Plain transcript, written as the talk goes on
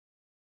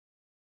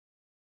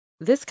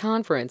This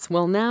conference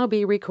will now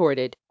be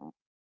recorded.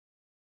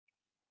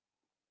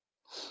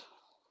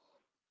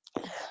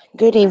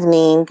 Good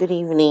evening. Good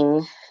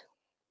evening.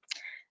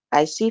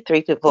 I see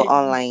three people Good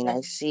online. I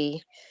evening.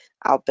 see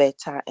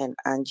Alberta and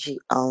Angie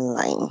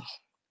online.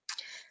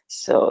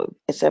 So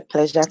it's a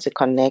pleasure to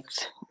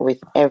connect with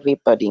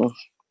everybody.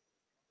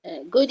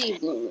 Good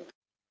evening.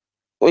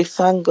 We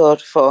thank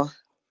God for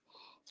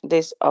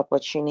this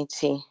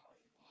opportunity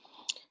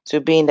to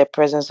be in the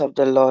presence of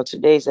the Lord.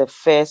 Today is a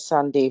first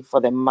Sunday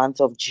for the month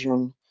of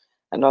June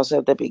and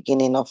also the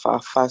beginning of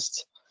our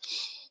fast.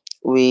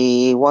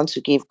 We want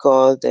to give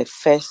God the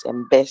first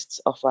and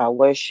best of our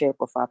worship,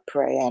 of our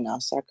prayer, and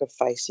our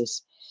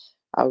sacrifices.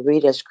 I'll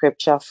read a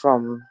scripture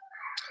from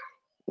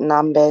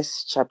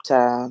Numbers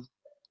chapter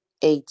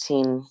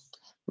 18,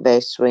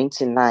 verse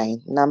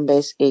 29.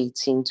 Numbers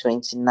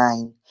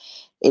 18:29.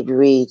 It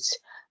reads,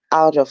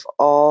 "Out of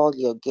all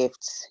your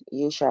gifts,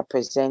 you shall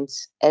present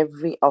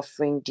every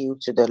offering due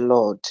to the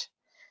Lord.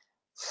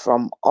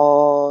 From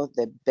all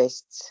the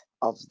best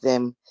of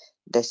them,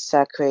 the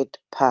sacred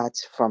part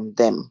from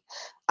them.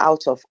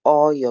 Out of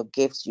all your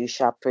gifts, you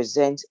shall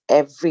present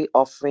every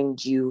offering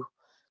due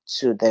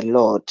to the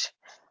Lord.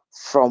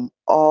 From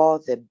all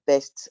the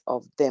best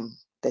of them,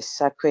 the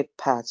sacred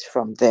part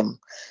from them."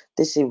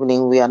 This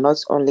evening, we are not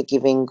only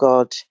giving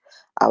God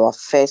our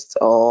first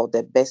or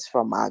the best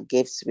from our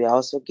gifts, we are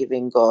also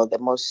giving God the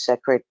most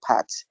sacred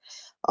part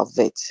of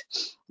it.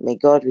 May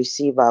God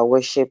receive our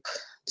worship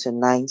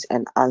tonight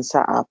and answer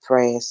our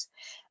prayers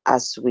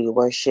as we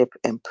worship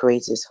and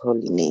praise His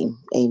holy name.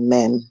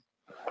 Amen.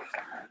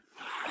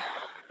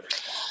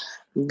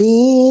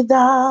 Be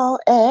thou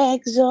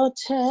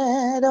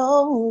exalted,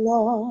 O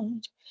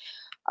Lord,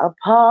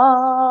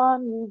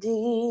 upon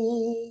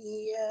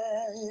the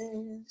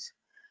earth.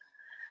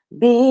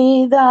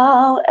 Be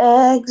thou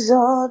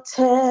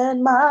exalted,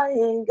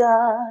 my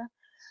God,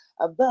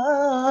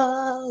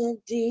 above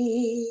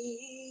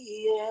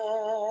the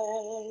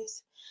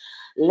earth.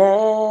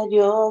 Let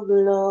your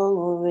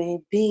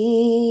glory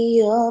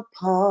be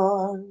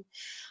upon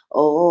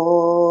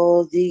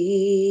all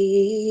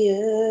the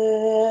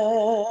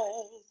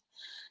earth.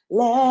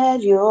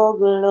 Let your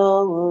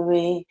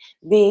glory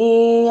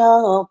be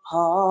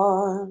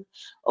upon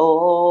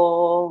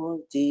all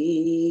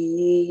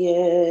the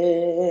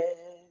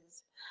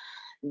earth.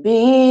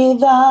 Be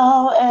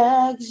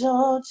thou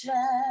exalted,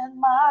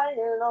 my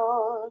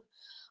Lord,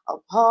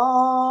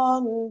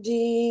 upon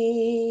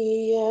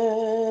the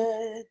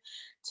earth.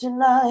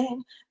 Tonight,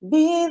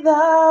 be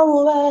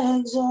thou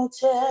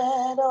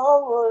exalted,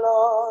 O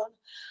Lord,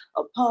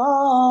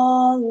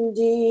 upon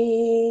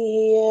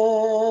the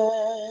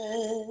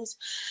earth.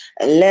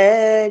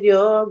 Let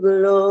your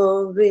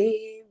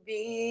glory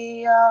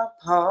be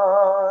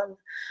upon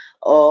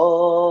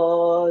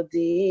all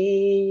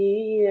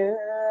the earth.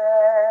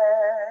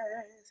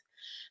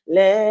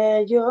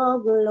 Let your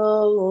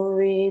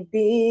glory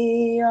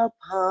be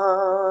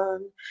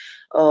upon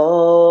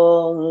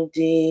all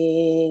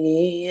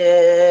the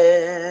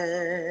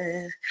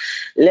earth.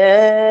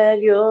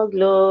 Let your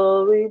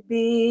glory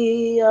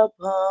be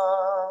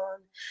upon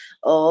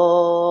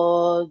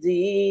all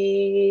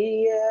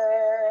the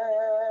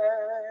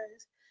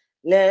earth.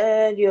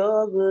 Let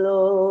your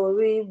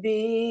glory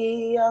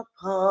be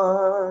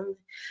upon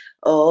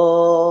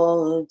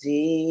all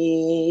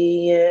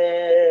the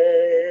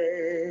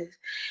earth.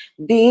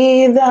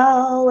 Be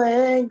thou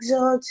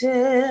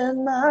exalted,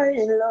 my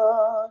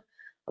Lord,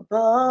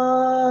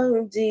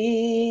 upon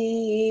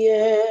the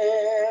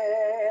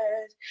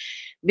earth.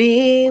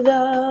 Be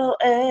thou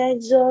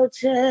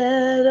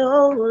exalted,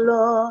 O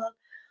Lord,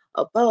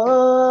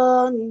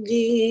 upon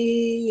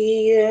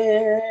the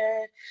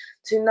earth.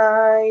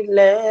 Tonight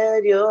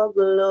let your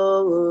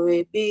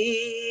glory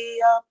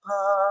be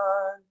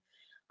upon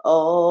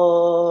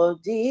all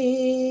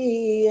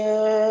the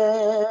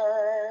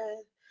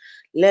earth.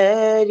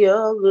 Let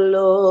your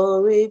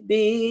glory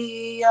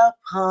be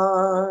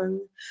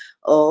upon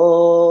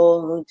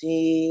all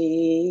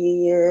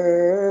the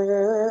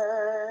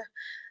earth.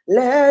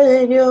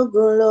 Let your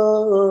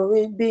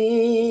glory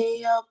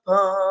be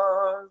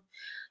upon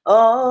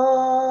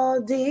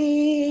all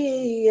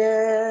the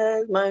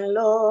earth, my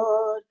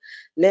Lord.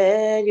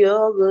 Let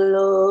your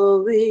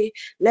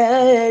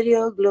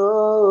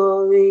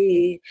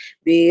glory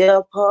be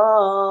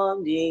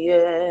upon the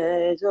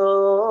earth.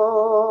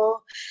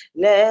 Oh,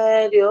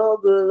 let your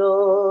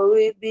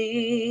glory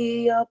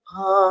be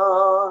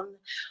upon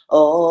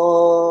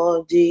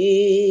all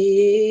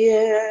the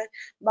earth,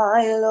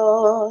 my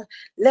Lord.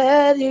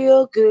 Let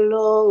your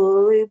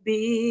glory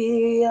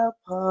be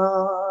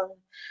upon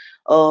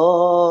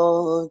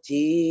all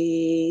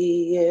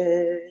the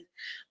earth,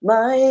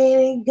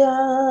 mighty God.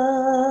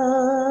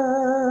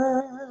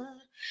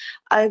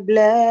 I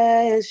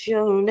bless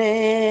your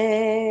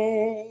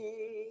name.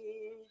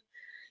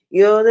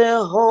 You're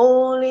the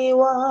Holy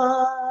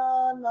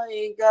One,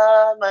 my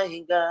God,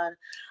 my God.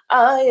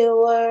 I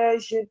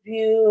worship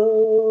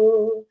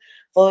you,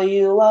 for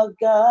you are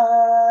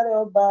God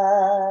all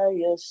by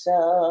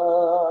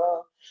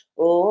yourself.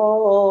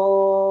 Oh,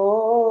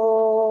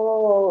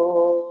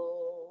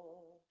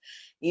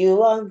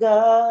 You are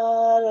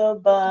God all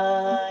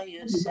by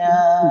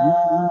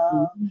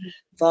yourself.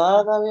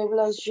 Father, we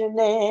bless your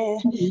name.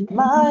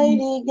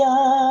 Mighty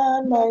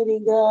God, mighty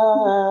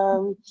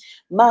God,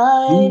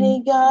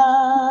 mighty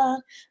God.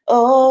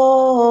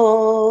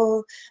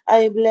 Oh,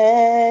 I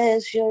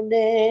bless your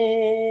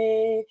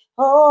name.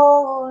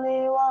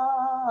 Holy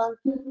One,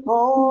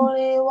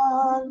 Holy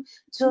One.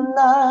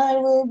 Tonight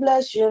we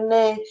bless your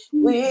name.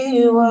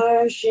 We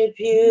worship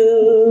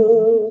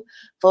you.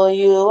 For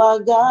you are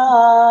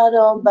God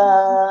all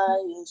by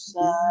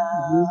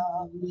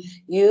yourself.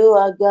 You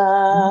are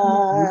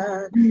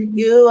God.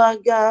 You are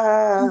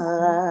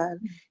God.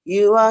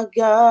 You are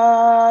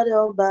God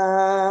all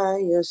by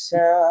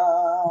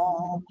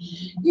yourself.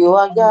 You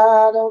are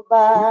God all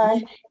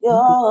by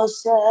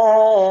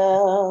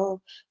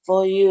yourself.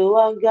 For you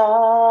are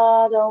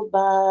God all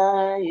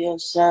by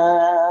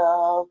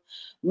yourself.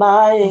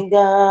 My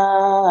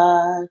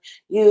God,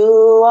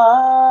 you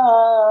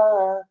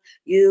are.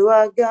 You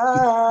are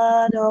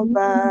God all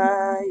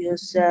by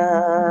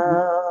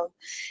yourself.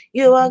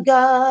 You are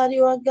God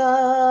all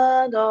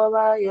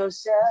by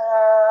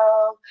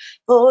yourself.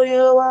 Oh,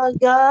 you are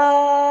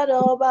God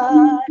all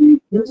by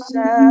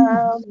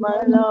yourself,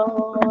 my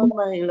Lord,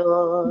 my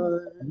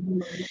Lord.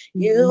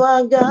 You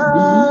are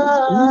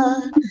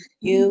God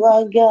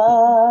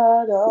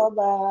all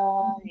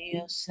by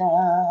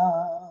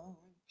yourself.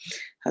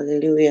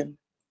 Hallelujah.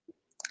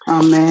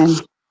 Amen.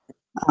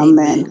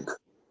 Amen. Amen.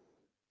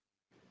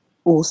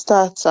 We'll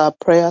start our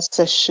prayer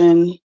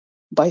session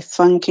by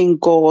thanking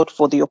God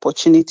for the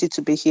opportunity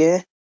to be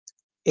here.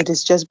 It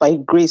is just by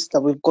grace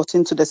that we've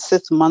gotten to the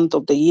 6th month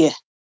of the year.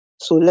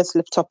 So let's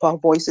lift up our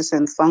voices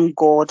and thank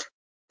God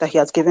that He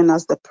has given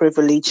us the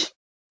privilege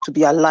to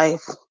be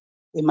alive.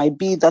 It might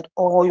be that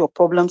all your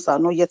problems are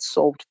not yet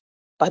solved,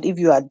 but if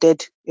you are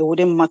dead, it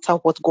wouldn't matter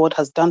what God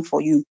has done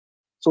for you.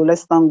 So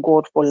let's thank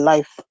God for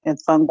life and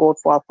thank God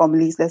for our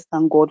families. Let's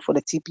thank God for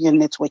the TPN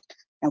network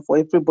and for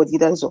everybody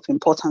that is of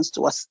importance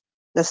to us.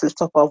 Let's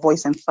lift up our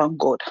voice and thank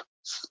God.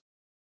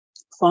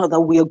 Father,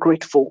 we are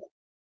grateful.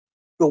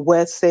 Your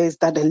word says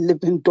that a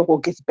living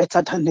dog is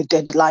better than a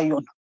dead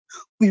lion.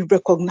 We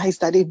recognize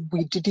that if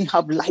we didn't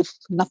have life,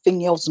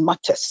 nothing else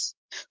matters.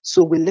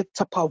 So we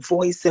lift up our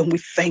voice and we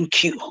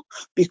thank you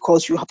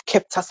because you have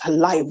kept us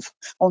alive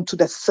onto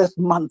the 3rd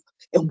month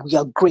and we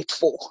are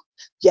grateful.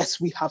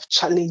 Yes, we have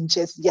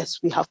challenges. Yes,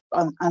 we have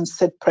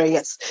unanswered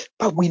prayers,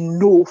 but we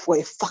know for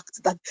a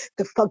fact that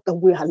the fact that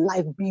we're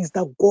alive means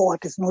that God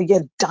is not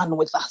yet done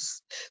with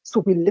us.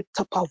 So we lift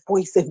up our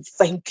voice and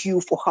thank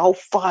you for how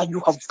far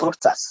you have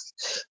brought us.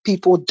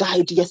 People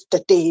died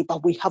yesterday,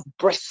 but we have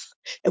breath.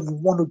 And we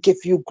want to give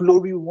you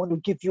glory, we want to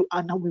give you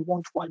honor, we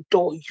want to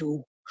adore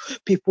you.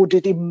 People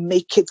didn't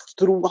make it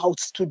throughout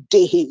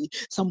today.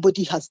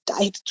 Somebody has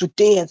died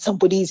today and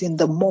somebody is in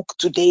the morgue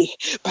today.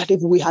 But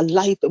if we are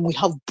alive and we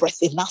have breath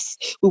in us,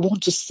 we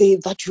want to say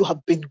that you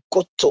have been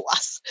good to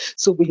us.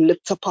 So we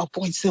lift up our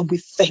voice and we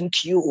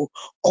thank you.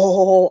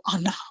 All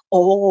honor,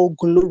 all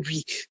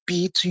glory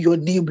be to your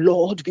name,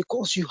 Lord,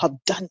 because you have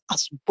done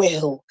us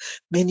well.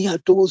 Many are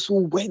those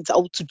who went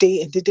out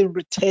today and didn't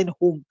return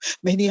home.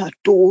 Many are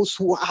those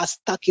who are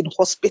stuck in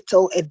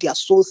hospital and they are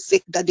so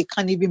sick that they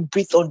can't even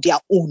breathe on their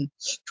own.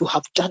 You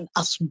have done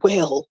us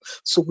well.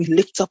 So we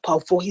lift up our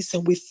voice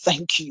and we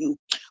thank you.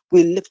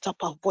 We lift up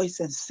our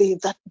voice and say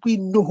that we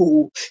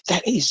know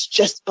that it's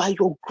just by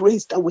your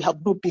grace that we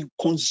have not been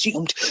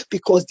consumed,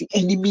 because the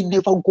enemy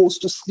never goes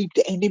to sleep.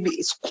 The enemy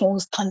is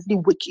constantly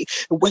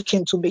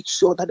working to make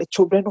sure that the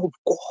children of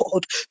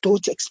God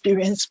don't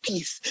experience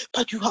peace.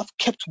 But you have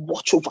kept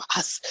watch over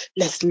us.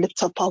 Let's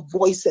lift up our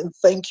voice and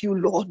thank you,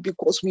 Lord,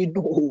 because we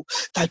know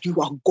that you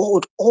are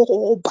God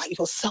all by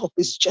yourself.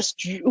 It's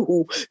just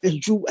you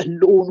and you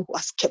alone who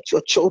has kept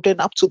your children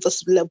up to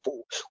this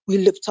level. We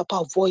lift up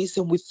our voice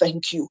and we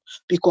thank you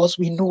because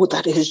we know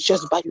that it is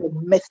just by your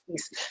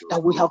mercies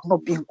that we have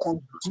not been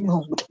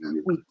consumed.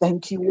 We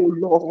thank you,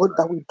 O Lord,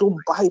 that we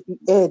don't buy the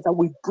air that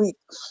we breathe.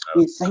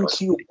 We thank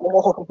you,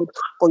 God,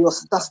 for your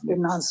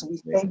sustenance.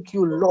 We thank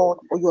you, Lord,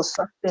 for your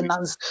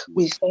sustenance.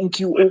 We thank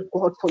you, oh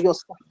God, for your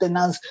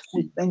sustenance.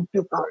 We thank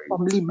you for our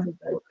family members.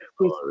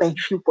 We thank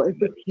you for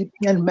every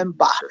TPN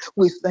member.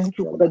 We thank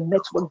you for the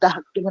network that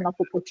has given us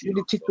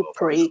opportunity to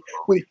pray.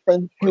 We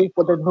thank you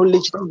for the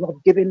knowledge that you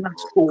have given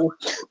us. So,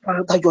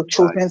 Father, your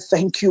children,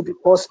 thank you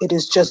because it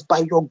is just by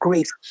your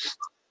grace.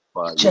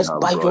 Just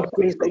by your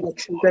grace that your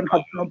children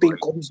have not been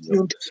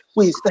consumed.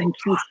 We thank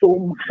you so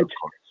much.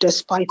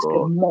 Despite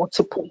the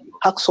multiple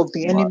attacks of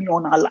the enemy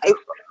on our life,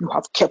 you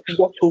have kept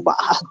watch over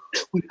us.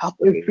 We have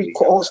every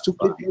cause to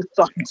give you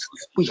thanks.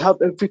 We have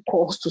every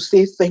cause to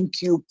say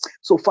thank you.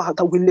 So,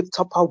 Father, we lift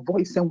up our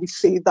voice and we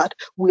say that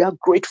we are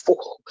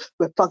grateful.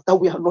 The fact that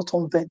we are not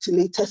on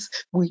ventilators,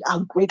 we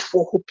are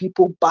grateful for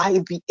people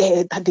buy the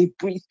air that they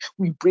breathe.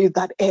 We breathe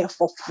that air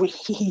for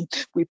free.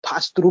 We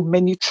pass through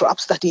many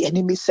traps that the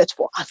enemy set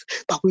for us,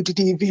 but we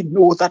didn't even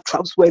know that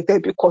traps were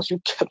there because you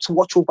kept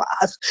watch over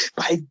us.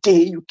 By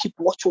day, you keep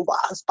watch over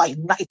us. By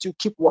night, you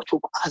keep watch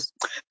over us.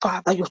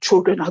 Father, your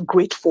children are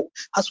grateful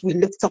as we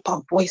lift up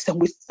our voice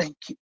and we thank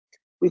you.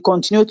 We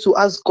continue to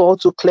ask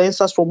God to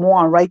cleanse us from all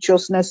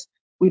unrighteousness.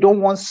 We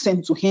don't want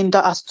sin to hinder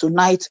us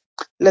tonight.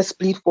 Let's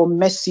plead for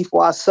mercy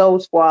for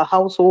ourselves, for our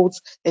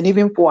households, and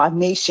even for our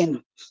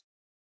nation.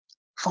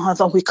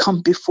 Father, we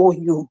come before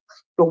you.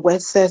 Your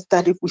word says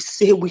that if we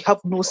say we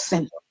have no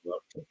sin,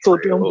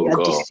 Pray, children, we oh are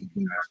God,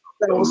 deceiving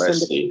for ourselves in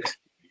the mercy. truth.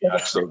 We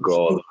ask, oh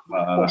God,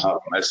 Father, have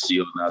mercy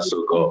on us,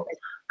 oh God.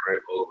 Pray,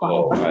 oh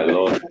God, Father, my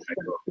Lord, my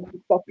God,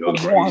 your for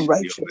more grace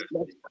and your unrighteousness.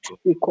 mercy, oh God.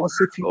 Because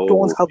if you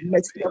don't Oh, have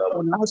mercy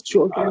upon us,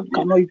 children, we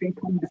cannot even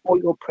come before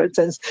your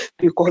presence.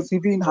 Because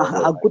even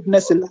our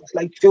goodness is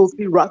like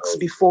filthy rags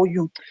before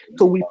you.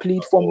 So we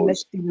plead for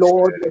mercy,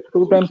 Lord. Your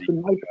children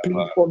tonight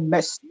plead for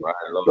mercy. my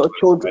Lord, Your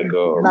my children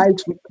God,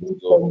 tonight we plead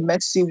for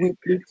mercy. We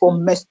plead for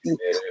mercy.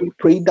 We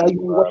pray that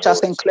you watch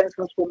us and cleanse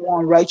us from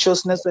all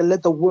unrighteousness, and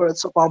let the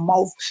words of our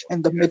mouth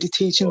and the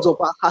meditations of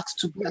our hearts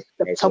to be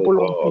yes, oh acceptable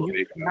unto God, you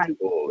we tonight.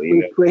 in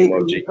We the pray name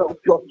that of you Jesus. help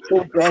your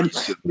children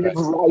Let your live mercy,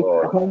 right.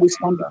 God, That when we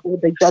stand before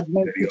the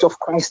judgment let seat your of mercy,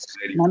 Christ,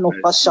 let your none of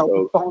us mercy, shall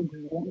be oh God, found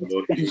wanting.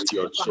 locate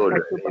your Father,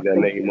 children give in us the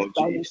the name grace of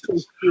that it takes.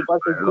 Jesus. Give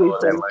us the My grace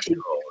Lord that and it my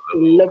takes God, to oh,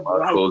 live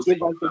right. Marosi,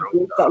 Give us the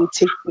grace Marosa, that it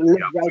takes to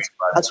live right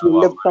as we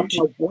lift up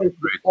our voice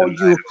we pray before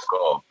you. tonight, oh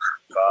God.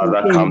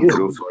 Father, Thanking come you.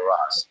 through for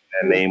us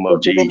in the We name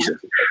of forgiven us Jesus.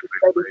 for We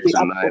we pray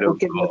ask for tonight, oh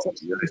forgiveness God, of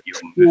let sins.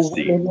 your You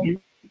mercy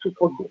willing to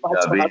forgive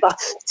us, intervene, Father.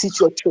 Teach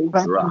your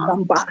children to Ra,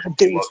 number in the the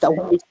name days of that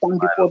when we Jesus,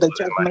 stand my before the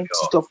Lord and my judgment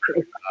seat God. of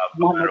Christ,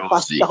 none of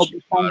us Aparosi, shall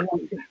be found Kimaru,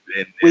 wanting.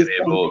 We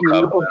thank Venderebo, you,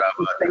 Lord.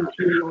 We Kabarabara. thank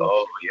you, Lord.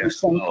 Oh, We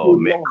yes, thank Lord.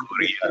 you, Lord.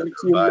 We Mekuria, thank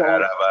you,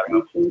 Lord.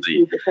 We thank Kabarabarabosi.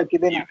 you for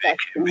forgiving us our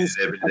Iveke, sins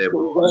as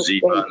your Velebelebo, word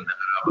says.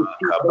 Zibandaraba, In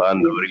Jesus'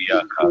 name,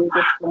 we Kabandoriaka. pray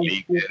this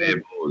thanksgiving.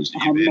 Ligerebo,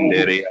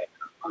 Amen. Zibenderia,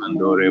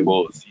 Amen.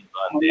 Kabandorebo,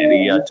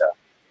 Amen. Zibanderiata.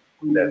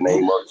 In the Amen.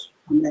 name of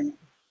Amen.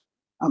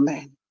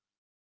 Amen.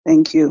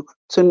 Thank you.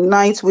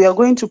 Tonight we are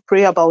going to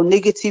pray about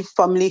negative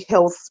family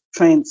health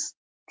trends.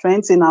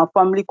 Trends in our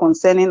family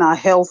concerning our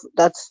health.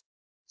 That's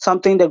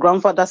something the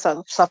grandfather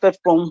suffered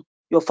from,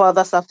 your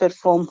father suffered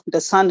from,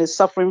 the son is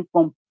suffering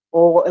from,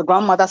 or a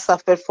grandmother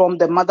suffered from,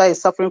 the mother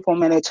is suffering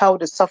from, and a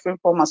child is suffering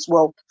from as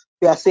well.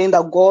 We are saying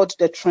that God,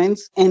 the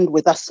trends end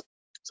with us.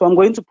 So I'm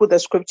going to put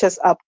the scriptures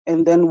up,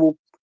 and then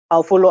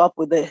I'll follow up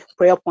with the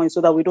prayer point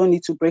so that we don't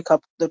need to break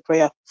up the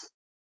prayer.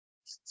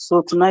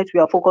 So tonight we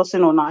are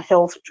focusing on our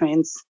health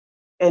trends,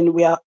 and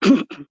we are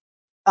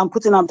I'm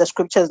putting up the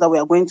scriptures that we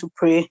are going to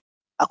pray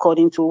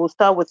according to. We'll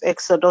start with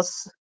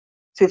Exodus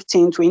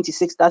 15:26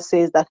 that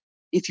says that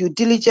if you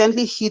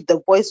diligently heed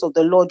the voice of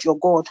the Lord your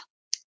God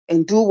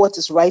and do what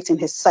is right in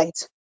his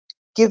sight,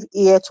 give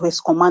ear to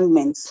his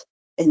commandments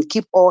and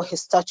keep all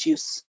his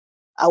statutes,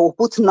 I will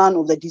put none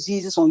of the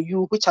diseases on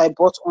you which I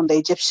brought on the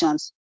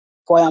Egyptians,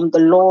 for I am the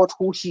Lord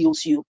who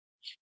heals you.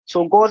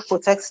 So God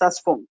protects us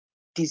from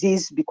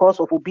disease because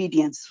of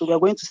obedience. So we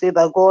are going to say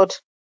that God,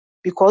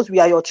 because we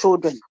are your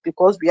children,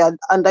 because we are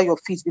under your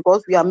feet,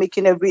 because we are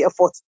making every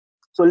effort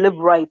to live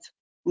right,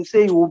 we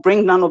say you will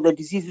bring none of the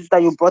diseases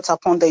that you brought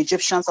upon the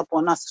Egyptians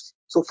upon us.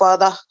 So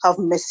Father, have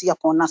mercy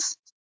upon us.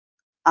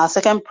 Our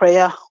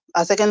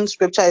second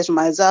scripture is from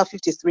Isaiah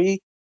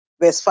 53,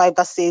 verse 5,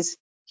 that says,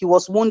 he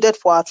was wounded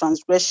for our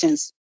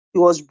transgressions, he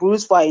was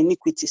bruised for our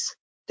iniquities.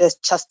 The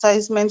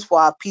chastisement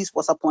for our peace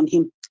was upon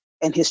him,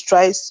 and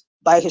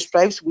by his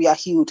stripes we are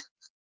healed.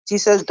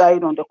 Jesus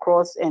died on the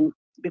cross, and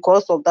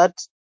because of that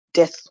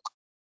death,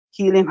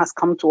 healing has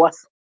come to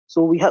us.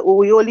 So we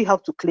only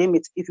have to claim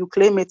it. If you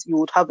claim it, you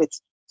would have it.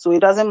 So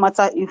it doesn't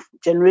matter if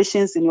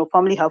generations in your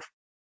family have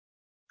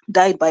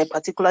died by a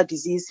particular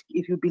disease.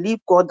 If you believe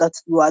God that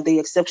you are the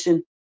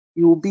exception,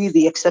 you will be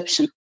the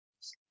exception.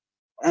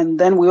 And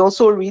then we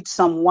also read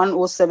Psalm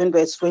 107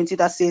 verse 20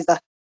 that says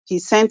that he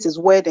sent his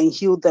word and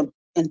healed them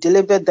and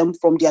delivered them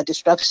from their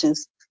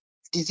distractions.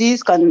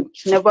 Disease can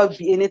never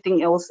be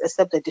anything else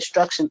except a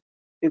distraction,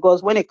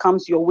 because when it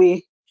comes your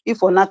way, if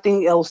for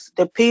nothing else,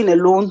 the pain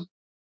alone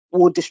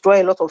will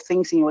destroy a lot of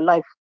things in your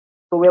life.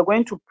 So we are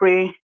going to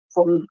pray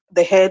from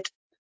the head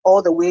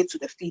all the way to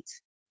the feet.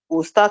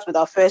 We'll start with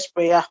our first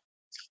prayer.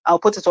 I'll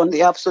put it on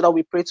the app so that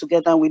we pray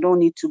together and we don't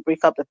need to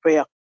break up the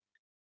prayer.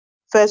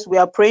 First, we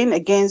are praying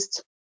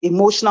against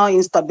emotional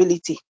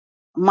instability,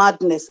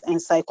 madness,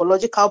 and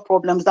psychological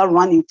problems that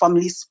run in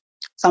families.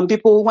 Some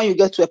people, when you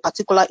get to a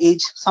particular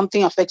age,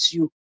 something affects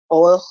you,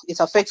 or it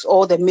affects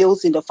all the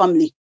males in the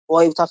family,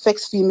 or it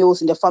affects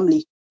females in the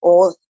family,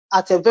 or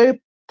at a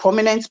very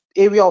prominent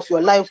area of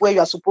your life where you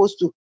are supposed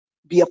to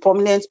be a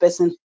prominent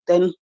person,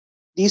 then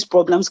these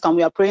problems come.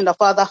 We are praying that,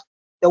 Father,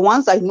 the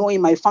ones I know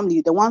in my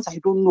family, the ones I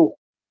don't know,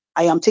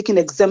 I am taking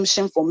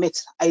exemption from it.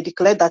 I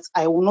declare that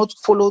I will not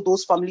follow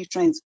those family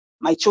trends.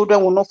 My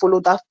children will not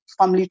follow that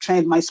family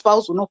trend. My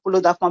spouse will not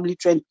follow that family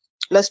trend.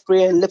 Let's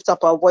pray and lift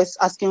up our voice,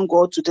 asking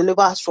God to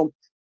deliver us from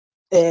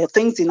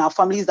things in our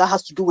families that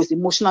has to do with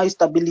emotional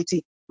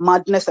instability,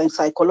 madness, and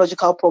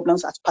psychological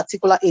problems at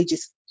particular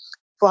ages.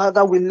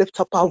 Father, we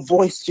lift up our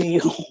voice to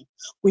you.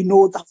 We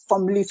know that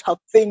families have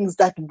things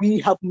that we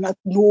have not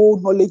no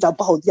knowledge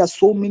about. There are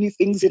so many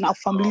things in our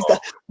families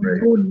that we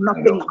know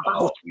nothing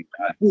about.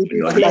 We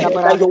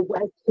declare that your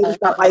word says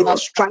that by the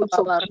stripes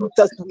of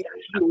Jesus we are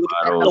healed.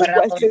 Your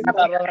word says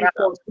that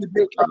because we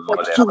make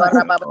efforts to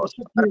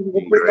worship you, you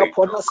will bring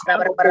upon us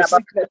some of the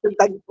sicknesses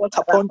that you brought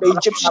upon the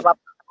Egyptians.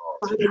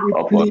 Father, we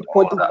plead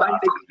for divine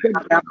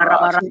exemption.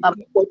 We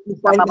plead for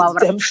divine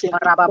exemption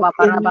of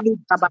any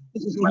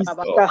disease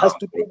that has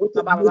to do with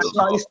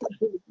emotional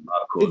instability,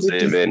 any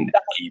disease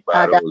that has to do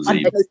Father, with I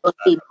bless madness, your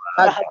name.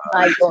 that has to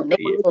Magnify do your with name,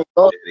 with oh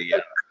God.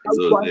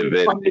 everyone in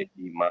family.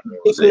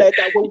 We declare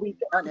that when we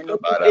get to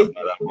the age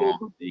of 20,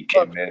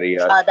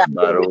 Father,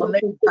 the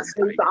commit us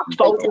days, our into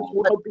spouses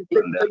will not be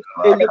the different. name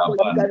of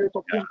Anybody that is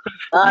of interest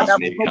to us Father,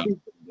 will not be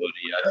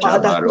different. you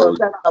Father, those will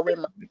that are away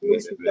my affecting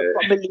those in the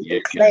family,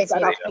 things cleanse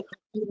that me, affect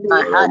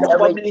my females in heart the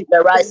and renew family, the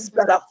right things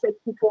spirit, that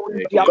affect people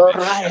in oh their God.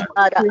 prime,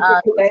 Father, we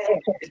declare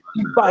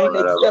divine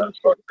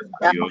exemption in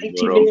the mighty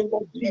name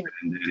of Jesus.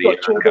 Your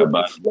children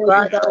declare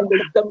Father,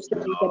 divine exemption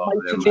in the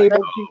mighty name strength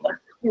of Jesus.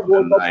 We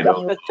will not from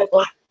be you, affected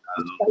oh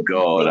by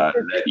God, diseases.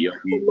 and let your Oh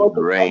people Lord,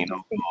 the reign, Bible oh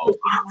says God. that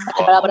we know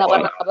For not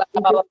upon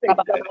the things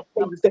that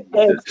affect the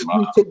head. Jesus,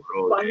 We take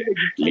divine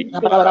exemption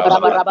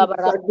from it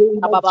in the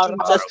name of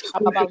Jesus.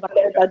 We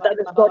declare that that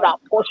is not our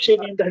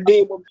portion in the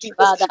name of Jesus.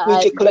 Father, We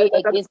I declare pray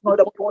that that is against not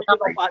a portion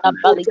of our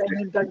emotionality, children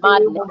in the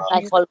name madness, of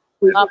Jesus.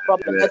 We psychological declare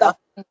problems, that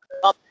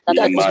problems that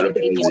that is is not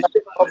not a in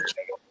the portion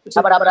name of of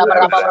Jesus.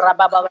 the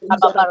greatest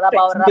things that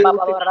affect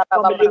males in our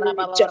family. We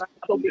reject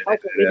it on behalf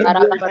of any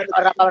male that is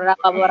affecting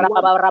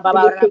anyone.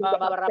 Anything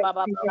that affects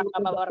females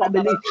in the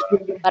family, we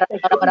reject it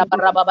in Jesus'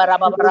 name.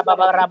 Those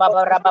that affect us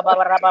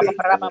physically, we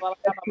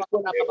reject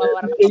people at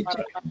every age.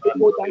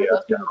 People that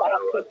have things that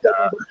affect them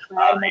in the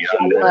prime of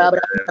their life,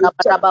 we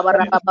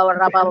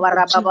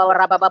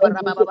reject them in the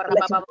name of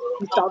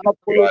Jesus. And we declare we shall not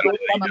follow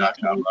those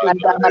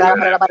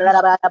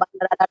family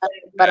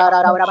trees in the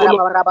name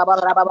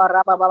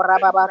of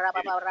Jesus.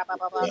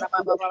 We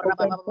shall not follow your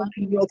children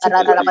continuously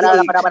to the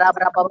age.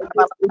 From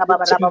this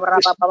age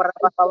of generation,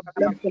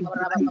 exemption,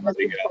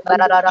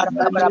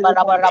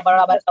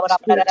 blindness,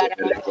 instability in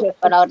the name of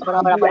Jesus.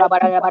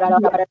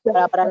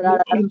 We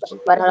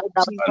declare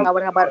and we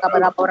are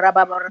completely exempt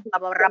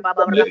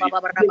from it in the name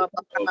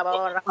of Jesus.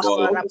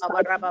 Our bodies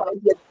are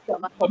divinely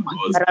exempt from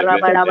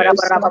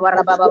degeneration and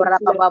useless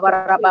development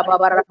in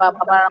the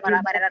name of Jesus.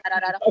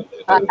 We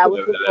declare that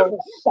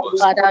we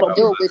Father, cannot be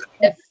deal with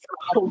disturbed. every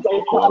Our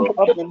children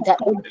cannot be problem that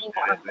disturbed. anyone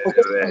Our is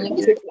coming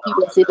to finances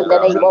are experience in the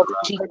name of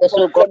disturbed. The Jesus,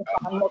 oh God. problems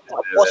are not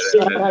our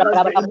portion in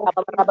the name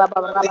of Jesus.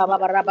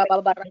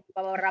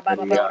 We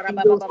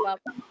declare those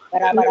put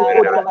them under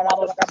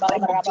the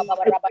name of Jesus.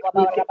 We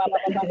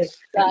declare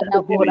that that Father,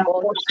 is oh not our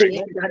God, portion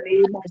any in the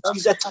name of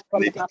Jesus. from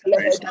We my declare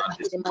flesh, that that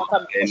is in my not our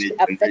family, portion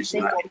in the affecting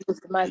name of members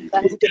of my Jesus.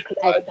 family. We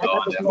declare I that see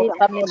that is not see our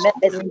family portion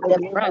members in in the the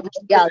name prime of of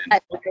Jesus. their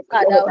life. We declare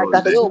Father, that we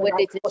that is deal not with our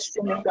it in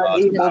portion the in name the of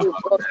name Jesus, of oh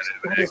God. Jesus.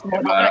 That is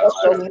not our Pressure,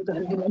 portion in the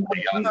name of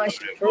Jesus.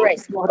 That stress,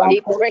 is not our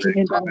portion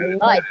in the depression,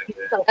 name of life.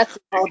 Jesus. That is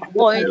Father, we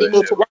pointing continue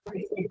to to what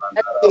pray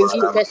that against is it.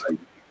 interest.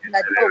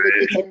 I deal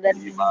with it in the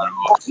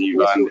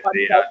Jesus, oh God.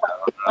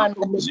 The man,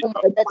 the Family,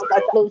 woman that everyone is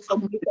that close to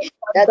family me,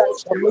 that that that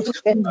is of used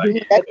interest to to be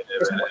me, that the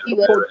is point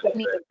serious for to them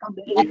me. in the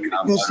I family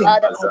using Father,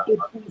 bad deal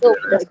diseases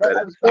with the like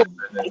person, deal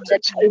cancer, with the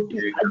HIV,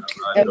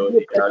 and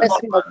remove the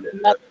person tuberculosis.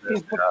 of life.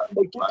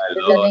 We In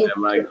declare the we name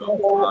break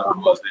all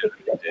of the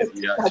sicknesses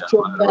that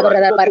your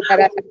male go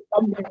before in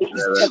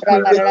families. We reject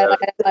them in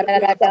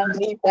the name of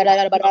Jesus.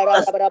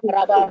 We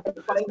take divine exemption from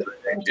any disease.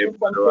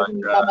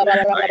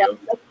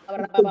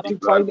 We take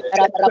divine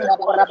exemption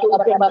for our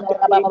children in the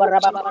name of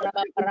Jesus. We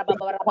take divine exemption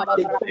for our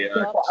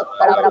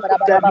spouses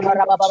in the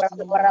name of Jesus.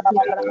 We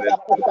declare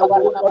that the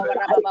word of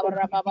life and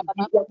whatever the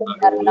evil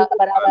plans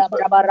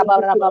of the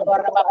evil plan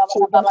over our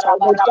children shall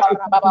not die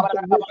due to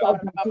generational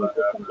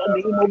diseases in the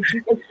name of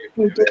Jesus.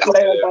 We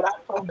declare that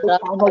our families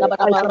shall not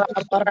die due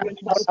to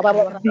generational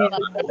diseases in the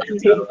name of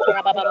Jesus.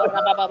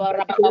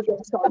 The children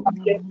shall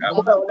live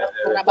well and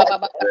provide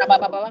for our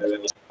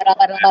families.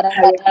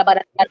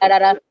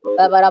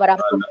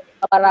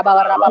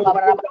 I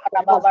children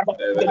that was not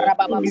the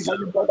disease that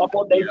you brought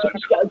upon the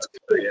Egyptians.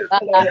 We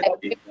declare that I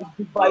this is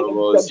divine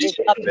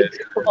exemption.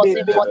 So may causing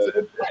they multiple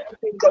dwell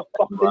in the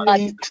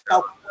families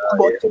that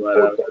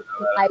multiple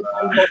I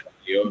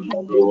generations in the name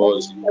of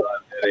Jesus.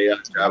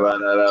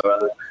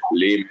 We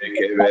take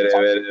divine exemption in the name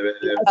of Jesus.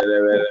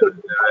 Father,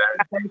 we take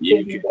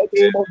in the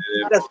name of Jesus. We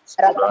cause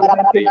families are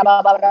not being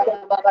our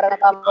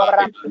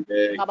portion.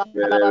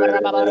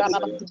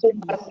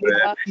 We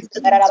declare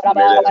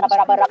supremacy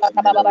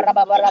in the name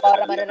of Jesus.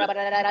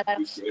 We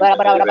take divine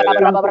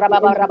exemption in the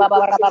name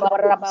of Jesus.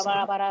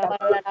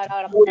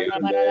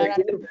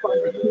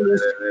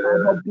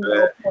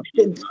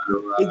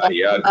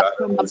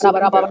 We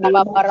take divine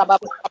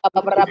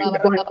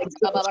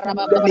exemption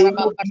in the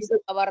name of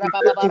Jesus. Exemption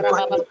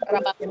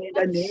in the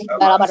name of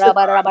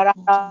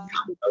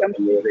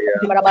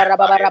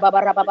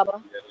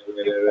Jesus.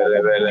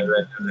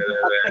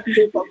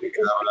 Affecting families,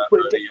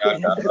 we declare declare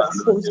that our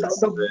bones shall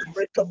not be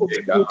breakable.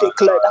 We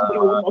declare that we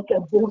will not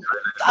get bone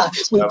cancer.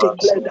 We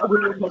declare that we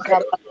will not get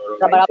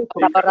arthritis.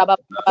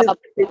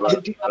 The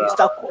disease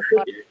that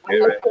causes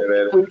paralysis.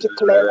 We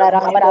declare that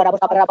by the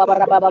power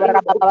in the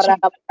name of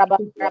Jesus.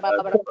 Disease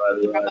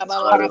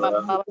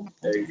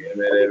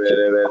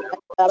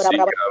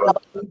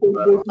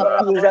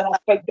that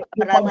affect the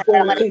human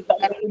bones in the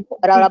name of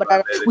Jesus.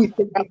 We take divine exemption. We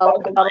take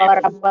divine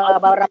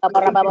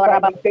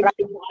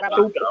exemption.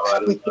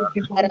 We take divine exemption. We take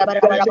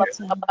divine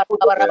exemption.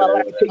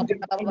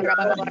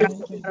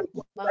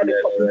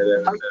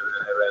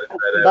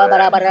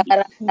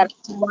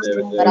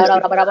 That is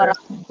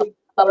what we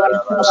divine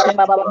exemption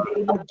in the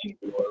name of Jesus.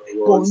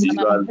 Bone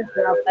diseases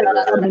that affect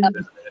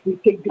families. We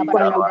take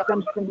divine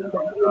exemption in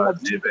the name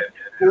of Jesus.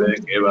 Bone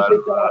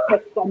diseases that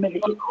affect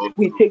families.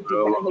 We take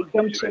divine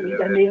exemption in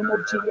the name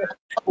of Jesus.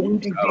 Bone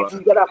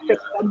diseases that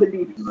affect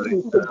families.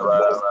 We take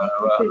divine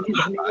exemption in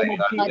the name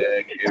of Jesus.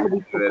 That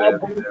we supply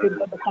bones in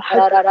the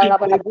heart.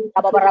 People are able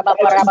to provide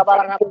us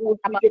dry bones.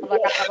 We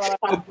declare our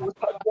bones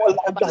are more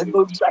like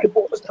those dry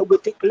bones that we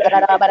declare.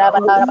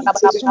 Our bones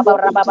will be more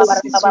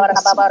resilient to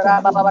receive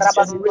from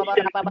the new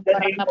generation in the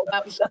name of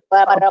Jesus.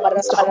 Our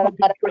bones shall not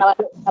be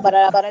breakable.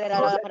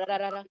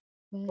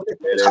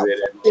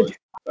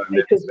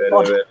 It is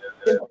not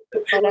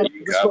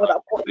it's not a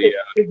cause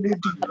any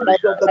disease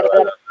of the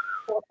body.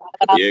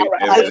 Our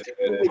eyes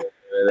with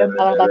them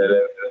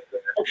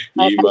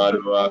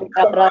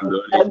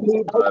in the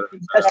name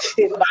it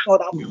is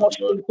not a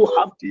portion to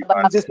have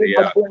diseases in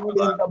the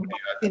bone in the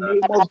mighty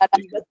name of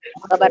Jesus.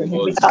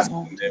 We have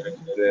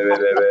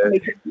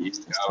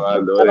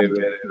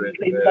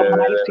in the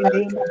mighty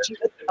name of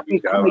Jesus.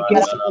 We come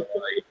against it.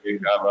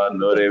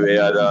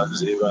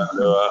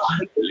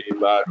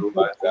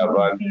 We come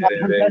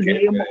in the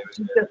name of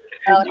Jesus.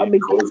 We come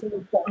against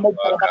the form of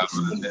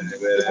agencies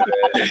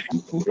that are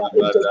people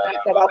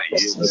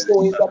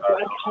in the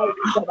blood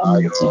houses that are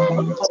that your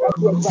grandfathers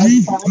were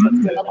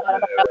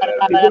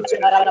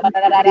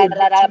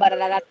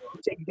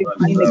take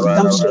divine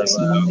exemption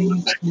in the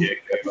name of Jesus.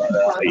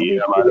 Father,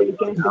 we pray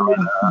against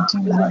any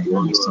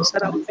blood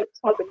that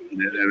affects family.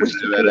 We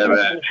declare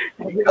that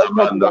we are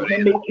not the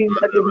enemy in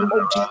the name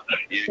of Jesus.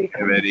 We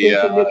come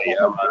against any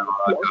form of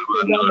blood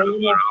in the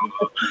name of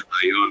Jesus.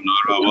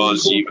 We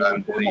proclaim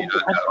born of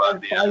blood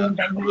cancer in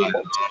the name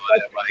of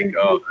Jesus.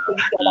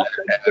 Anything that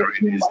affects the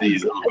human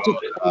blood,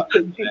 we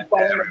take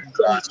divine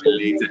exemption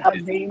in the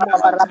name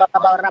of Jesus.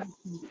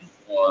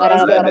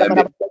 Divine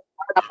exemption in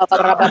the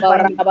name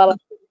of Jesus.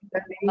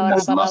 In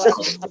the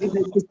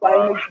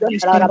divine exemption, divine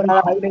exemption,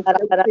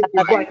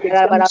 divine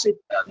exemption.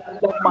 In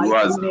the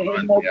mighty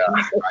name of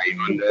Jesus,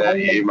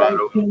 divine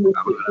exemption, we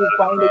take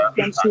divine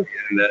exemption.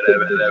 We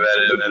take divine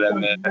exemption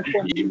from any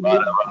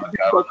disease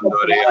of the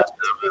blood.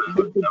 We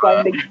take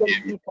divine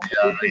exemption from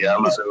any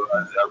disease.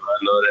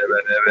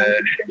 Divine exemption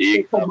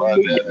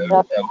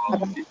from any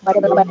disease.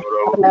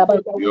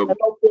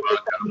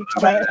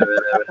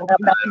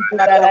 Diseases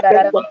that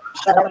affect the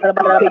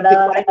we take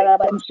divine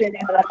exemption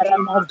in the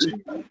name of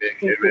Jesus. We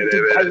take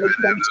divine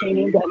exemption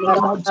in the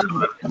name of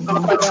Jesus. We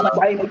take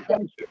divine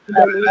exemption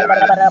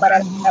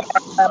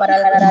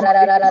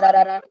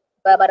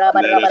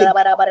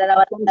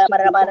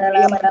in the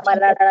name of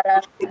Jesus.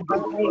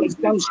 Divine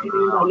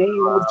exemption in the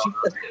name of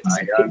Jesus.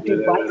 We take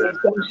divine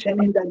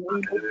exemption in the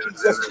name of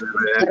Jesus.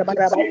 We take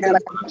divine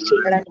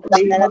exemption in the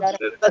name of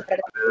Jesus.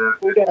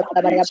 Children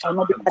of God shall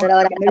not be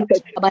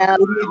contaminated.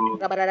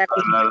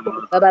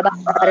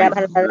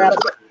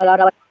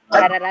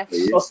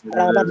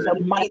 In the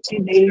mighty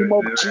name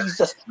of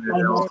Jesus,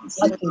 I know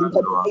in the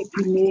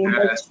mighty name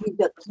of Jesus,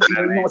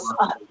 I know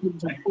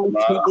in the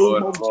mighty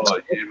name of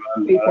Jesus,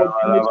 we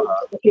continue to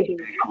pray.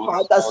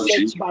 Father,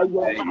 search by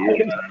your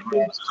eyes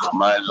into our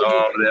My family.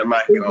 Lord and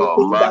my God,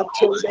 Anything that Marcos,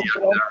 killed the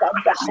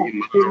grandfather,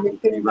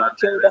 anything that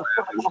killed the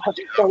father,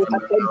 that was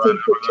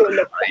attempting to kill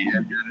the son,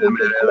 we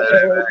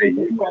declare we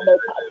become a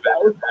cast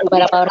out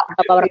by fire.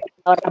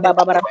 We become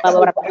a cast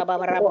out by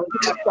fire.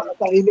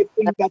 Father,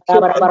 anything that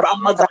killed the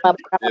grandmother,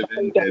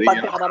 the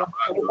mother,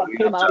 that was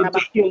attempting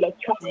to kill a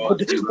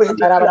child, we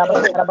declare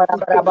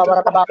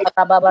we take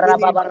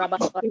divine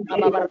in the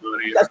name of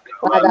Jesus.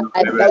 Father,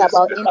 I Anything pray that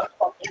about was any in the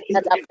family,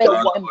 that the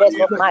affects one members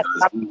of my the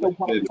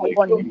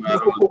family.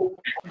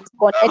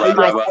 one I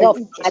by disconnect myself,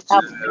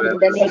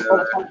 my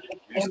love,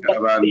 in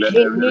the name of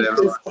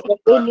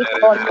any any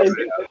form of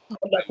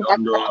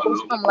that can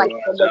become like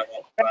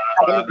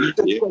and I'm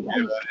making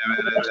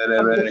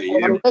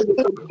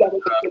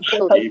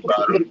killed.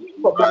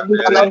 from the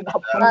nuclear in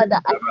our family.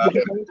 Father, I We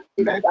pray can in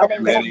stand the up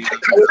name for of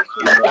Jesus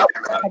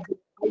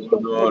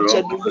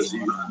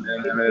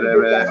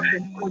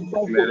to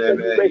that the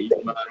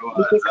generation.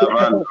 We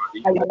declare,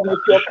 I am not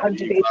your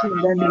candidate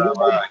in the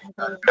name of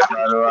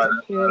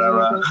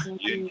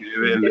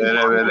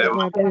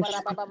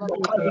your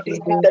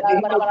candidate in the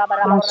name of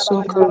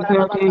Masuka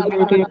Zadi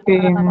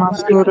Yuripi,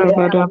 Masura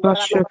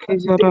Badabashaki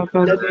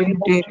the name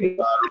of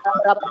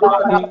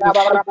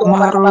Zarabazindiri,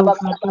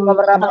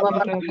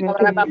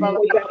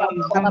 Maru Gadu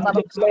Zagaragadiri, Zandi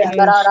declare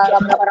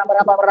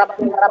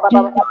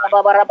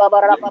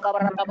Yes,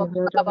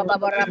 Father,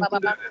 our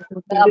bloodlines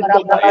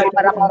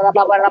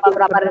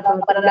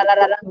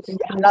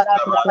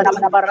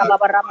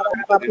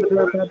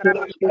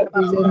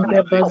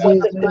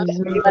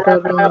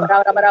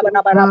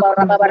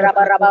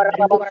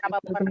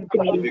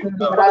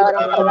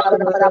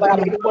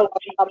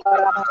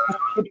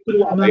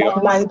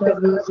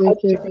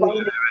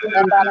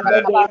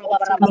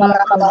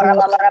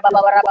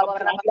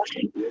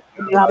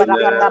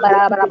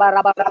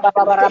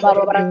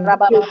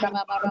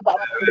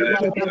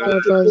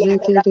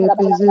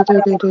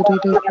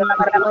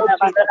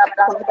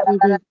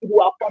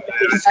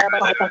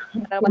and divine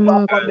through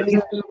our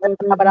families,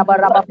 Father,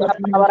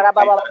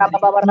 through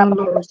our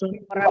families,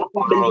 through our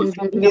families,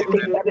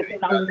 anything that is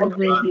in our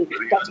family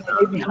that the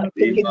enemy has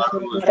taken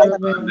to fight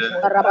for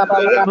that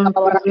prayer,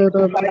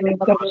 divine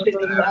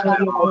exemption in the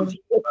name of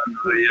Jesus.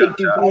 We take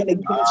divine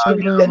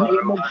exemption in the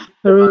name of Jesus.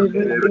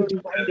 We take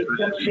divine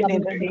exemption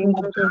in the name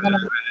of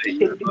Jesus. We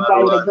take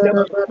divine exemption in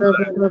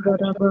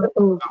the name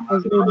of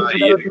Jesus.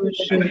 Divine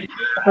exemption in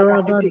the name of Jesus.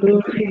 I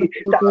decree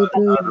that I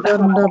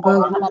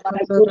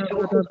go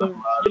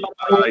through my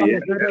all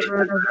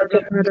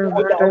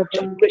generational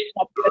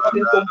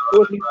blessings on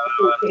both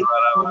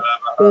sides.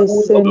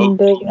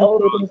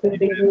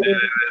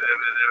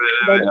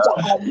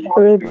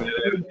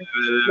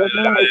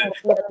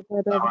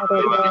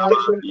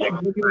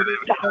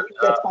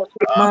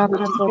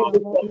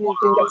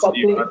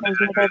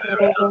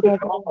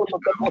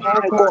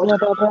 All the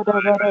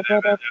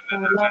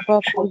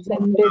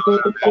life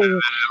of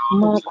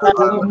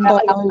Makazanda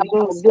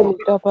bazose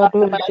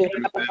dabadoshe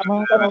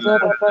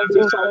makazada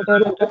bazoka da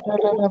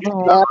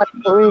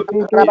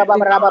rebede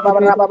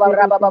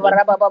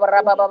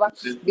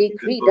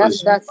Decree that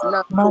that's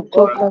not to mato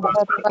God.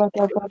 kazada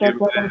bada bada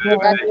bada Say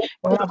bada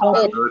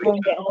that rabado head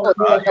out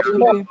bazoka in the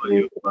port.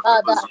 debebe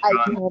Father, I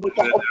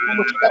decree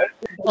that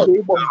out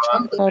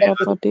and the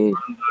kada bade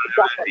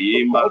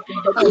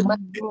time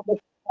mazo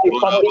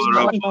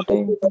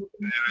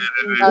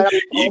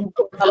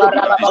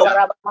out.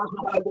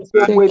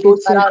 bade way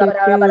sekete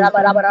debe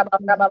zanda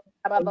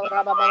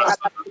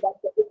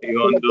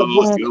Yondo,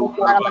 mata you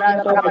bada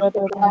bada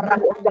bada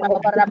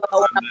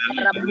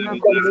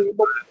in the name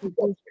of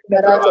Jesus,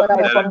 the rest of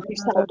my family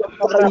side of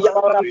the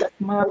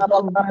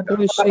Marco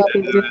Badoshe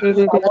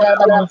Kedede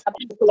whatever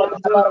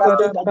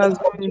Mazokada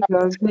Bazenda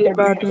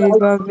Ziba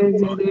Deza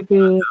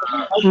Zezebe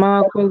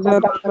Marco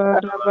Zada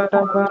Bada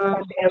Bada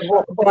Bada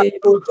Baby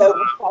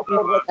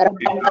Father,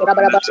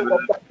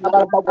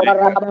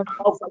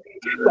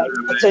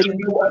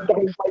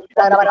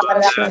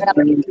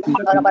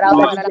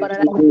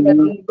 Mazoka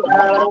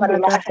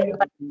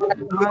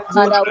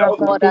oh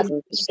God,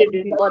 Badi as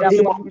God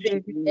of the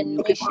nation,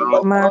 oh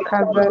God,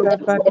 Makazada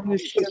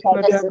Badoshe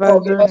Koda yes,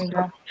 oh God,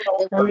 Bazonda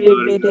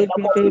Rebede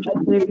Bede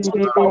Bede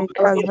Bede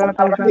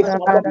Kazada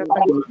Bada Bada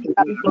Bada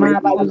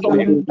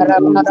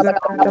Makuzundu Zada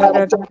da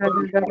da da da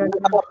da da da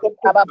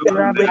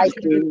I Rabade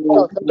speak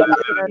out of God,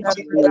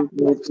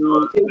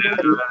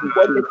 Zada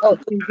Bada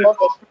out of God,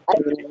 I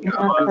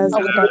out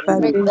Makazada strength,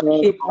 Bade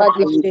God,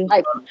 your Kibadoshe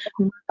life,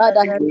 Father,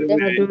 Makazada heal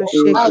them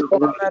Badoshe out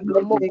of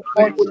the move Kibadoshe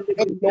on in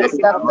the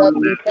midst of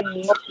the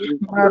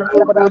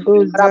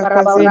Marogodo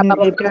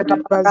Zakazende Dada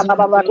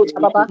Bazunde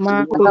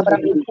Makuzada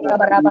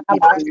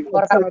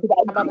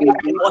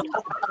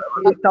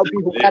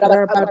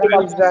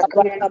Rabado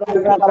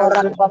Zakaya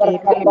Bazunde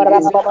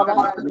Lebe Dada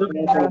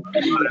Bazunda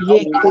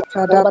Yeke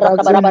Tada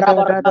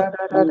Bazunda Dada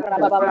Dada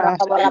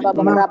Dada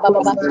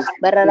Makuzada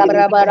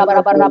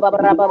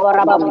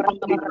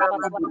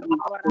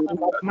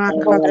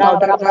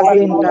Makatada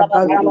Bazinda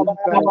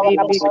Bazuka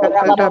Libi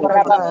Katada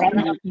Baza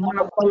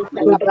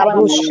Makuda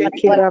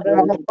Bushekira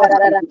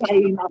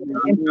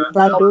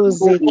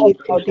Badoze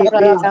Kete de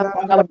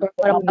Bezanda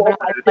Bazunda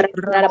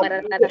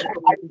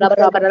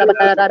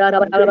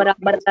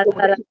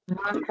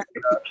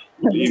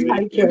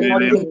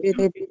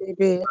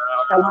Makedebedebedebedebe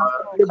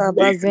Makoka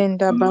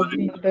Bazinda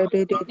Bazinda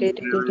de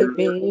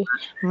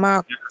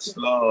Yes,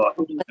 Lord,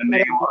 in the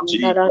name of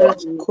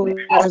Jesus.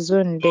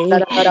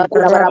 Makozunde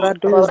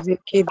Rabadoze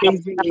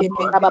Kebeze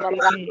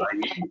Kedebedebe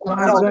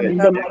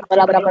Mazunda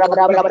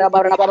Rabadozo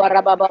Kedebedebe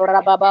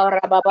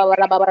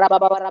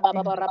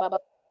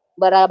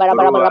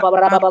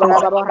Mazoka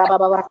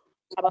Badabadaba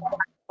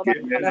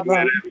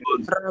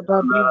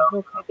Rebedebedebe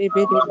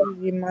Kedebedebe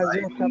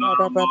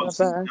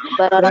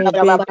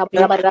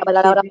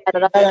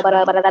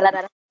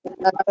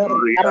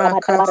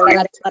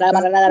Rakasata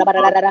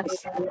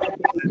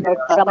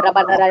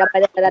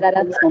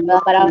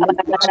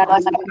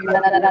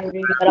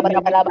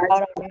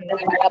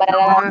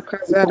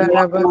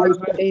Makazada bada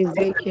bade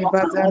zeke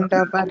bazanda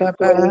bada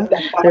ba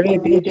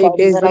rebede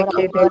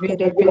bezeke de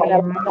bede be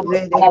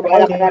mazede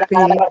bede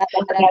be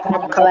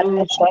makado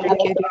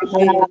sheke de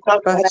be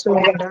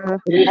basunda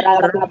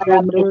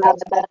rabado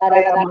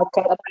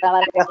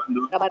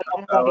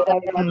Bara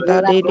da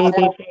de de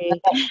de be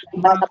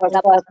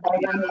Makazanda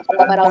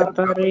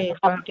bare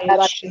bade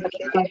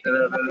shikiri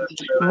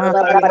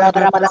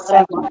makazada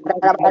basiki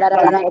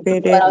bede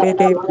bede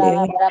bede be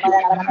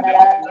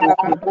makazada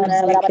bado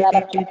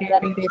zikiri bede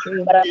bede be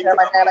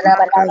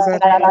makazada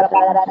bada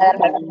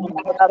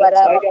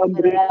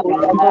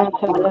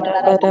makazada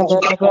bada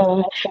bada ba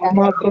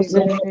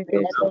makuzende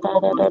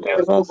bezada da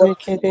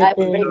bazikiri I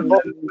be pray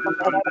for in my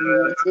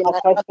family.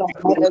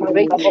 I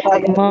pray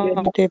for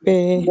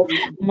Mandebe,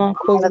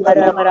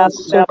 Makuzada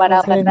Basuka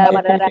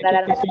Zende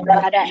Bede,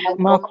 Father, I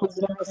commit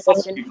this Makuzada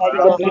session into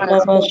your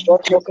hands, Badaba oh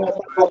God,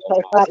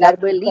 for Shikada Father,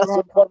 release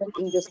your word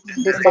in this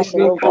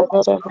session, oh God.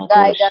 Kazada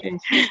Guide us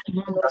Badoshi, in,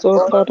 oh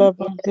God, Matsokada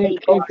in the name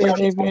Baziki of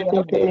Jesus.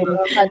 Bede,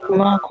 And for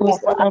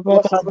Makuzada us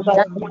to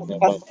stand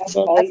Badaba, as it is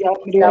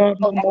about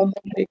to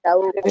enter,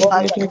 oh God.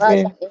 Father,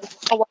 Bede,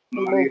 empower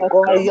him, oh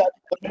God.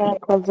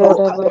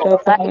 Makazada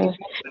Badaba, Guide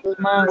him to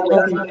do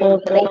well Makazada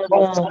in the name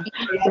of Badaba,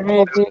 Jesus.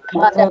 Rebe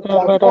Father, Kazada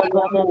empower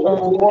him, Badaba, oh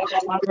God,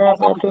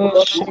 Rabado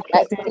God.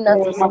 That Shikede even as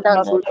he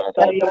stands to lift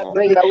up your Badaba,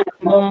 prayer, oh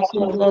God,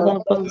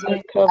 Makazada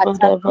Bazika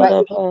attacked by any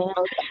Badaba,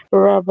 encounter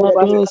in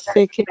the Rabado name of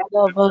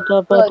Sekida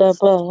God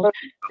is Badaba,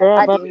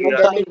 adding Rabado in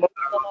the name of Shikida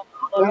Badaba,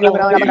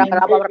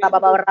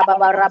 Rebedu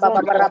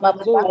Sakazada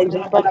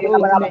Bazuka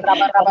Badoze,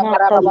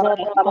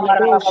 Makazada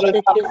Bado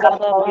Shikida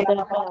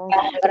Badaba,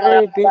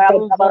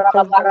 Rebedu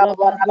Zakazada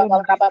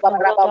Bazunda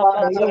Kazada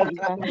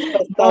Bazuka,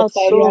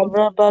 Maso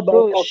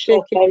Rabado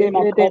Shikide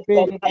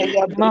Bedebe,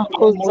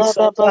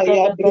 Makozada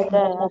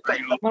Badada,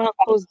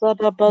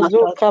 Makozada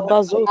Bazuka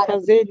Bazuka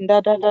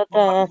Zinda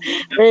Dada,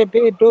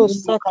 Rebedo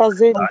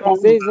Sakazenda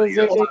Zeza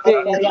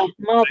Zedede,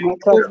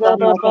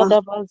 Makozada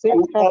Bada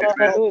Bazika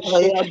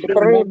Dabadoshi,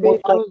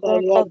 Rebedo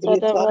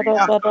Zakazada Bada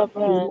Bada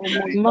Ba,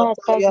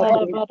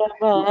 Makazada Bada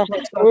Ba,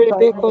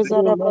 Rebeko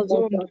Zada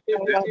Bazunda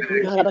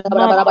Bede,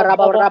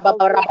 Makazada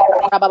Bazuka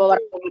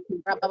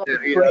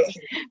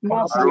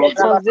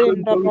Masuka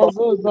zenda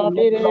bazoza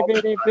bere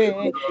bere be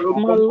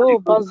malo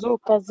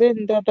bazuka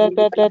zenda da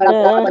da da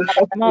da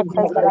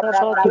makazada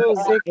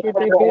badoze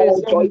kede be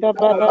zenda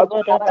bada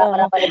bada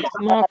ba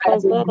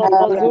makazada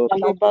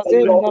bazuki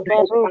bazenda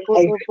baro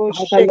bodo bo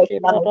sheke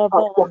bada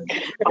ba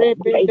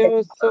rebedo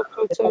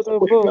soko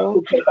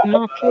torobo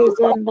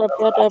makezanda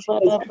bada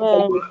bada ba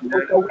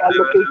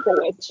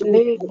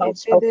leke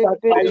tere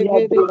bere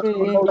bere be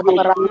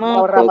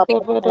makoza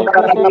bada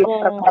bada ba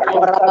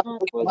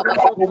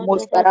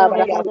makoza da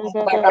bada bada bada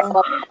da da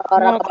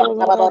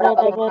makoza da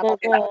bada bada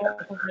ba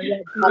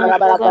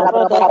makoza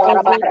bada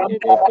bazeke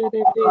de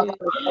bere be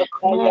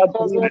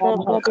makoza da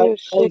bado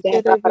sheke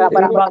de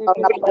bere bere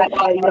be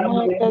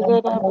makoza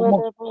da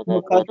bada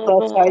bada bada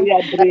ba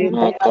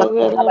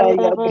makoza da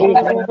bada bada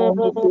bada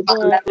bada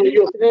ba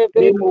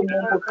rebe do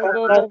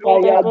makoza da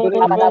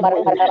bada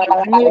bada ba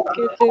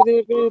make tere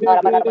bere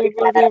bere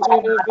bere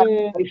bere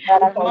be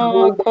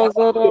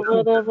makazada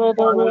bada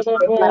bada bada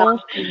ba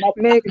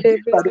make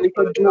bere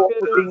bere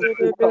bere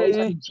bere be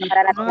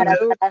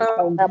mazuka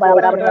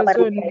zada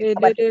zonde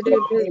de de de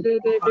be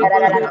zede de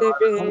de bere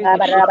be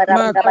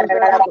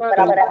makazada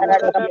bada bada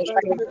bada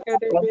bazuka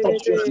de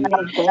bere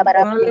be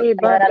male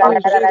bado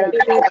jeke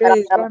de be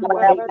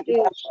zanda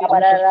badeshi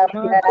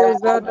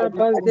makozada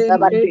bazen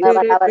de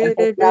bere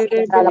bere bere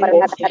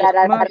be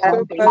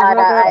mazuka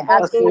Father, zada I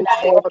ask bado you,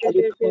 sheke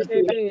de bere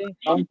be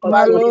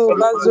malo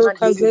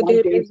bazuka zede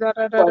be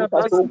zada da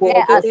bazike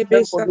prepare de us de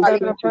be mentally,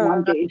 sakada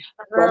ba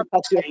rab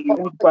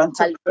not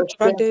mentally,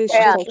 bade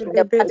prepare us sheke in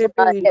de the be part de of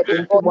be our head,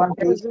 oh God,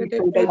 makoze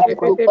de be de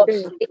be oh de God,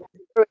 be a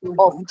spirit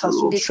of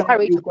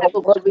discouragement,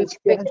 oh God, we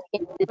break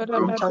in the bada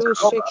name bado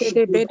of sheke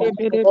de be de Jesus,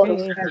 be oh de God. be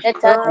Let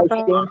us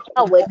be raba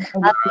empowered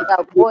as we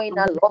are going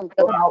along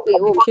the way,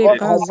 oh ke God.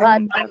 Father,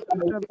 bazanda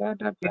bada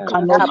bada ba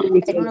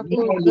anything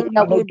makozon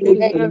that de will be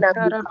end and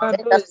zantara prevent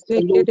bado us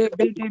zeke de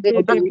be de we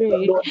be de cancel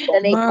be it in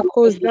the name of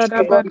makozada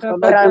Jesus, oh bada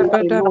bada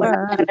bada ba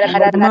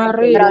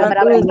mare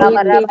bado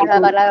zeke de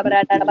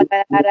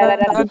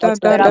da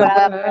da da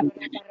ba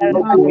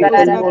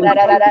makozada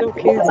bazo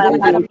ke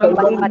zeda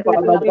bazende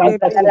de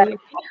de be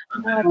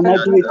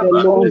makazada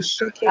bado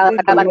sheke de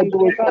be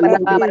zada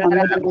de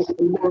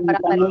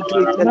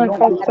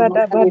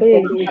makazada bade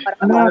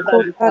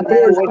makopade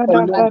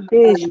zada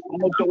bade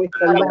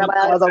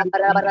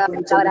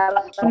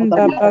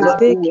Nda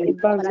bazeki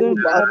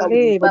bazonda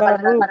le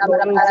baru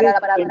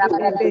borozeki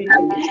berebe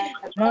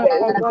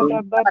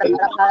makazada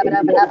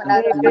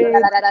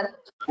badoshi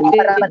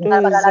lebe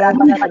doza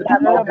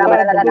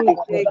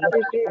rabadoze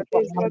kede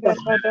bezada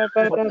bada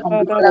bada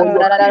bada ba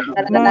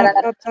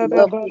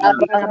makatada bada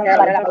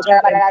bada bada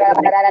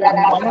bada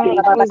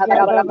makozada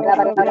bada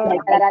bada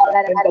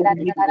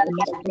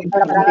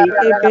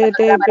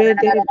bede bede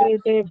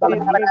bede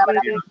bede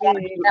bede be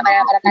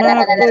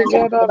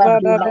makozada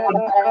bada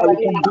bada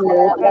bade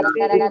zaka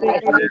bede de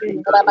bede de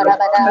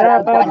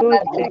rabado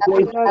sheke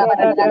bada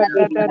da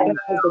da da da da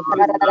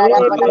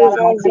rebe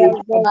za za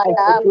za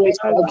za za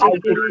za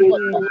zeke de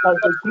de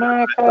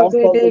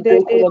makaze de de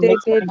de de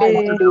de de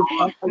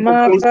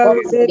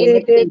makaze de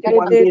de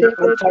de de de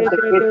de de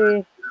de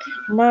de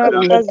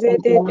Makaze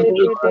de Lord, de we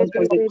de de come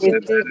de to de this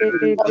de de place, de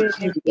de Lord. de.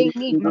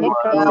 Any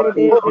Makaze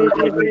de hope be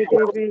de be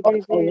de be de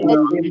be. let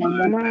it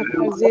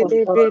Makaze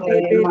de be de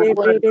be de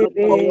be de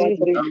be.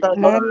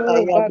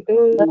 Malo bado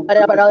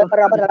be.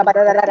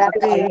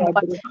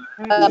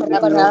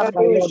 Makosa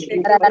bado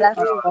shake de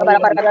be.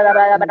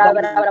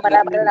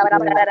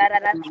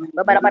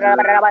 De be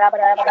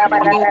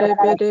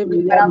de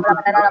be.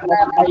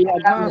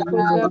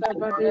 Makosa da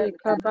bade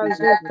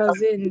kabazo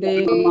kazende.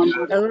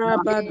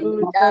 Rabado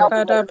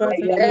zakada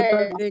bada de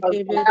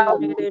bazeke be de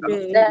be de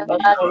be.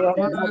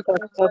 Makosa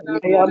da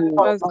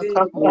bada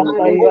bazeke be de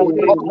be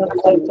de.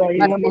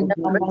 in the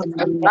praise.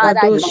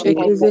 Father, Bado in the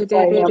shake ze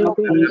de be de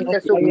be.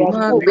 Jesus, so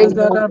move any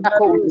Makazada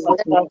obstacle bado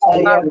set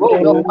in my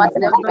road or path.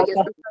 Let me Bada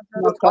just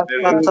bada God,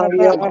 bada in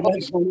bada the name bada. of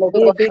Jesus, God.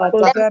 Ebe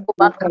Let me kozada go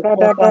back and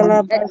bada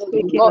bala let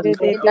oh basike God de in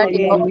the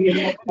name of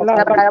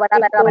La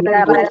basiko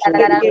do do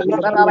shake bada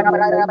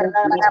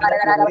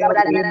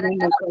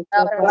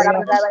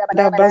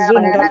da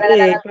bazunda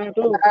le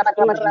bado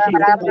bado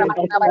shake de be.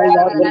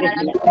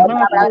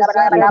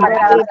 Makozada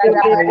bade be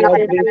de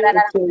be de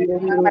be.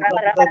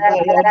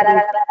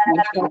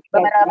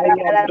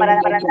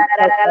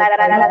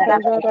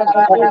 Makozada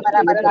bade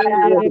shake de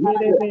be de be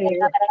de be.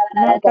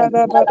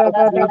 Makada bada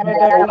bada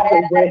bada ba.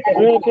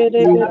 Rebe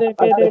de be de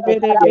be de be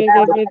de be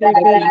de be de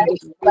be.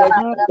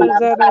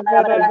 Makozada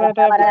bada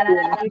bada ba.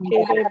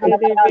 Shake de be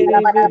de be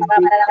de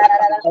be.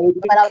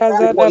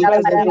 Kazada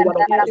bazin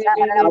de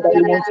be de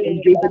be de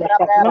be.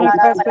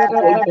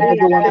 Makasada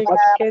bade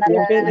shake de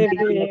be de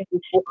be.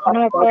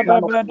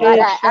 Makada bade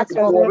Father, I ask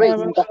for shakazada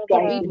grace bada to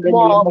ba. read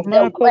more of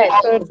the word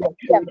to Makosada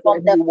hear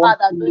from the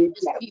Father to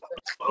this people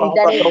in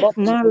the name of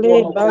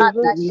Male Jesus.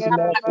 bazu Father,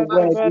 kada sharpen bada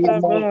my bada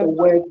spirit, ba.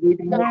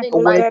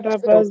 sharpen my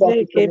Makozada spirit,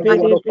 baze my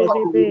kebede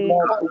bede tongue, be.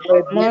 God.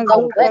 Let the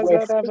Mazu words I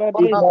kazada speak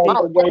from bade my be.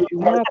 mouth have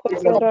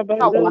your Makozada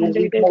power bazon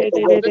de de de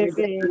de to de de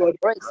be. set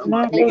praise in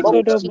the name of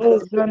Makosodo Jesus.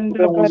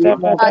 bozanda bada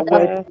bada Father,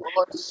 ba.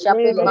 God,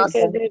 sharpen Rebe my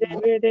kede de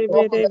bede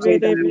God, bede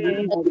bede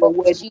be. in the name of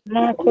Jesus.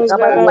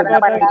 Makozada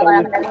bada bada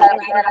bada bada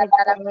ba.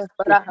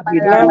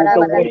 La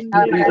bazon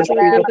de bede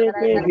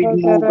bede be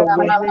kazada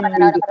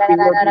baze.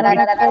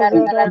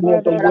 Makazada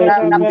bada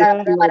bada ba.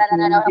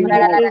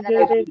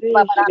 Mekezede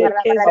be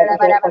shekezada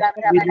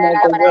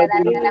kazada bada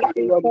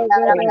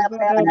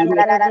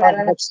bada ba.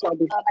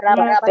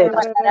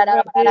 Makazada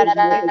bade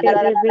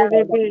shekede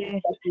bede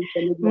be.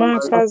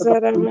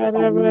 Makazada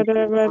bada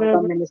bada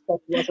bada ba.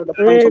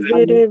 Re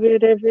bede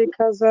bede be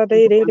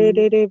kazade de de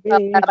de de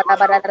be.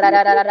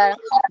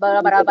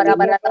 Bade bade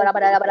bade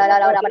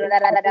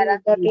bade bade.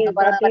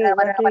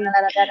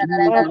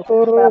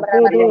 Makoro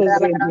bodo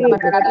zade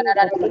bade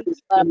bade.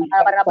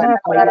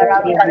 Makoro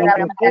bodo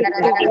zeke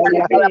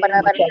bede be.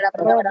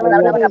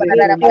 Rabado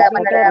zeke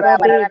zada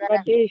bade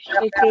bade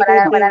sheke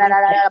de be.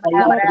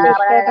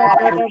 Makosada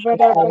bada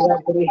bada bada.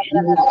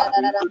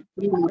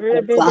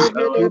 Rebe de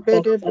be de be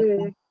de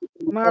be.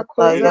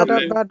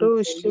 Makozada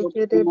bado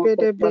sheke de be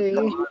de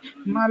be.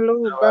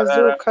 Malu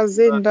bazo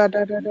kazinda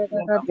da da da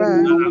da da ba.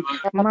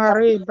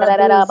 Mare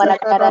bado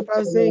zakara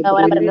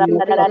bazeke be de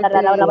be de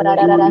be.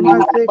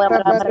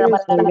 Mazeka bade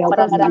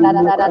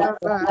kazinda bada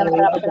ba.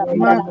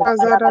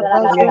 Makazada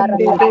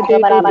bazonde de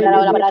de de de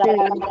de de be.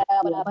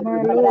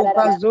 Malo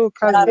bazo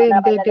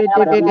kazende de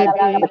de de de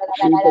be.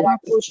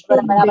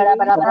 Makushunde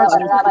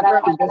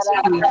libasunda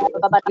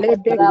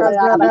lebe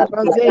kazada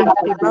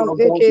bazenke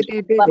bazeke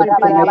de be de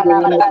be.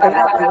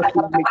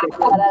 Rabado de de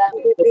be.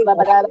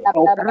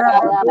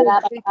 Rabado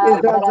shike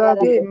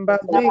zazade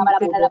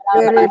mbazenke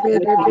bere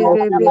bere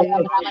bere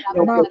be.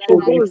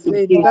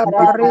 Makoboze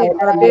ndabare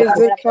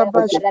badeze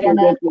kabashi.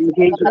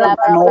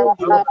 Rabado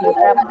shike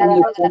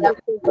mbazeke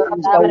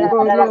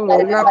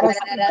zokolo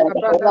labasika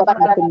bada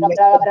bada.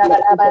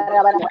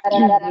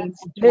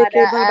 Leke Father,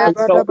 I bada ask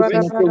bada for bada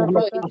grace bada to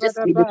bada in this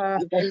bada ba.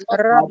 Lord,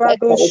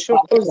 Rabado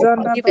shoko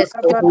zanda give us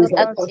bada bada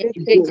ba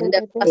seke engage in bede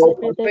the bede fast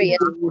bede be. prayers.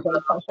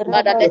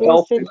 Father, let Rabado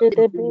seke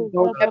de be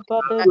zada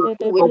bada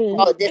bede do be.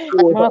 without this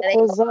fast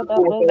Mako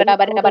zada bali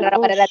kodo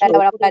bo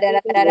sheke de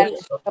bede be.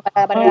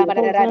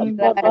 Mako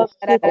zanda ba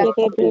seke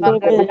de bede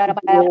be.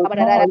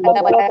 Maka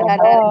zada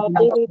ba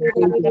de de de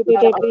de de de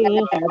de be.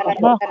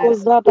 Mako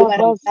zada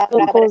ba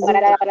soko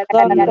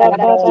zanda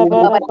bada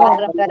bada ba.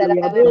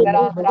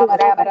 Rebe kede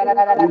be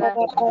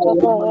bada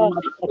bada ba.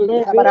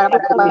 Lebe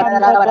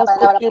kozanda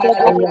basike de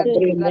bede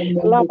be.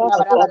 La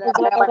basoko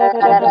zada da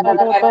da da da da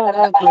da ba.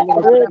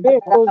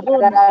 Rebe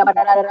kozonda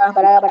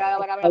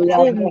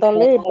zinda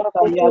leba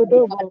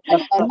kotodobo.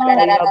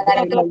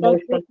 Makazada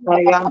basike.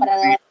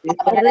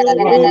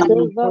 Rebe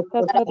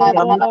dozaka da da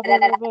ba da ba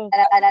da ba.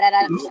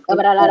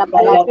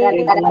 Lebe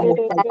de be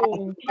de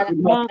be.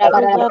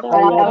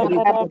 Makozada ba da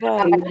ba da ba.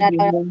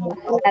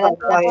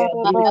 Makozada ba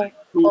da ba.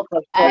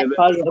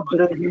 Ikatapaya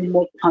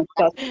Brahimo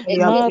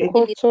Kantataya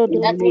Makoto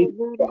do Brahimo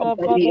bozunda that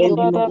bada the enemy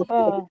bada will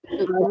ba.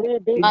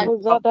 in Rebeko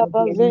fact zada that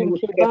the enemy will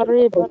bazenke set us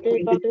bare up bade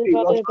in this bade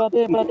period. bade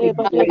bade We bade bade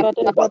declare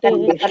bade that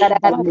bade.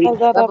 in the Maka name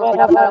zada of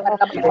bada ba.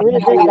 we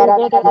Rebeko declare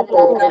zada that bada oh bo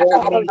God, zada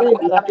we bazenga.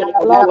 declare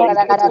that we are Laba in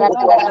this duka period.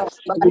 zada.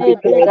 We declare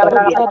Rebeko that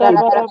we zada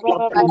escape bada their bada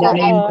traps in the bada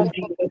name ba. of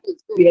Jesus.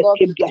 We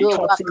escape their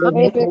traps in the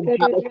name of Rebeko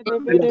de Jesus.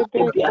 bede We bede be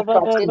escape their kabada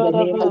traps in the bada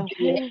name ba. of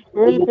Jesus.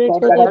 We Rebeko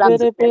declare de that we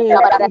bede be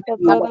declare that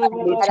we kabada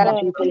overcome bada it in ba.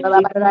 Jesus' name.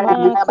 We Maka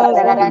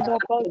declare that we zanda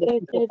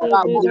bazeke de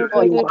bede we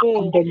bede be.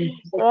 overcome them in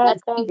Jesus' name.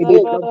 Rakaza We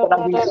declare bada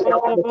that we bada step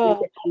bada the ba.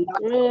 crooked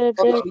places.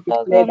 We Rebeka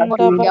declare that zanda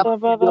we will bada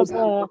bada just ba.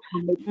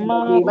 overcome it in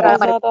the name of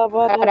Makaza da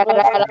bada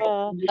bada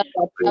ba.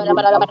 Baba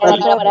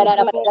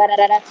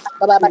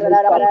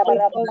Rebeka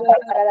zada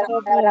bada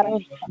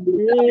ba.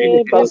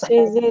 Rebeke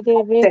zede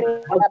bede be.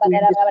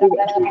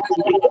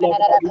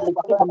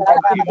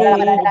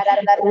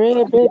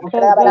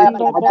 Rebeka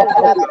zanda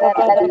bazuka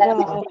bada ba.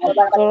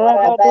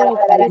 Rabado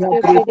seke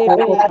bede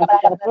be.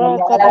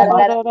 Rakada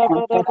bada bada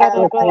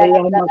bada ba.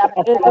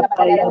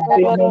 Rebeka zada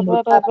bada bada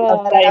ba.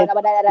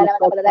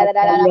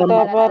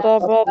 Da bada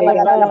bada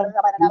ba.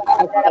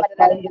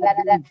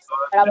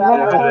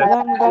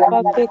 Makazanda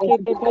baseke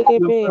de bede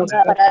be.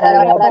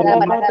 Rakada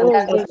bado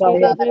zeke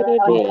de bede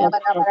be.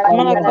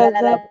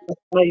 Makaza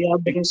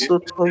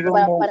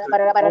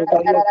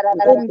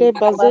zende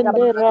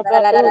bazende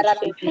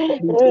rabadoshe.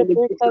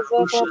 Rebeka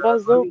zada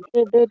bazoke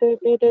bede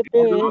bede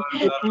be.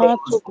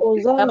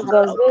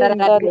 Matukuzaza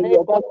zenda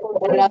leba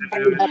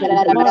kozende.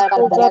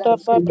 Makozada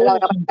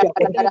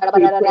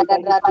badoshe bede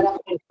be.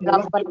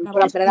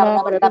 Makuzanda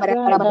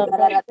bazenda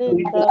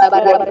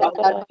bada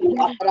ba.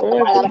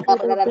 Rebe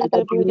bede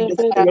bede bede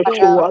bede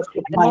be.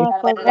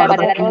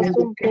 Makazanda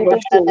bazunke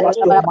de bede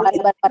bede.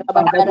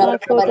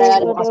 Makodo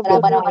bodo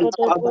bodo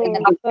bodo bo.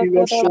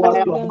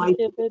 Sakada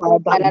bazenke bede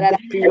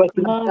be.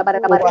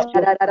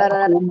 Makozanda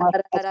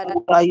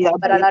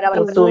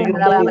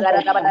bazunde.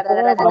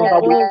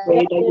 Rabado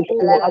zeke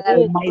bede be.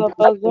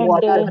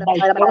 Kabazonde.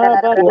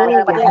 Rabado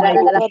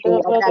zeke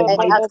bada bada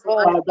bada ba.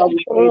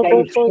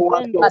 Roboko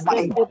zende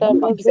zeke da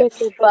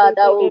bazeke bede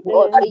bede be.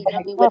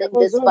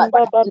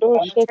 Makozunda bado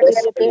sheke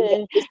de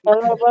be.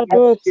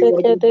 Rabado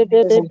seke de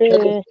bede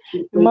be.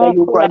 That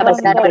you grant us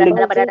Makozanda intelligence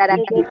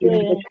bazeke de be.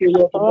 in this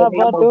period in the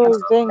name of Rabado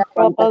Jesus. zenka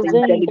Grant us bazende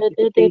intelligence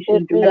de de de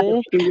be. during this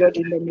period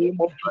in the name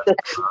of Jesus.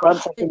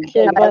 Grant us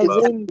Ike intelligence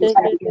bazende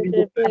de de during de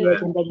this be.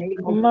 period in the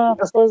name of Jesus.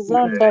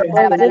 Grant Makozanda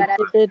us bazeke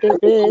intelligence bede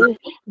be.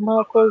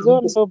 in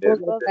this Makozondo period.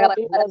 bozaza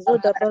di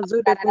bazuda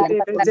bazude bede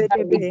Grant us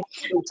bezede be.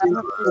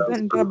 intelligence in this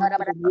Makuzanda period in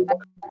the name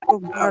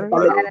of bari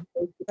Father, let us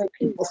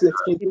explain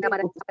bede.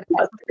 let us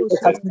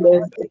Makusunda learn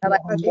bazeke bede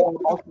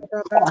more about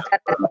it. bede be.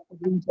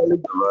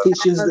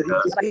 Intelligence in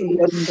this Be.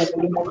 period in the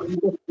name of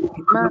Jesus.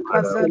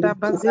 Makazada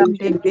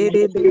bazende Intelligence in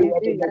bede this bede period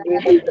be. in the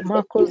name of Jesus.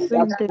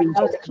 Grant Makozende us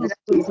intelligence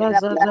basuku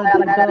zazaza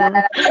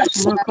dida.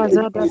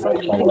 Makazada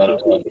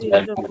bazeke de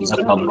beza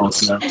kozanda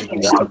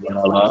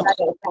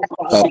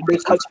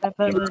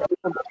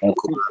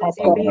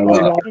bede be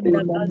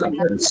kabinda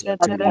bazende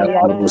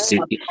gataraba.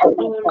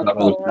 Oh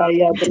Lord,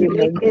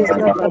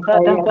 lekeza da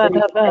bada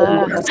bada ba,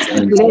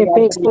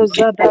 lebe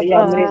kozada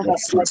ba,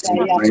 In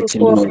the mighty matuko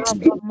name of Jesus.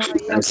 raba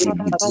maya As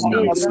we kada begin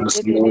our badeza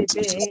first Lord dedebe,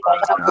 Jesus,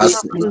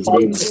 as we begin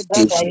makuzende invitation,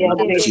 bazeke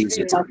Lord debe.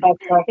 Jesus,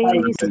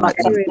 Any to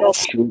spirit of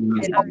show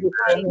me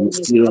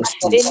mysterious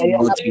things, any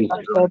Lord spirit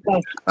Jesus, of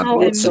physical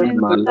about and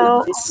my life, mental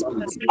my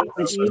family,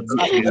 instability,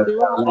 every area of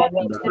my life, Lord,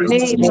 in in the the mighty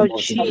name name of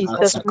of Jesus.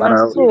 Jesus, Sakara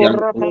Maso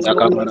Yanko Rabado,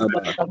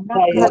 Yakabaraba,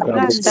 Makazanda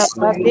Lekrabos,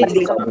 Badeza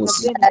Lekrabos,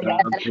 Bazende,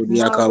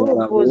 Antoni Marobo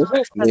Yakabarabo, Zuka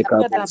Zada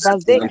Lekrabos,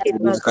 Bazeke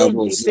Antoni Bazende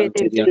Yakabos, Antoni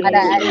Bedebe.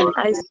 Yakabaraba,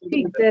 I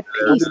speak the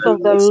peace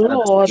of the Lekrabos,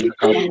 Lord,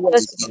 Antoni the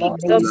Yakabos, peace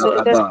Antoni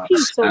of the Yakaba.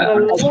 peace of I the ask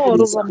Lord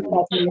peace over my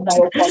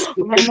family,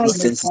 over my be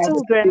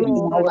sensitive to children,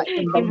 peace. Lord,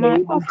 in the in my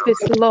name of office,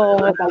 Jesus. Lord,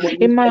 Father, when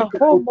we in my thank you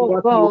home, oh for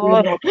us, may we God,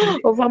 not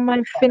be over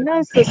my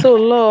finances, oh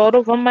Lord,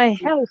 over my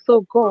health,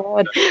 oh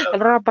God.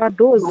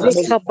 Rabadozi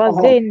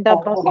kabazenda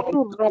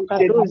basur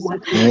rabadoza.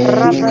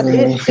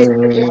 Rabadeshe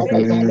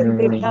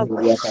kedebezende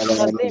bazuka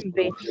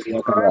bazembe.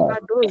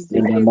 Rabadozi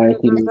In the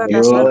mighty name of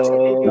kezazazada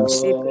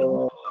Jesus.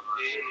 bazedebedebe.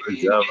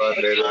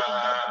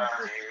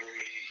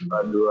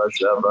 Adua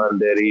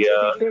Sabanderia,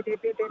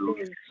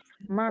 Bedebedebedebe.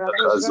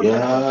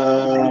 Makozanda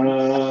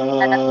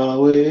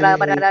Yahweh,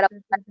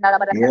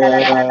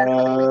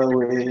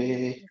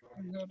 Yahweh,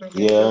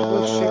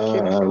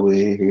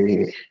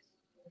 Yahweh,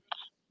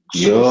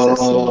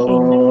 Jesus' name,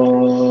 amen.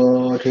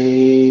 Yod He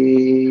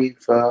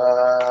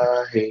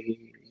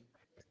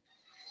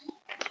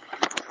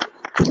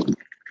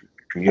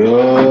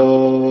Yod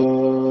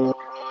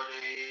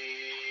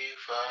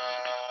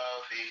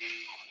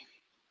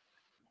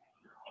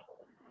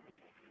He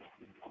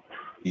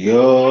Yod He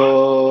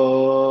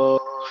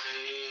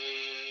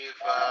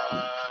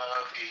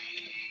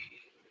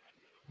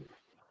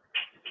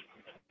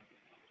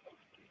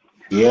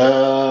Yahweh,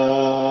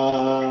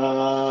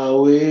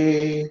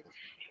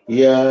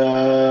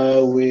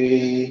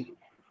 Yahweh,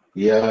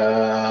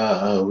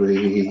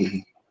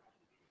 Yahweh,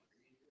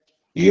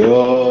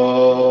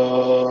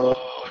 Yod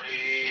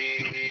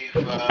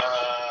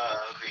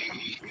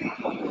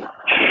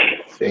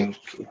Thank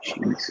you,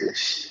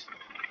 Jesus.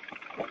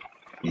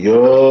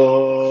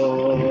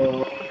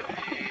 Yod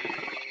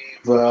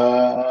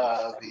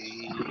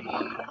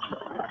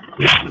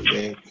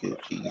Thank you,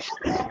 Jesus.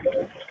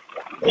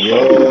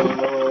 Yod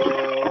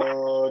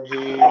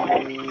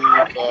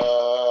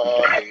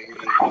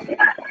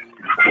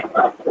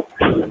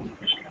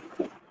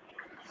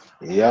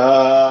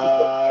Yahweh,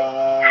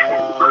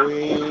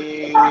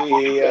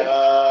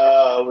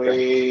 Yahweh,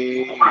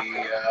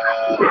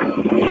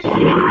 Yahweh.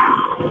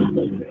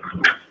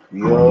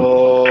 Yorivavi.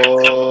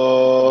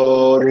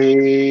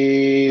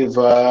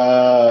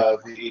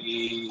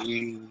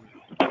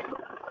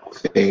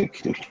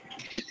 Thank you,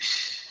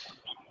 Jesus.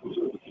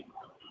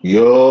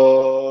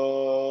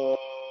 Yorivavi.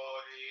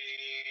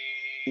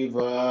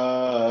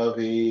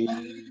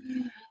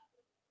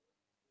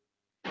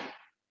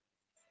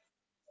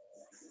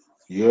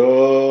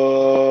 Yorivavi.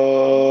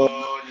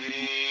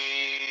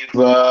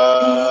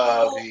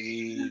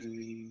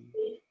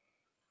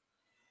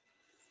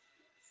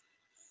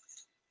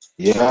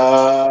 Yahweh,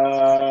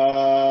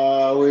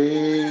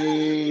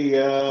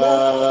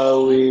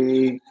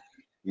 Yahweh,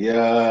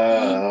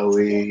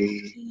 Yahweh,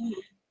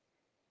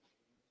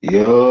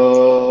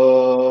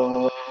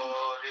 Yorivavi,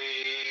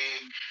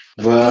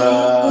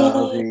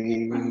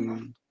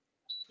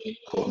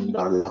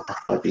 Kondala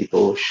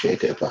Padibo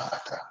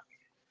Shedebata,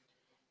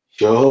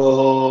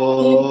 Yorivavi,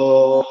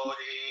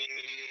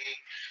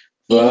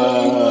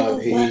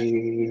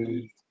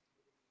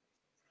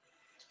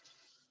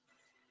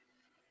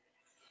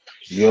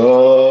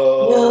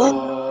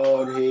 Yorivavi.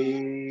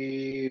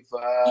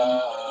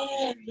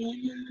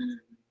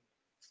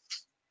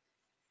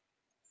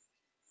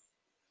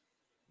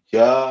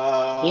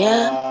 Yahweh,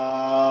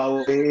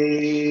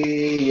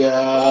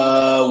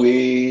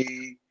 Yahweh,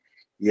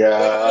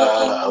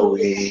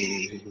 Yahweh,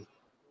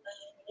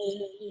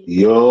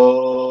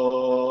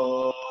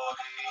 Yorivavi.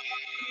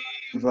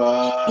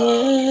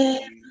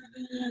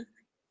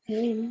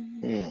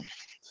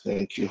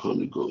 Thank you,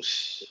 Holy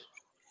Ghost.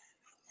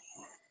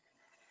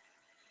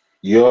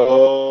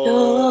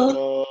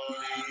 Yorivavi.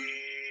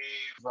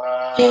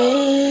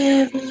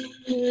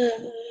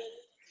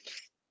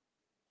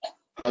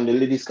 And the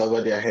ladies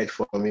cover their head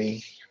for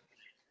me.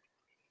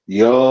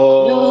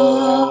 Yorivavi.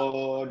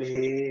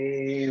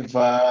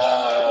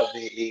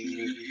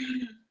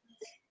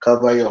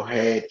 Cover your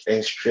head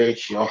and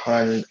stretch your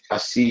hand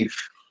as if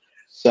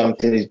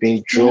something is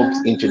being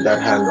dropped into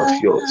that hand of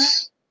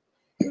yours.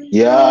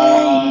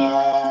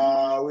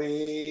 Yahweh,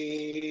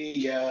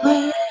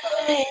 Yahweh,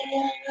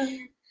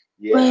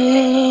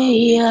 Yahweh,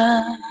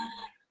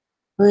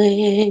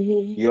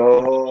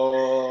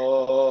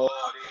 Yorivavi.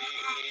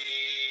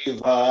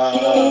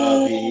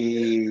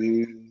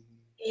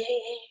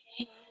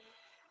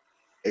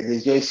 It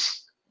is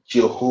just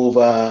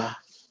Jehovah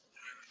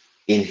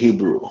in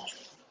Hebrew.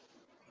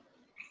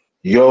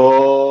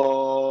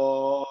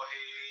 Yorivavi.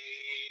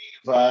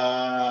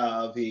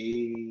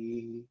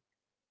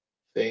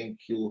 Thank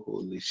you,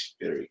 Holy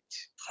Spirit.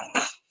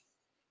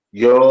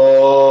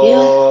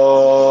 Yorivavi.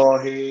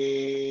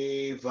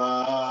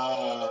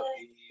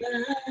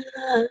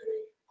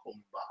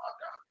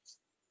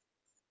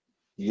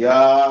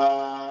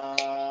 Yahweh,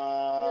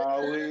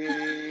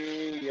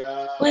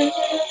 Yahweh,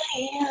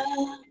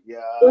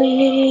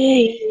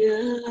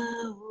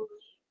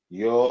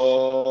 Yorivavi.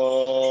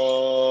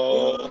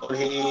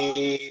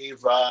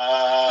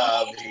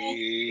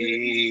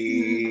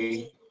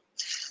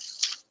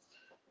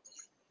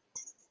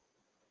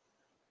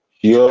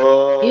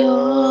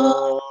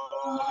 Yorivavi.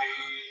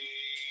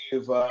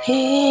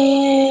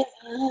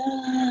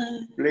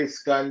 Please,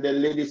 can the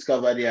ladies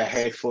cover their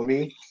head for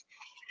me?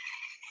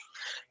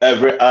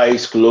 Every eye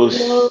is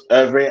closed.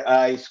 Every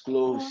eye is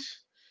closed.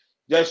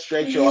 Just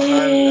stretch your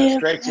hand.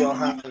 Stretch your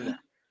hand.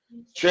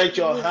 Stretch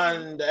your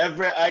hand.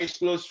 Every eye is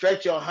closed.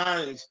 Stretch your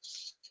hands.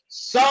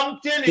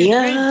 Something is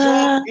being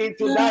dropped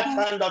into that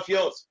hand of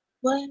yours.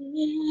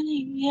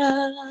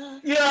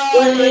 Yahweh,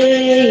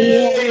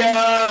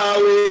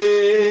 Yahweh,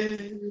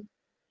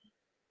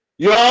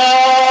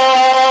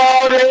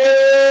 Yahweh.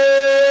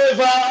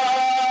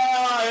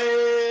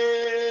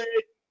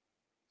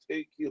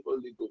 Thank you,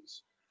 Holy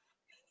Ghost.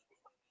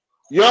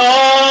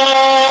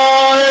 Yahweh.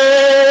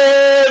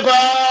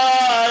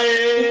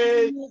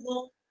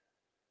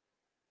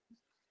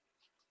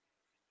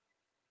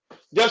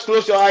 Just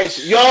close your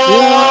eyes.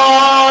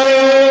 Yahweh.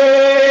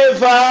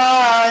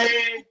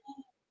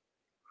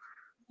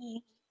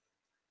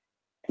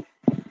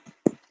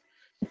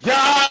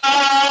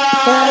 Yahweh,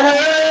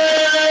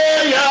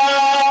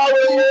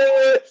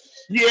 Yahweh,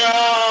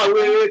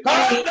 Yahweh.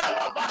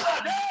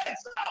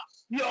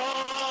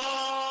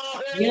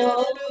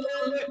 Yahweh.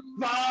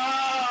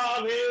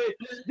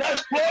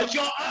 Just close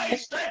your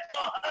eyes, stretch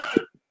your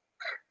hand.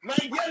 My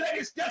dear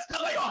ladies, just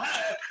cover your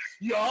head.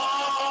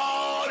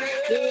 Yahweh,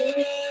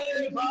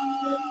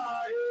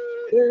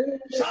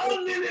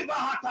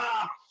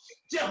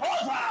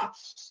 Jehovah,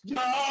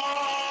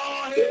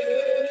 Yahweh,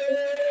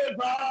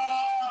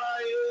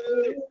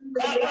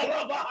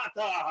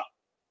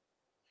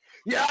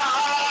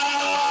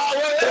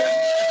 Yahweh,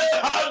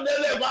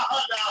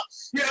 Handelebahada,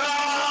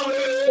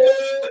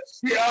 Yahweh,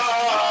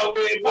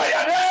 Yahweh,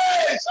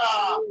 Mayanesa,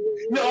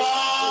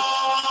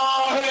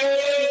 Yahweh,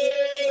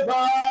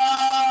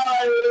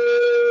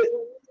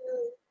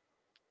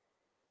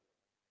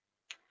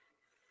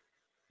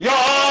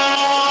 Yahweh,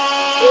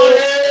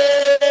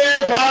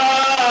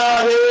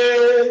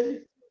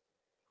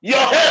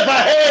 Yahweh,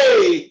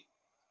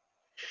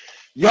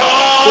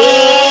 Yahweh,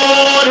 Yahweh,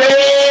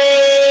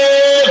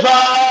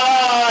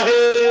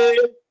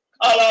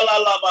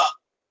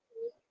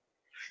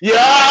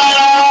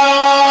 Yahweh,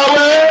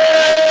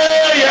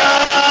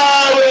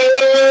 Yahweh,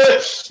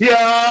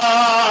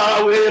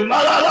 Yahweh,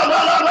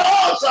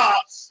 Malabalalosa,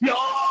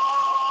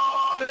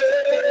 Yahweh,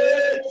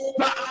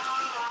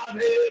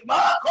 Yahweh,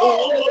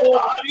 Makolo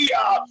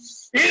Maria,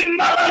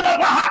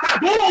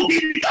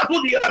 Imalabahakadudi,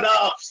 Katudiana,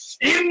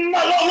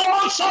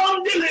 Imaloloson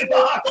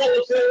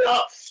Dilibahatosea,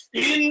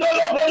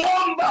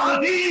 Indolobolomba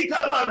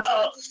Hadikana,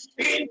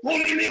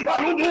 Inkulili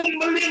Barudum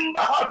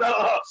Limbahada,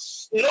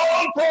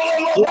 Non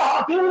Tolo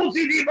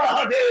Bahatuzi di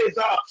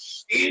Bahadeza,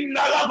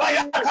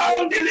 Inalabaya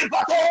Kandili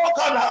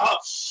Patokana,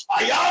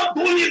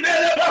 Ayantuli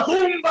Mele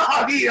Basumba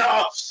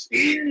Hadia,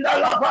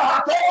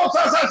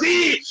 Indalabahatosa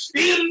Sasi,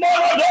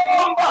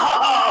 Immorodomba,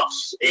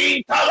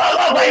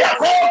 Intalalabaya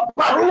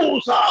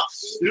Koparusa,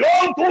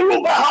 Lontulu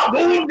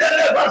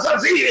Bahadundele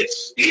Basasi,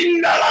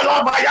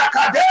 Indalabaya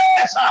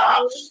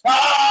Kadesa,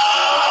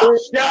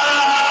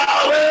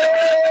 Yahweh,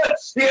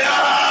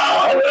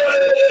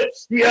 Yahweh,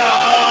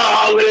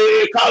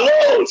 Yahweh,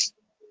 Kalos,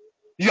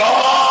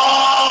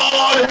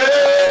 Yahweh,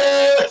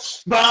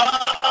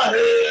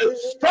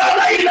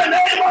 Father, in the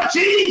name of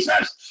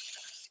Jesus,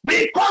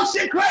 we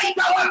consecrate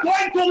our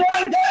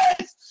 21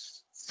 days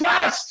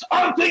fast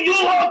unto you,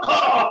 O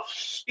God,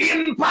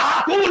 in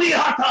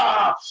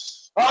Paturiata.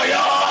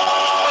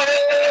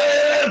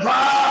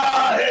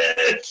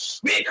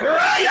 We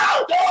cry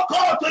out, oh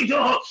God, to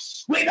you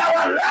with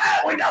our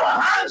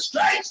hands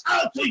stretched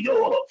out to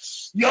you.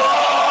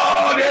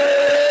 Yahweh,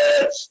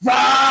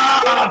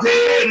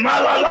 Vade,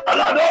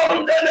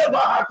 Malaladon de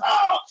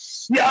Levata.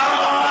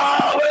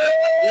 Yahweh,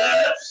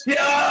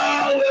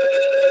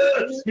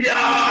 Yahweh,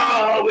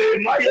 Yahweh,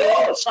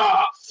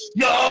 Mayosa.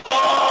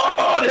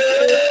 Yahweh,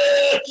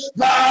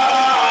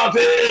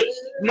 Vade,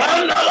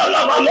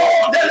 Mandala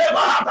de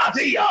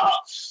Levatatia.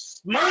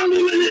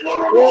 Manduli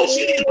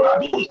Bororoshi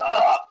Bradusa.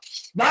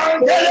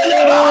 Mandelele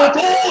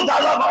Bahatu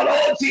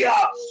Dalavalotia.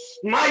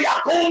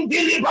 Mayakundi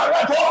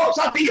Liberato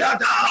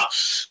Satiata.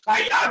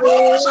 Kayato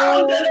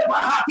Sandele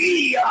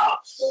Bahatia.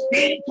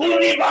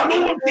 Intuni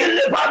Balunti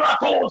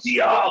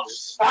Liberatosia.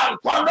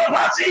 Antono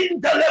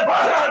Basinte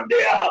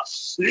Lebarandea.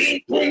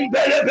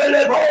 Lintumbele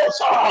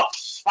Belebosa.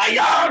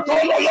 Ayato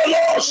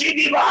Lolo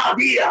Shidi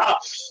Bahadia.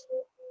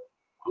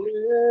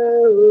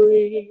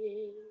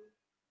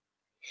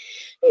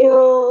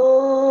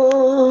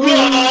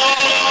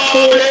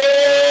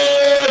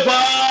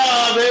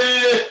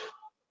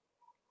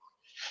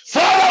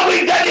 Father,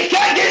 we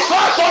dedicate this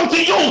fast unto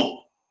you.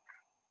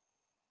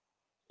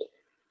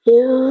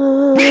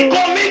 We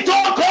commit,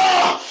 oh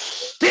God,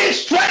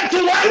 this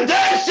 21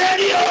 days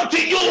journey unto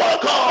you, oh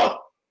God.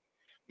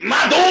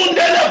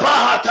 Madundele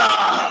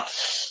Bahata.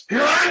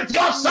 Grant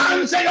your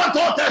sons and your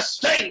daughters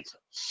strength.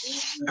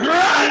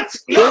 Grant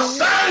your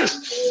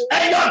sons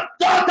and your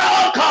daughter,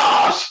 oh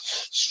God,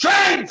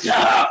 strength.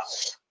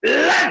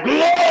 Let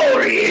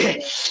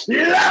glory,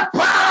 let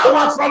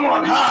power from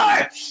on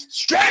high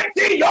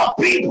strengthen your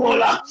people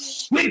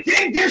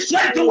within this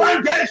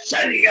 21 days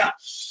journey.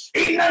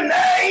 In the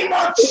name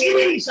of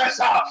Jesus,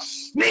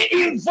 we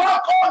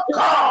invoke, oh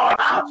God,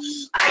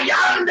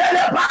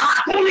 Ayandele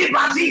Bahatuli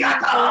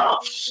Baziata,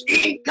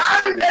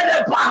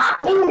 Incandele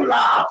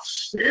Bahatula,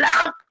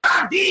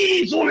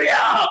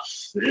 Lankadizulia,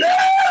 Le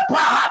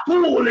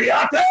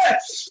Bahatuliate,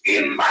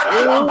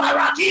 Imbarala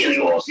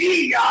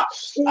Barakiliosia,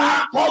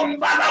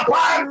 Akombala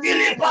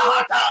Pantili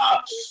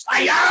Bahata,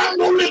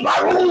 Ayanduli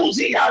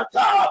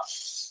Baruziata.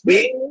 We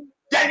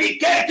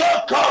dedicate,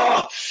 oh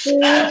God,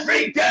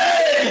 every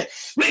day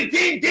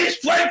within these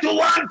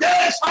 21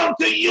 days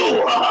unto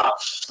you,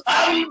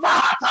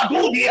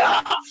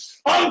 Ambatabudia,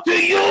 unto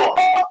you,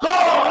 oh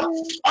God,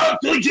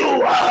 unto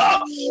you,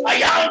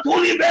 I am to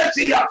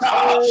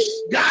Libesiata.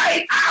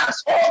 Guide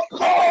us, oh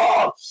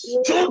God,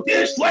 through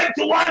this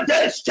 21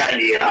 days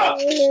journey.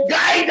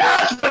 Guide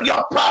us with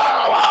your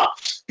power,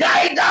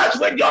 guide us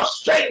with your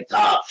strength,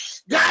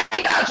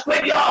 guide us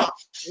with your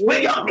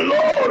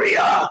glory,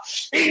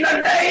 in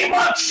the name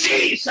of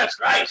Jesus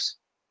Christ.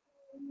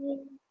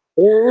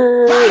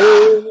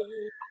 Father,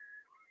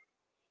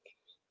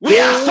 we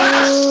are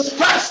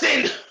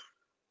fasting,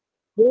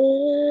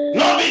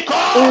 not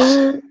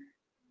because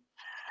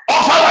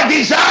of our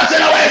desires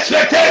and our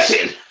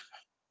expectation,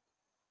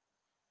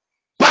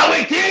 but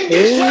within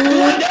these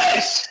 21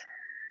 days,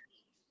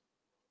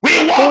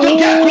 we want to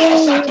get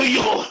closer to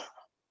you.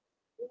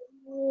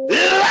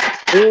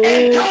 Let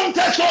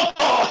encounters, oh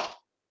God,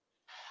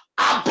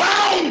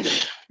 abound.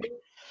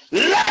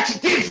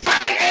 Let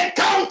divine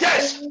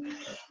encounters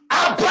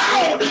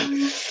abound.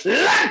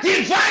 Let divine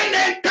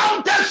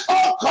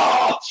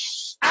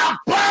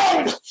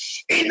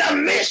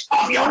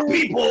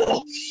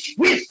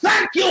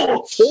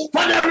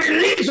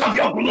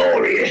your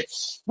glory.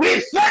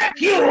 We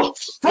thank you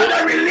for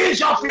the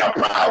release of your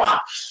power.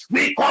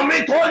 We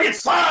commit, Holy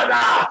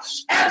Father,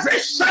 every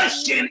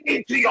session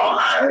into your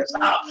hands.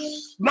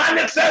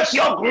 Manifest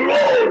your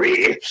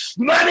glory.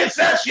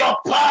 Manifest your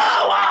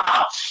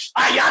power.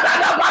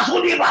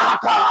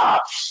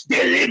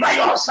 Deliver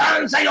your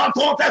sons and your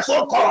daughters,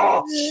 O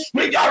God,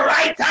 with your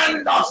right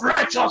hand of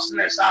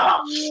righteousness.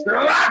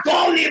 Grant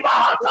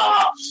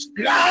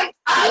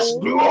us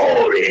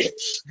glory.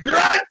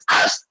 Grant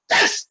us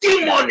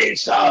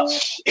testimonies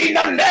in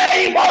the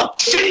name of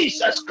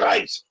Jesus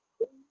Christ.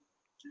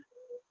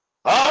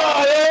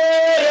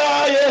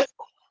 Yeah.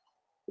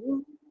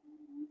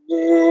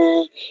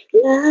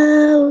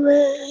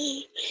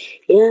 Yahweh,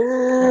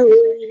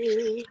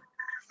 Yahweh,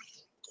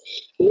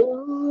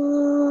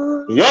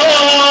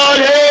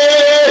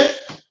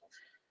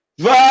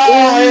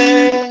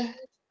 Yahweh.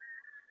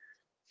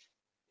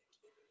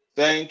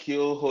 Thank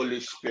you, Holy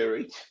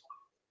Spirit.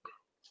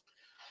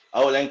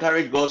 I will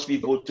encourage God's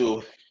people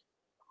to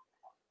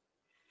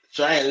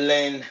try and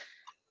learn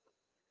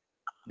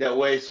the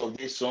words of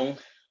this song.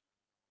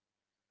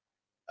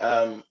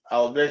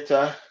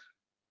 Alberta,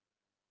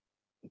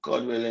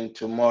 God willing,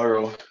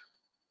 tomorrow,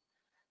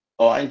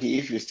 or Andy,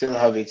 if you still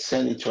have it,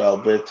 send it to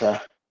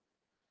Alberta.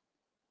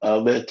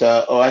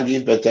 Or Andy,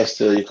 if better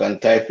still, you can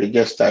type it,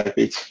 just type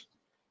it,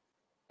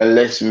 and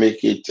let's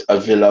make it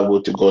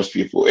available to God's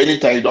people.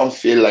 Anytime you don't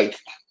feel like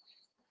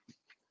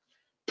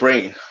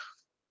praying,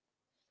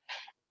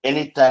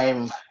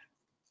 anytime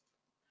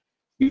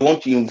you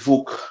want to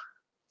invoke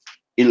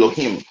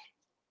Elohim,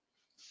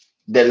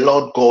 the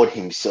Lord God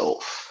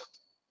Himself.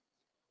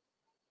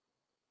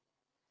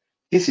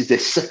 This is the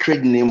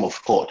sacred name of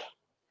God.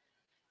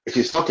 It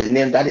is not a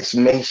name that is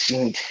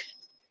mentioned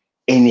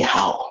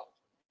anyhow.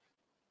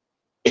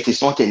 It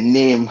is not a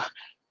name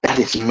that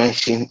is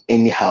mentioned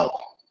anyhow.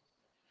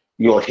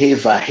 Your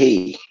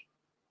Hey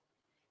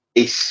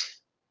is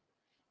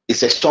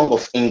a song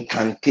of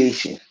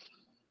incantation.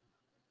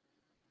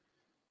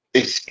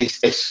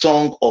 It's a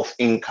song of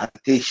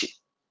incantation.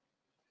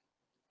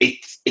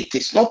 It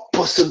is not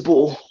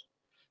possible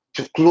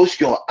to close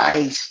your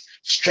eyes,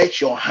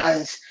 stretch your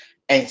hands,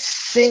 and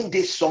sing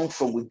this song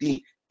from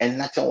within, and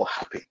nothing will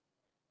happen.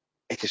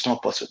 It is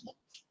not possible.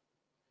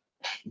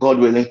 God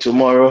willing,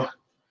 tomorrow,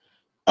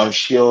 I'm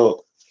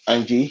sure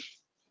Angie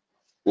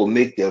will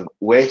make the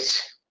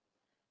words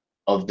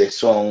of the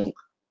song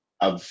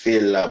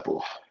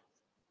available.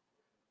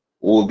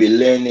 We'll be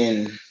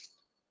learning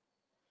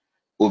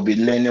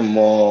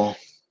more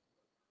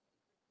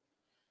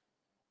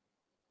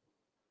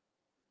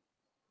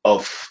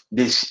of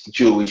these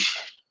Jewish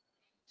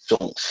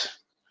songs.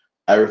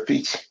 I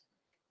repeat,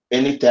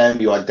 anytime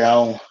you are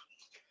down,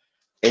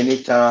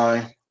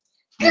 anytime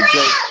you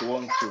just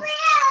want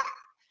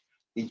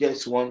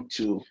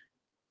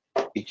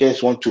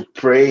to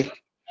pray,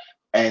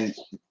 and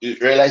you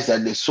realize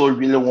that the soul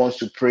really wants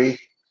to pray,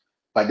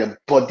 but the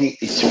body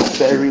is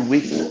very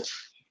weak,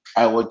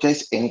 I will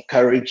just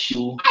encourage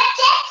you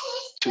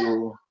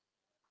to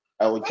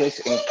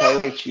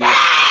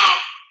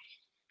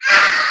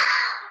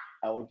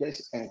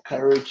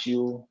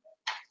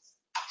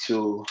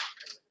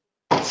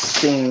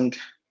sing,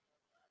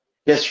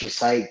 just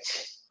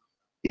recite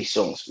these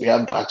songs. We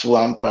have part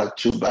 1, part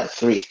 2, part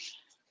 3.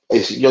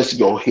 It's just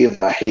your hey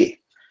by hey.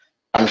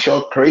 I'm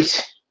sure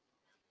Chris,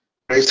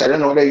 I don't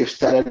know whether you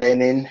started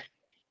learning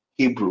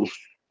Hebrew.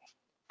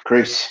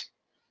 Chris,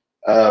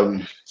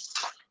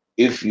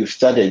 if you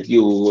started,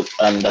 you would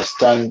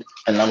understand,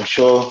 and I'm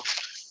sure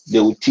they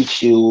will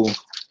teach you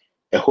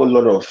a whole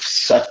lot of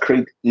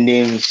sacred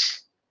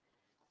names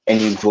and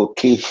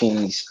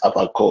invocations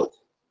about God.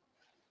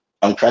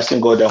 I'm trusting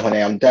God that when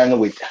I am done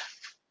with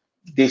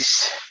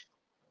this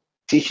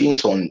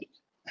teachings on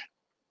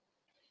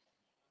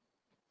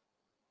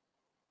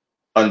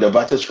the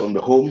battles from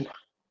the home,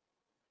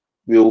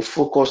 we will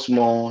focus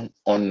more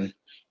on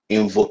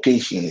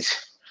invocations,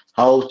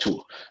 how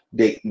to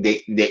the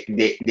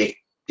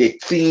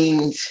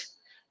things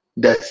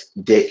that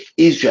the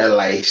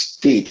Israelites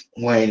did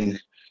when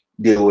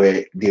they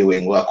were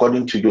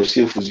according to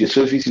Josephus.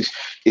 Josephus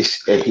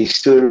is a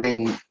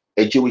historian,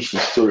 a Jewish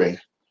historian.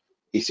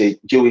 He's a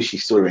Jewish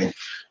historian,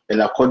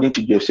 and according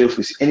to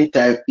Josephus,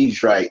 anytime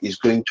Israel is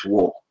going to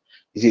war,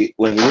 you see,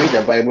 when you read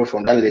the Bible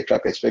from that literal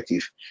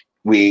perspective,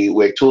 we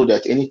were told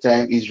that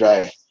anytime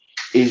Israel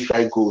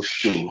goes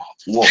to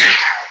war,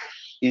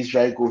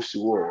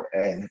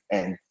 and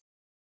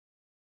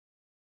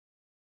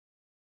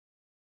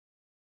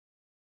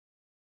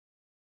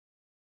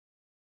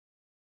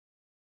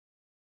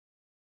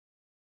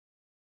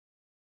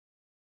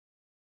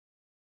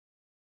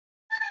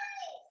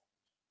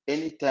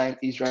anytime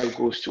Israel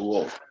goes to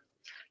war,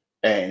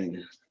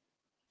 and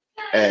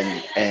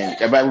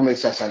the Bible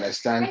makes us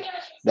understand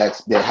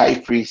that the high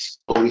priest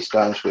always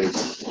comes with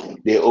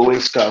they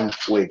always come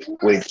with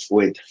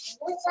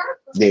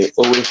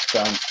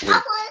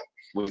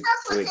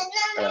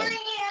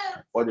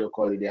what do you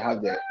call it? They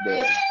have the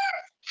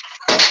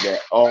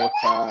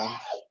altar,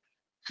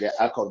 the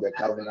Ark of the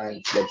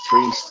Covenant. The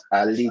priests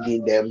are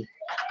leading them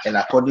And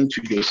according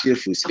to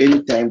Josephus,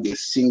 anytime they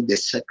sing the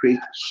sacred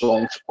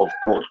songs of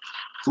God,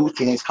 two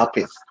things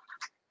happen: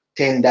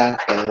 thunder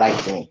and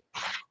lightning.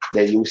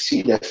 Then you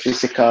see the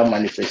physical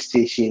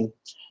manifestation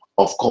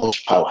of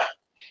God's power.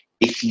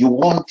 If you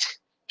want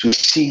to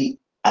see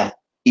an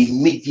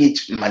immediate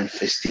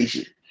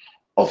manifestation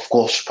of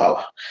God's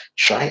power,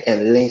 try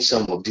and learn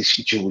some of these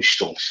Jewish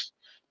songs.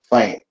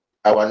 Fine.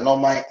 Our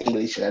normal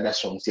English and other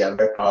songs, they are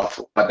very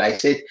powerful. But I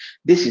said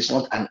this is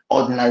not an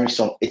ordinary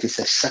song, it is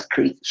a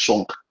sacred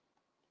song.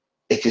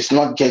 It is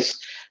not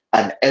just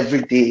an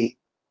everyday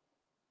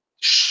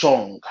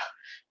song.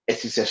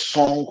 It is a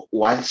song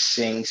one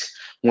sings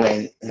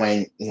when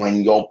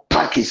your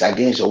back is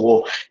against the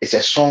wall. It's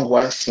a song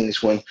one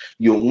sings when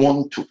you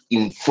want to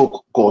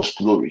invoke God's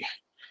glory.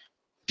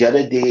 The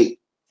other day,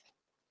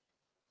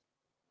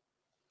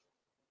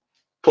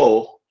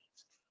 Paul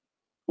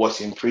was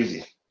in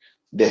prison.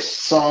 The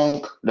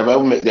song, the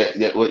Bible,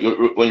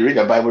 when you read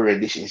the Bible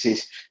rendition, it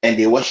says, and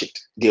they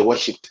worshipped,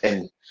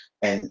 and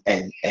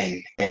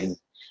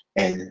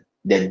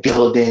the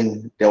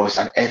building, there was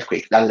an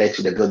earthquake that led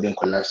to the building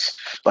collapse.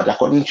 But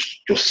according to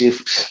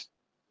Josephus,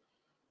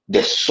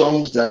 the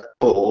songs that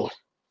Paul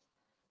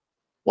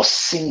was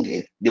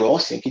singing, they were all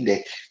singing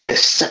the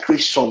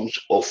sacred songs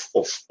of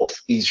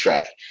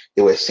Israel.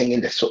 They were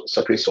singing the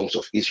sacred songs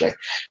of Israel.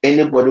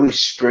 Anybody who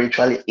is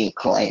spiritually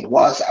inclined,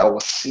 whilst I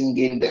was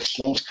singing the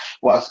songs,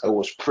 whilst I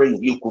was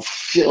praying, you could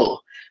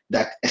feel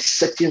that a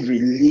certain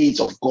release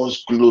of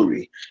God's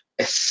glory,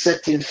 a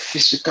certain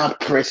physical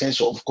presence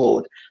of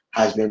God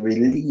has been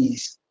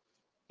released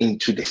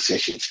into the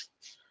session.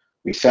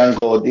 We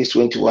thank God these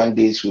 21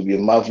 days will be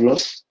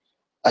marvelous.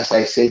 As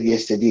I said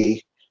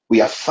yesterday, we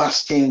are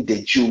fasting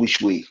the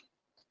Jewish way.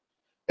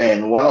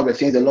 And one of the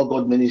things the Lord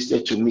God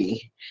ministered to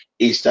me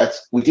is that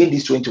within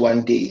these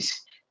 21 days,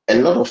 a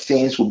lot of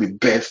things will be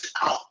birthed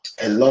out.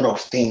 A lot of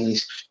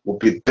things will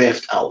be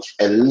birthed out.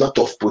 A lot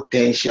of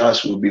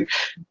potentials will be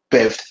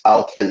birthed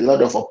out. A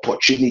lot of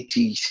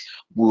opportunities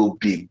will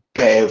be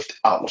birthed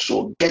out.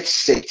 So get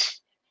set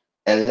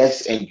and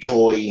let's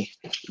enjoy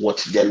what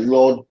the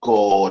Lord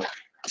God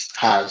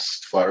has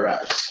for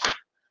us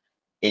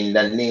in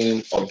the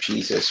name of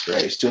Jesus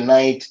Christ.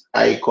 Tonight,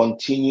 I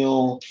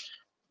continue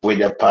with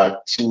the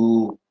part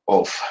 2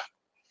 of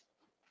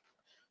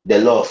the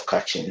law of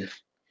catching.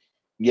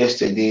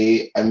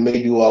 Yesterday, I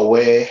made you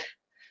aware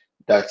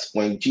that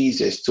when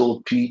Jesus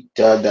told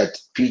Peter that,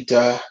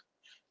 Peter,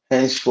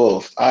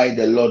 henceforth, I,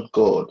 the Lord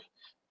God,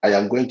 I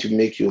am going to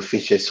make you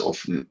fishers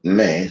of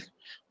men,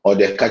 or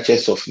the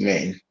catchers of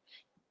men.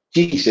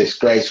 Jesus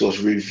Christ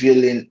was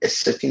revealing a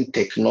certain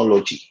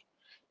technology,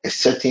 a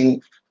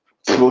certain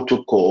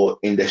protocol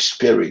in the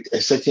spirit,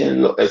 a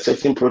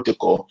certain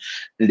protocol.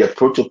 And the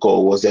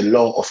protocol was the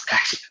law of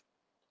catching.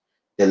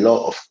 The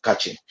law of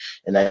catching.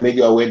 And I made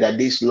you aware that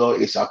this law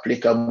is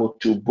applicable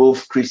to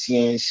both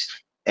Christians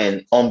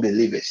and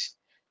unbelievers.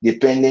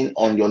 Depending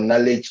on your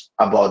knowledge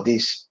about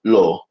this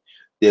law,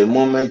 the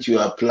moment you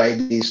apply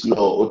this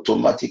law,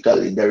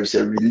 automatically there is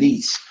a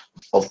release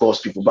of God's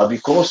people. But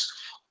because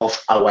of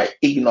our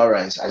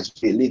ignorance as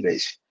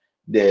believers,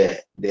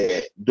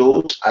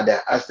 those at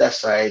the other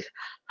side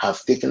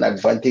have taken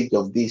advantage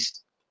of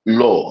this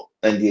law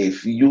and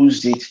they've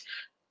used it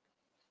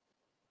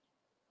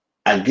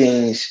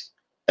against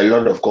a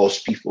lot of God's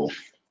people.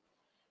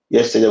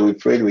 Yesterday we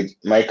prayed with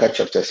Micah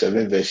chapter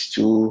 7 verse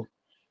 2,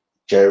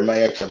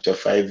 Jeremiah chapter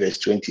 5 verse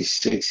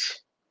 26.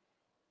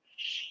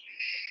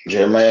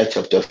 Jeremiah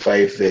chapter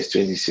 5 verse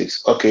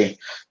 26. Okay,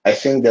 I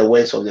think the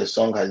words of the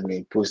song has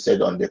been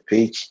posted on the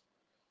page.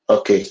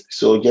 Okay,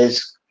 so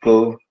just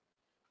go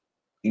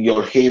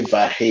your hey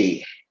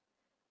vahe.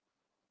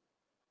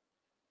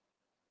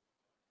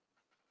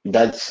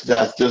 That's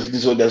just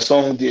so the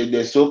song,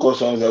 the so-called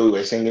songs that we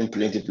were singing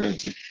plenty.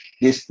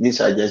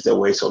 These are just the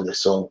words of the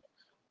song.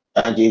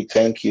 Angie,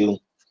 thank you.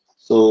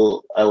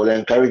 So I will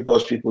encourage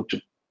those people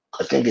to,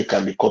 I think it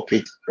can be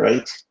copied,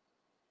 right?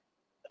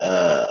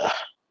 I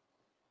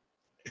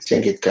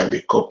think it can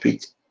be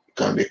copied. It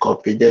can be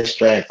copied. Let's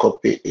try and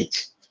copy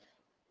it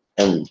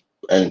and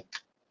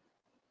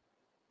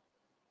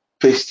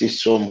paste it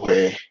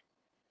somewhere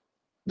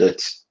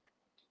that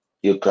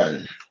you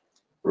can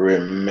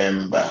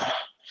remember.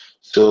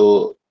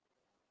 So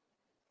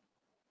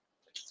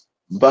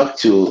back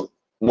to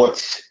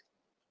what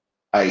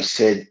I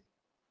said,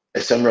 a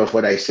summary of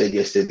what I said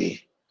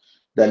yesterday.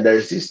 That there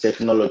is this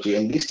technology,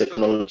 and this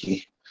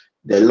technology,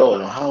 the law,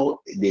 how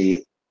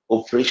they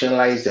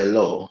operationalize the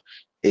law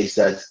is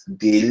that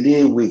they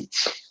lay wait.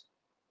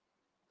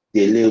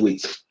 They lay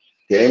wait.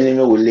 The enemy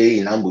will lay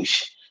in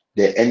ambush.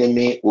 The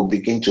enemy will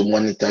begin to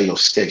monitor your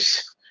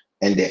steps,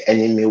 and the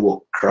enemy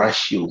will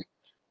crush you,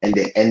 and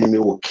the enemy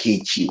will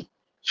cage you.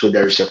 So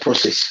there is a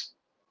process.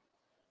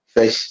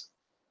 First,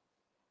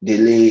 they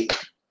lay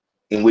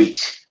in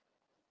wait.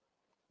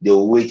 They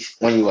will wait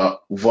when you are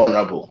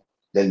vulnerable,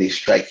 then they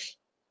strike.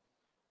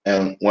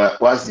 And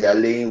once they are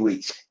laying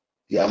wait,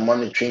 they are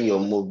monitoring your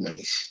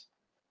movements.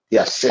 They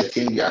are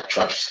setting their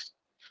traps.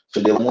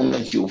 So the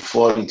moment you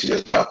fall into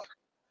the trap,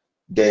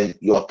 then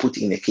you are put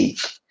in a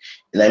cage.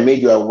 And I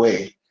made you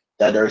aware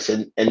that there is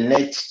a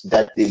net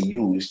that they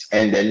used,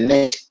 and the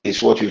net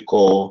is what we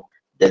call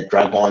the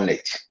dragon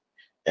net.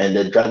 And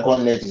the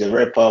dragon net is a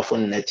very powerful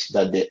net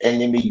that the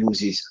enemy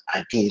uses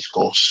against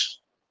God's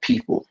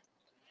people.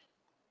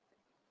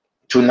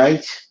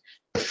 Tonight,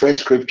 the first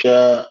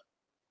scripture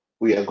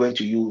we are going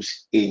to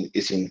use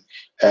is in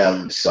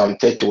Psalm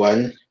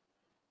 31,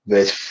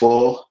 verse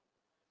 4.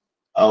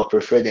 I'll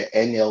prefer the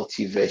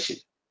NLT version.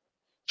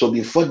 So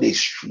before they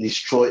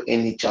destroy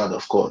any child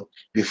of God,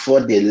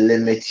 before they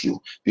limit you,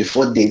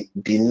 before they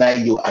deny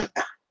you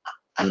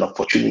an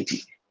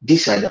opportunity,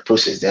 these are the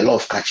process, the law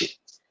of catching.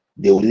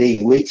 They will lay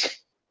in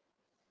wait.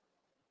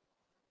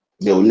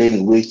 They will lay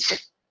in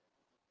wait.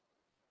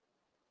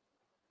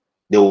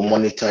 They will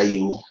monitor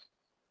you.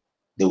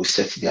 They will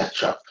set their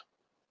trap.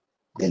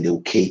 Then they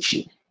will cage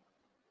you.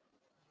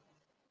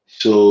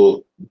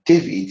 So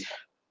David,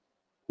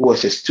 who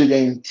was a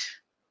student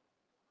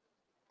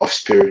of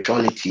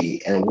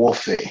spirituality and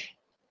warfare,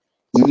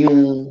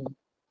 knew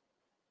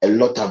a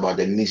lot about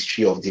the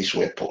mystery of this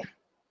weapon.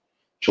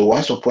 So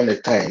once upon a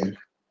time,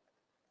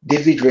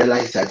 David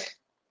realized that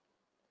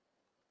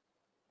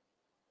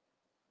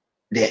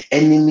the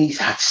enemies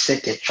had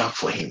set a trap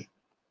for him.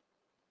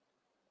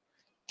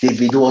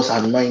 David was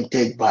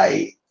anointed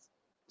by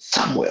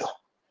Samuel,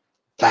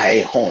 by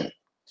a horn.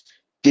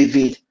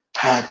 David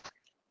had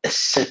a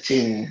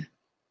certain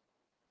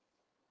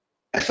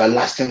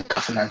everlasting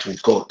covenant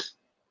with God,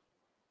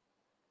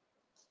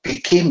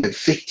 became a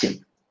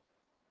victim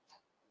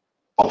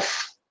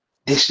of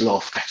this law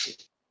of catching.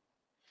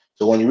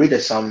 So when you read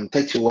the Psalm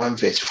 31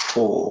 verse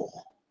 4,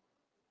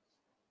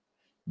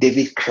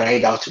 David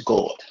cried out to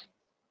God,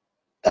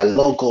 that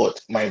Lord God,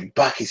 my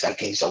back is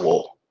against the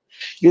wall.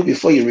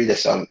 Before you read the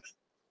Psalm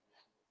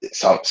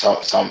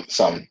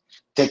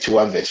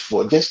 31 verse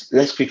 4, just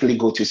let's quickly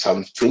go to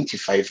Psalm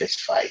 25 verse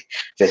 5,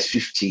 verse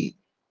 15.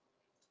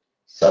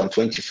 Psalm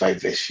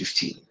 25 verse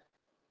 15.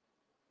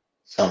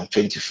 Psalm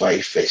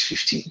 25 verse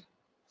 15.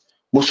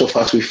 Most of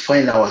us, we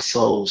find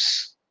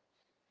ourselves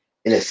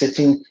in a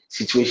certain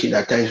situation.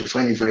 At times we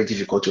find it very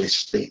difficult to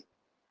explain.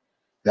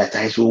 At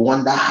times we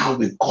wonder how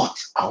we got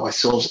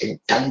ourselves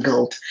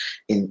entangled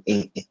in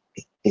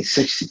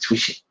such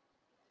situation.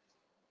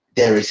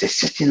 There is a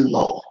certain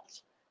law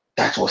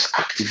that was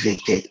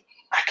activated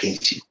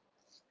against you.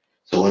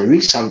 So when we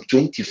read Psalm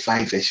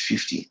 25 verse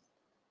 15,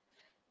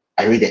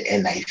 I read the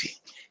NIV.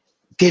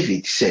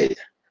 David said,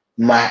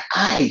 my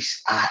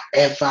eyes are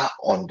ever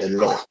on the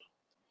Lord,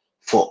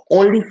 for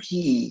only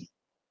he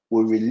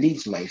will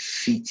release my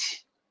feet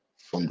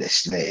from the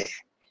snare.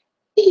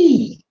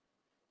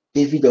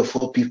 David of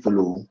all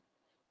people,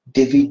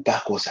 David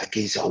back was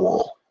against a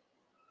wall.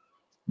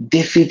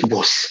 He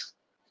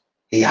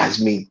has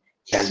been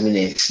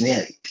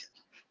ensnared.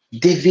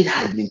 David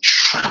had been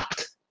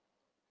trapped.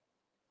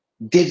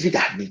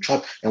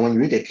 And when you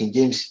read the King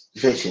James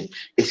Version,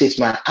 it says,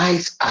 my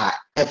eyes are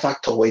ever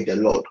toward the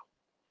Lord,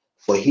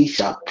 for he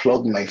shall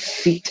plug my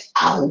feet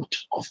out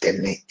of the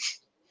net.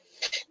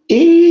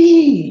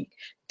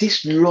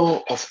 This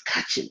law of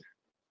catching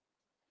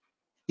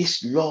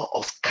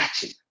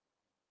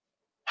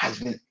has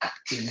been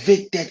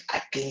activated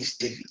against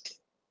David.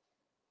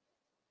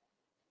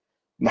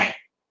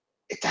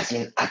 It has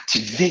been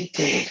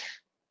activated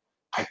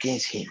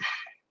against him.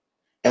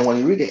 And when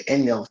you read the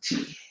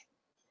NLT,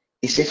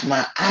 it says,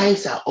 my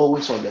eyes are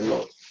always on the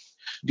Lord.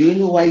 Do you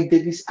know why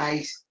David's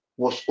eyes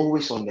was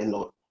always on the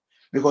Lord?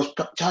 Because,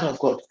 child of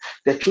God,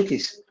 the truth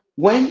is,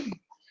 when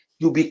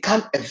you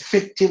become a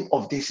victim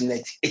of this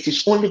net, it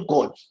is only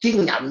God. It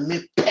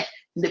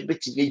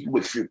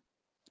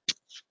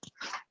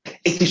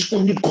is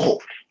only God.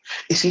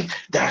 You see,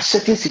 there are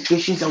certain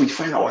situations that we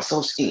find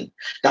ourselves in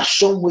that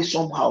some way,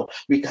 somehow,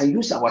 we can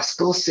use our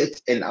skill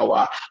set and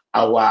our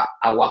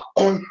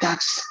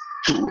contacts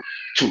to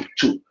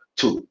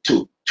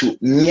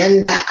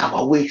meander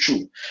our way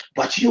through.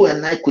 But you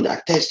and I could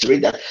attest to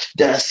it that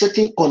there are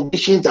certain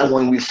conditions that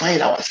when we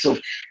find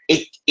ourselves,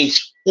 it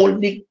is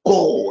only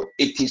God,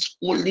 it is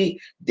only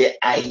the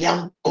I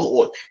am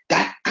God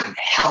that can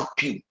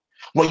help you.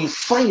 When you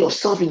find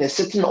yourself in a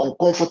certain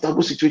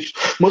uncomfortable situation,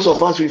 most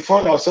of us, we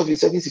find ourselves in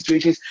certain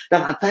situations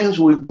that at times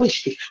we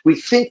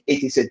think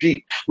it is a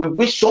dream. We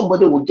wish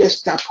somebody would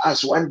just tap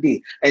us one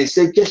day and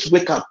say, just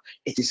wake up,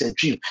 it is a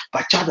dream.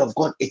 But child of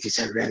God, it is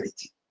a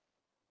reality.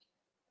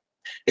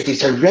 It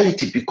is a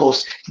reality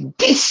because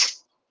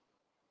this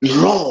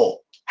law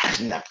has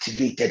been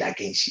activated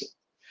against you.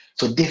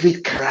 So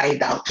David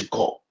cried out to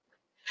God.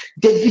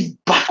 David's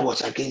back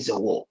was against the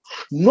wall.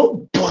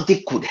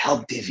 Nobody could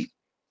help David.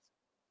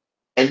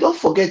 And don't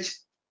forget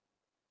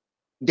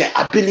the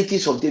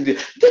abilities of David.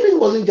 David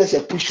wasn't just a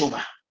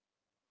pushover.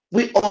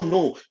 We all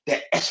know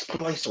the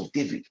exploits of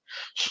David.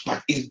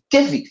 But if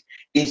David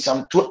in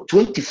Psalm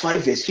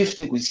 25 verse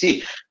 15 we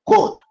say,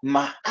 God,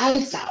 my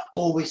eyes are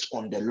always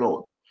on the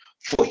Lord,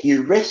 for he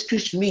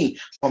rescues me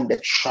from the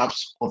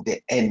traps of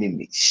the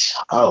enemies.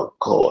 Oh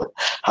God,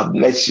 have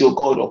mercy, oh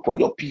God, upon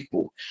your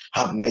people.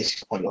 Have mercy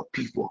upon your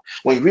people.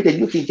 When you read the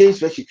New King James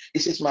Version,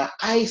 it says, my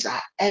eyes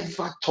are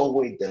ever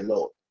toward the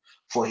Lord,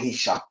 for he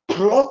shall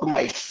pluck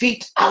my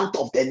feet out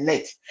of the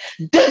net.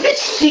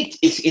 David's feet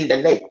is in the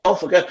net. Don't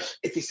forget,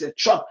 it is a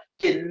trap.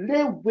 They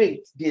lay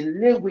wait. They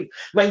lay wait.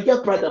 My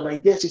dear brother, my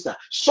dear sister,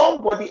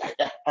 somebody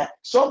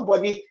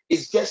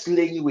is just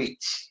laying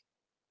wait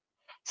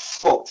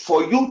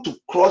for you to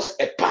cross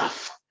a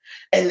path,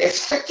 and a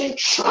certain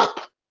trap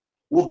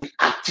will be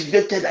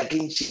activated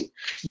against you.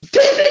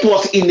 David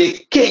was in a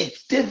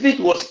cage. David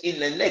was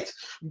in a net.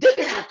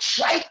 David had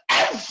tried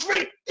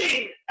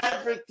everything,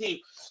 everything.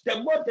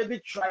 The more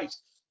David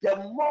tries, the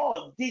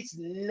more these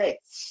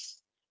nets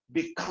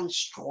become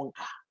stronger.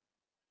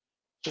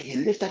 So he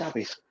lifted up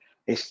his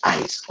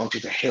eyes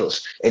onto the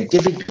hills, and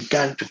David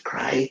began to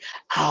cry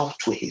out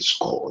to his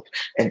God.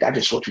 And that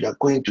is what we are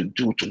going to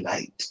do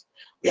tonight.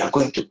 We are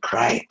going to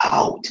cry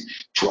out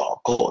to our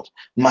God.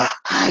 My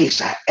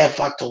eyes are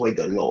ever toward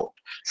the Lord,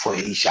 for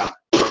he shall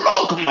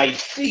pluck my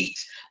feet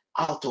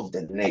out of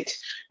the net.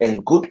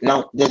 And good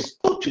now, let's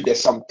go to the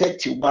Psalm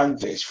 31,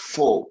 verse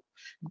 4.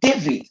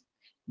 David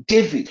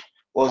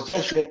was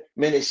just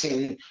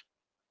menacing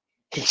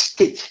his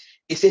state.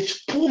 He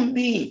says, pull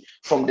me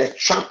from the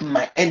trap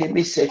my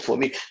enemy set for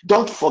me.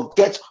 Don't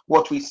forget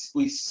what we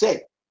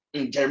said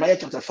in Jeremiah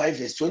chapter 5,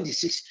 verse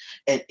 26,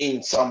 and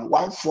in Psalm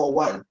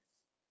 141,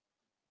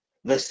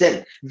 verse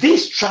 10.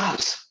 These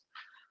traps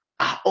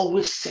are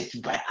always set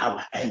by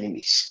our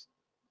enemies.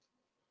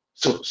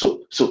 So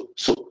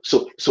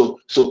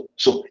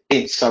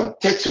in Psalm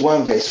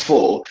 31 verse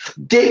 4,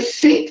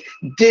 David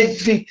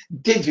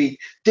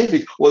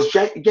was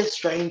just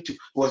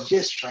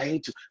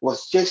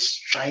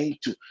trying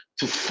to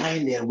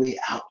find a way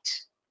out.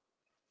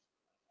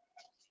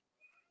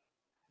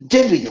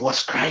 David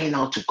was crying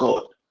out to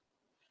God,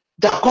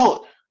 that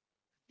God,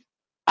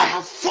 I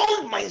have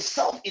found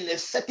myself in a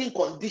certain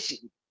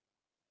condition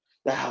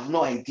that I have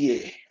no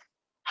idea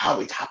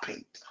how it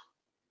happened.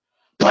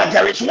 But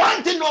there is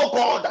one thing, oh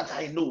God, that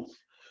I know,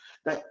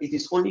 that it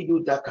is only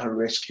you that can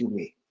rescue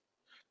me.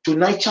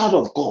 Tonight, child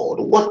of God,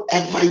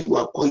 whatever you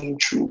are going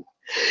through,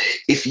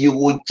 if you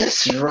would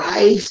just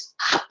rise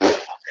up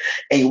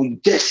and you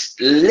would just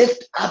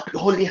lift up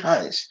your holy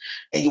hands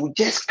and you would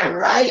just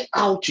cry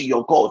out to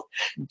your God,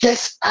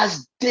 just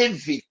as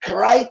David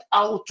cried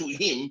out to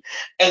him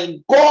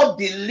and God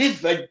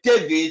delivered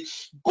David,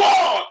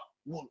 God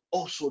will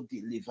also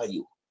deliver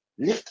you.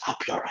 Lift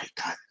up your right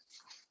hand.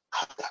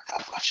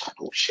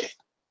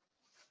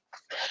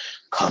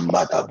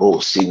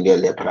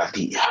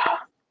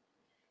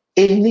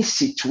 Any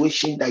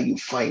situation that you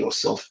find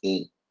yourself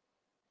in,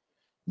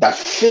 that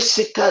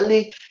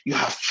physically you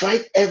have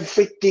tried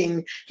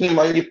everything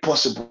humanly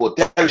possible,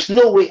 there is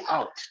no way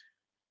out.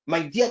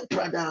 My dear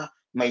brother,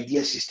 my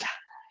dear sister,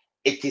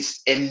 it is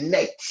a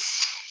net.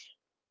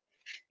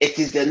 It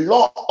is the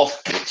law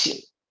of catching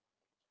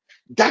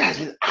that has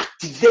been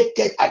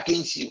activated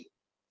against you.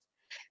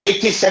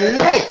 It is a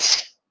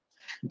net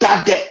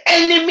that the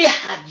enemy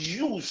had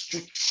used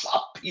to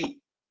trap you.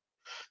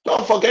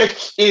 Don't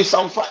forget in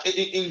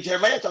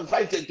Jeremiah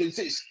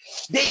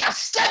 5:26, they are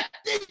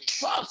setting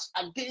traps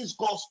against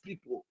God's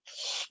people.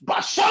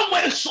 But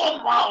somewhere,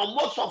 somehow,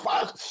 most of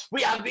us,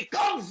 we have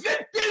become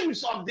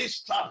victims of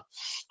this trap.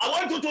 I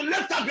want you to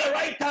lift up your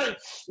right hand.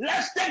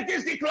 Let's take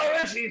this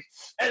declaration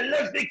and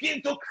let's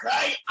begin to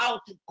cry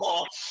out to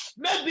God.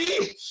 Maybe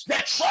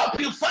the trap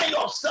you find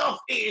yourself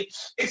in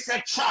is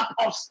a trap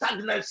of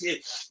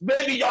stagnancy.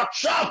 Maybe your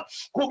trap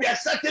could be a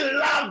certain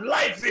love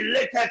life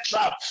related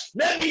trap.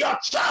 Maybe your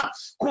trap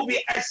could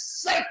be a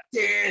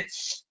certain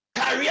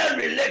career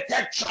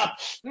related trap.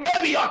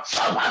 Maybe your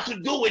trap has to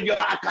do with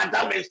your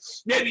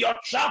academics. Maybe your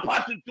trap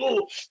has to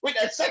do with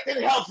a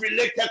certain health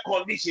related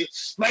condition.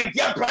 My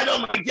dear brother,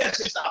 my dear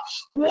sister,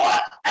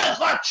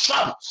 whatever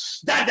trap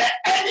that the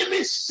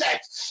enemy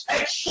sets,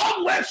 and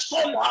somewhere,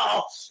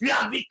 somehow, you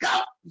have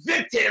become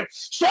victim.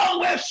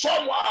 Somewhere,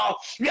 somehow,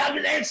 you have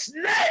been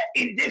ensnared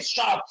in this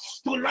trap.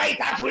 Tonight,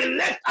 as we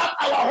lift up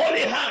our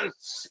holy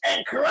hands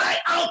and cry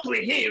out to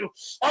Him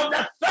on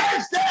the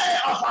first day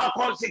of our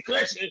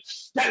consecration,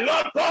 the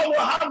Lord God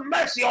will have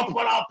mercy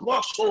upon our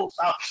poor souls,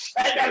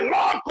 and the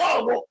Lord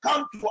God will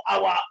come to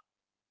our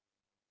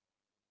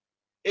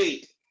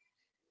aid.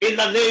 In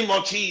the name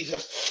of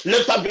Jesus,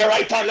 lift up your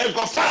right hand. Let's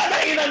go, Father,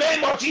 in the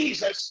name of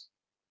Jesus.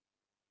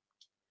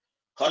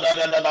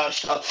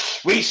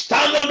 We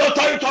stand on the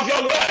authority of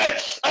your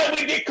word and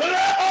we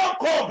declare, oh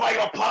God, by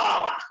your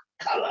power.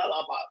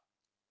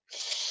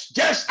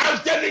 Just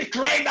as David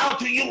cried out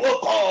to you, oh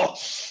God,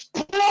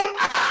 pull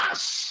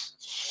us,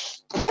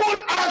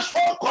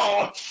 oh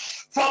God,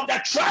 from the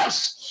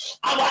traps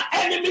our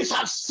enemies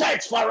have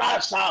set for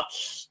us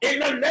in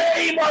the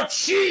name of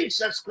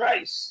Jesus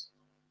Christ.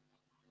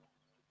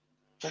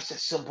 Just a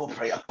simple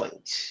prayer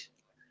point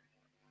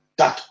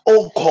that,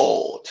 oh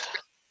God,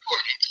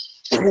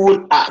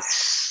 pull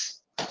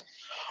us.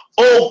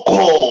 Oh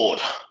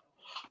God,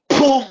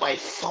 pull my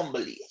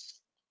family.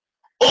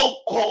 Oh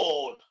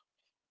God,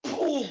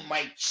 pull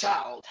my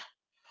child.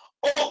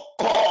 Oh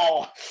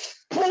God,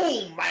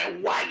 pull my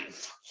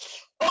wife.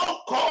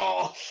 Oh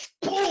God,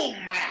 pull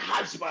my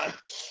husband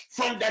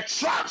from the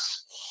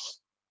traps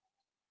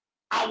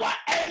our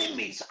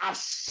enemies are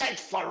set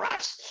for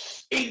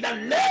us. In the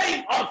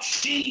name of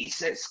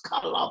Jesus.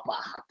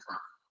 Kalabahata.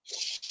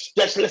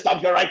 Just lift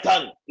up your right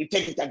hand. You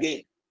take it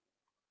again.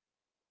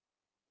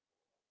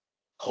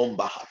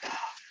 Kombahata.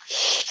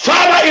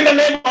 Father, in the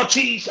name of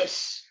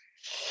Jesus,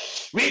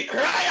 we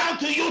cry out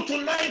to you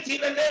tonight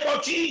in the name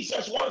of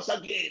Jesus once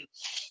again.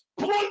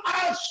 Pull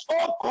us,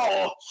 oh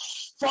God,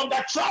 from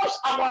the traps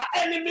our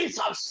enemies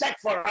have set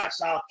for us.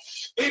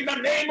 In the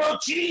name of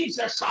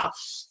Jesus,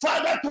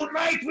 Father,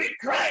 tonight we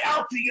cry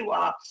out to you.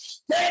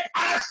 Take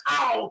us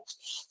out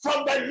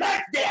from the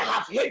net they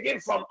have hidden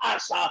from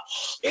us.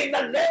 In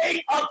the name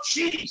of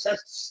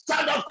Jesus,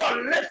 Son of God,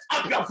 lift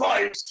up your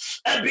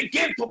voice and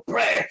begin to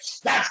pray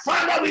that,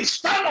 Father, we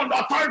stand on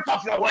the authority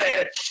of your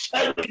word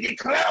and we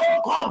declare,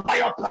 oh God, by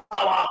your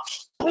power,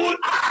 pull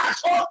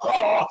us, oh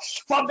God,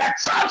 from the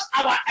traps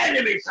our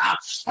enemies have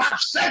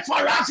set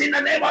for us in the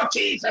name of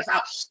Jesus.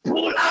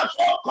 Pull us,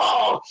 oh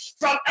God,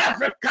 from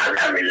every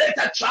career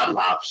related trap.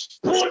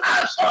 Pull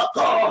us, oh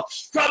God,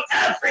 from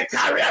every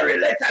career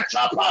related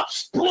trap.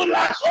 Pull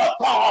us, oh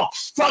God,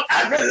 from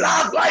every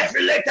love life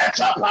related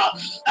trap.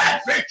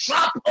 Every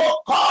trap,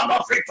 oh God,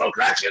 of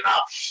retrogression.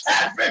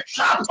 Every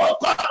trap, oh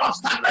God, of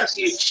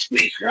stagnancy.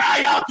 We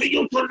cry out to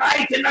you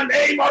tonight in the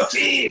name of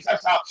Jesus.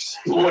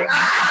 Pull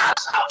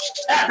us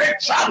every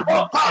trap,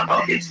 oh God,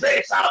 of this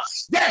face.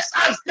 Just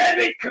as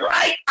David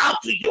cried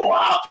out to you,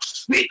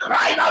 we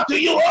cried out to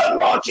you, oh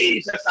Lord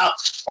Jesus, on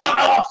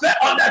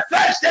the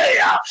first day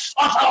of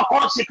our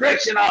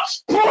consecration.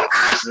 Pull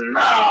us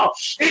now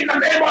in the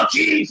name of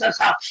Jesus.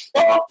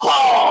 Oh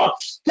God,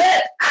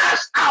 take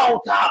us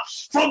out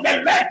from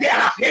the net they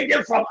have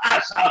hidden from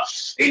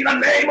us in the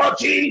name of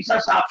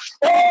Jesus.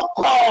 Oh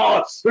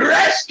God,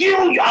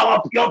 rescue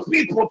your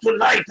people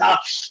tonight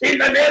in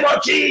the name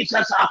of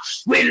Jesus.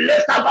 We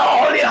lift up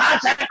our holy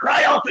hands and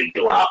cry out to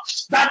you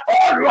that,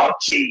 oh Lord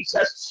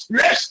Jesus,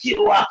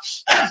 rescue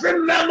every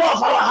member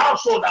of our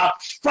household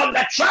from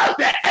the trap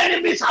the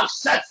enemies have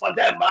set for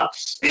them.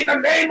 In the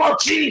name of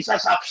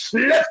Jesus,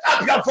 lift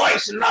up your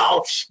voice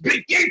now.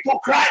 Begin to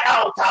cry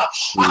out. Our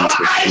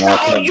eyes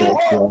are on you,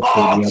 oh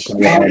God.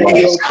 We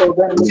raise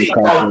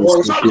our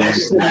voice from the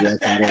snares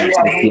the enemy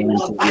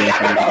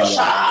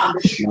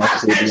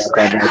has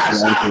ensnared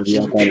us.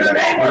 In the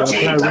name of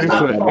Jesus,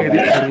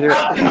 lift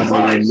up your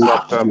voice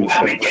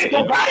and begin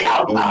to cry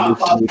out.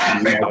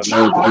 Every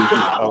trap,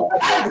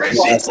 every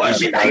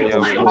situation that you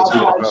find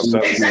yourself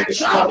is a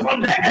trap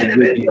from the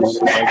enemy.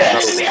 The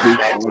enemy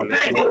has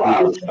ensnared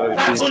you.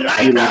 But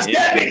tonight, as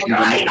David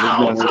cried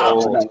out,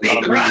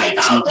 we cried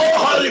out, oh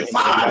Holy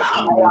Father,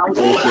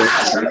 pull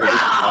us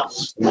now,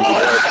 pull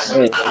us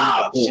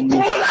now,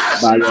 pull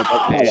us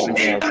now,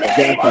 in the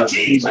name of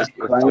Jesus.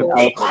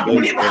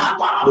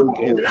 Ikomulibaba,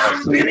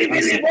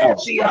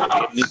 Lambilibilibosia,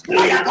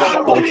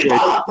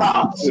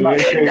 Ayakamulibaba,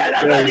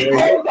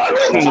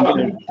 Indelebelikombarosa,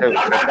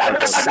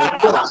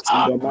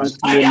 Ladadadadadabasa,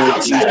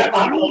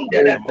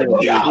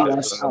 Ayambelebalundelebebia,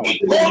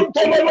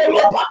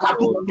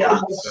 Ikontololopakatuya,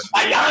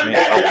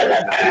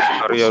 Ayandelelebe.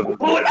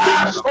 Pull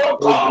us, oh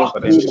God,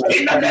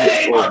 in the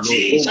name of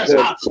Jesus.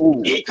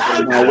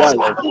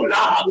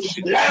 Ikandalapakula,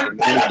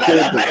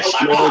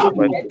 Lempelebelebeshana.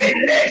 We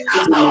lift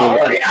up our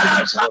holy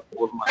hands and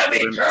we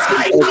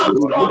cry out,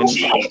 Lord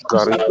Jesus,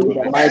 just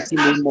as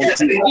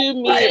David You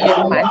me cried and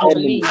out. my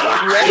family. Our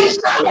eyes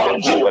Rescue are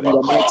on you, oh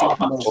God.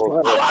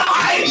 Our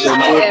eyes are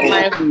me on and you,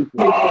 my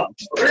oh God.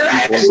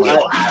 Rescue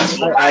us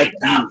tonight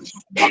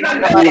in the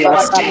name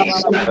of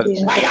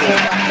Jesus.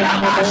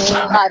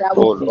 Ayadadadabasha. Father,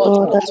 we call Lord,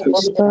 you as we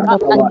from the stand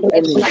trap upon that the the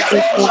enemy has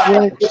truth of your set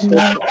word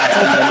tonight,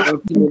 Father,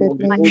 in the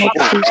my name of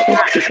mother, Jesus, we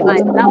my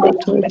stand on the family,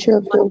 authority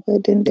of my your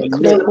word and declare,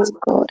 children, oh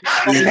God,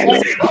 from that your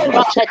every trap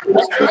promises that the are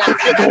enemy has established,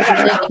 set your in word the is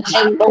name of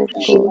true, oh Jesus.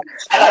 God.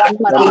 Your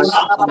word says that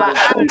the plans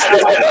of the enemy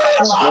shall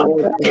not prevail.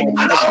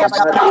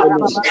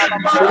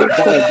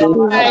 So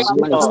pursue us,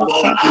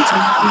 push us,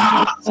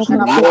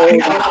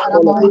 my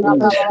family,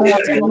 my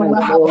husband,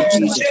 my home,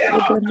 my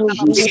children,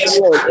 oh God.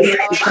 We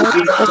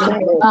fight for the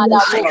Father,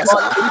 enemies we to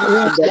call you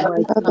destroy us.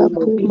 Father,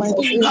 pull my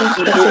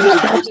children from the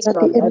traps that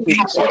the enemy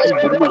set for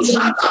me and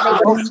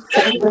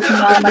Father,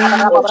 in the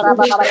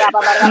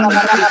name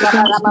of Jesus,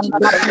 my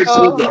children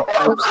from the Oh,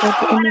 traps that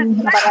the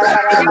enemy has set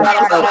for us.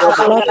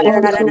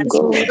 Bloodlines, oh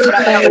God,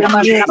 carry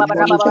me as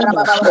children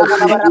the traps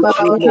that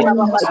the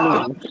enemy has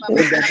orchestrated.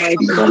 In the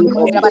mighty name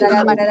of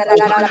Jesus,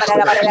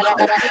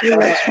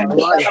 rescue us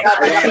from the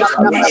traps of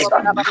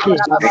the enemy.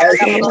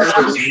 Destroy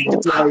us,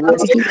 oh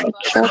God. Any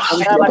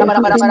traps that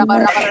the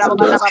enemy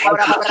has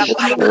set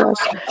us for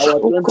us.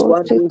 Oh God,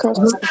 take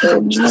us from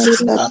the net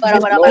that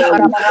you have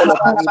set for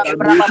us.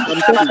 The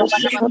trap of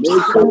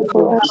destruction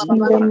for us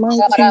in the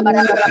mighty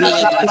name May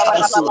your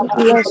divine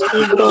Fill us,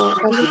 O God.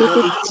 every Every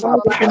demonic desire,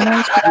 trap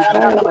demonic be desire.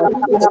 broken,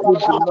 every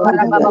demonic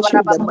Father, let bondage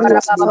your in the fire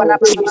mighty name of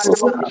surround us, Jesus.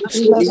 O God.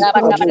 Fill us,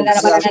 Lord Lekabo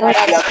Jesus Christ. zianturia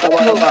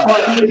Our kabaraba,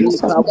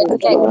 families are lekabo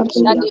secured, O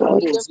zianturia God.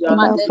 kabo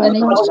In our zianturia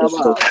finances,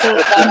 kabaraba, O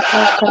God. In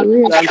our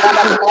careers, O zianturia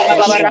God.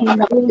 kabaraba,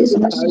 In our lekayo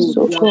businesses,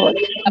 O God.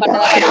 zianturia In the kabaro,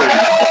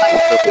 academics of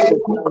our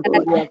children, O God.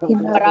 zianturia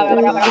In our kabaraba,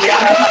 prayers, O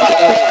God. For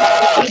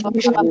kabaro, our kabo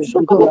nations,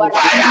 O God.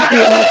 zianturia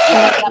Fill kabo us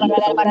up in zianturia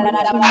the kabaraba,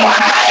 mighty name of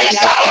Jesus.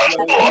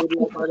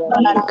 zianturia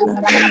kabaraba, zianturia kabaraba,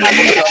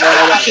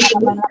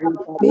 Ikandamashite,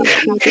 lekabo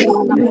Bekede,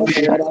 zianturia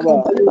kabaraba,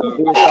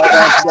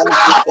 lekaba Moshakabara,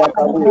 zianturia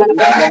kabo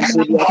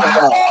zianturia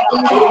kabaraba.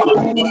 Every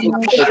demonic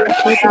code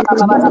that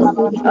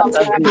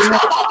has been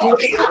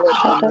stored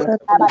in my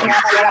family,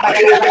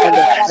 in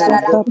the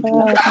time of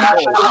God, be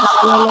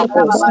destroyed,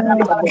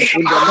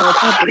 in the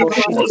mighty name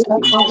of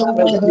Jesus.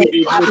 Every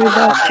evil Fill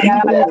us, O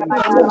that God, has been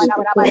fill us, planted,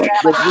 O God.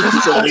 the Any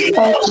witches and the attack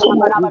wizards,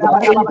 from the wizards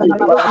devil who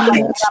devoured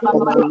against us, O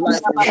for my God,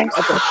 life and that that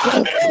of my has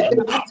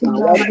household, my in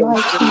our wife and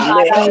lives, in children,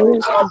 our Lord,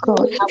 careers, O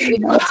God,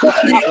 in our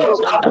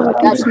businesses, O God,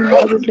 even in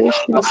our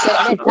relationships,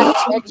 O God,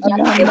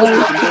 in our every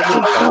marriages, demonic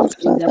O God,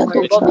 in the Father, the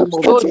mighty name traps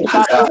of that the Jesus.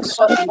 devil has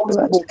set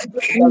for us.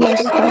 Fill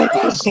us out,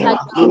 O God,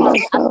 fill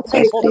us out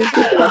as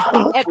David, O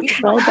God,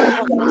 cried out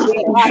to you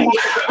in the night,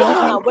 cried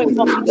out to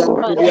you,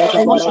 Lord, that you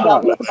should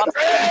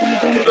bring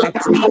them out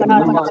in the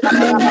mighty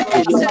name of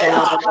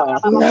Jesus.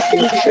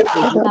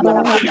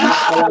 Yakushakadaba,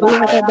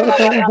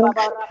 Yadababa,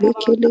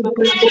 Bekele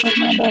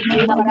Brushana,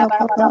 Mama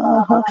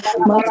Papa,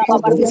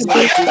 Makadia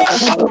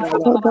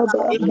Dosakadababa.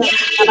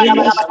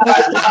 Fill us up,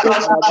 O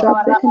God, that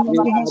the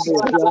enemy has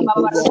set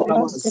evil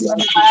for us and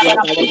has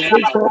trapped,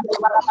 O God,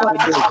 for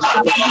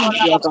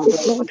us, O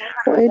God,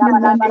 for any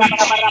money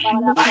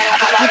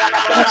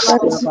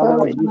that is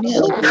very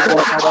near, O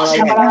God.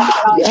 Now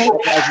we ask,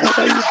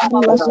 Father, you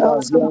pull us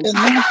out in the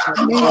mighty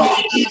name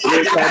of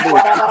Jesus.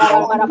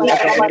 Fill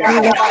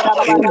us out,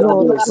 O Lord,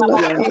 fill us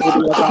out in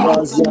the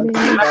mighty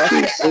name of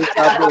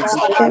Jesus.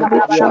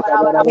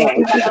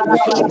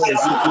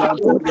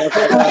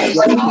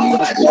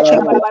 Every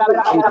trap of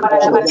the evil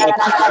one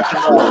for us,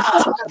 Lord, Father, let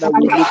us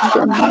flee in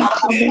the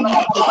mighty name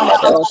of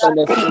Jesus.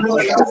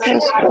 O God,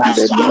 take us from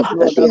the deeds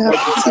that they have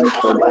planned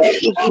for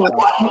us, O God.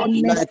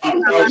 Tonight we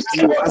Anything shout that to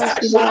you set as us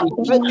a in our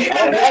own point,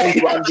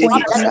 in our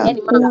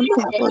own,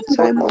 O God,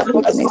 time of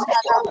weakness.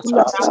 Pull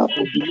us out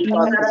in the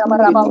deliver us from mighty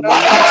every name of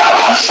demonic trap.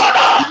 Jesus.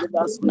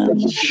 Deliver us from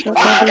every demonic trap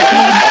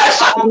Namashadababa, that has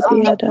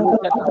stagnated our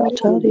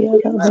progress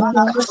in life,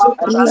 Ibiadababa,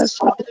 that fill has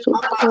us out, O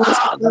God, O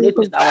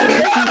stagnated our God,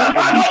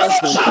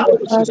 advancement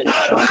towards the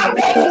excellence, traps that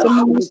that the has enemy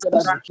stagnated has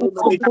us set,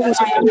 before O many God,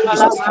 generations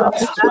against us, O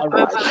God,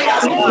 arise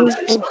from to every bring,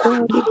 O trap,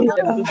 God, even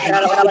every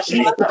us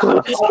demonic to altar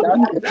God, that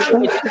bring has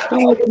the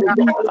traps, O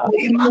limited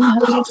our God,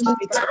 progress,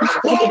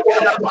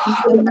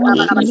 that the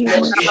enemy has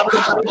set limited our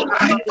before us.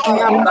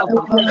 In the progress.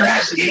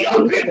 mighty name Lord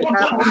of Jesus,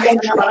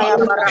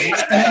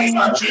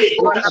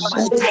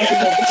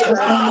 Jesus. lift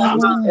us out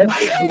from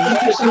every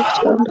demonic in the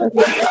mighty name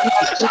of Jesus.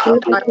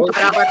 Every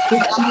demonic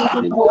power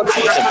or that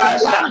has been causing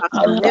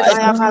arise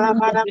us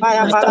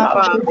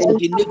and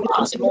deliver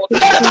us, Lord,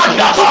 in the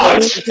mighty name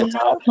of Jesus.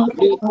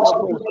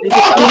 Lekabo,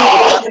 Zikian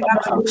Toria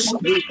Kama,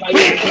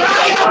 Lekayo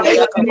Zikian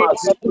Toria Kama,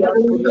 Zikian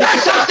Toria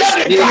Kama,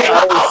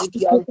 Lekaro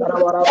Zikian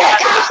Tarabaraba,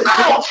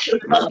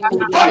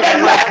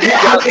 Maturiandala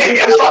Zikian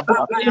Toria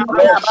Kama.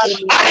 Lord, show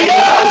me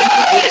mercy,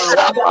 show my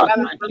wife out,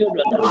 my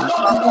children, pull us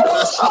out,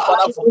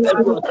 Father, from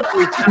every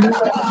authority,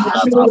 pull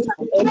us out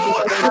from every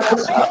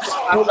princess,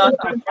 pull us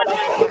out,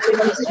 Father,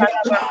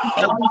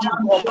 from every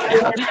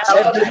government,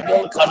 every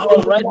banker,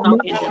 Lord, right now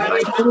in the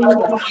mighty name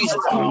of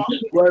Jesus,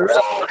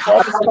 wherever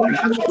Lord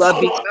we have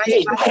been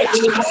caged by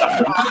chains,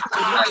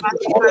 tonight we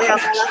call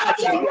upon you at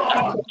your word,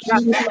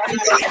 pull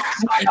us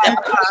out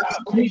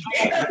in the mighty name of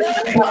Jesus,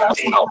 pull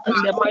us out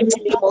in the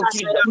mighty name of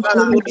Jesus.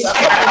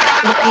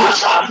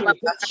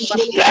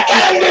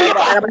 Manturia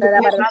Kaba,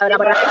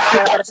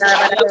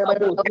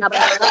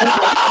 Ekabo,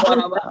 Zikian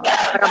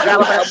Tabaraba,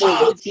 Ekabo,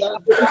 Zikian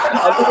Turia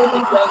Kabaraba,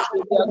 Ekabo, Zikian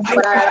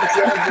Ekabo,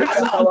 Zikian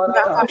Turia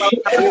Kabo,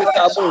 Zikian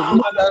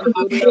Turia Kabaraba,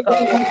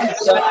 Ekabo,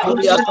 Zikian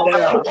Turia Kabo, Zikian Turia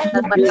Kabaya,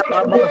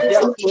 Ekaba,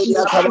 Zikian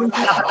Turia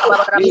Kabaraba,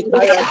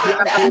 Ekaya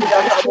Zikian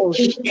Turia Kabo,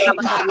 Zikian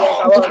Turia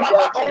Kaba,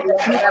 Zikian Turia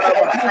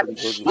Kabaraba,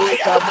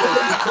 Ekabo,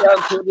 Zikian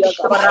Turia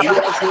Kaba,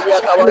 Zikian Turia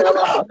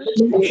Kabaraba,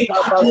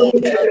 Ekaba,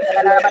 Zikian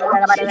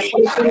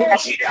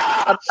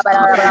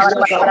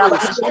Turia Kaba,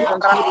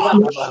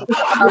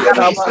 Turia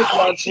Kabo,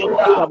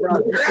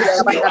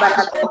 Zikian Turia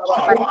Kaba,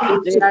 Ekaba,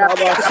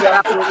 Zikian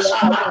Turia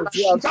Kaba,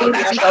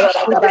 Zikian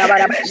Turia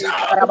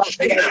Kabaraba,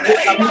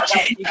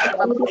 Ekaba,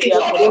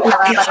 Zikian Turia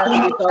Kaba,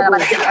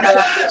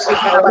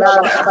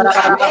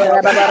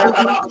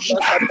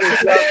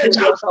 Zikian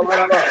Turia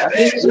Kabaraba,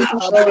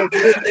 Ekaba,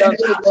 Zikian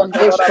Turia Kaba, Zikian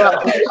Turia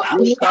Kabaya,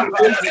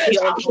 Ekabo, Zikian Turia Kabaraba, Ekabo,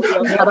 Zikian Turia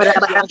Kabo,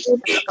 Zikian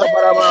Turia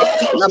Kabaraba,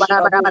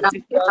 Ekabo,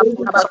 Zikian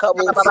Turia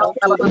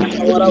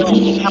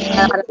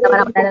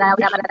Kabaraba,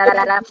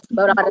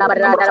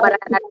 Ekaba,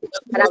 Zikian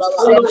Turia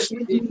Kabo,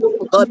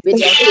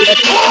 Zikian Turia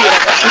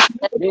Kabaraba,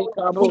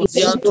 Ekabo,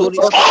 Zikian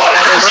Turia Kabo,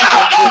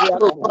 Zikian Turia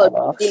Kabaraba, God,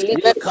 Kabaraba, be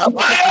delivered from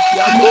Lekaba every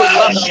Zikian evil, Turia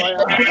Lord.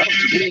 Kabaya,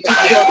 The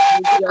Lekaba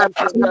Zikian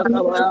Turia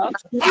Kabaya,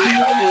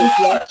 Lekabo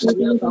Zian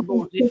Turia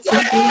Kabo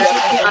Zikian Turia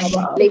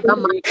Kabaraba,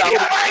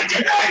 Lekabo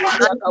Zikian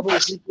Turia Kabo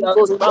Zikian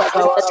Turia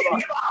Kabaraba,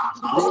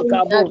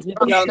 Lekabo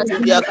Zikian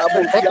Turia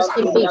Kabo Zian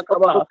Turia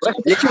Kaba,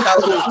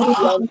 Lekabo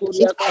Zikian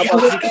Turia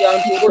Kaba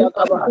Zikian Turia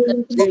Kaba,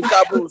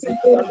 Lekabo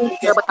Zikian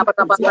Turia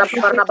Kabo Zian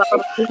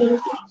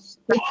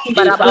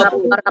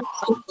Lekabo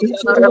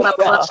Zikian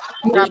Kabaraba,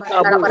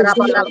 Lekabo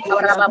Zikian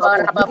Turia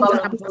Kabo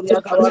Zikian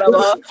Turia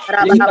Kabaraba,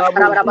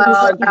 Lekabo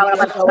Zikian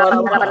Turia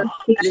Kabaraba,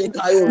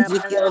 Lekayo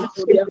Zikian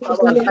Turia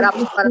Kaba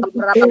Zikian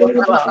Turia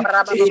Kabaraba,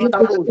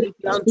 Lekabo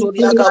Zikian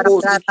Turia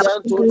Kabo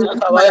Zikian Turia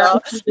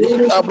Kabaya,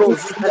 Lekabo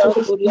Zikian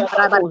Turia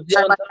Kabo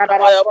Zikian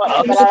Kabaya,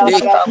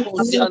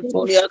 Lekabo Zikian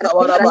Turia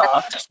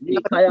Kabaraba,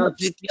 Lekaya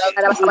Zikian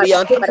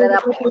Turia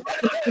Kabaraba,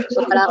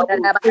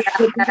 Lekabo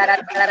Turia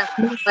Kabaraba,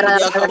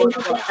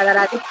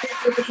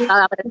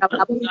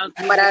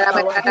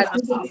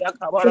 Asianturia Kabasianturia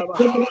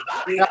Kabaraba,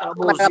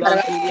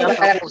 Ekabozianturia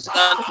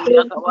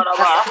Kabosianturia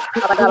Kabaraba,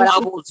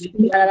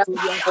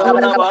 Ekabozianturia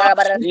Kabaraba,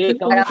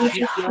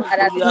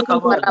 Ekabozianturia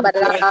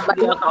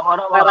Kabasianturia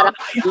Kabaraba,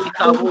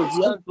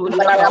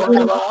 Ekabozianturia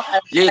Kabaraba,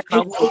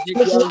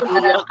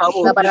 Ekabozianturia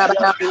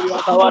Kabosianturia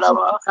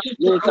Kabaraba,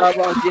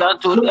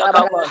 Ekabozianturia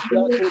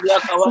Kabasianturia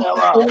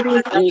Kabaraba,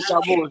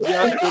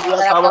 Ekabozianturia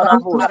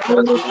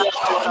Kabarabosianturia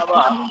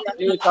Kabaraba,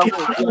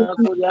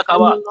 Ekabozianturia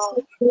Kabaraba,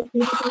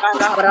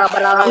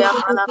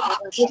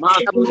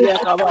 Masuria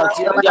Kaba,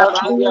 Zikian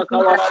Turia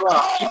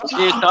Kabaraba,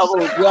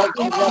 Ekabo, Zian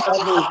Turia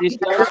Kabo,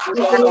 Zikian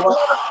Turia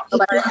Kabaraba,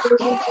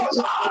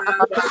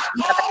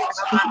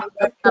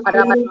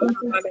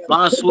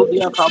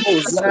 Masuria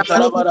Kabo, Zian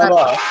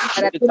Tarabaraba,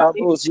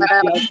 Ekabo,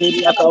 Zikian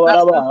Turia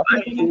Kabaraba,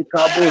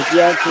 Ekabo,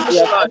 Zian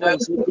Turia Kabo,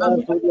 Zikian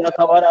Turia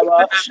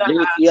Kabaraba,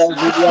 Ekian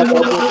Turia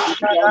Kabo,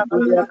 Zikian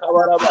Turia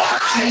Kabaraba,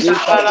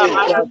 Ekabo,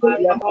 Zian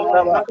Turia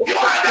Kabaraba,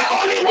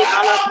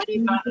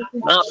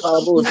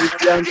 Makabo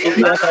Zikian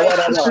Turia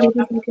Kabaraba,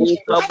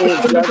 Ekabo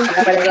Zian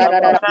Turia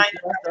Kaba,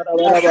 Zikian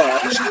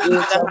Tarabaraba,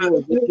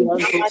 Ekabo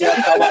Zikian Turia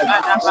Kaba,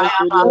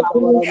 Zikian Turia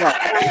Kabaraba,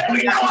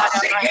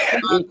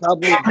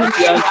 Ekabo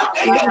Zikian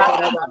Turia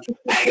Kabaraba,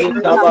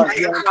 Ekaba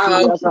Zian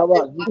Turia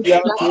Kaba,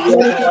 Zikian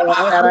Turia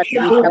Kabara,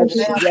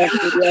 Ekabo Zian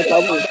Turia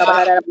Kabo,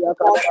 Zian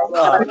Turia Kabaraba,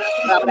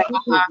 Ekabo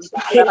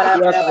Zikian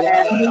Turia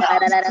Kabaraba,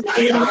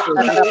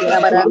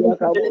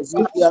 Ekabo Zikian Turia Kabo,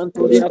 Zikian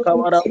Turia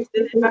Kabaraba,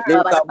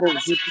 Lekabo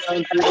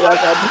Zikian Turia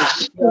Kabo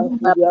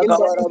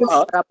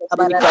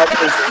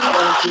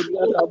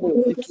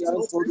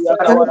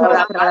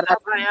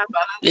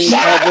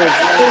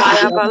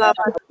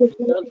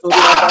Zikian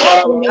Turia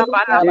Kabaraba,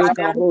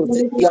 Lekabo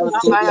Zikian Turia Kabo Zikian Turia Kabaraba, Lekabo Zian Turia Kabo Zikian Turia Kabaraba, Lekabo Zikian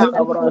Turia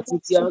Kabara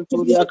Zikian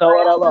Turia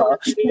Kabaraba,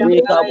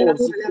 Lekabo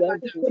Zikian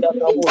Turia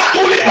Kabo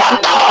Zikian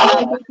Turia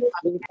Kabara,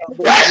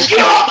 Lekabo Zikian Turia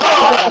Kaba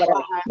Zikian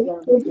Turia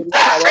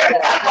Kabaraba,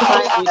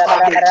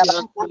 Lekabo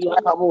Zikian Turia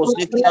Kabo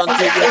Zikian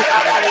Turia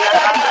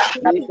Kabaraba,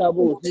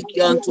 Lekabo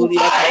Zikian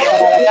Turia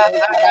Kaba Zikian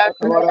Turia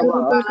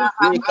Kabaraba,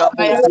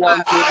 Lekabo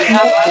Zian Turia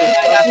Kabo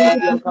Zian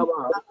Turia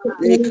Kaba,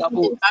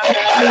 Lekabo Zian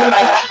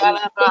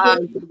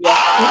Turia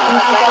Kaba,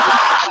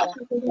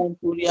 Zikian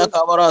Turia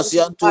Kabara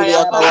Zian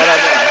Turia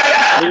Kabaraba,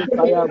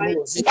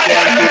 Lekayabo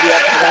Zikian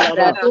Turia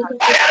Kabaraba,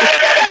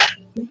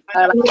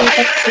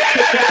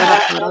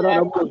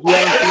 Makararabo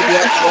Zian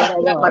Turia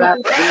Kabaraba,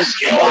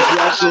 Lekaba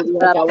Zian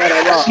Turia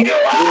Kabaraba,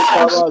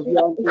 Lekaba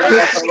Zian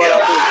Turia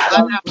Kabarabo,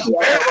 Zian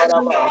Turia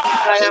Kabaraba,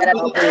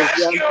 Lekabo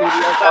Zian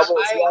Turia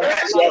Kabo, Zian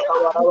Turia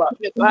Kabaraba,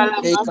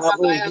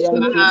 Lekabo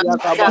Zian Turia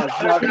Kaba,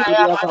 Zian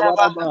Turia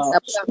Kabaraba,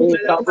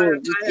 Lekabo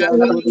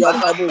Zikian Turia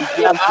Kabo,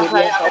 Zian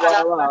Turia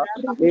Kabaraba,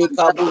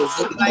 Lekabo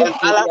Zikian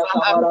Turia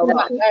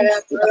Kabaraba,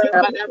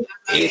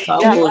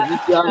 Ekabo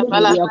Zikian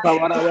Turia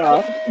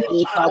Kabaraba,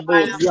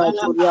 Ekabo Zian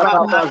Turia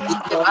Kaba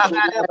Zikian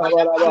Turia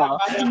Kabaraba,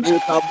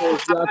 Ekabo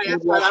Zian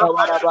Turia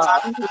Kabaraba,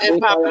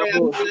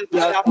 Ekayabo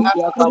Zikian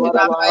Turia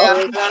Kabaraba,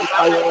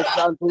 Ekayo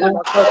Zian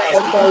Turia Kaba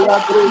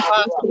Zikian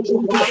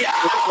Turia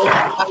Kaba,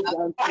 Ekabo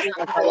Zian Turia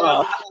Kaba,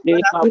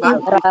 Ekaba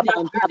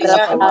Zikian Turia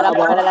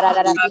Kabaraba,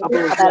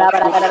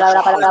 Ekabo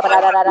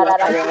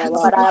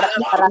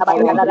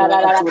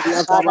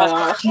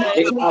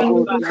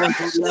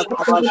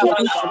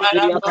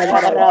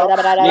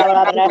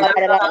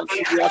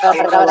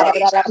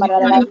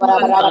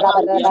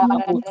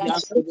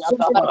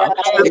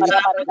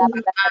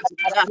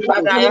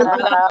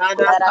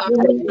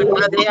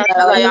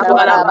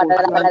Zian Turia Kaba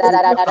Zian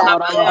Turia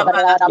Kabaraba,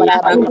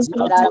 Ekaba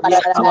Zian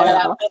Turia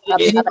Kabaya,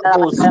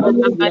 Ekabo Zian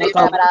Turia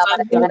Kaba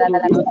Zikian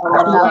Turia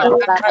Kabaraba,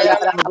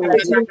 Lekabo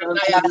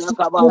Zikian Turia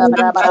Kabaraba,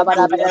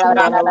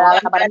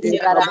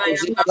 Lekabo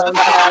Zikian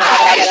Turia Kaba,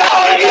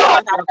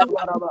 Lekabo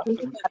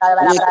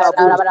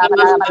Lekabo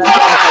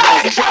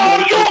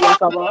Zikian Turia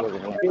Kaba,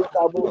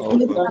 Lekabo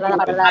Zikian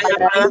Turia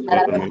Kaba,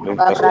 Anturia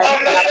Kabo,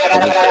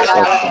 Yanturia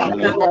Kaya,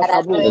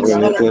 Ekabo,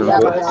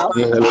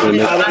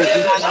 Yanturia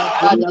Kabaraba,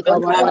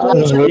 Ekabo,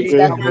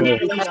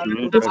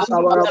 Yanturia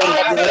Kabaraba,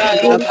 Yanturia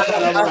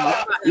Kabaraba,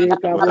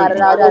 Ekabo,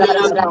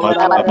 Yanturia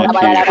Kabaraba, name of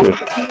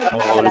Jesus.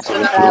 Oh, Holy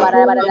Ghost, flow.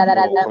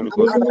 Oh, Holy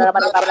Ghost, flow.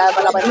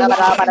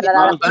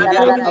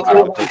 Manturia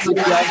Kabaraba,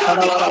 Zikian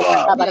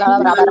Tarabaraba,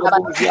 Ekabo,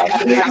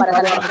 Yanturia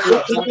Kabaraba,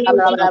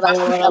 Yanturia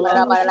Kabaraba,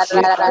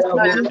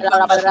 Ekabo,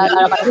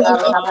 Yanturia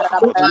Kabaraba,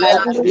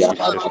 Yanturia Jesus.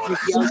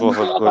 Kabasikian Oh,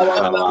 Holy Turia Ghost, Kabaraba,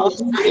 flow.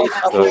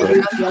 Ekabo, God,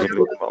 Zikian healing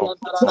Turia power.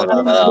 Father,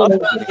 Tarabaraba,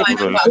 any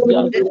hidden Zikian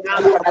sickness, Turia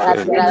any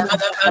Kabasikian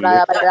related something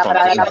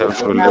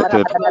health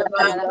related,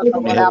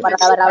 any health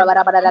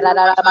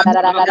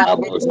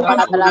Makabos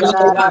Yanturia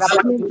Kabos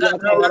Yanturia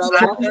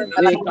Kabaraba,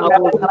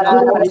 Ekabos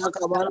Yanturia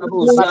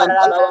Kabarabos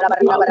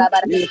Yantarababa,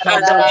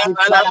 Ekabas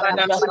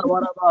Yanturia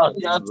Kabaraba,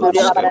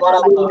 Yanturia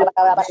Kabaraba,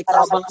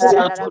 Ekabas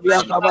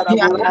Yanturia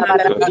Kabarabo,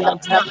 Jesus.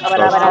 Yanturia Lord,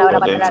 Kabara,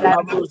 favor them.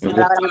 Ekabos May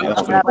you put Yanturia your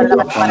hand Kabaraba,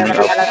 upon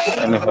them.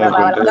 Any health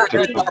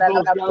related to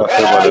Ekabos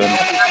favor Yanturia them.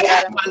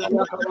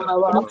 Yanturia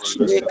Kabaraba,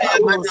 Related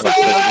Ekabos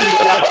success and Yanturia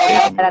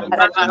success in the Kabasikia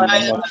mighty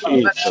name of Kabaraba,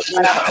 Jesus.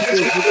 Ekabos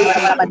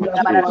In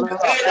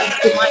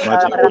the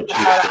mighty name Yanturia of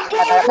Jesus.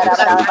 Kabaraba,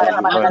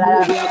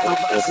 In the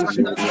mighty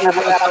name of Jesus. We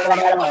pray for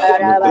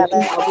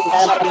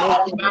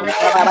divine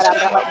Manturia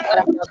protection upon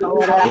Kabasikia them.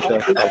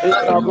 Turia Kabaraba,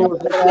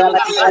 Ekabos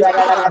Yanturia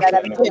Kabasikia Kabaraba,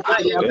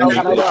 Ekabos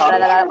Yanturia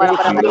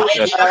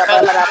Kabasikia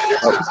Turia Any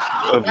Kabaraba, sickness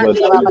Ekabos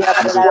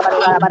related Yanturia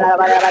over to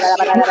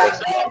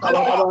Kabaraba, Jesus.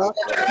 Kabaraba,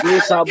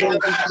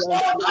 Ekabos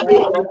Yanturia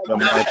The Kabaraba,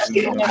 mighty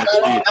name of Ekabos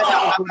Jesus.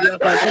 Yanturia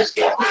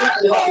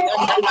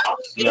Kabaraba,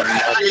 In the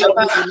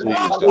mighty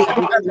name of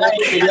Jesus.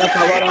 Turia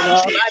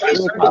Kabaraba,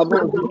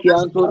 Ekabo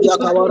Zikian Turia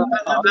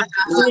Kabaraba,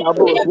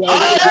 Ekabo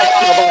Zianturia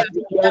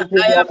Kabasikian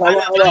Turia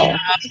Kabaraba.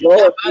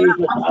 Lord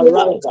Jesus,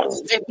 arise,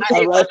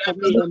 arise for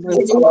me and my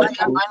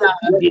family.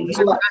 We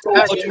deliver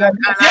from every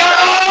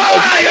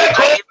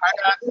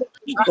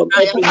from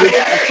every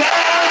witchcraft.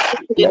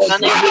 Lord,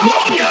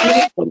 deliver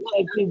me from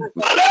every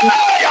witchcraft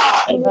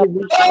altar.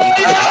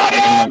 In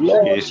the name of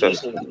Lord Jesus.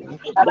 Jesus,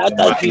 In that the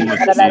has mighty been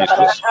name of set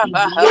Jesus. to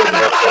delay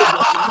my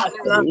progress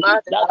in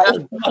life, that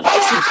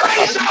has been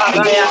set to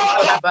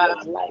delay my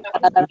life.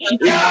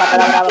 In my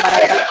Lord,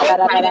 arise for me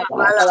today and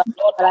deliver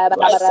me and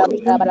my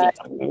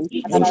family.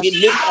 Jesus.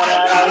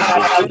 Deliver me and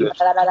my children.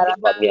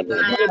 In the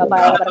Deliver me mighty and my name of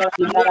wife. Jesus.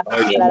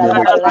 Deliver me and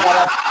my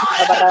family.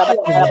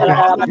 In the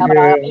mighty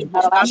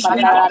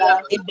name of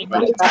in the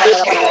mighty name of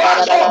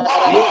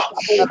Jesus.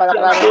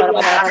 Lekabo,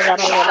 Yantoria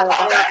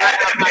Kabaraba,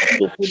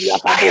 Sukuria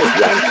Kabo,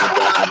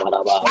 Yantoria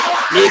Kabaraba,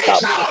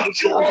 Lekabo,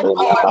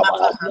 Yantoria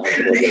Kabara,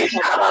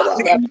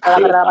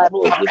 Yantoria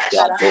Kabaraba,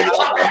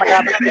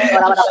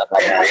 Lekabo,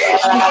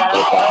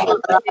 Yantoria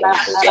Kabo,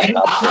 Yantoria Kabaraba, Lekabo, Yantoria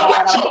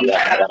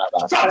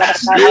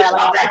Kabo, Yantoria Kabaraba, Lekabo,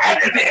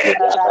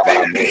 Yantoria Kabarabo, Yantoria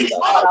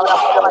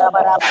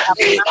Kabaraba, Lekabo,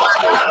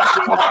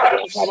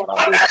 Yantoria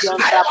Kabarabo,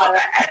 Yantoria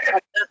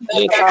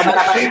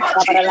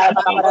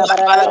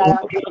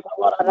Ekabo,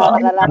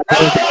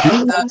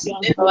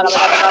 Yantoria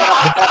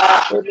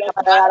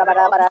Kabaraba,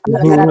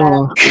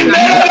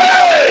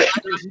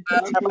 Yantoria Kabaraba, Ekabo,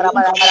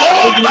 Yantoria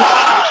Kabaraba,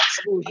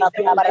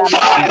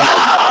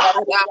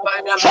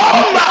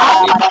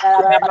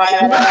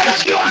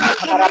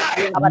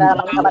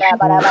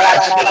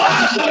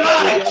 Yantoria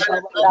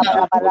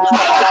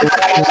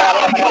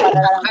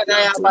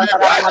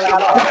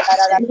Kabaraba,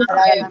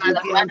 Ekabo,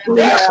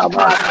 Yantoria Kabaraba, Ekabo, Yantoria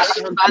Kabaraba,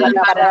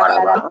 Yantoria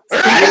Kabaraba,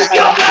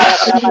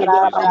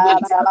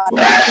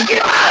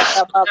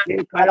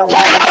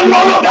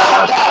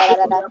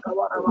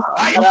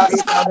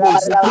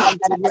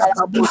 Nasiria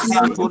Kabo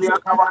Zikian Turia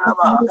Kaba, Ekabo Yanturia Kabo Zianturia Kaba, Ekabo Zianturia Kaba, Ekabo Zianturia Kabo Zianturia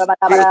Kabaraba,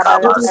 Manturia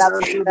Karo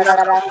Zianturia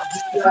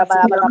Kabaraba,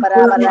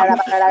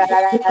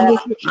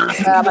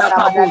 Zianturia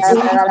Kabo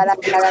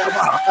Zianturia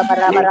Kabaraba,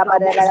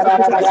 Ekabo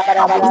Zianturia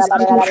Kabo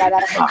Zianturia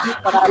Kabaraba,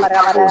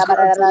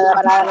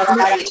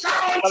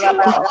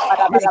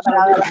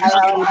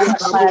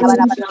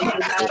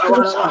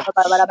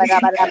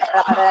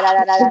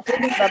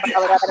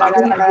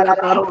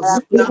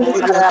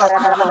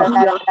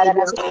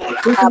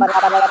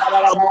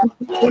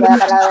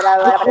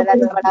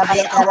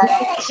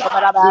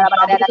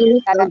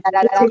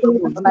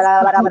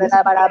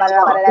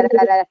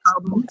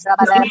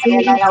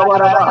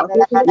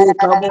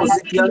 Ekabo Zianturia Kabaraba, Ekabo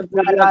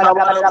Zianturia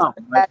Kabaraba,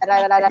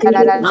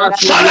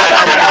 Nasuria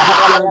Kabo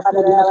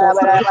Zianturia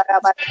Kabaraba,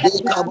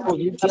 Ekabo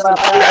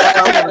Zianturia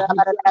Kabo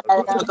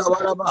Zianturia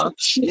Kabaraba,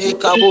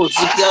 Ekabo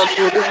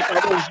Zianturia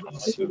Kabo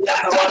Zianturia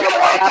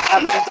Kabaraba,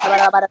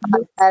 Ekabo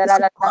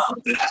Zianturia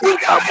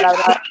Kabaraba, Ekabo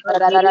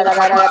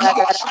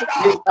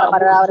Zianturia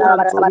Kaba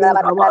Zianturia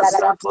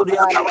Kabaya,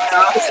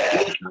 Ekabo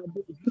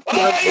Zianturia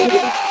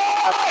Zianturia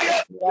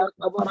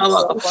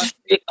Kabaraba,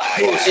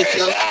 Ekabo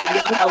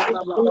Zianturia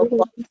Kabaraba,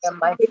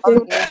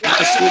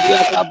 Nasuria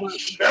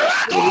Kabasi,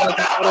 Turia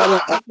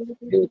Kabaraba,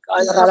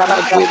 Ekaya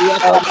Manturia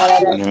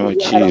In the Kabasi, name of Turia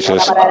Jesus.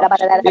 Kabaraba,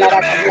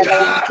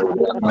 Ekabusia,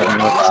 Turia In the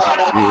name of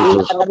Kabaraba,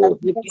 Lekabo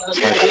Zikian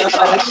Turia Jesus.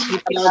 Kaba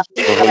Zikian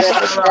Turia Jesus.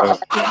 Kabara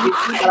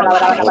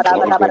Lekabo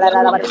Zikian Turia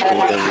Kaba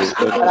Lekabo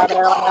Zikian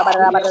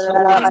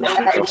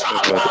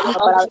Turia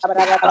Kaba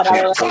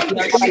Lekabo From Zikian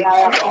this Turia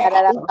warrior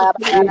Kaba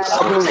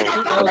Lekabo in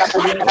Zikian darkness,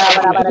 Turia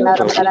Kaba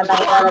Zikian Turia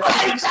our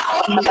Kabara eyes are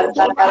open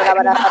tonight.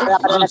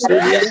 Manturia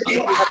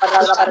Rescue Kaba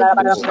us.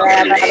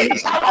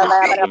 Release our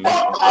feet,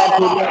 oh Turia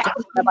God.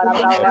 Kaba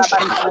Shout.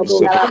 Lekabo Zikian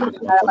Turia Kaba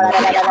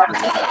Turia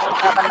Kabaraba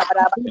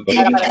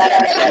Lekabo Zikian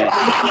Turia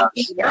Kaba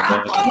Masuria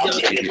Kabo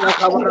Zikian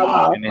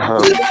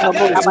Turia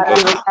Kabaraba Lekabo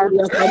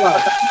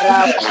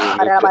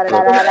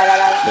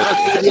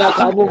Zikian Turia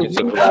Kaba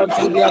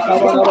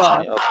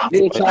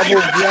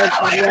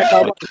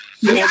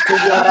Zikian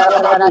Turia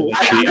Kabarabo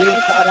Lekabo Zikian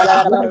Turia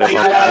Kabarabo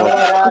Zikian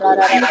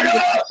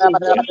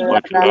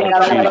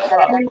Turia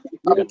Kabaraba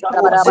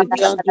Lekabo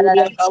Zikian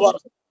Turia Kaba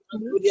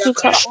Turia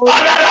Kaba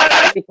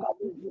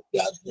Lekabo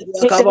Zikian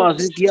Turia Kaba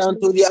Zikian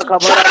Turia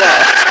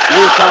Kabaraba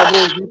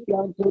Lekabo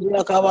Zikian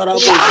Turia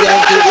Kabarabo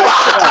Zikian Turia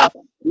Kaba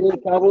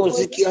Lekabo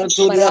Zikian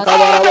Turia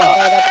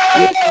Kabaraba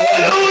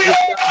Lekabo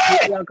Zikian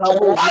Turia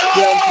Kabo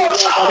Zikian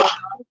Turia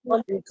Kabaraba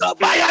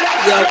Lekabo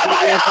Zikian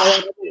Turia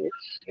Kabarabo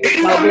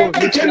In the Lekabo mighty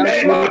Zikian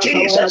name of Turia Kabaraba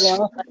Jesus.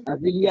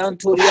 Zikian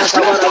Turia Let's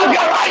lift up Kabaraba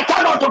your right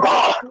hand unto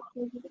God.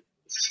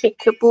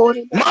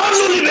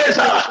 Manu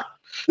Libeza.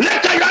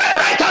 Lift up your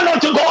right hand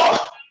unto God.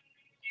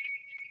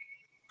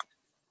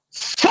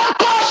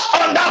 Focus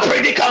on that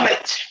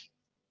predicament.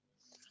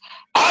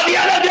 On the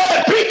other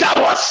day,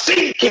 Peter was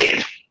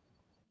sinking.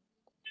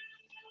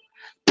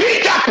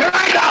 Peter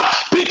cried out.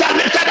 Peter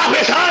lifted up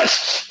his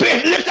hands.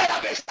 Peter lifted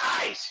up his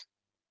eyes.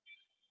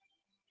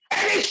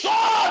 And he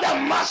saw the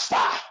master.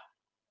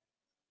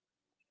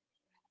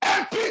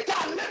 And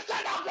Peter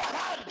lifted up the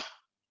hand.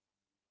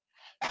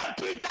 And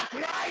Peter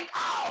cried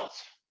out,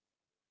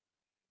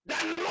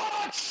 the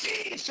Lord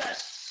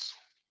Jesus,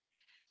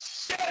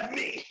 save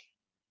me.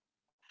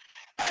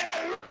 And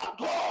the Lord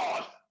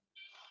God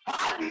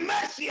had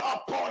mercy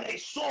upon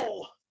his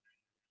soul.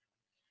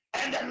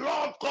 And the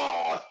Lord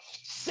God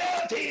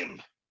saved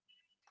him.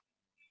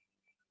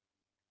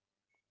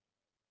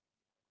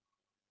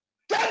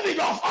 David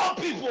of all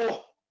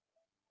people,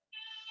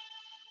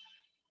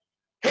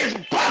 his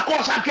back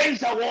was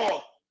against the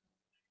wall.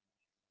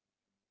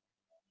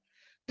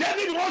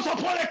 David once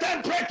upon a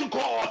time prayed to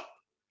God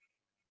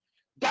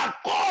that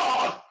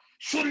God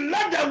should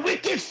let the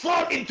wicked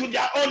fall into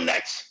their own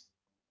nets.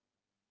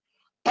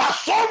 But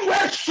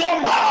somewhere,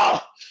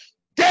 somehow,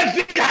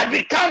 David had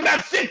become a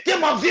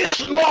victim of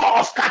this law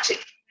of catching.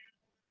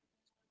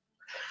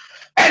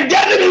 And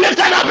David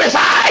lifted up his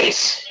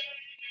eyes.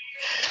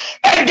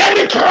 And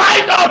David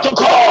cried out to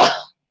God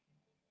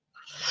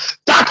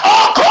that,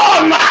 oh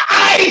God, my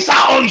eyes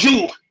are on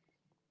you.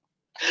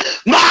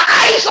 My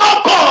eyes,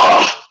 oh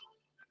God,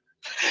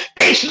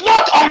 is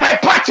not on my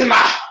partner.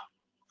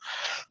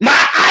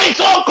 My eyes,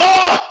 oh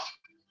God,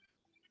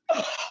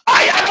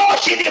 I am not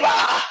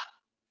Shiniba.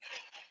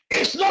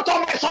 It's not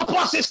on my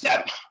support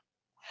system.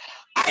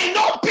 I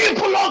know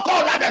people, oh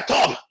God, at the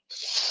top.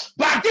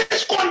 But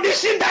this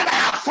condition that I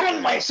have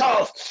found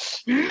myself,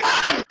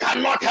 man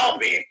cannot help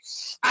me.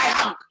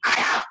 I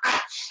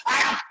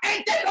have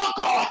entered, oh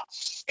God,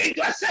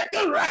 into a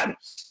certain realm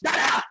that I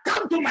have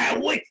come to my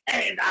wit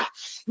end.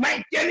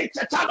 My daily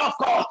child of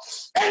God.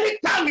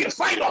 Anytime you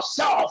find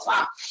yourself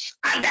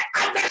on the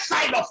other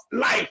side of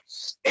life,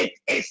 it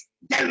is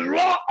the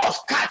law of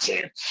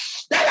catching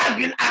that has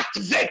been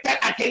activated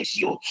against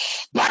you.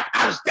 But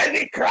as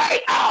David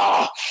cried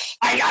out,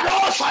 I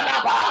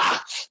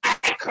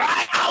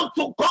cry out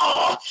to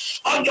God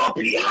on your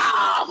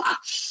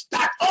behalf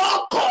that,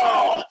 oh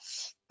God,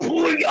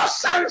 pull your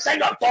sons and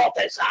your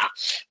daughters out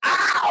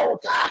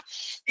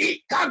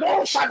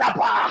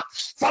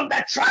from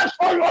the trance,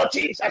 oh Lord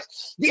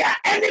Jesus. Their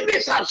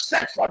enemies have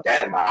set for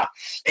them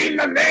in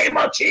the name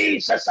of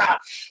Jesus.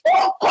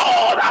 Oh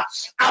God,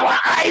 our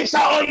eyes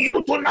are on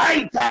you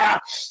tonight.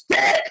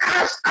 Take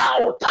us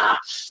out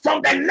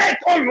from the net,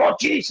 oh Lord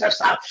Jesus,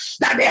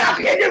 that they have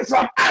hidden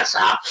from us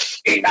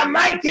in the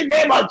mighty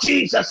name of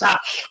Jesus.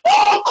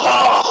 Oh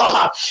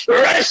God,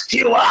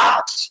 rescue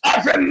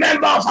every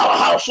member of our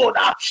household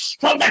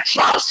from the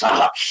traps.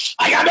 I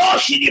am no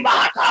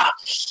Shidimata.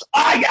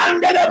 I am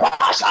the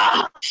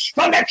Basa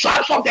from the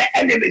traps of the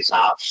enemies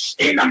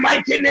in the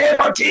mighty name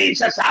of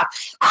Jesus.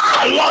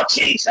 Lord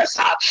Jesus,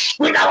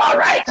 with our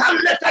right hand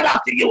lifted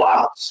up to you,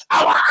 our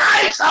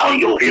eyes are on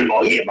you,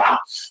 Elohim.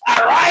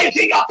 Arise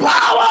in your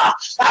power,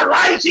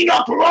 arise in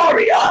your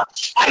glory, and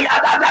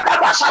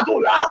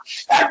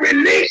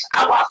release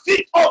our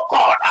feet, oh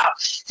God,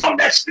 from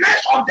the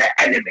snares of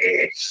the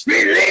enemy.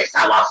 Release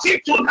our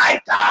feet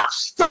tonight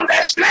from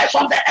the snares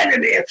of the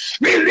enemy.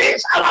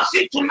 Release our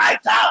feet tonight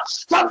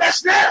from the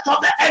snares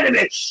of the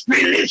enemy.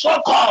 Release,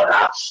 oh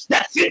God,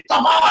 the feet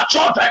of our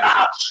children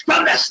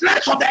from the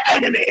snares of the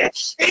enemy.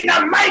 In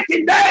the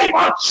mighty name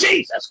of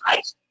Jesus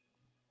Christ.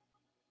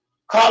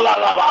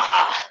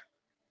 Kalalabaha.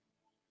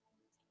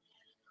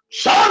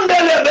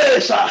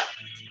 Sandelebesa.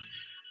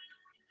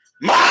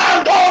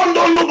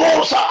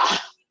 Mandondolubosa.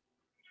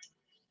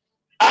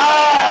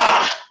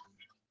 Ah.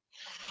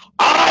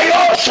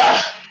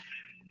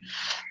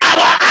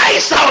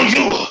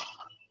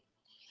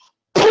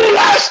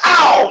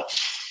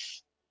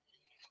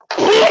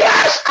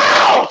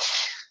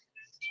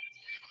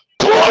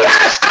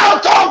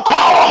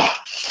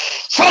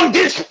 from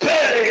this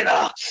pain.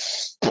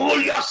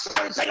 Pull your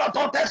sons and your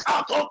daughters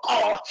out, oh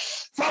God,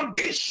 from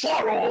this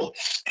sorrow.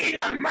 In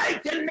the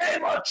mighty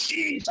name of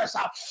Jesus.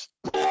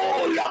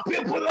 Pull your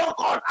people, oh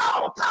God,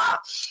 out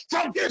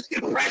from this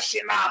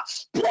depression.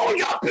 Pull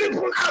your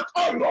people out,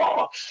 oh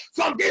Lord,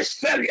 from this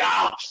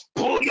failure.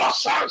 Pull your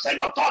sons and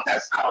your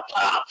daughters out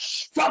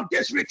from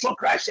this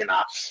retrogression.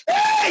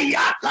 Hey,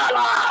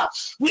 Yakala,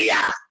 we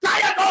are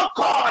tired, oh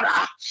God,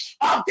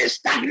 of this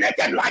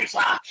stagnated life.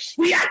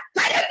 We are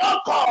tired, oh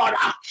God,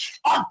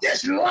 of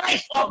this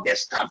life of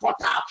discomfort.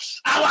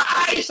 Our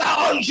eyes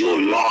are on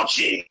you, Lord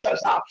Jesus.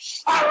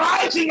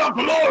 Arise in your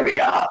glory.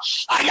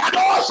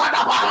 Ayado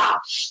Sadaba,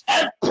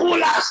 and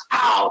pull us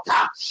out.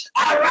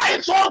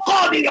 Arise, oh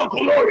God, in your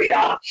glory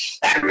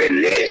and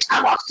release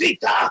our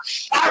feet.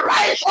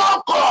 Arise,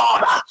 oh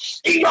God,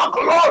 in your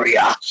glory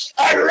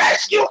and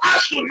rescue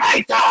us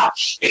tonight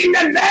in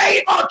the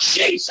name of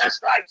Jesus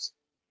Christ.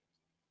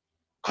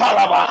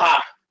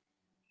 Kalabaha.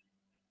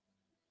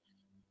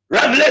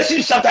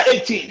 Revelation chapter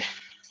 18.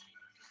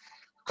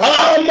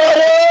 Come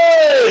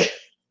away.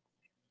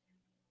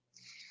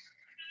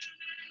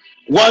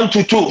 1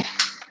 to 2.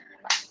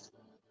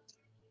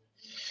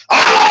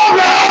 Oh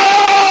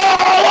God!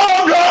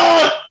 Oh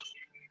God!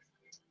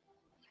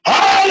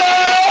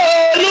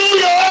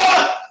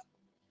 Hallelujah!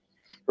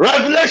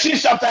 Revelation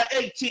chapter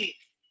 18.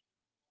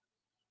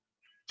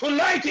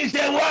 Tonight is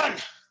day one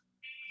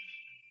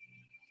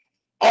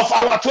of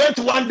our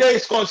 21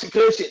 days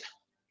consecration.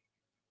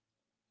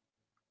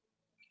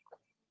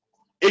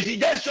 If you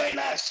just join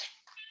us,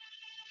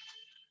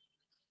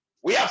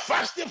 we are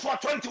fasting for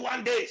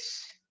 21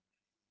 days.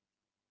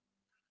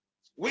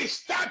 We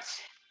start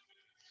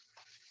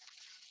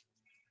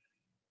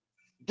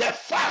the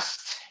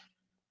fast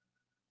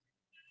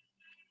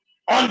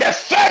on the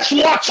first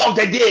watch of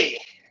the day.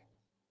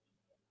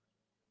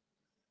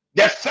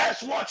 The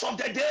first watch of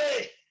the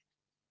day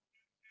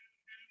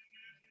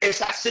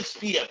is at 6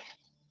 p.m.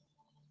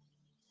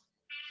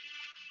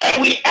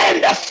 And we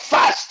end the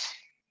fast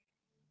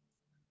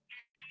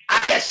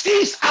at the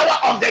 6th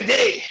hour of the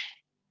day.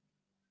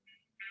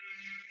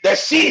 The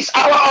 6th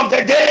hour of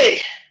the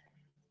day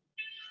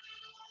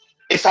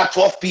is at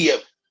 12 p.m.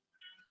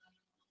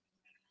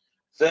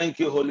 Thank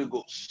you, Holy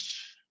Ghost.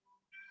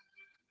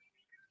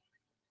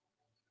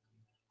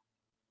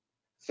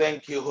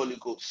 Thank you, Holy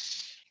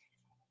Ghost.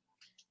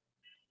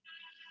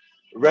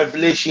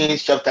 Revelation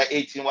chapter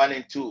 18, 1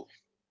 and 2.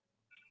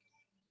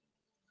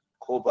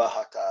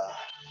 Kobahata.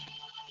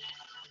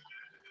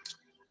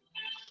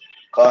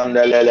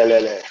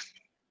 Kandelelelele.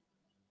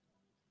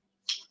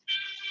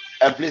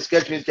 And please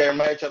catch me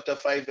Jeremiah chapter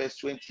 5, verse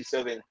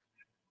 27.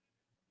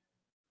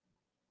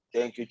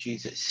 Thank you,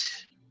 Jesus.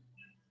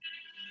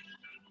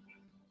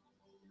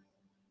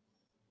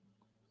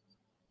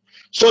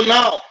 So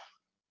now,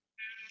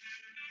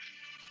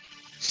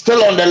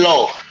 still on the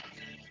law,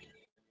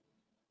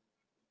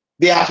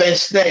 they have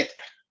ensnared,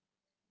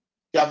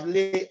 they have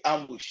laid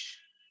ambush,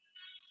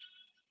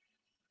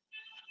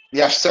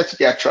 they have set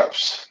their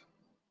traps,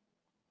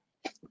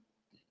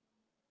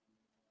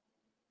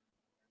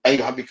 and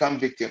you have become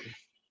victim.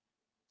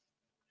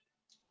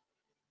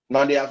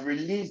 Now they have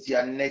released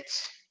their net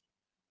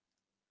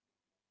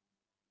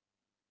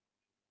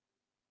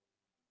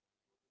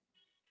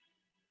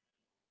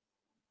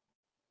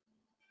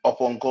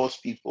upon God's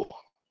people.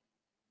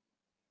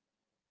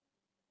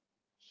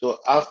 So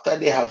after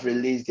they have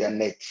released their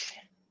net,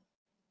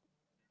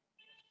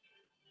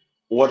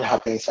 what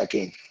happens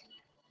again?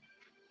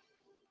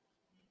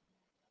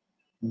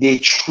 They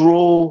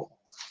throw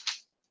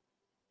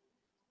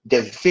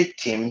the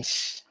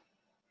victims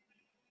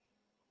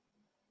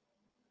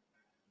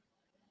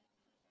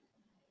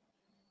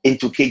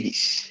into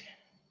cages.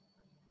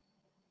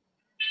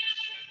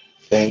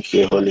 Thank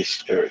you, Holy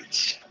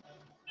Spirit.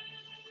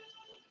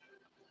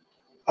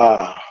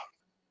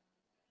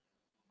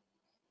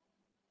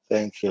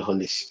 Thank you,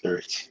 Holy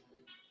Spirit.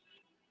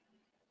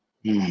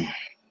 Mm.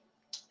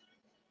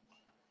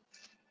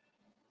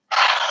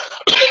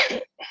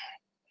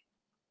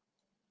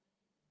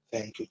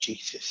 Thank you,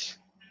 Jesus.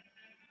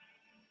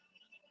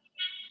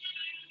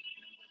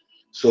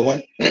 So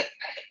when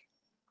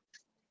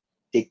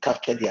they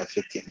capture their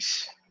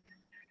victims,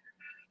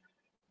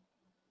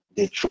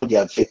 they throw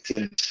their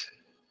victims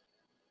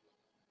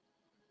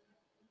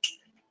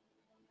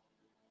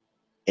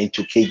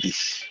into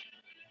cages.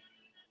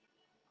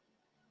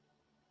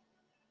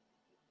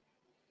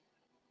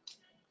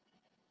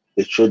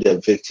 They throw their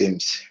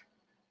victims.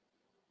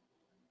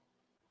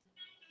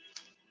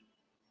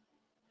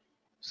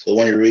 So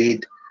when you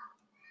read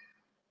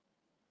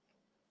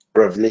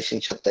Revelation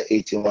chapter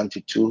 18, 1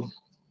 to 2,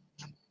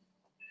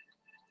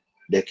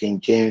 the King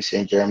James,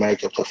 and Jeremiah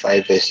chapter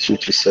 5, verse 2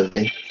 to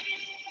 7,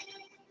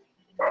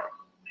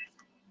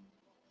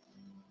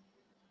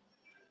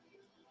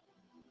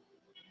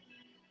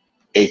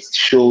 it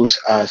shows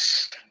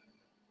us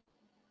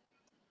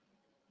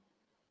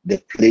the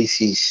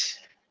places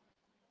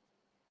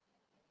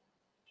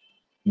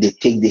they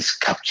take these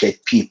captured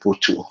people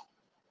to.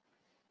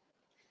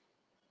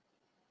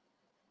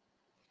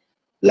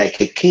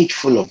 Like a cage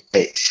full of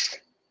birds,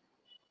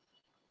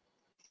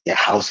 their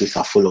houses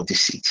are full of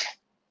deceit.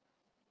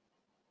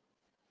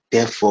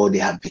 Therefore, they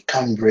have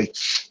become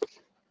rich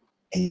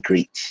and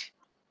great.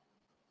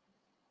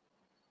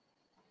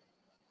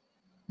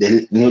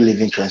 The New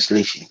Living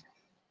Translation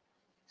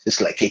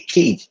is like a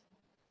cage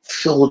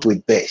filled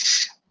with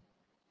birds.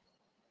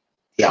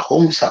 Their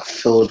homes are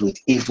filled with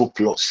evil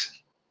plots,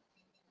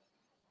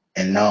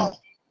 and now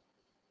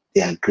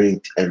they are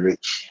great and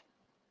rich.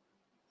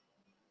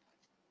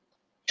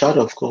 Child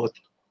of God,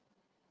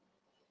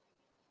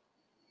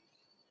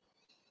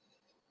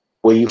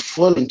 when you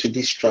fall into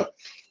this trap,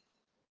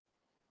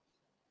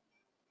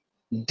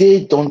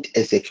 they don't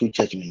execute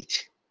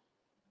judgment.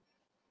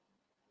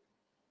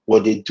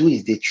 What they do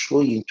is they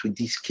throw you into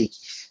these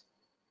cages.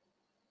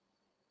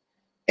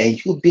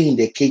 And you being in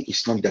the cage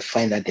is not the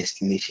final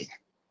destination.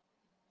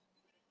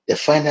 The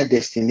final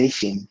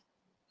destination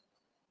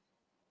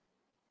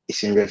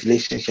is in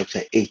Revelation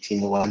chapter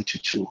 18, 1 to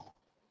 2.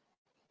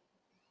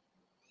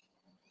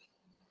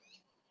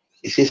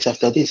 It says,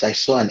 after this, I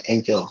saw an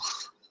angel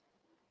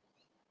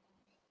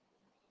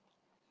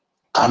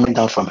coming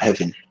down from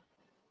heaven.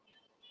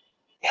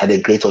 He had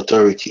a great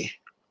authority,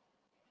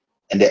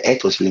 and the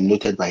earth was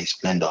illuminated by his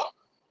splendor.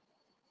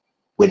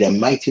 With a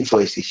mighty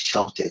voice, he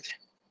shouted,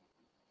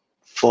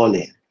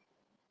 fallen,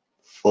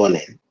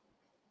 fallen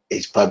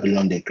is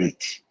Babylon the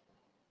Great.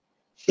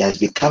 She has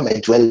become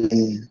a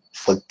dwelling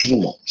for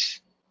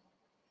demons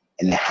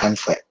and a hand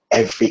for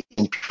every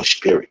impure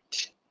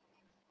spirit,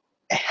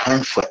 a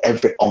hand for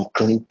every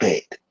unclean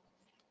bird,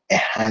 a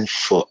hand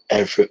for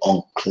every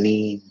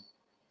unclean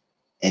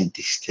and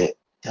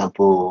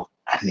detestable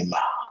animal.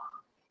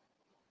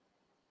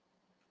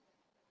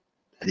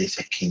 That is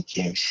a King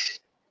James.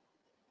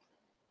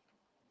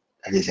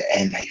 That is the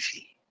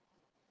NIV.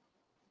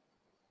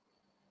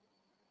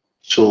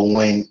 So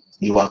when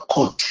you are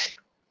caught,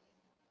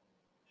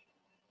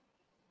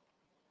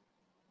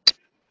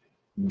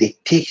 they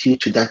take you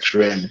to that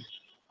realm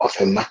of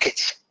a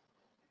market.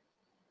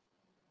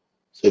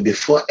 So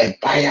before a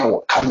buyer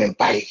will come and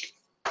buy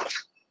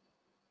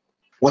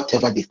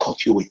whatever they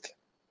caught you with,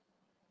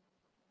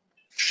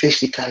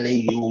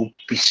 physically you will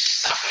be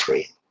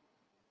suffering.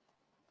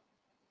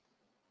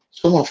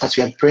 Some of us,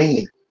 we are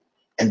praying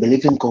and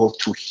believing God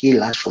to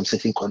heal us from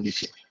certain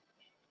conditions.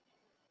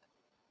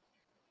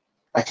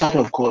 A child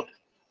of God,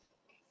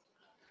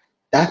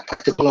 that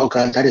particular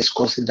organ that is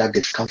causing that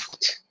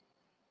discomfort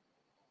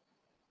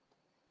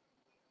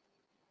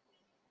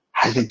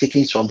has been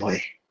taken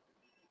somewhere,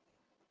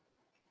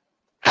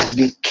 has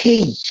been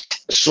caged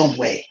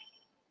somewhere.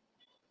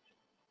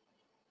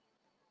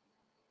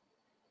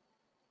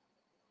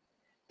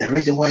 The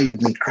reason why you've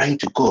been crying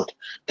to God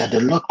that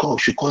the Lord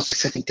God should cause a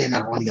certain thing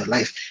around your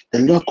life, the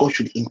Lord God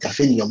should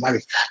intervene in your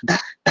marriage.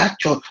 That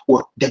job,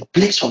 well, the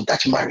place of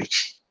that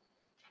marriage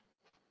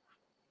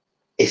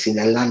is in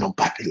the land of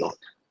Babylon,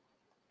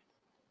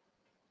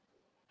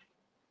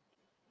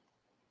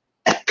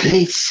 a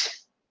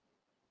place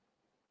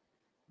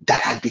that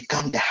had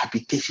become the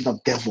habitation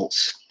of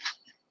devils,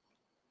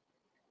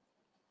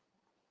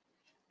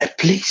 a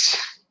place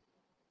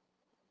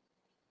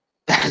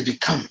that has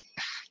become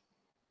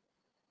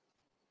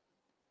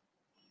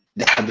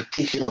the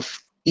habitation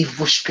of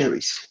evil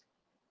spirits.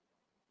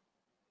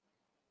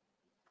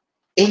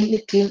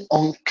 Anything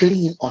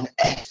unclean on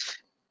earth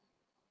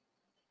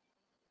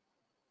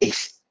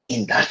is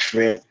in that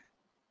realm.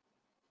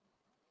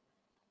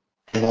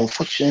 And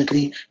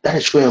unfortunately, that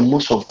is where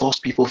most of those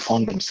people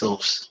found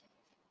themselves.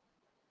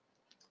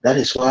 That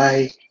is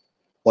why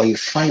when you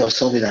find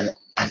yourself in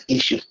an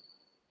issue,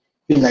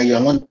 you know you're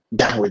not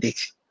done with it,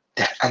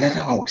 then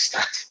another one will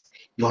start.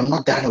 You are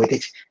not done with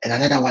it, and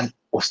another one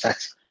will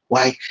start.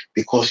 Why?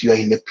 Because you are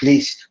in a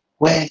place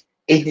where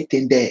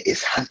anything there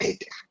is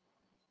hunted.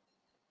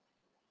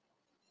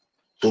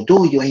 So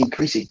though you are in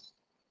prison,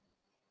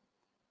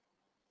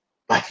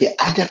 but the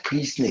other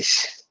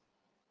prisoners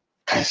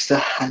can still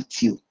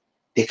hunt you.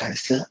 They can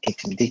still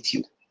intimidate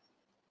you.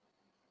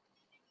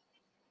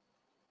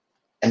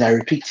 And I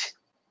repeat,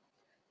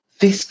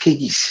 these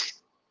cages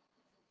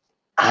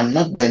are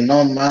not the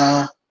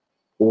normal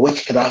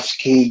witchcraft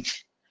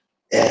cage,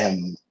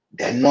 the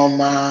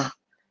normal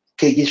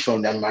cages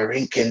from the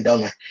marine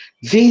kingdom.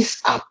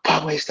 These are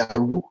powers that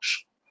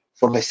rose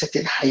from a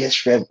certain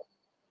highest realm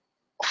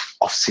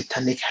of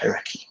satanic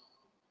hierarchy.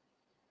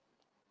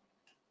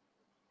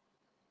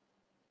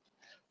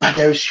 But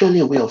there is surely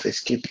a way of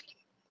escape.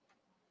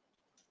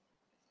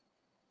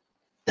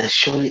 There's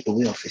surely a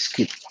way of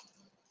escape.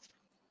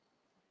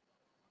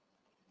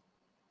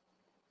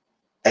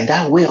 And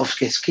that way of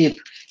escape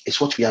is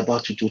what we are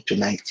about to do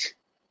tonight.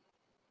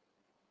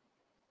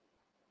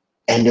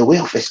 And the way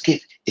of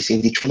escape is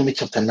in Deuteronomy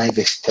chapter 9,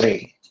 verse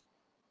 3.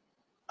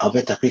 I'll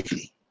better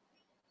quickly.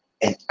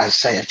 And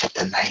Isaiah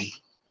chapter 9,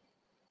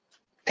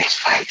 verse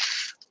 5.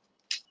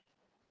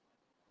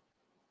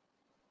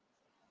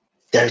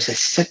 There is a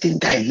certain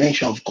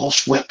dimension of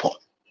God's weapon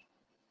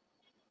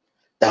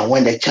that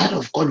when the child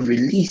of God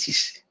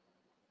releases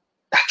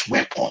that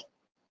weapon,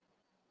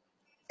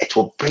 It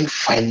will bring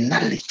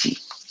finality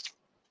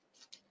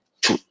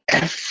to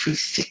every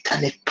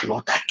satanic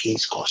plot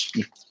against God's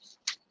people.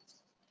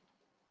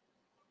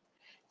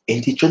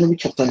 In Deuteronomy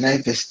chapter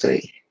 9, verse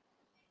 3,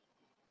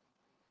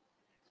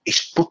 it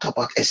spoke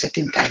about a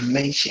certain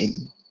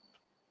dimension,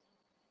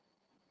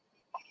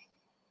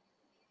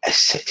 a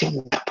certain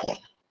weapon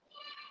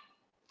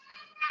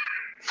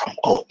from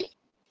God.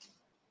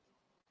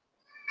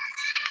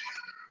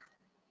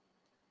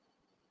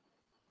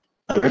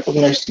 I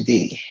recognize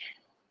today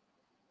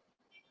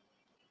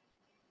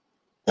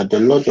that the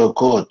Lord your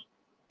God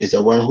is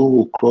the one who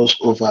will cross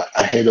over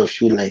ahead of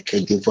you like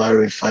a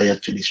devouring fire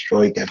to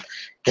destroy them.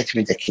 Get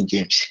me the King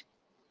James.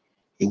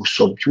 He will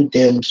subdue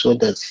them so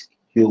that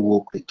you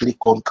will quickly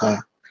conquer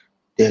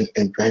them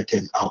and drive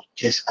them out,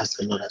 just as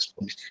the Lord has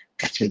promised.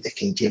 Get me the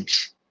King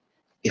James.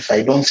 If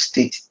I don't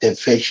state the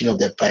version of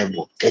the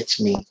Bible, get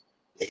me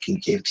the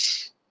King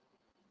James.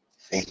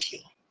 Thank you.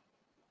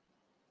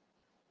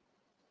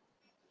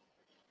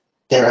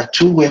 There are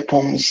two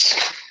weapons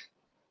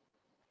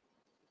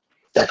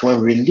that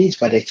when released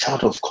by the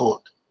child of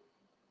God,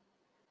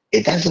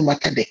 it doesn't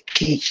matter the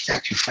cage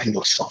that you find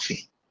yourself in.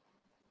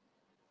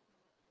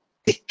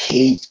 The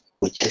cage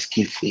will just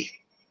give way.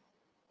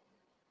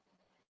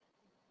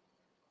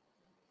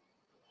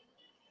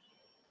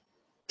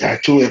 There are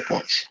two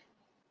weapons.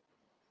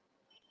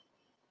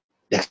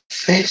 The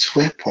first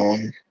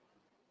weapon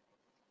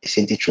is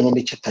in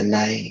Deuteronomy chapter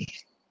 9,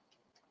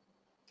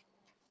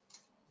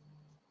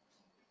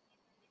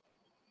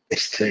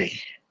 verse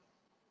 3.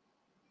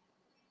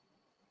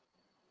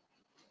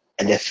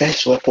 And the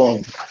first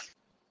weapon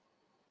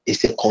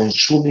is the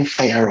consuming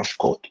fire of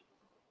God.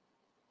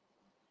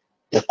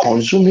 The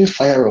consuming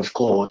fire of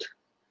God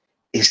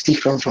is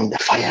different from the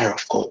fire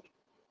of God.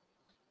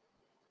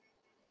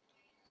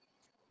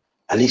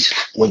 At least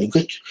when you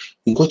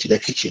go to the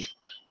kitchen,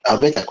 I'll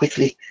better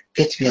quickly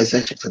get me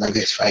Isaiah chapter 9,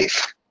 verse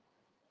 5.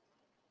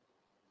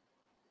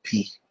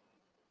 P.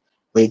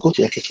 When you go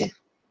to the kitchen,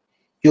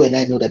 you and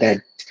I know that there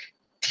are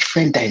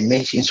different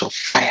dimensions of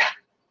fire.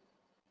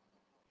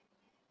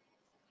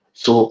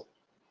 So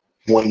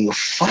when you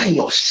find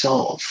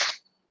yourself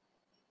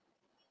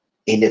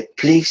in a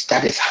place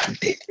that is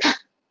haunted,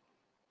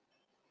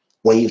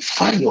 when you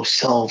find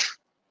yourself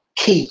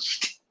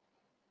caged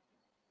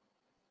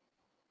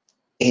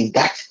in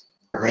that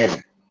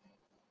realm,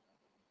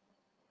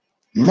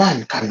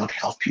 man cannot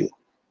help you.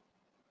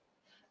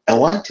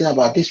 And one thing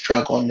about this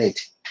dragon net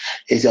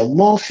is that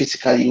more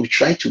physically you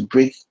try to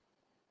break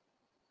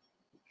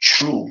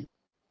through,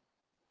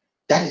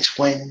 that is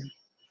when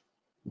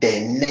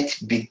the net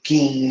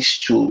begins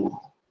to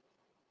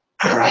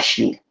crush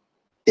you.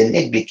 The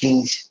net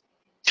begins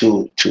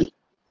to to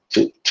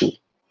to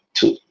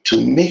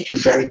to make you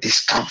very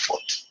discomfort.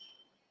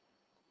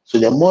 So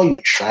the more you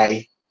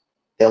try,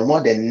 the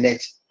more the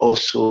net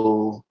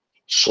also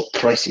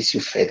suppresses you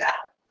further.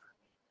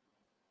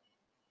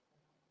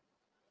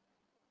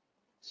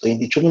 So in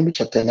Deuteronomy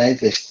chapter 9,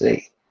 verse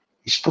 3,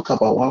 he spoke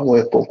about one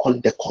weapon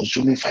called the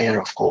consuming fire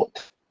of God.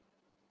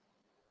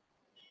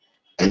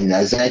 And in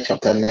Isaiah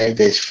chapter 9,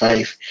 verse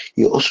 5,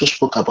 he also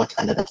spoke about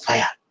another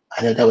fire,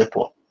 another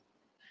weapon.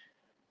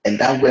 And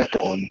that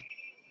weapon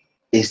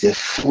is the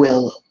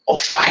fuel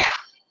of fire.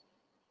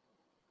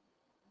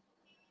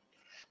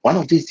 One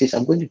of these days,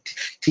 I'm going to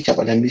teach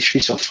about the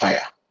mysteries of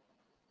fire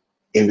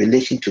in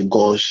relation to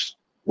God's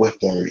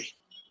weaponry.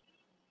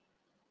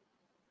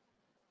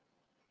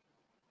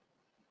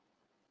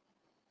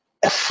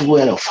 A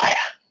fuel of fire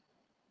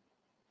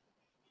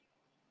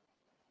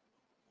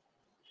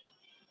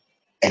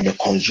and a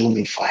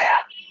consuming fire.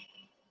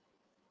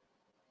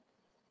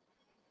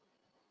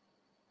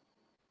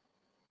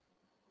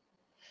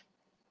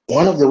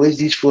 One of the ways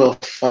this fuel of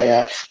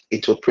fire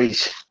it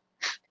operates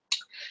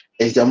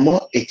is the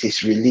more it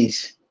is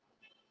released,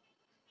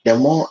 the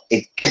more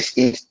it gets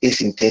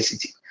its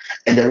intensity.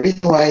 And the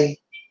reason why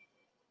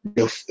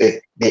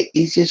the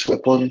easiest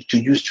weapon to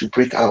use to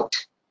break out,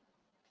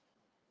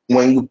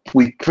 when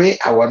we pray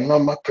our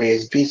normal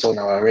prayers based on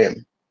our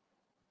realm,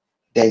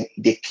 then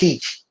the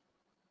cage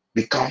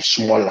becomes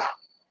smaller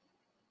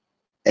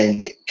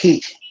and the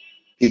cage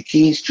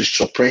begins to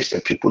suppress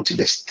the people to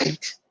the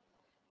extent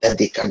that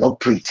they cannot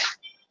breathe.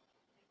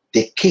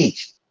 The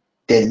cage,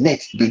 the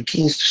net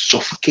begins to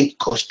suffocate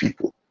God's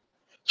people.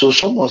 So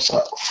some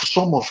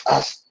of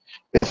us,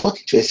 we've got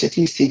to a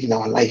certain stage in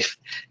our life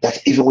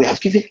that even we have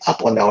given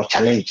up on our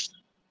challenge.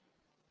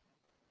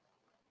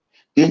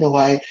 Do you know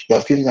why you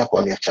have given up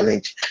on your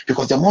challenge?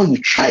 Because the more you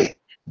try,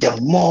 the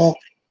more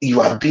you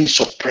are being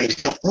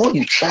suppressed. The more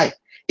you try,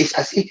 it's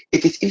as if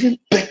it is even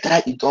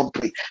better you don't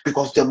pray.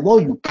 Because the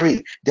more you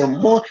pray, the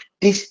more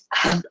this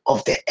hand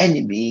of the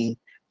enemy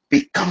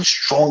becomes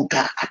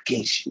stronger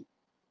against you.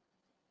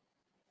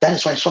 That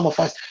is why some of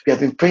us, we have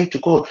been praying to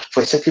God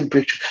for a certain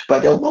breakthrough.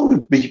 But the more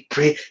we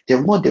pray,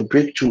 the more the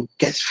breakthrough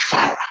gets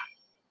farther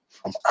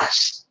from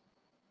us.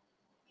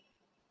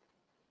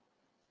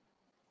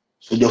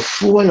 So the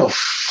fuel of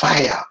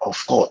fire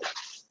of God,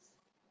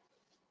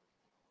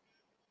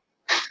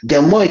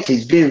 the more it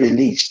is being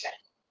released,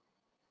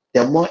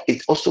 the more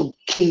it also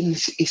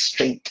gains its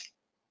strength.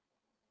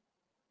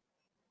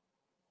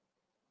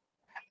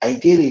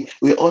 Ideally,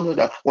 we all know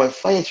that when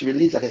fire is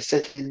released at a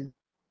certain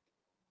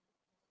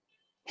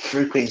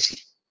frequency,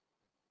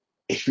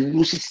 it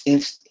loses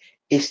its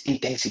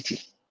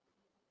intensity.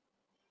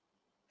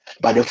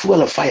 But the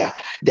fuel of fire,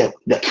 the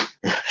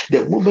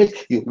moment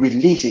you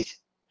release it,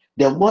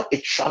 the more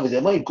it travels,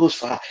 the more it goes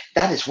far,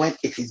 that is when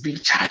it is being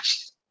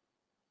charged.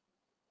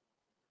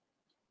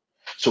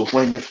 So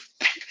when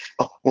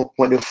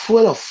the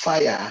fuel of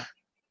fire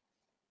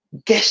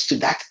gets to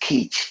that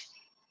cage,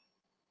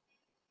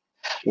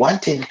 one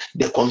thing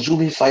the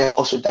consuming fire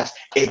also does,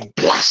 it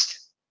blasts.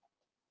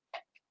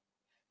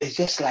 It's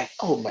just like,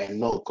 oh my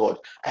Lord God,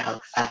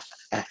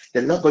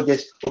 the Lord God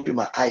just opened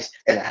my eyes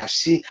and I have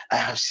seen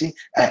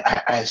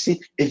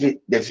even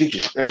the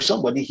vision. There's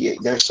somebody here.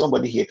 There's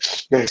somebody here.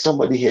 There's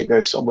somebody here.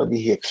 There's somebody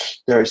here.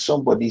 There's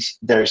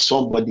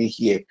somebody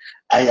here.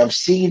 I have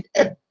seen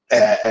a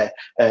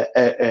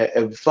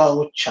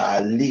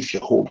voucher leave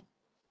your home,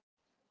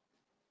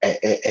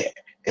 a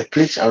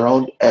place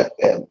around where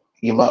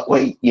you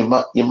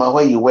work,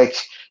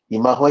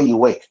 where you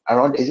work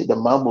around. Is it the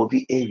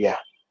Mamobi area?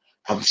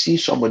 I've seen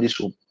somebody's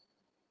home,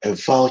 a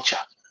voucher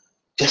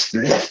just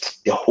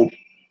left the home,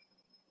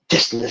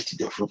 just left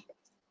the room,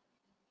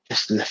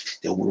 just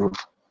left the room.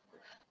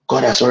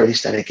 God has already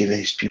started giving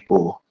his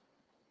people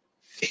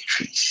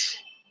victories.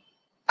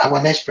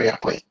 Our next prayer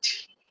point,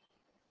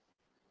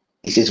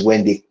 he says,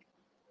 when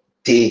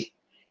we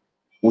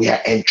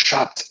are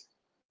entrapped,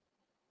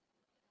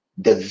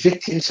 the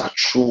victims are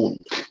thrown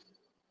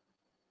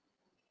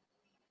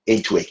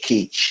into a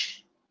cage.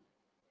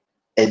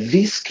 And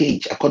this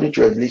cage, according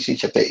to Revelation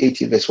chapter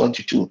 18, verse 1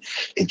 to 2,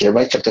 and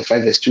Jeremiah chapter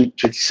 5, verse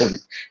 27,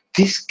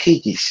 these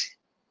cages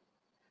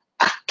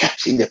are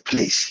kept in a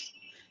place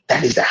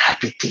that is the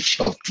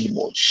habitation of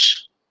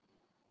demons.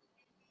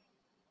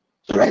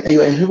 So right now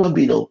you are a human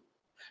being,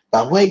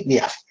 but when they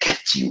have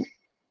kept you,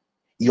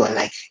 you are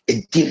like a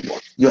demon.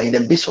 You are in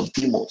the midst of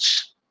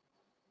demons.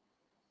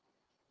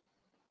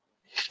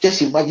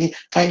 Just imagine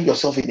finding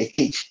yourself in a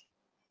cage,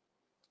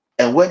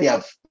 and when they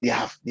have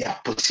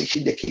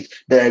positioned the cage,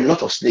 there are a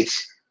lot of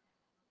snakes.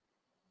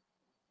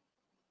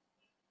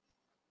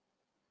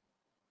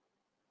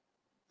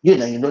 You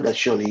know that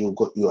surely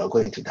you are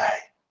going to die.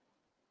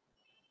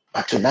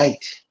 But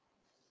tonight,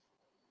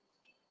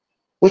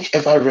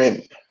 whichever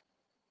realm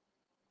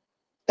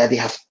that they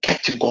have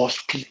kept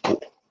God's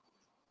people,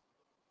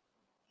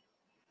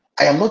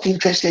 I am not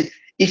interested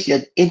if you're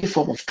in any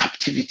form of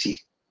captivity.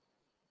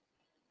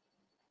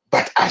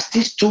 But as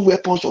these two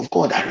weapons of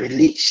God are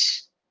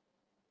released,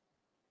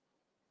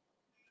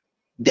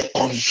 the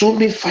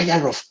consuming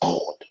fire of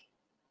God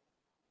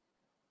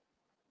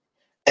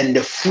and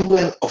the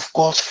fuel of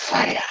God's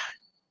fire,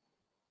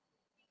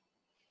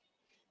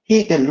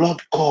 He, the Lord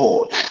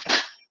God,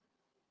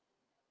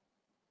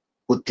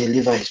 will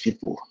deliver his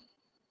people.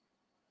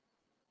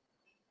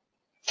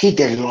 He,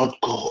 the Lord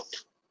God,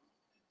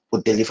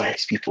 will deliver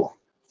his people.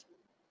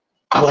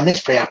 Our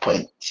next prayer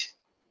point,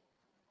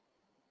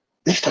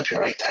 lift up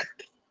your right hand.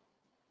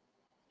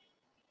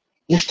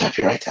 Lift up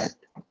your right hand.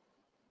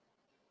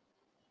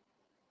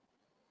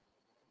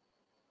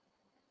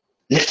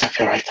 Lift up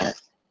your right hand.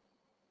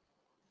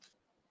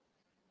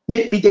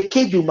 Maybe the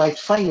cage you might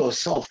find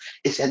yourself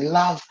is a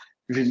love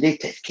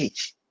related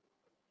cage.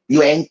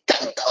 You are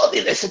entangled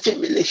in a certain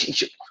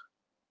relationship.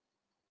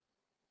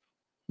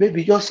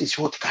 Maybe yours is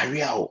what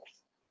career.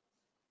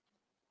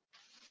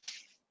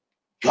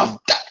 You have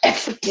done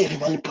everything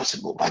humanly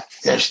possible, but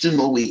there's still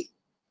no way.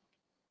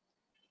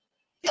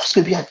 Yours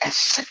could be a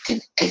certain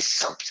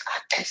exams,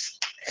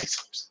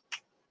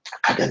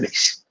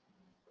 academics.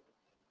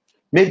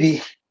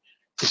 Maybe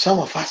to some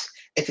of us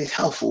it is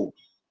helpful.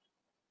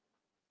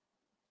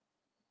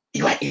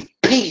 You are in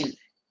pain.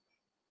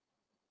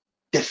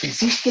 The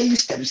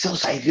physicians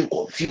themselves are even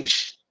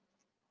confused.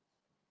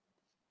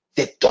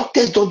 The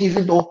doctors don't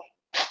even know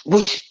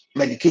which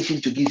medication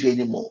to give you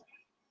anymore.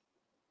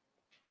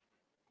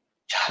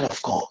 Child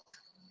of God,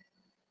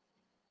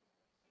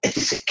 it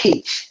is a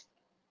cage.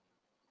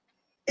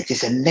 It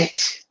is a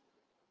net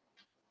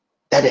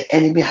that the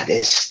enemy had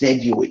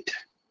ensnared you with.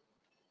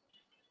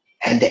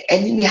 And the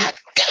enemy had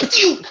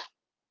kept you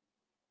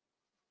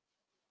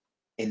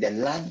in the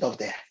land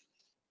of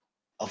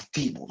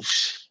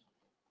demons.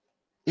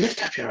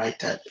 Lift up your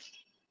right hand.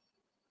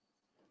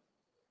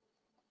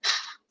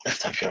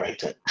 Lift up your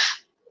right hand.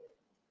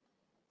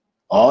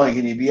 Oh,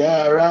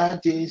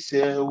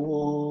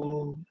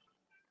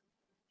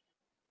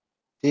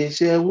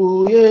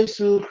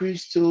 Yesu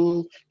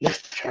Christo.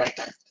 Lift up your right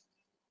hand.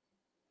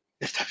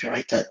 Lift up your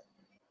right hand.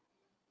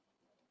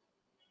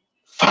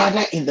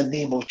 Father, in the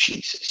name of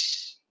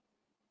Jesus,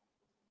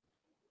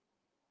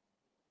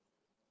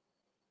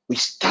 we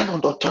stand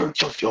on the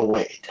authority of your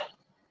word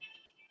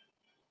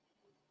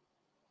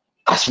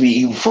as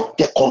we invoke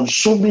the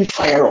consuming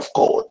fire of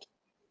God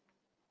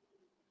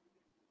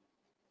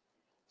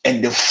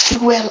and the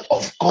fuel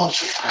of God's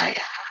fire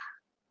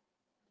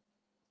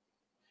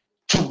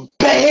to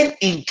burn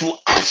into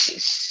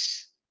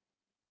ashes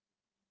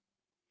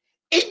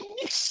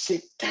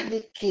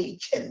satanic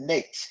cage and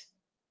net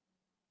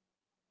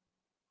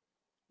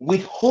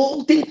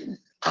withholding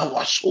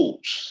our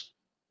souls.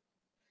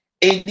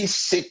 Any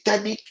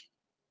satanic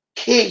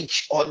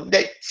cage or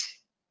net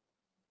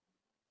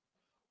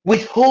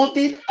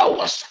withholding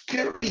our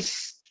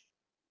spirits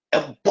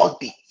and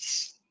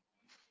bodies.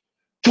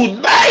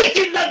 Tonight,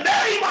 in the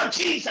name of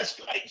Jesus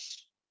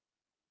Christ,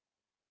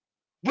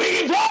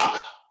 we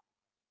invoke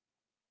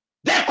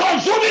the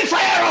consuming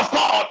fire of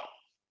God.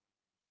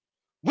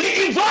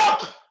 We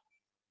invoke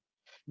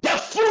the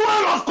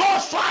fuel of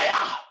God's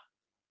fire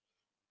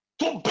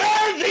to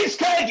burn these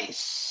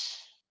cages,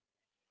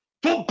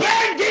 to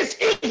burn these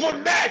evil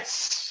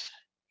nets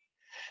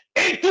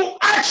into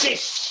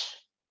ashes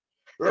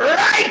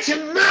right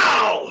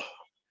now.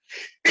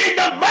 In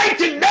the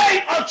mighty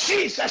name of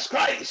Jesus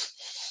Christ,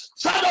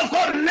 Son of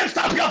God, lift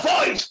up your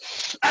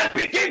voice and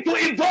begin to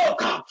invoke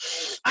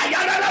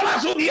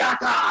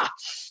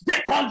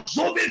the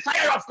consuming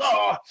fire of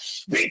God.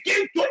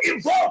 Begin to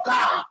invoke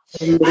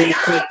the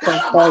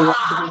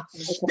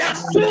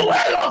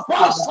fuel of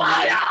God's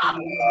fire.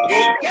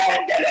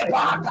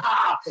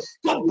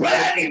 To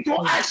burn into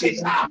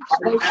ashes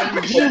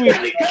every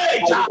satanic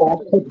cage,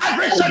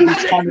 every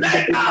satanic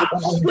net,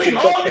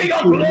 withholding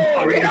your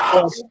glory,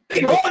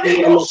 withholding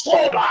your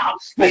soul,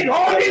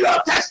 withholding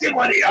your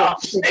testimony.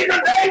 In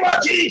the name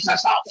of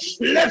Jesus,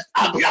 lift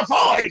up your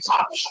voice.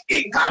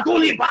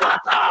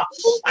 Ikatulibata,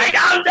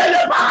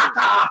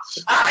 ayandelebata,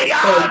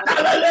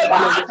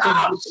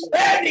 ayandelebata,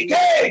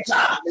 educate,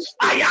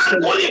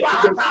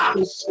 ayantulibata.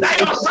 Let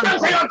your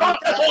sons and your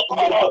daughters, oh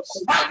God,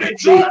 be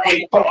drawn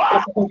into.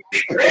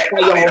 We pray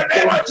now in the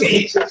name of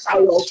Jesus.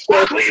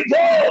 As we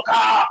invoke,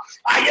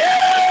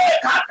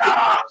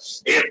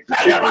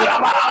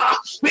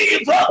 we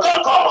invoke,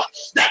 oh God,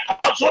 the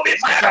consuming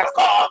fire of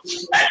God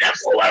and the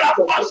fuel of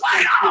God's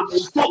fire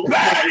to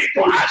burn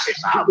into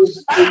ashes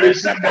every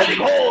satanic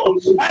hole,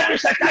 every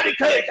satanic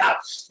cage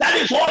that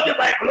is holding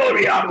my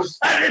glory,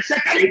 every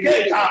satanic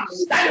cage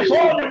that is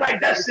holding my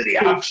destiny,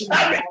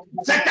 every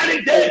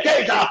satanic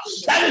cage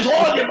that is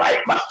holding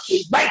my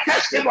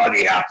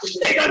testimony.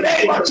 In the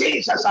name of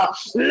Jesus,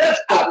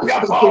 lift up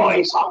your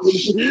voice.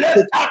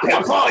 Lift up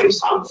your voice.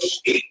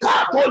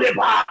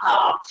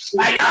 Ikatolebaka.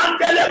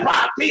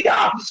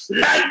 Ayandelebatia.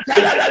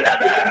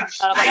 Lantelelebe.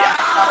 Aya.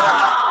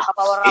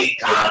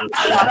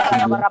 Ikantelebe.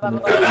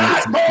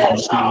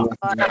 Ratosa.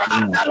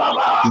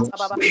 Randalaba.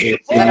 We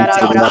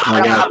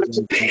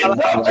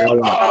invoke,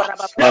 oh God,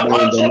 the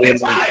Father, in the consuming name of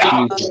fire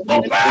Jesus, to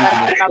we begin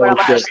to burn into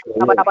thank you ashes.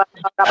 for it.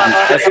 Burn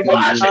As into we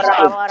ashes. invoke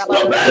To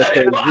the burn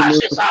into consuming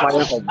ashes.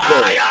 fire of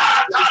God,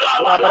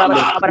 invoking the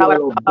Ayatalabalaba.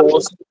 fuel of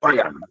God's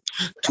fire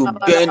to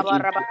burn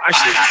into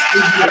ashes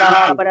any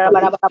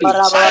satanic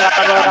cage,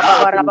 any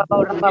bondage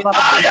of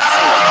the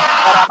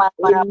soul,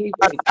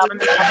 any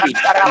satanic cage,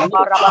 net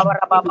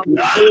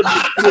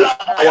withholding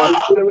our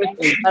spirit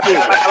and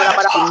soul.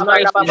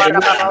 Tonight, in the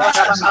name of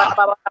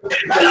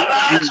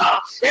Jesus,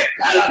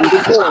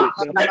 we call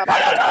the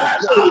fire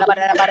of God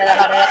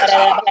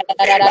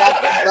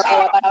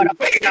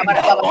We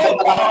invoke, oh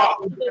God,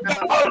 the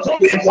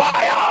consuming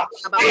fire.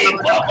 We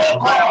invoke, oh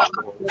God,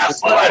 the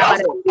fuel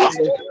of God.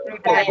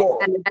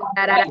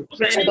 and the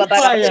Spirit of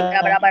God to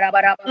burn into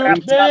Fire to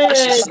into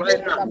ashes burn.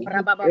 right now.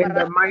 In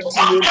the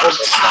mighty name of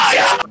Jesus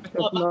Fire. Christ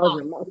of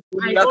Nazareth,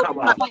 Masuria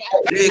Kaba,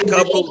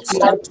 Lekabo,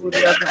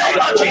 In the Sianturia name Kaba,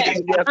 of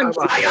Jesus. Santuria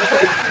Kaba.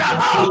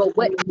 your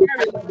word,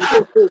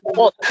 oh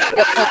God,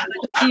 the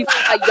consuming fire of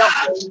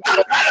God,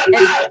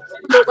 and all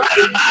over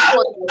God,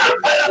 oh,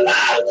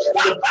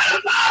 oh,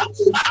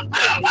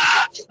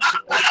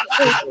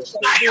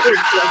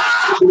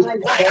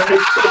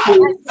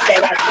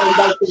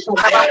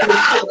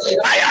 let your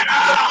divine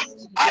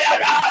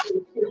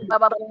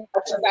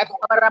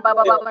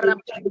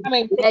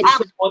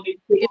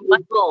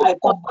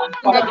God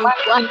turn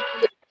into us,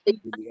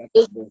 the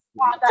age,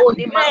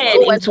 holding my Burn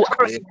soul and into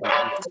spirit,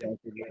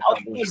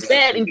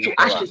 burn into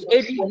ashes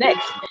any net,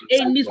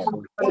 any any Thank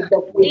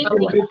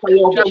that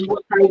hold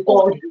a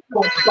soul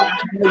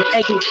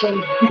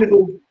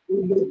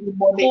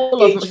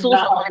of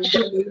souls of my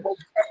children,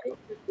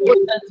 hold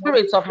the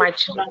spirits of my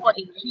children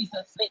in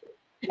Jesus' name,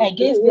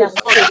 against their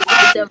oh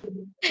God, let them,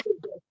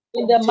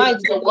 in the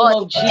mighty oh name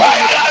God, of Jesus.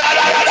 turn it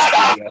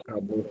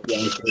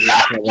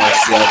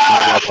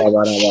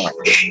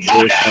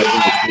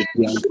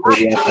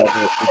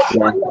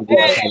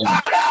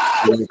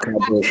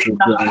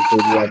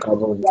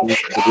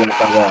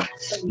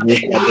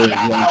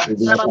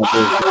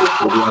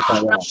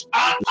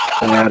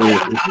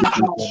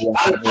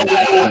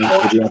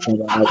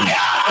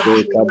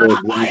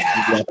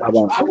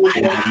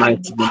In the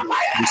mighty name of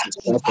Jesus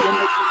Christ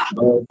of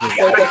all the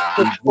life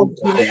involved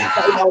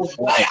together,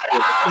 fire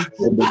of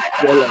God, and the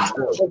fuel of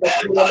God,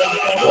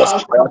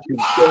 God's fire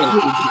to burn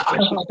into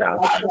ashes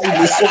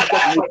any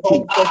satanic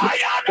cage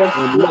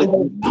and let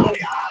me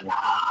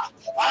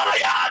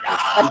Ayada,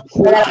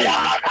 withholding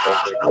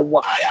ayada,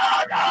 our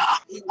ayada,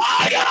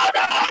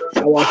 ayada,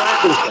 our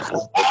faith,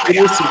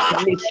 any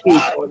satanic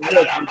cage on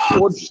earth we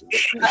hold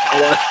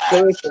our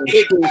spirit and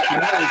soul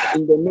tonight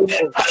in the name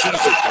of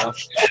Jesus.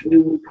 We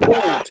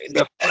withhold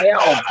the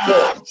fire of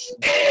God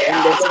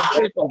and the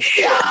spirit of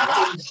God,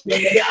 the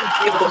seven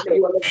gifts of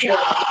the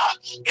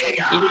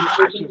into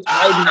ashes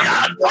right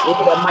now.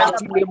 In the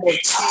mighty name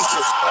of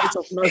Jesus Christ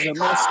of Nazareth,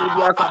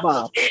 Masudia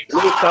Kaba,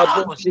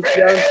 Lekabo,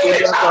 Zikian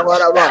Turia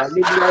Kabaraba,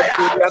 Libian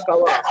Turia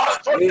Kaba,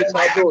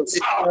 Lekabo,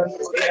 Zikian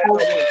Turia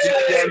Kabo,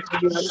 Zikian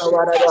Turia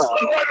Kabaraba,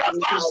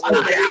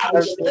 Lekabo,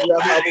 Zikian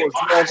Turia Kabo,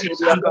 Zikian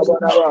Turia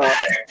Kabaraba,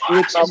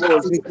 Lekabo,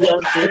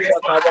 Zikian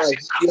Turia Kaba,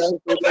 Zikian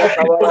Turia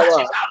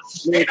Kabaraba,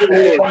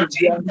 Lekabo,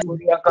 Zikian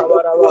Turia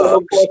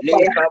Kabaraba,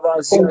 Lekaba,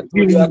 Zikian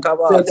Turia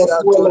Kaba,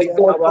 Zikian Turia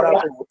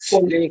Kabarabo,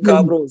 Le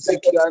cabro,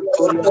 Zikian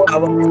Turia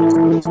Kabaraba,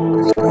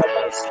 Le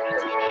cabra,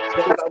 Zikian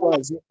Turia Kaba,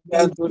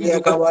 Zikian Turia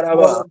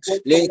Kabaraba,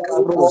 Le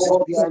cabro,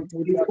 Zikian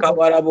Turia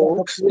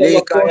Kabarabo,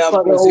 Le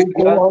Kayabro,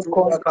 Zikian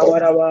Turia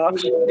Kabaraba,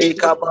 Le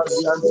Kaba,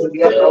 Zian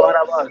Turia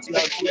Kabaraba,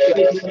 Zian Turia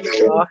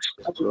Kabaraba,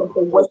 Le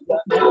cabro,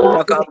 Zian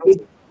Turia Kabro,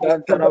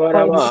 Zikian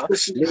Tarabaraba,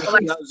 Le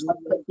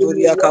Kian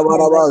Turia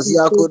Kabaraba,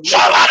 Ziakuria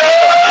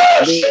Kabaraba,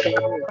 Le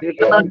cabro,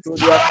 Zikian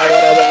Turia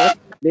Kabaraba,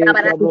 Le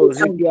cabro,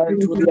 Zikian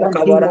Turia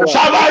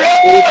Kabaraba,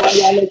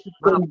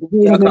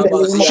 Makudia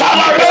kabasi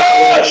anturia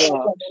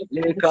kabaraba.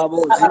 Le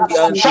kabo ziki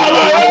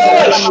anturia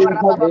kabaraba.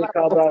 Le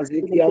kabra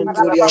ziki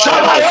anturia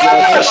kabasi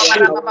anturia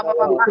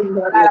kabaraba.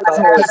 Le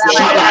kabo si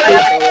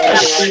anturia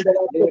kabaraba.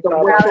 Le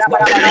kabo si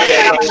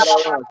anturia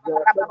kabaraba. Si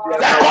anturia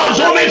The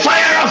consuming kabaraba.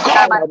 fire of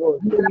Le God. kabo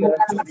ziki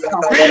anturia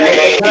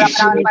kabaraba.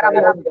 Release Le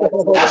kaya si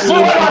the anturia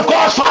fuel of kabaraba.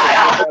 God's Si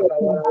fire anturia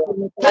kabaraba.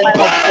 to Le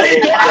burn kabo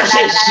into si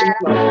ashes. anturia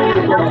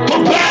kabaraba. To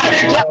burn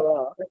into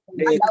Kabaraba.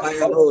 Le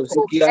kaya ro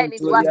ziki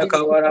anturia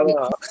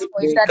kabaraba.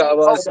 Le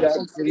kaba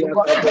zianturia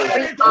kabo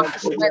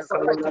zianturia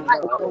kabaraba.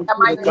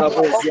 Le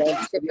kabo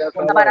zianturia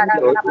kaba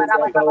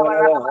zianturia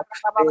kabaraba.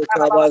 Le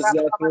kaba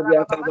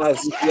zianturia kaba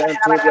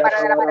zianturia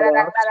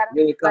kabaraba.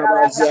 Le kaba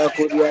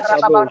zianturia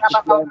kabo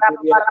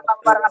zianturia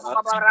kabaraba.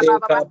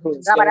 Le kabo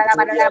zianturia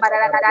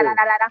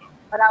kabarabo.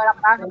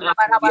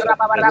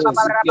 Akudia Kabo,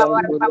 Zikian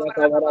Turia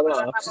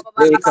Kabaraba,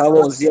 Le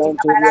Kabo, Zian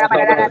Turia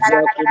Kaba,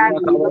 Ziakuria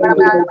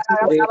Kabaraba,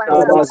 Le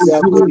Kaba,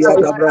 Ziakuria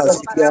Kabra,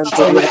 Zikian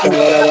Turia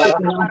Kabaraba,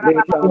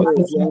 Le Kabo,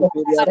 Zian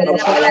Turia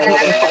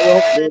Kabaraba,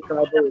 Le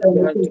Kabo,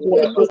 Zian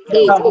Turia Any Kabra,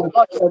 cage, oh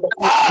God,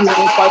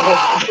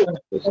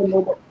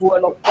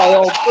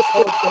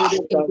 Le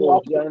Kabo,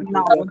 Zian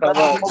Turia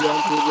Kaba,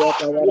 Zian Turia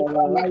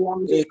Kabaraba,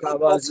 Le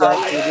Kaba,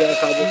 Zian Turia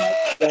Kabo,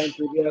 Zian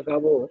Turia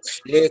Kabo,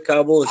 Le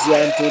Kabo,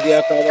 Zian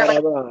Turia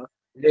Kabaraba,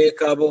 Le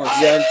Cabo,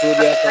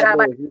 Zianturia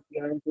Cabo,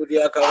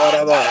 Zianturia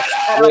Cabaraba,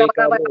 Le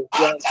Cabo,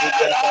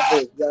 Zianturia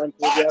Cabo,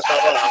 Zianturia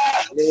Caba,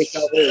 Le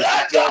Cabo,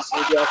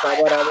 Zianturia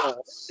Cabaraba,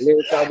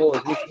 Le Cabo,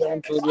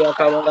 Zianturia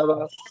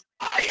Cabaraba,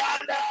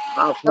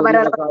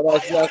 Makuria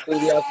Kabasia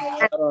Kuria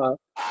Kabaraba,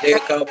 Le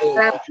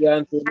Cabo,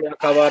 Zianturia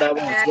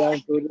Kabaraba,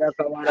 Zianturia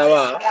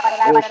Kabaraba,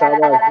 Le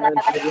Cabo,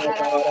 Zianturia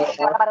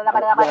Kabaraba,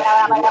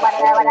 Zianturia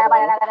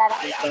Kabaraba,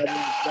 Le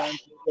Cabo,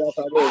 Zianturia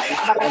Cabo,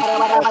 Zianturia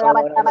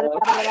Kabaraba,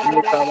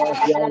 Le Cabo,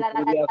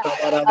 Zianturia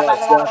Kabaraba,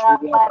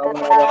 Zianturia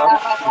Kabaraba,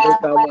 Le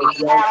Cabo,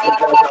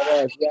 Zianturia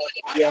Kaba,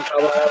 Zianturia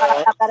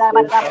Kabaraba,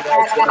 Le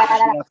Cabo,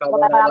 Zianturia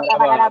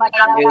Kabaraba,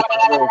 Le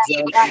Cabo,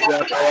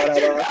 Zianturia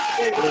Kabaraba,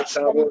 Le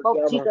in the name Cabo, of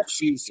Zianturia Jesus.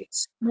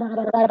 Jesus.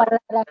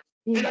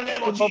 in In the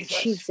name the of name of Jesus.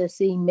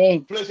 Jesus,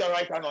 amen. Place your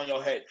right hand on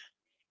your head.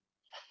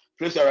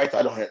 Place your right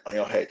hand on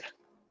your head.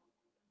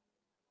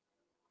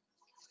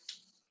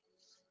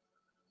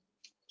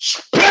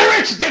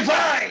 Spirit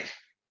divine,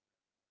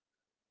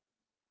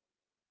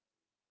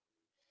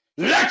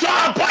 let your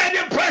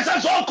abiding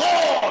presence, oh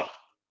God,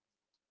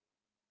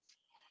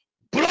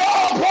 blow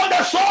upon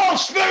the soul,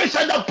 spirits,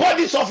 and the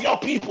bodies of your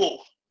people.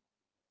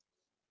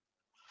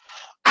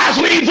 As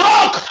we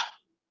invoke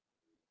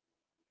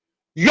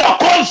your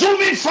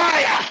consuming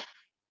fire,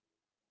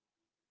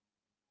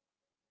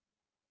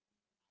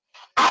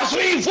 as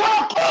we invoke,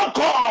 oh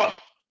God,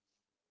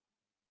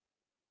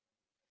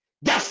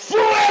 the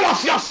fuel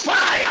of your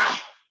fire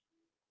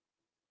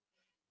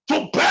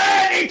to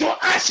burn into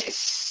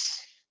ashes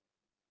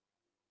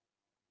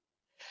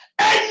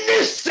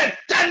any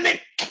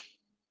satanic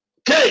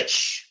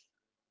cage,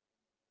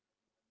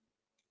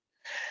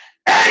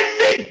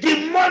 any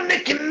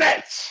demonic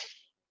net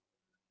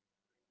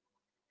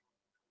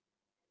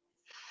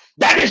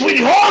that is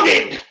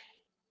withholding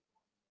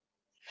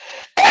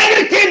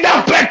anything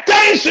that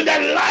pertains to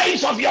the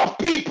lives of your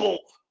people,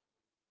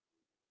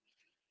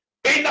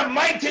 in the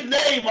mighty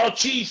name of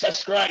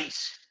Jesus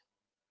Christ.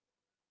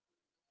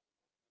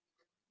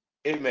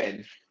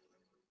 Amen.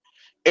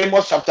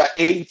 Amos chapter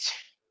 8,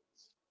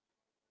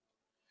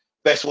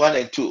 verse 1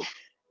 and 2.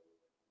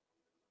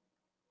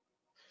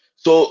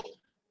 So,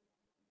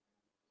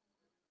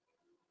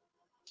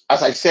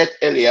 as I said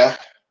earlier,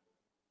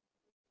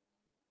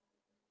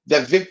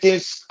 the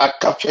victims are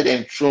captured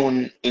and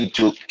thrown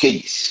into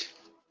cages.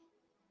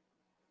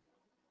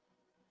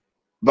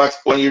 But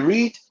when you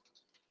read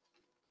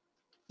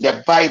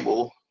the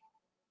Bible,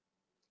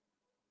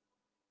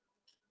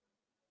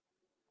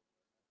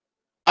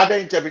 Other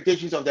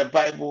interpretations of the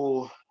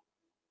Bible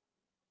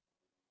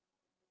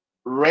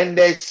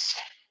renders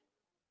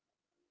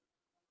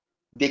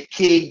the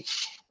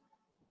cage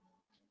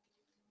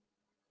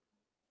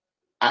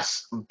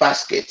as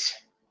basket.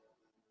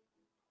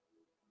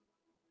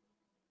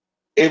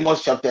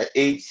 Amos chapter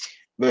 8,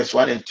 verse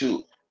 1 and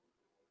 2,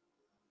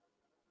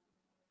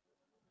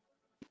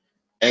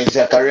 and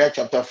Zechariah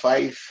chapter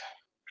 5,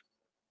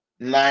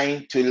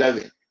 9 to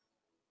 11.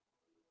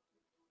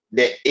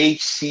 The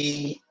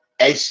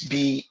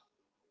HCSB,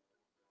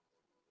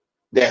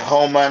 the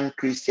Holman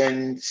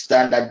Christian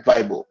Standard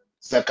Bible,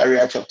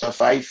 Zechariah chapter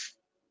 5,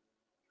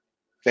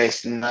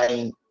 verse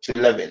 9 to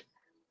 11.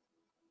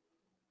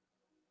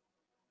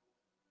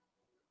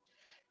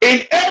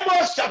 In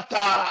Amos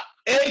chapter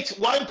 8,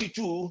 1 to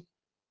 2,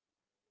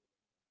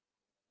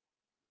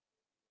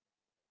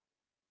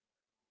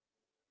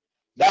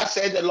 that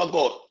said the Lord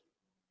God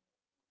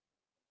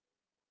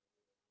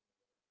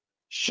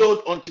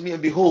showed unto me,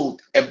 and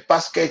behold, a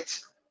basket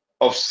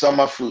of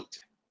summer fruit.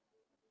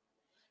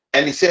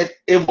 And he said,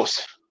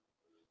 Amos,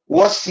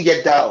 what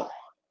seest thou?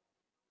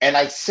 And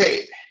I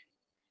said,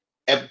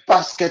 a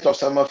basket of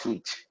summer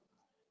fruit.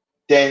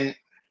 Then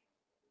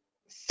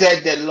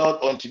said the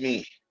Lord unto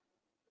me,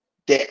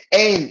 the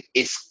end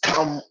is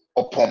come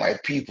upon my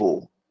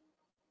people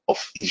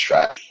of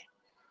Israel.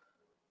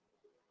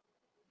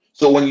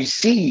 So when you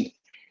see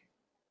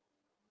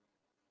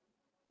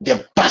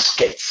the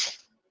basket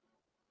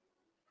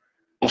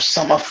of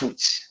summer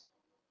fruits,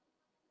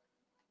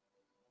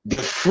 the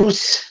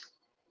fruits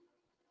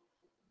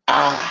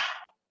are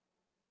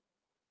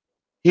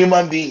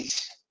human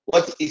beings.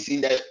 What is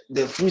in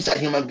the fruits are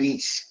human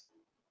beings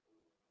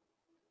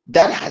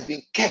that has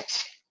been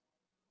kept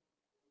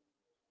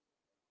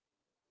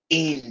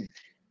in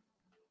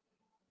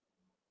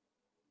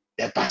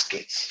the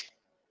basket.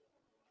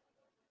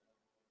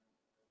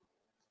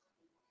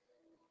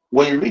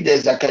 When you read the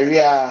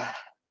Zechariah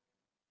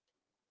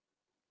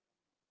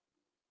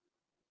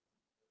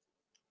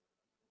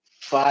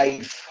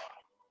 5,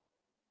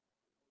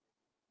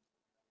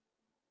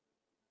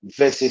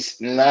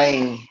 verses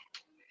 9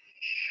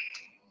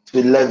 to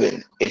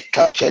 11, it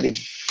captured it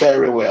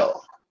very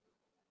well.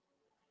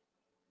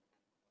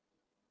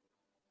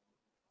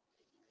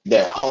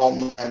 The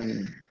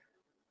Holman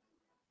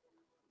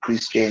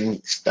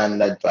Christian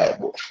Standard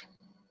Bible.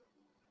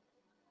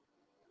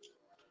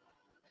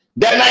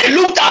 Then I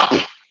looked up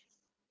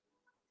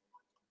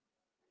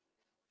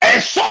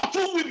and saw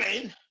two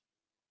women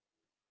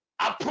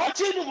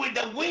approaching with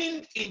the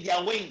wind in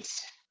their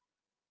wings.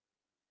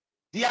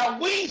 Their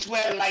wings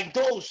were like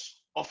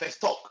those of a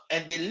stork,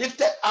 and they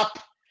lifted up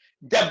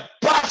the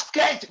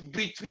basket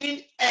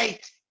between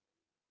earth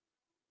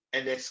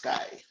and the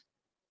sky.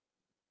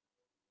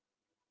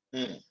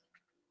 Hmm.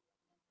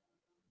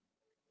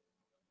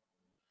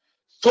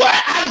 So I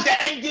asked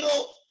the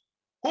angel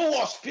who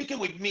was speaking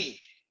with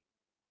me,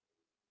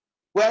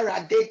 where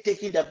are they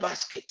taking the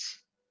basket?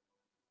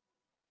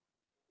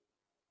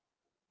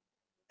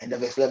 And the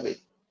verse 11.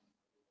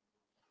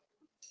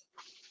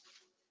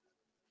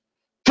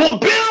 To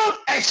build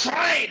a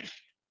shrine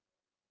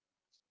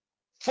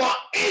for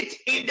it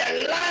in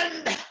the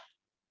land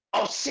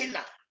of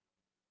Shinar.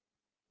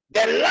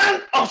 The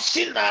land of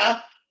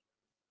Shinar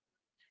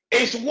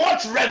is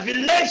what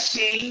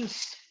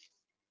Revelations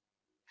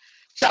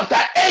chapter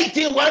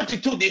 18, 1 to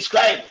 2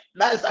 describe.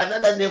 That's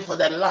another name for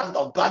the land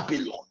of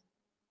Babylon.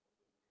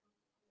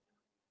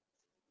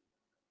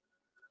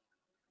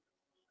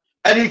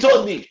 And he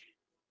told me,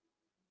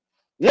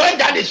 when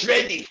that is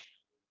ready,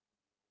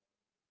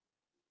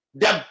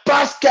 the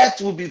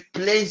basket will be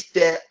placed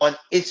there on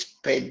its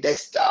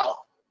pedestal.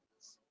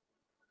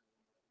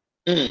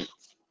 Mm.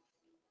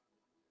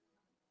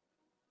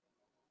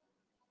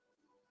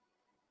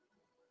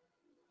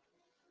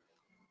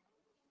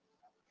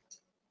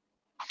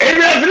 In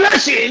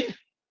Revelation,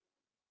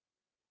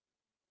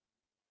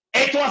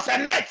 it was a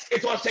net,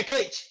 it was a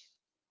cage.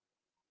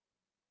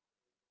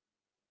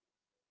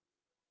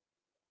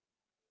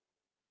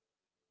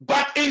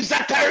 But in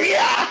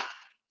Zechariah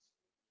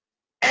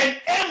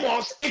and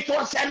Amos, it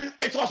was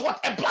what?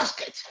 A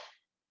basket.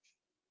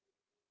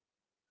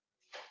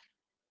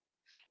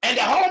 And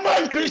the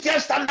Holman Christian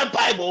Standard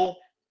Bible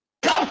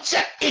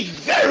captured it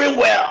very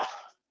well.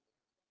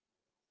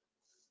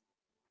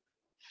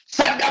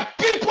 So the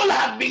people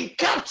have been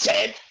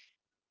captured,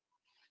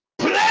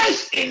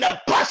 placed in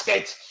a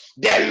basket.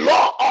 The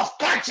law of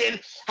catching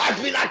has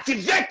been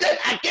activated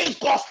against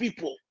God's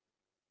people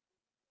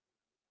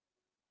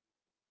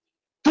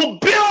to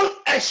build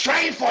a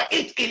shrine for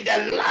it in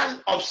the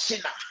land of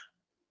Shinar.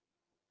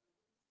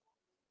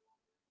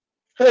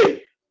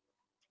 Hey,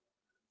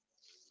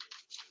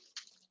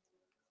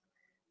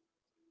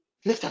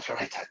 lift up your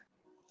right hand.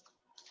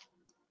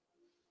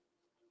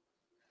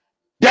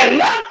 The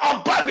land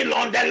of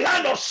Babylon, the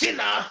land of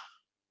Shinar,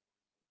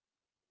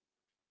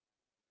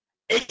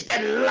 is the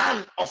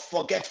land of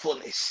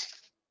forgetfulness.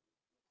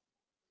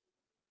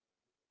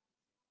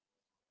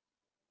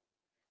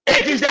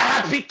 It is the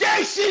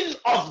habitation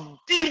of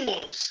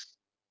demons.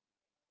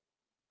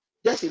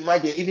 Just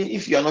imagine, even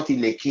if you are not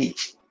in a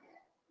cage,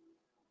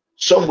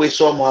 some way,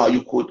 somehow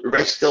you could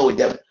wrestle with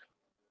them,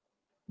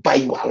 but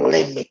you are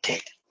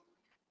limited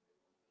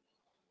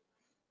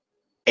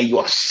and you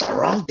are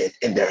surrounded,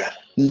 and there are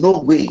no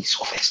ways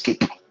of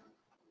escape.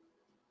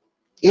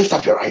 Lift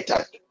up your right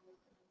hand.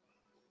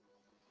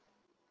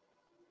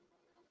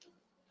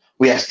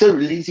 We are still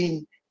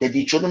releasing the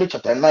Deuteronomy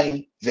chapter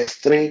 9, verse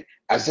 3,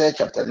 Isaiah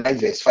chapter 9,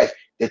 verse 5,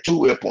 the two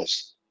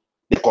weapons,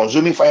 the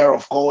consuming fire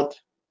of God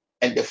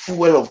and the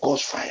fuel of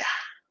God's fire.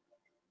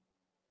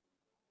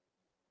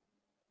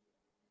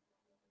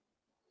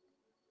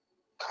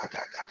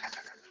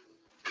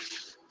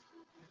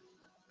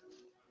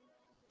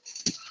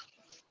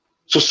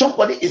 So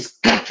somebody is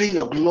gathering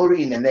your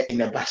glory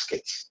in a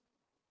basket.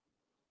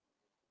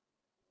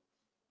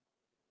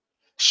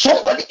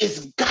 Somebody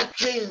is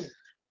gathering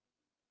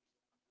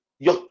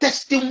your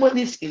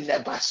testimonies in a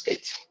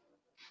basket.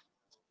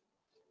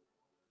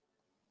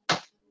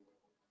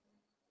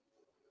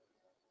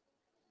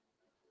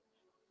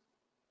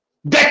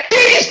 The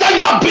things that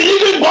you are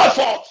believing God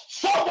for,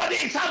 somebody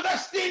is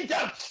harvesting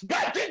them,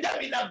 gathering them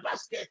in a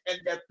basket, and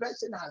the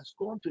person has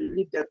gone to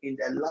leave them in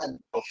the land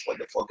of for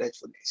the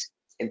forgetfulness,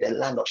 in the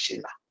land of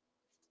Shinar.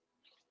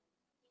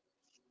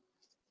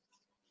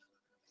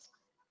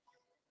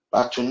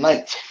 But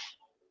tonight,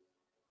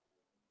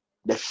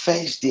 the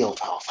first day of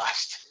our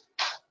fast,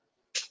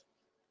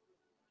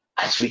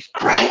 as we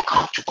cry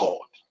out to God,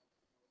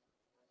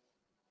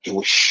 He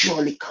will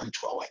surely come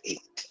to our aid.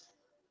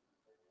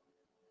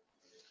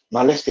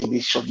 Now let's take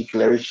these short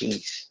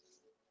declarations,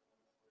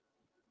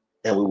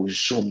 then we will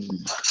zoom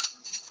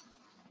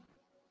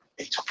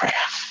into prayer.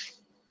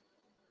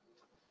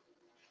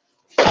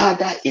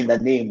 Father, in the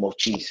name of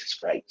Jesus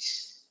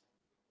Christ,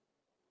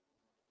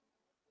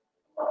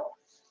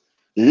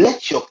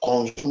 let your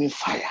consuming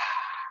fire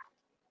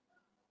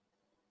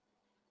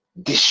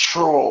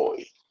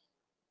destroy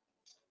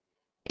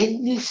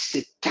any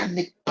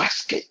satanic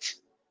basket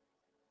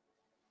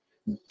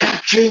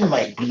gathering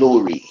my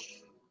glory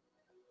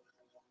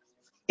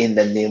in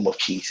the name of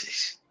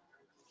Jesus.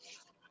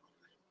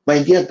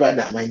 My dear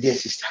brother, my dear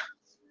sister,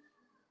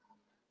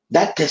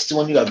 that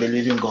testimony you have been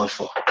believing God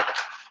for,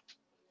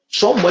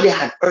 somebody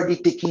had already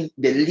taken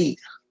the lead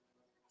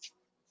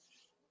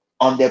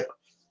on the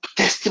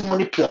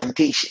testimony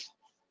plantation,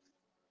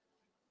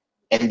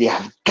 and they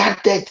have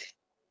gathered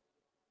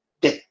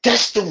the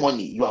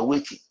testimony you are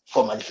waiting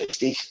for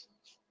manifestation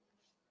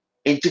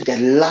into the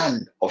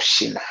land of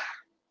Shinar.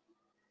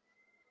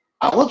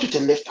 I want you to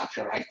lift up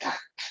your right hand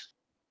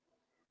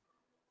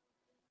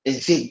and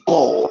say,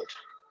 God,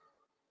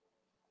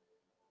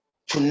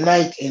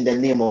 tonight in the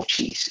name of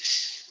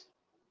Jesus,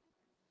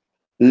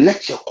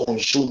 let your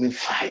consuming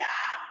fire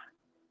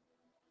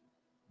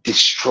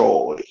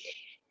destroy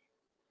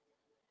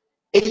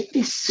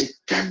any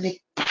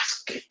satanic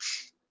basket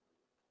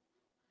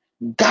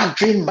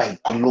gathering my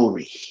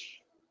glory.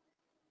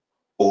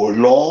 Oh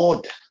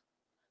Lord,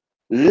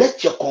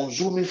 let your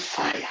consuming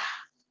fire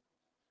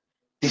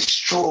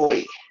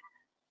destroy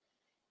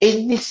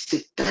any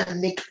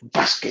satanic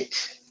basket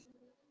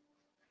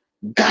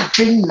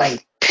gathering my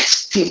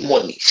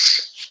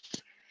testimonies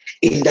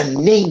in the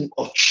name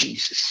of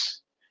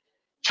Jesus.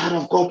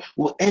 Child of God,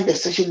 we'll end the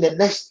session in the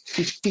next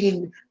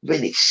 15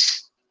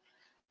 minutes.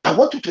 I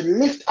want you to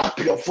lift up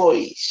your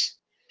voice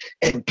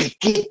and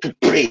begin to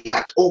pray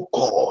that, oh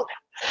God,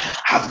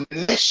 have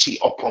mercy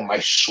upon my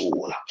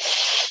soul.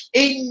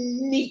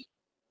 Any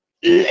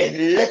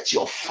and let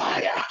your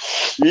fire,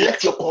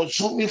 let your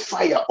consuming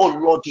fire, oh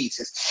Lord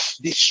Jesus,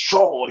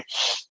 destroy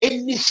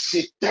any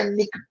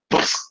satanic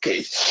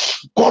basket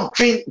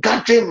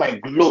gathering my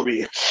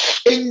glory,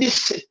 any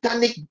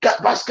satanic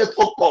basket,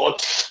 oh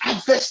God,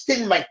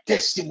 harvesting my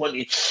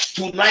testimony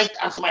tonight.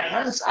 As my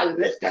hands are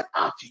lifted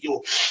up to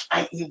you,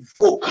 I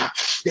invoke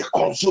the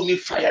consuming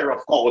fire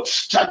of God.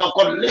 Child of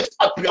God, lift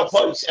up your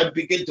voice and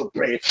begin to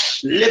pray.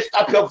 Lift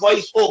up your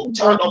voice, oh In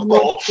the child of name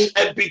of God, Jesus,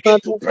 and begin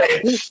to Father,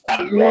 pray. let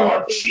The your name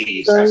Lord be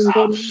Jesus, in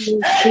the name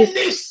of Jesus.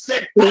 any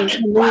In the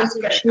satanic name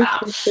of basket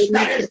Jesus,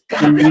 that let is your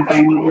gathering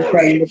consuming my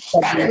fire glory,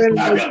 that is destroy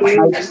my gathering my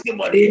glory.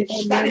 testimony, In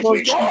the that name is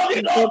of Jesus,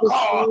 withholding, that oh is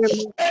God, where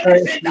my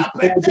anything that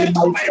withholding pertains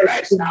to my my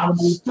rest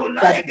testimony,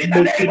 that tonight is in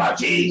the name making of me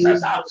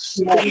Jesus, lost,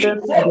 we in the that name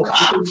invoke is of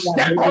putting my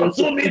Jesus. the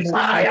relationship consuming in a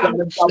fire. that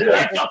is our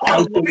Let the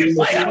fighting consuming in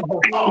the fire blood of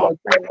of God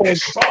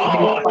consuming In the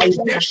destroy, name of fire,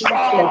 Jesus,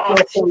 let destroy,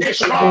 your consuming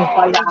destroy,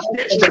 fire,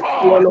 let the destroy,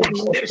 fuel of in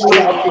God the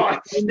fire destroy,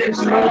 mighty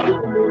destroy.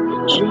 name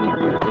of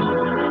Jesus,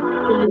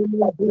 in the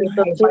mighty name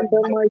of Jesus, in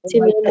the mighty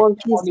my name of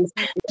Jesus. testimonies,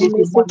 any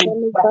Any demonic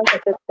satanic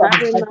basket basket that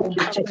is gathering my gathering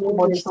the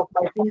testimonies testimonies. of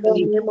my In the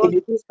family, name of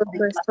any Jesus,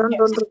 demonic I stand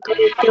basket on the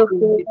authority of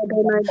gathering God the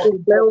and I life of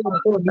the declare, God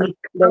O God, family,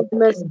 let have the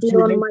mercy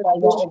on consuming my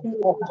fire of children,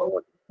 O God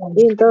God.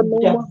 In the consume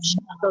name them of now.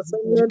 Jesus,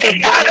 and Let let the the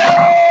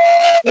fire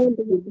consume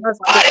the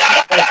basket.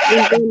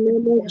 In the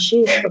name of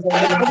Jesus, in the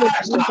name of every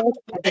Jesus, that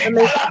let the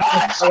satanic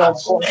consuming basket. fire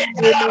of In God the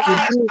name of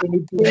consume Jesus, any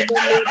in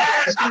the demonic name of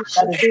basket Jesus,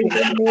 that is in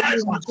the going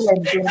name of Jesus.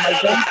 contending my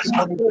Let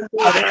us testimony. go,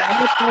 I God.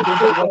 Let us in the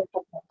go, rest God.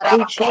 of my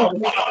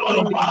Jesus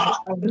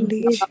Christ,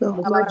 release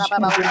your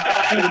virtue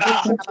in the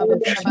name of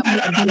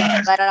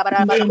Jesus.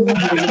 In the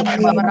mighty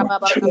name of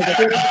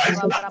Jesus.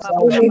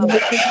 Healing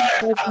virtue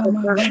from above.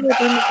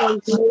 Healing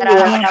virtue, My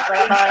Lord. God,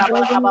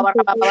 Empowerment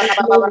to your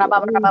glory.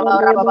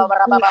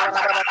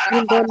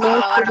 In the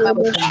name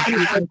of Jesus. In the mighty name of Jesus.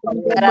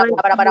 In the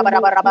mighty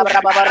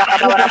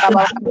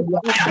name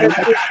of Jesus.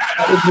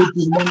 Let it be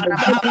broken every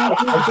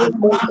let it be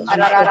broken. In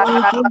the name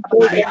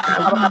of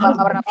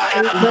Jesus.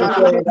 Let it be broken. Let it be broken. In the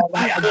name of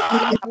Jesus.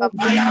 Any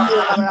penalty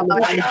God, O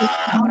Lord, any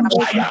satanic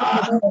control,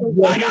 any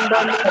word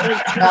against my business,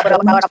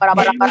 in the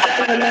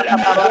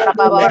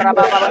mighty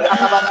name of Jesus,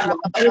 Lord.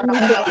 In the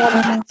mighty name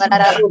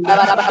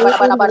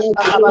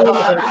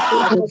of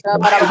Jesus,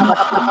 in the name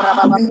of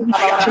Jesus, in the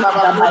name of Jesus. Have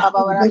mercy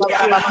on us,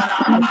 O God.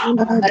 In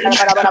the name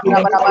of Jesus, the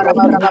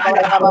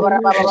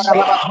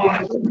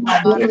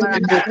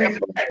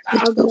mighty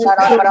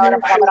name of Jesus. Any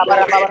satanic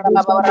control, let it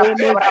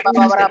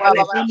be reversed.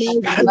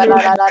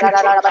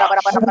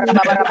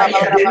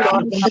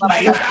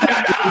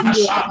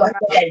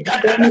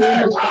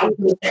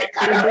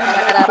 In the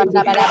name of Jesus,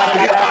 in the mighty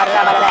name of Jesus.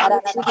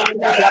 Have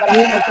mercy on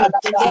us,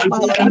 Jesus.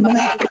 In the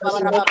mighty name of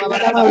Jesus. In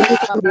the mighty name of Jesus.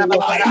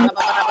 Lord, have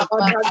mercy.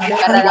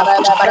 Lord, have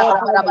mercy.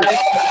 Lord, have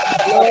mercy.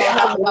 Lord, have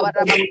mercy. In the name of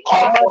Jesus.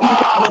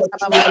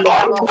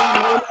 Lord,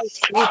 have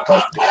mercy. Lord,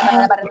 have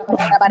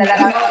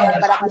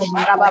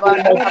mercy.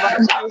 Lord, have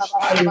mercy.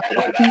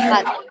 Lord, have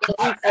mercy.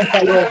 In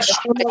the name of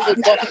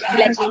Jesus.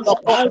 Let In your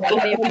the consuming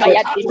mighty name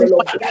fire of destroy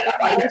Jesus. now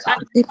Let any it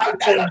hand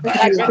be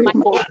gathering my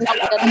broken. coast in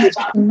the name of Jesus.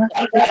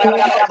 In the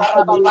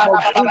name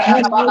of Jesus. In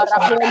the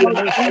mighty name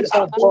of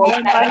Jesus. In the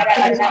mighty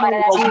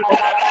name of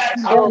Jesus.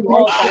 In the Oh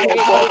God, mighty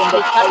name of any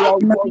Jesus. satanic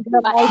In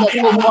the madness,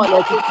 mighty oh name God, of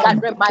that is Jesus.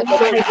 gathering In my the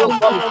glory, oh mighty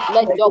God. name of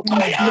Let your Jesus.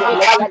 consuming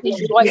Lord, fire give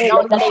destroy you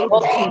now in the glory. name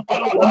of Give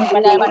Jesus. you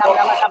glory, O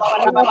God.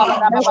 Lord, have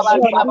mercy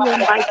on me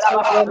and my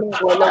children, O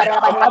God.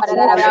 Have mercy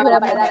on us,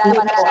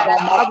 O God.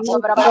 Have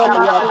mercy on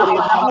us, O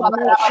God. Have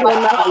mercy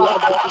on us, O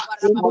God.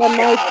 In the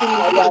mighty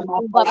name of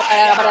Jesus.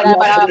 In the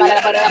mighty name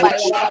of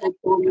Jesus.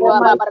 In the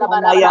mighty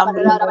name of Jesus.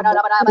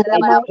 In the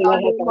name of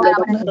Jesus.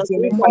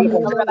 In the name of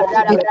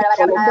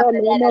Jesus.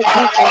 In the mighty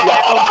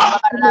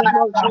name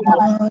of Jesus.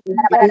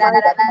 In the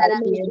mighty name of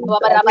Jesus. In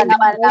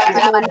the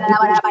mighty name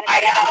of Jesus.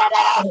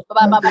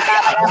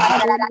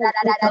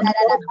 In the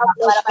name of Jesus, Lord, have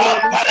mercy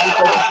on us, O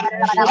God.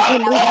 And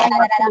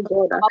deliver us, O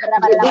God.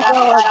 Deliver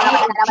us,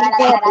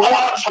 deliver us.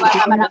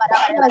 Deliver us,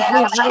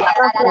 we hide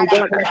us, O God.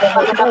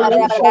 In the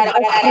realms of the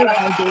spirit.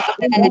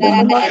 In the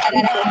name of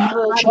Jesus, we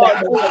Oh hide God, us,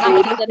 O tonight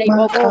God. in the name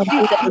of Lord, have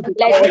Jesus,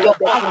 let mercy. your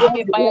Have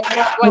consuming fire mercy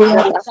on us, destroy O every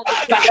God. satanic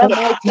In the basket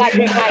mighty name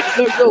gathering of my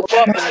glory, oh Jesus. God.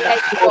 Let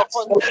your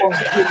consuming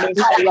fire destroy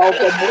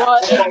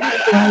any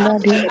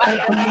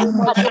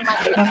satanic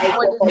In the basket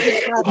name of gathering my Jesus.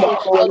 testimony Every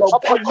battle, and have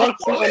opportunity.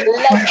 mercy on us,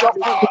 Let O your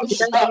God. In consuming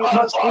the fire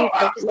name of destroy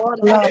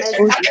Jesus, every Lord, have satanic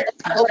mercy. basket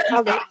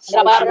in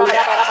the name of Lord,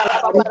 have Jesus.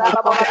 mercy.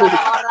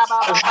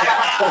 Lord, have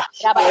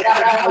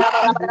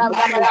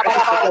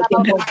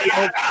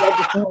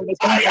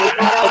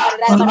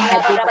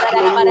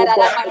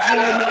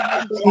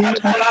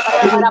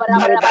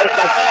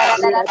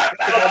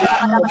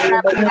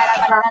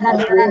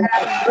mercy.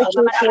 Take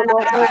it, O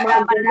Lord, oh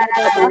man, in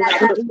the name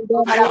of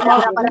Jesus.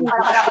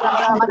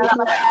 In the name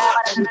of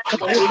Jesus.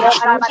 In the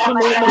mighty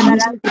name of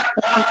Jesus.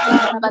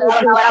 Move it,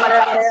 oh God.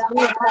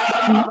 Move on the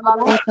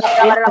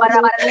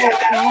Baba.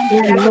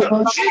 Make a move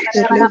on my hand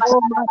and move.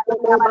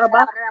 Move on my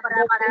Baba.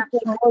 Make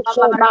it a move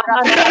on my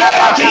hand and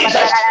Baba.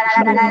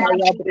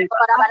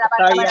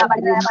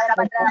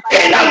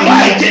 In the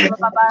mighty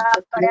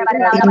In the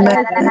name of Jesus, in the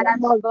mighty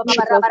name of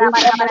Jesus,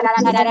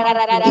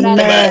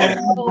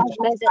 Lord have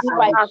mercy on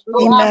Christ, us,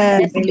 Lord have have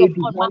mercy mercy.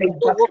 upon my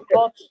soul, oh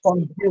God. In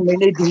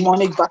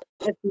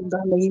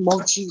the name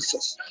of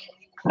Jesus.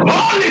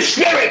 Holy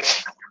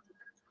Spirit,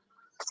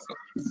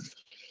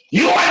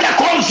 you are the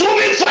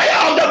consuming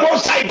fire of the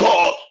Most High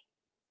God.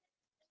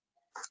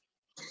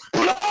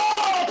 Blow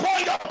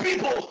upon your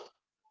people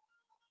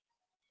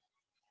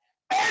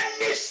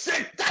any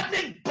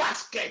satanic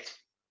basket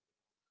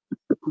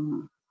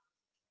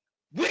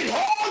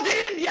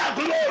withholding their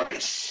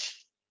glories,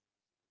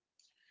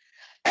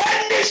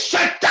 any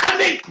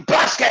satanic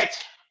basket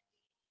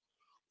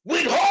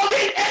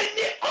withholding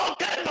any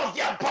organ of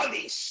their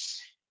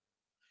bodies.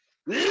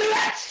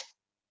 Let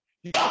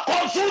your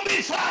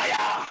consuming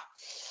fire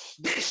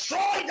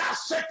destroy that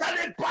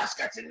satanic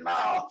basket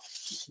now.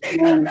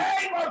 In the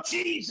name of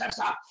Jesus,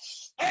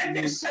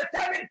 any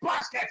satanic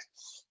basket,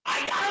 I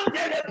am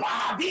the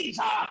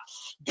paradisa,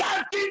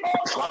 granting,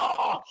 oh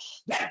God,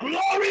 the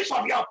glories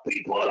of your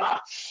people.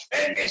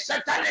 In the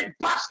satanic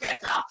basket,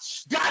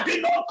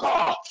 granting, oh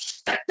God,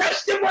 the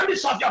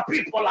testimonies of your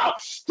people.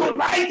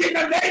 Tonight, in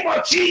the name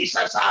of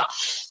Jesus,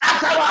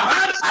 as our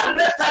hands are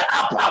lifted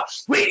up,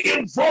 we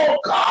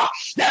invoke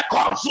the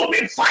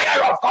consuming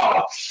fire of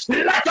God.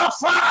 Let the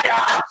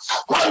fire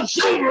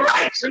consume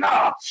right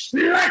now.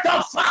 Let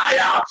the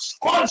fire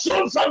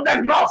consume from the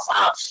north,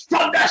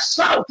 from the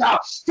south,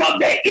 from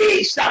the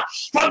east,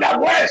 from the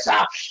west,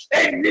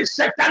 in this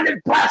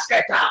satanic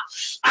basket.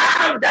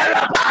 And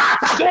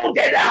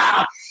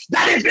the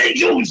that is being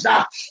used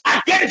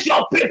against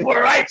your people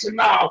right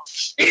now.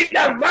 In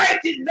the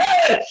mighty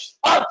name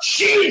of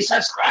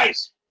Jesus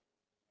Christ.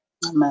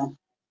 Amen.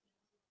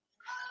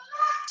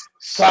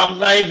 Psalm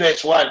 9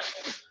 verse 1.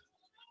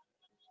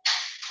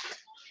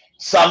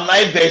 Psalm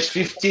 9 verse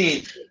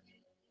 15.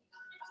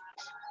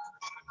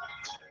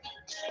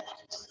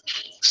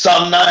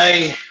 Psalm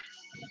 9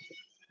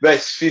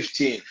 verse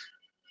 15.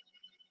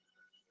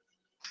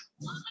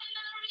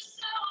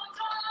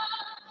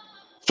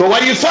 So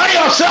when you find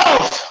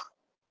yourself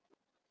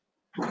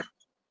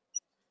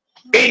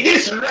in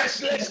this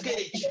restless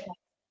cage,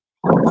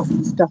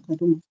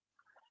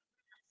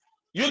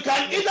 you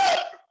can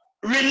either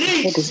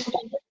release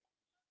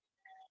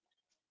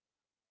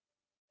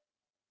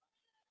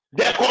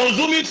the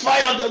consuming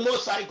fire of the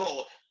Most High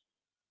God,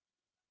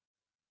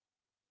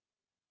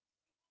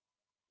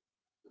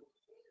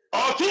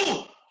 or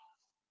two,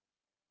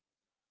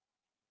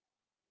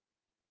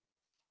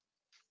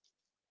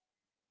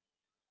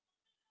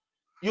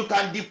 you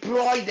can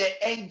deploy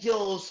the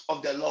angels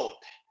of the Lord.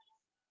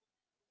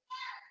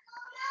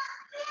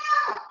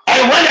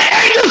 And when the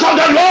angels of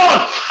the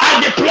Lord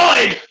are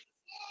deployed,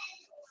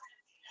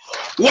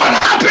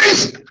 what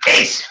happens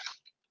is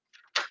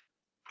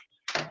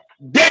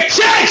they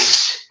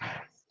chase,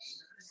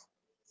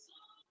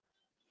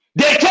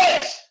 they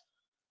chase,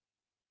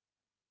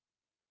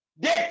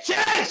 they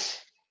chase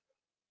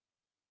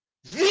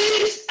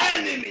these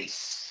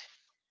enemies.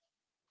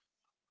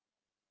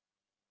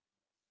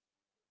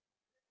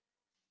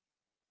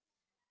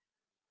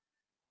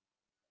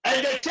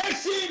 And the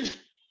chasing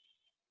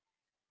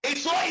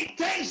is so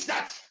intense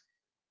that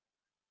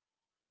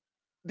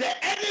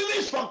the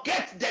enemies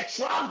forget the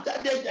trap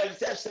that they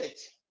themselves set.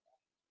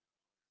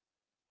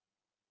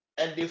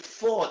 And they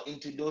fall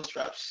into those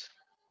traps.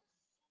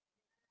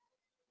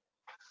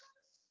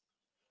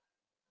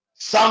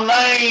 Psalm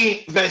 9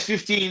 verse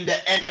 15 in the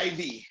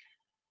NIV.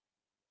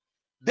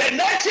 The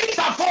nations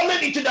are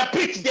fallen into the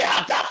pit they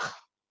have dug.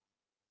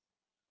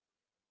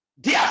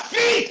 Their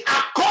feet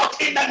are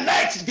caught in the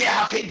net they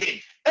have hidden.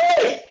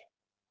 Hey!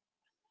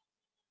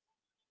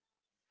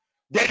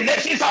 The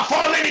nations are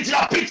falling into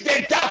the pit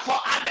they dug for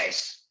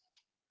others.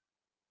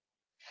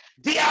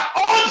 Their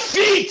own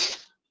feet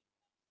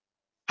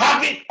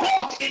have been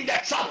caught in the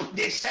trap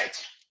they set.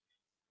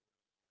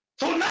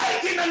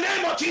 Tonight, in the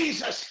name of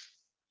Jesus,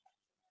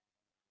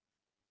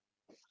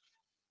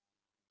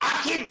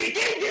 as we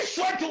begin this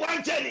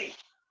 21 journey,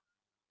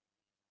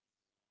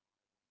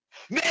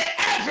 may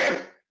every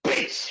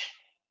pit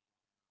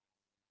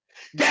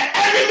the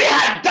enemy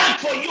had dug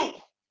for you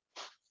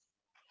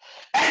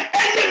and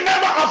any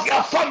member of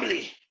your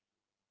family,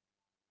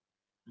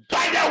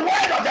 by the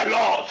word of the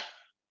Lord,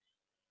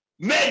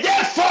 may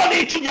they fall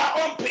into their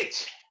own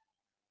pit.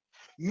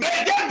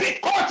 May they be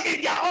caught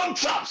in their own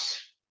traps.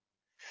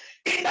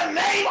 In the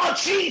name of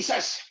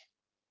Jesus,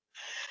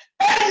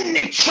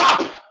 any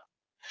trap,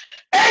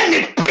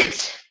 any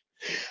pit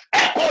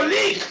a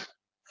colleague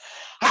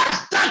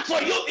has done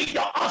for you in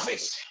your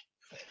office,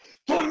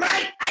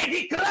 tonight I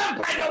declare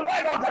by the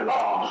word of the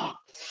Lord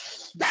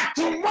that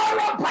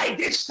tomorrow by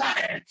this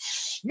time,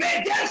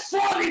 may they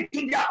fall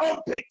into their own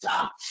pit.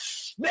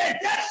 May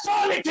they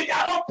fall into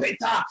their own pit.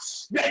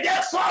 May they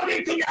fall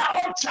into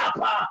their own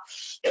trap.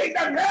 In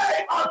the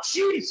name of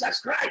Jesus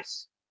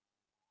Christ.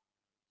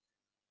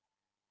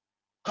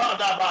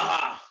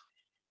 Kadabaha.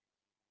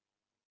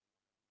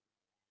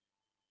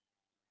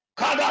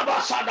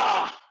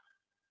 Kadabasada.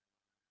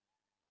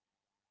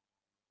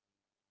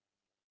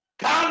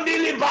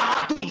 Kandili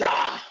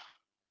Bahatuda.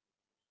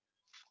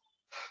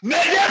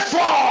 May they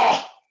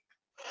fall.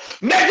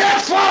 May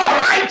they fall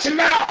right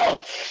now.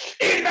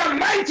 In the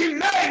mighty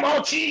name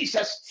of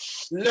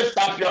Jesus. Lift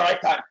up your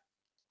right hand.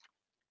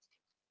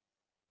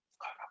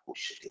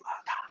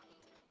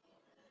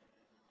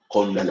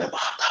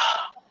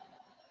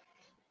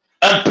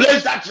 And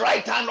place that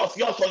right hand of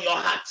yours on your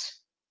heart.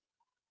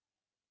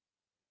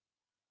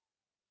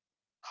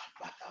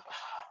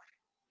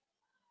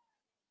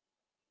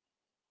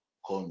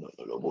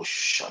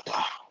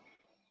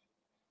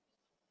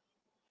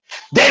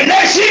 The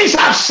nations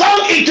have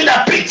sunk into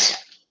the pit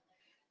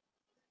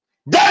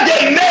that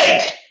they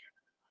made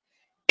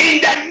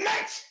in the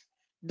net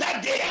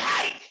that they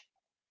hide,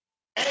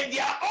 and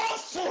their own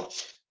foot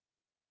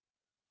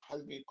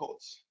has been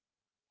caught.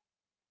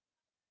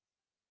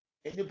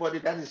 Anybody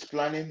that is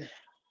planning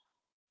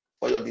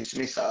for your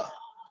dismissal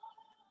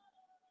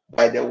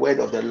by the word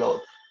of the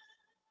Lord,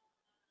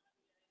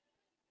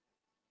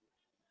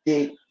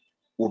 they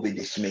will be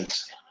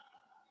dismissed.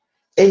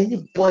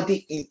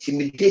 Anybody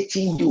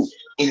intimidating you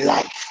in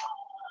life,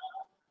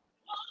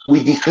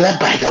 we declare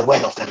by the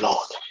word of the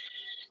Lord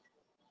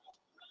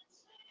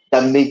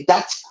that may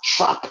that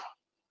trap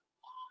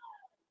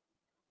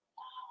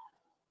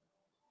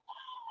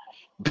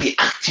be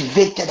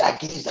activated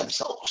against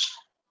themselves.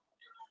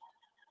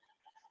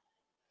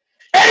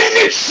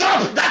 Any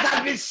trap that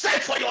has been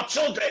set for your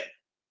children,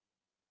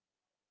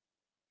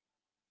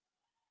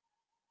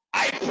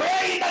 I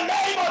pray in the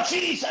name of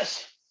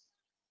Jesus,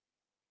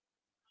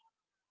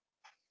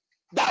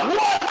 That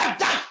whoever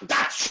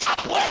that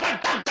trap, whoever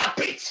that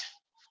pit,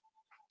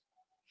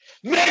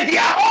 may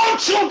their own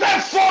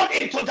children fall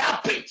into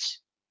that pit.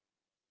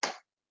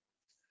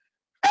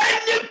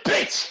 Any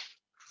pit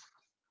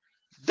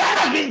that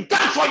has been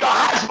done for your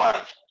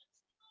husband,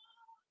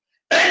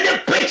 any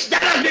pit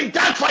that has been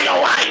done for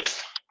your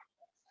wife,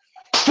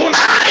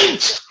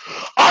 tonight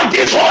on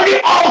this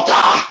holy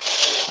altar,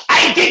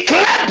 I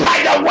declare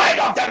by the word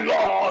of the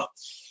Lord,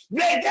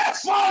 may they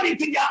fall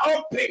into their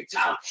own pit.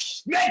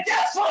 May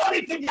they fall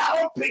into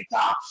their own pit.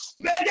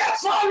 May they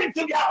fall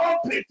into their own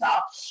pit.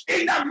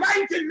 In the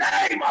mighty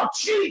name of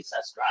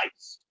Jesus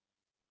Christ.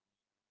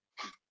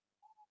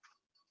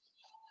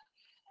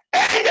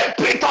 Any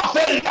pit of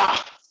failure,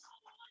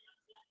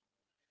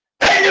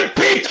 any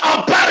pit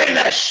of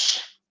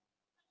barrenness,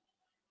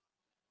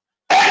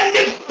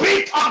 any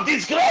pit of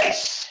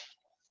disgrace,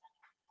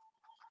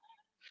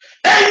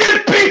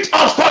 any pit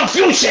of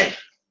confusion,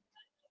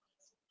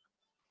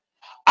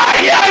 I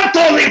am to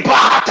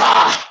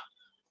Libata.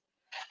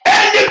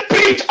 Any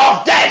pit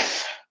of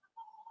death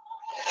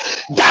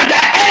that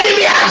the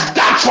enemy has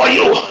dug for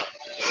you,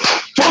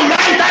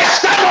 tonight I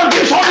stand on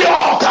this holy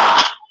altar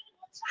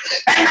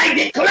and I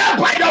declare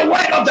by the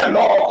word of the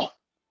Lord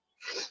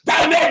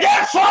that may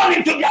they fall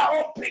into their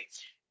own pit.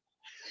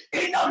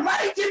 In the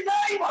mighty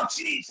name of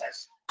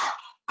Jesus,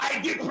 I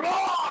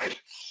deploy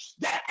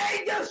the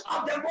angels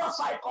of the Most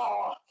High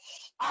God.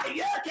 I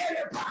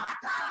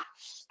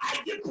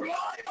deploy,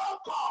 oh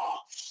God,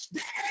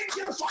 the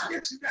angels of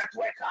this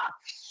network.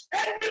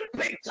 Any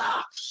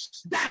picture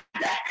that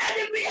the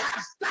enemy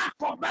has done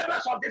for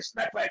members of this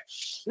network,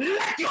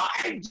 let your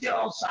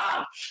angels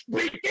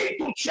begin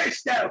to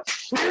chase them.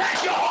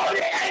 Let your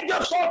holy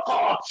angels, oh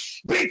God,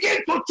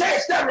 begin to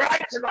chase them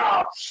right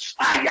now.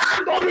 I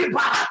am going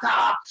back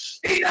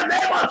in the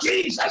name of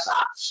Jesus.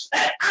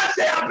 And as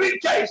they are being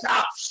chased,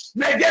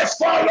 may they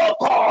follow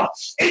God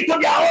into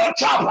their own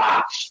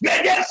chopper.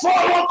 May they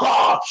follow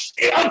God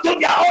into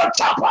their own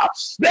chopper.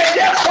 May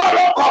they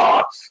follow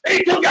God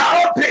into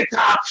their own pit.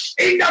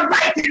 In the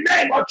mighty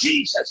name of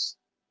Jesus.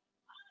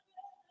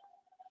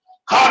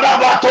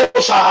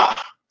 Kadabatosa.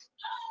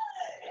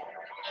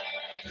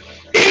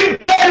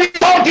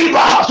 Imperitogi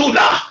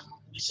Bahasuna.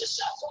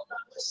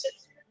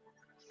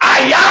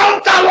 I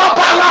am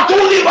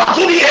Tawapalatuli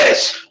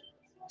Basulies.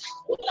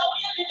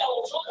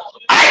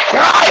 I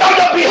cry on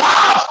the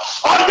behalf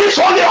of this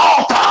holy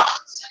altar.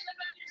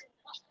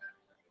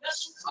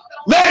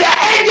 May the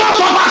angels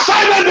of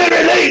assignment be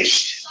released.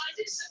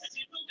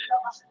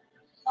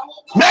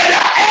 May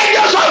the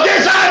angels of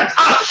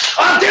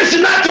this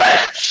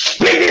network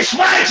be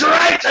dispatched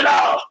right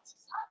now.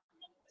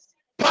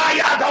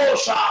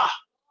 Payadosa.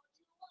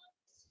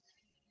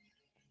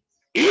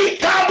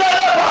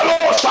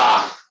 Ikabelebalosa.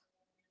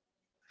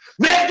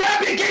 May they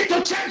begin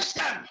to change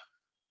them.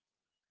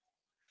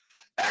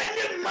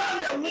 Any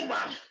man and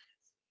woman,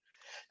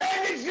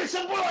 any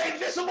visible or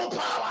invisible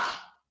power,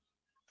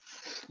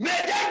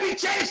 may they be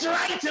changed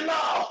right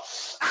now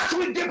as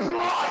we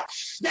deploy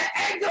the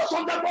angels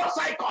of the Most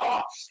High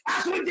God,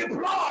 as we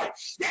deploy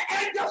the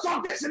angels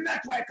of this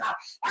network,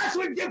 as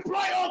we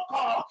deploy, oh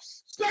God,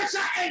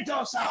 special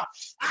angels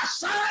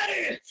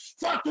assigned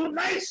for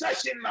tonight's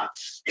session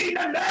in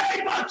the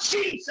name of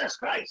Jesus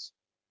Christ.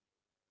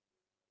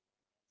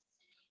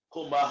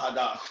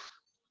 Kumahada.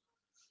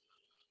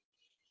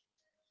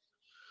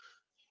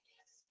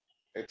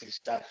 It is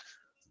done.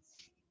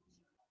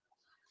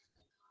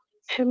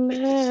 It is done.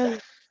 Amen.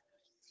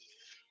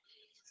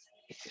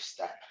 It is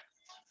done.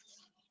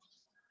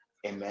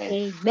 Amen.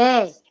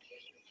 Amen.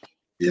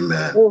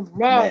 Amen.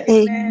 Amen.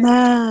 Amen.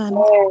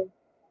 Amen.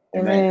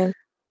 Amen. Amen.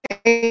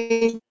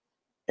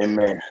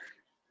 Amen. Amen.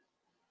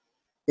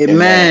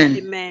 Amen.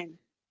 Amen.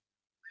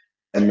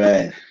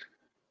 Amen.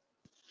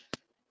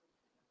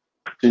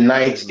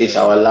 Tonight is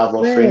Amen. our love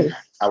offering, Amen.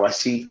 our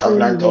seed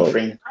covenant Amen.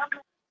 offering.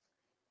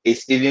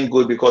 It's even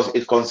good because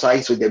it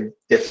coincides with the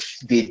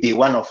day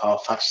one of our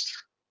fast.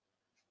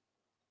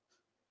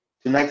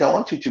 Tonight, I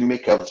want you to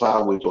make a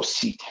vow with your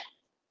seed.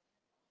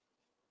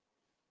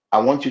 I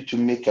want you to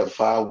make a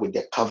vow with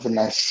the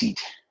covenant seed.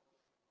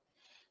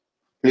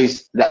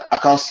 Please, the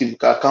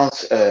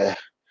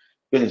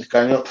unit,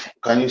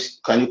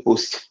 can you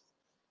post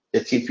the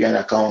TPN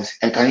account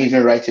and can you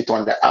even write it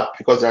on the app,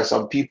 because there are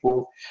some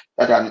people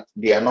that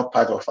they are not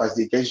part of us.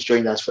 They just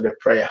join us for the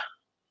prayer.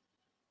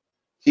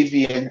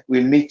 TPN,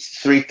 we meet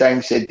 3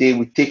 times a day.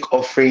 We take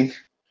offering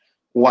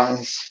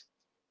once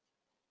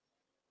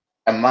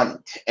a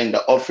month, and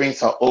the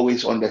offerings are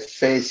always on the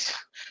first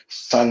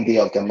Sunday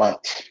of the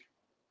month.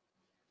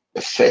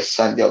 The first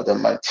Sunday of the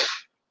month.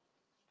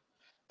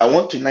 I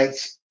want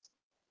tonight's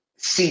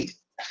seed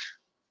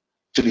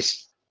to be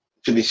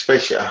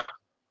special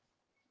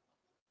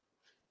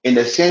in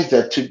the sense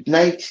that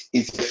tonight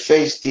is the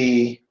first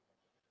day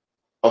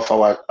of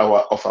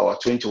our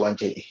 21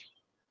 journey.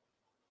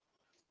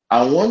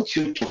 I want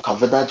you to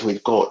cover that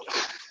with God.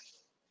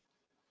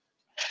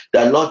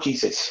 The Lord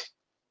Jesus,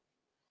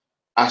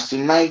 as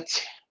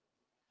tonight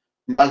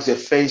marks the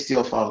first day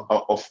of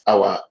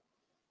our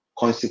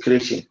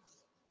consecration,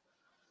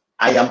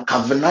 I am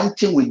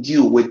covenanting with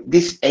you with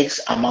this X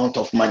amount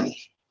of money.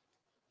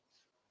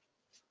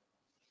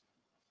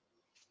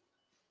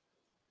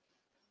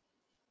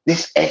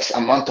 This X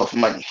amount of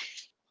money.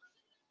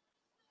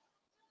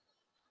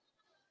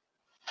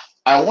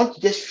 I want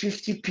just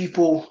 50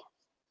 people,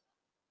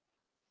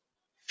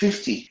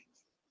 50,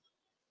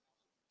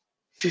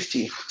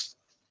 50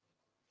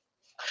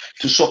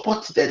 to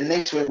support the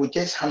network with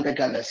just 100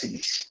 Ghana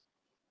cedis.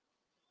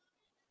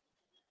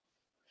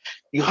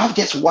 You have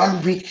just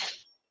 1 week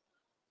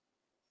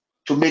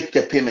to make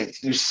the payment.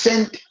 You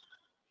send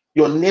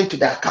your name to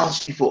the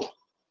accounts people.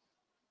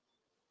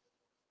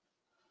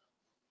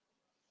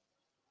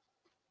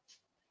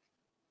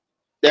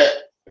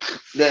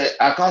 The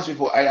accounts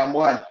people, I am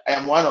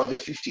one of the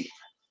 50.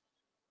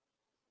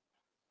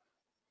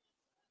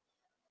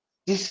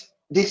 This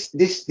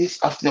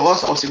afternoon,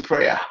 whilst I was in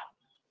prayer,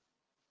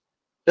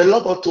 the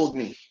Lord God told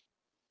me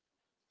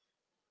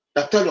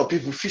that tell your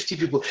people, 50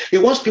 people, He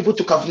wants people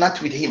to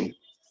covenant with Him.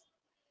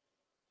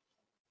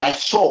 I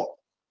saw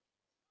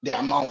the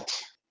amount.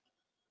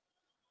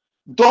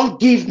 Don't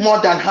give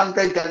more than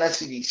 100 Ghana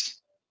cedis.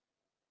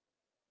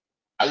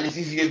 At least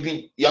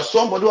if you're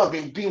somebody who have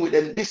been with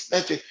this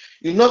network,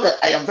 you know that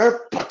I am very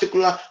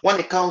particular when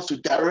it comes to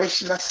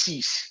directional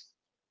seeds.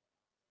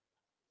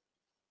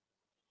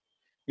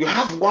 You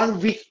have 1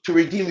 week to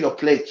redeem your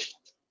pledge.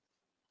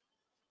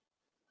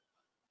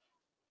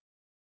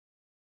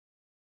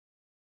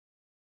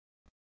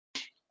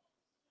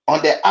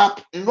 On the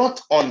app,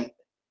 not on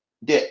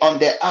the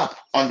app,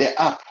 on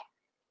the app,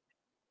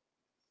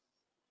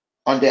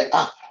 on the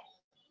app,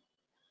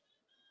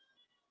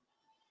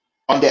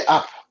 on the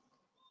app,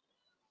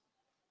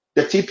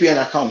 the TPN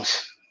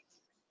account,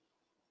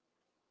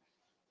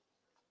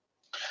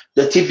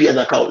 the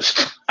TPN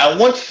account. I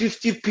want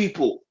 50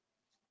 people,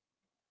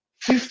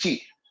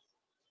 50,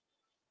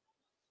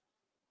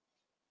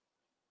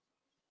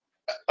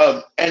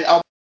 and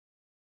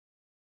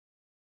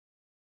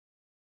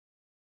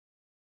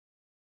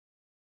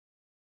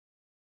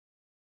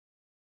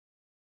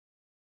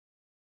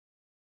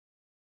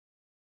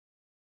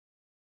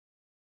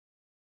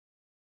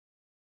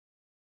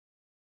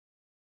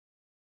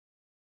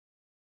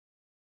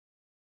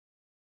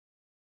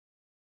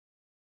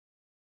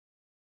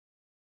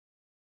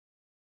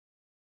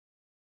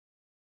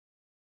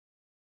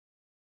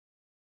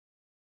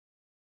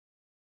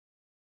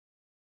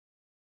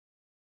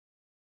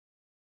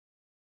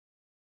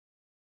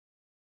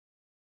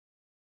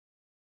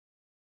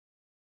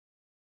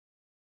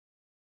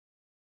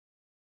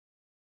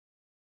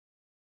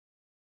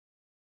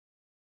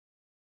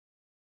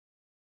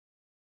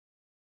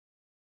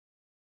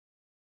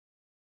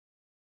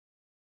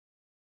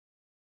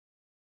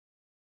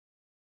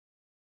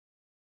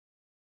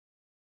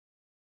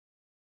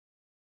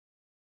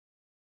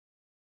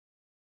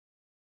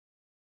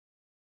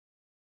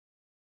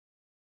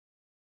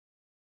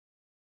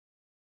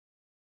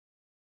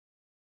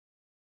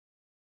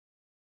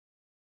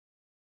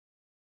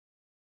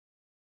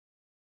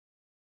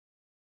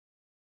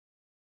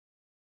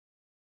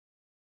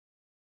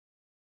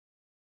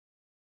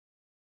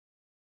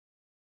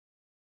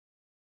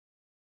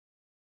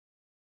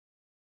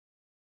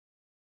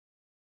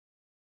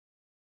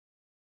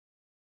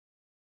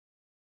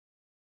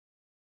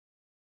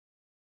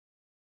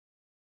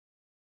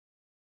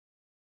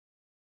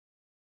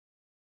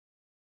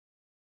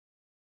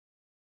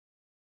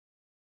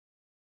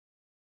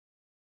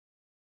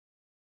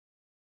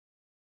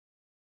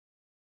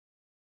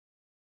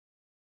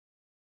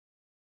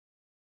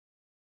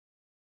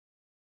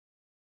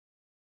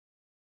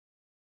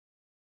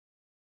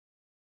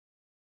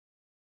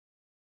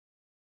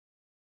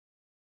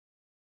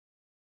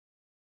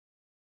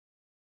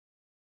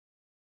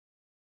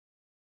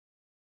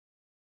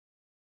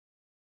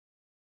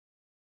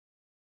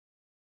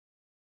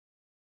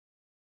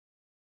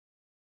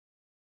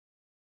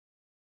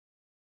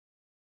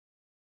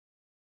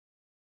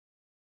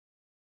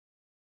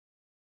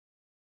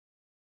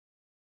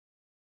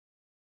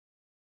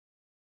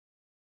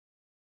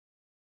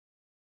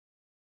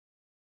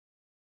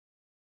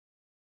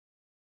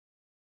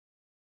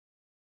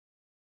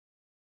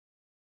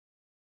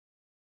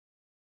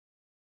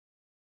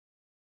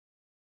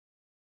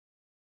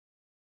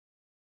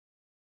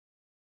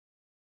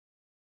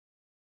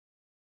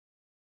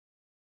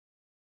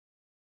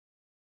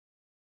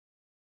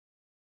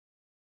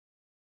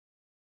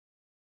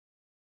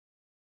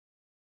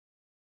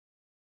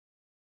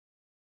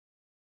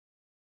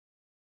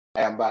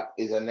I am back.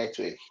 Is a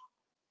network.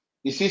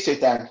 You see,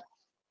 Satan.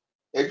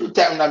 Every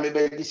time now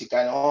maybe this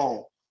kind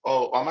of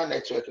on my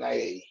network now.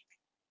 You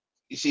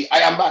see,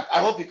 I am back.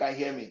 I hope you can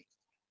hear me.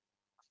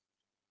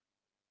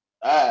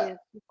 Yes,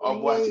 we can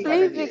hear you.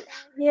 Please, we can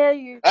hear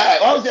you.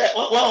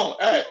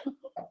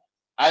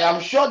 I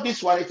am sure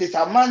this one it is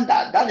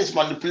Amanda that is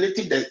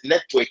manipulating the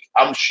network.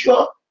 I'm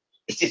sure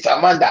it is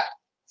Amanda.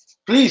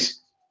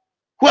 Please,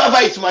 whoever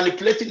is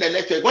manipulating the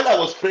network, when I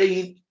was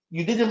praying,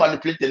 you didn't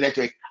manipulate the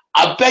network.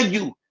 I beg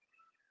you,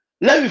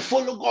 let me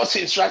follow God's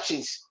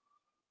instructions.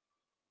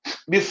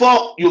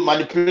 before you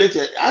manipulate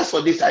it, as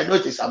for this, I know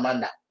it is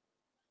Amanda.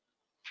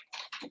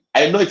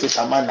 I know it is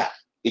Amanda.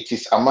 It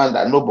is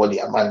Amanda, nobody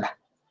Amanda.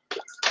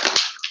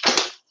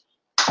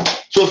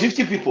 So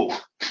 50 people.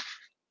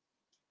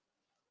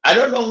 I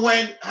don't know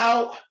when,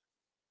 how,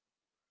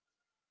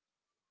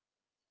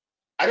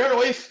 I don't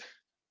know if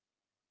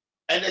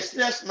an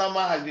SNS number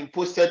has been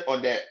posted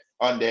on the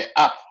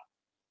app.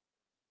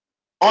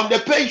 On the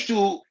page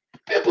to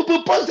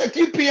people post the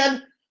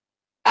TPN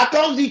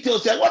account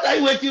details. And what are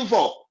you waiting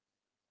for?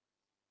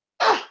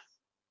 Ah,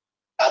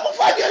 I'm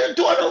fighting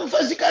to one of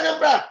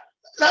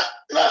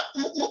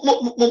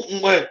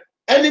the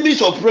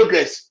enemies of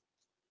progress.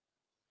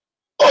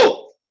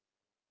 Oh,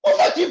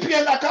 over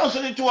TPN accounts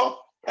on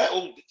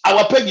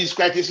our page is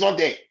correct, it's not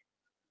there.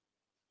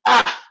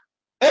 Ah,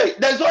 hey,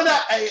 there's one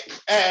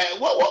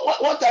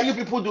what are you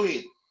people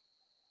doing?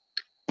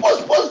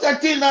 Post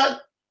that thing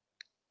now.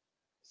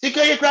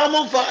 Sika ye kra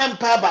mo fa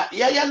empaba.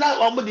 Ya na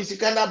omo di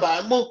sika na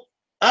ba mo.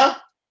 Huh?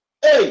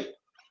 Hey,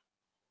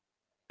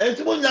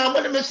 enti mo nya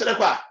mo ne mesere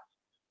kwa.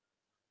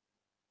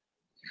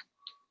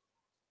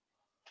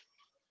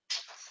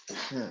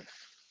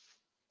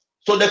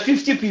 So the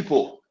 50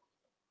 people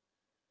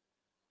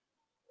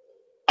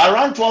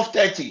around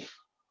 12:30,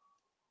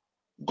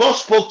 God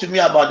spoke to me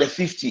about the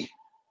 50.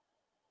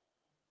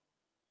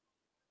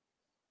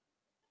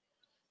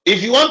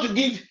 If you want to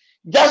give,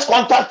 just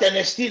contact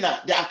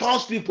Ernestina, the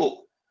accounts people.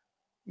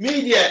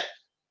 Media.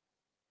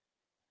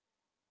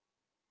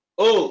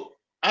 Oh,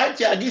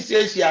 Auntie Agi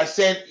says she has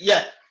sent.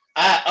 Yeah.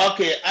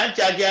 Okay.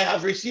 Auntie Agi, I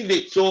have received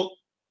it. So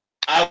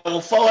I will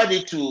forward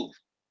it to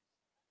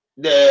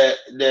the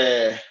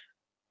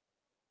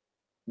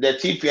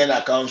TPN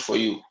accounts for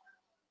you.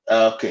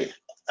 Okay.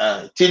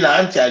 Tina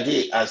Auntie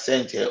Agi has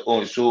sent her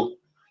own. So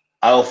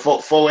I will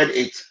forward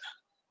it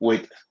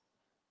with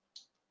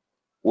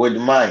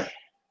mine.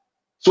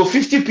 So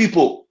 50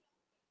 people.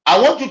 I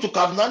want you to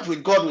covenant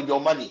with God with your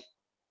money.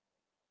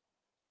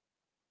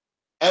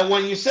 And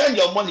when you send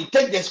your money,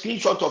 take the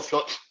screenshot of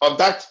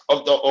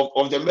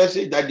the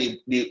message that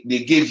they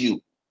gave you.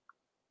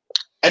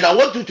 And I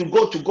want you to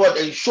go to God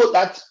and show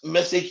that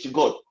message to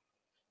God.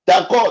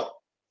 That God,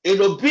 in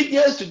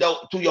obedience to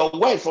your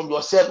word from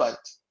your servant,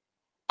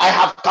 I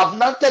have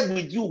covenanted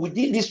with you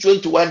within this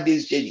 21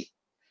 days journey.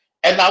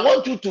 And I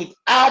want you to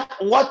add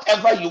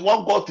whatever you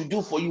want God to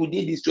do for you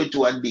within these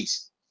 21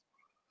 days.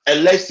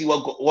 And let's see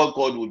what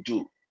God will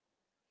do.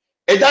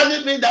 It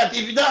doesn't mean that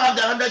if you don't have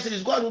the 100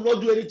 cities, God will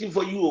not do anything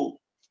for you.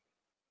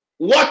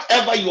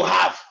 Whatever you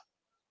have,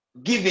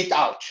 give it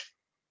out.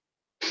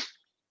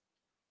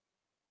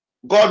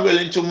 God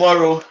willing,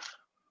 tomorrow,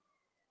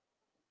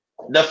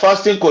 the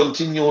fasting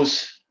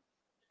continues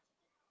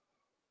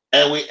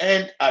and we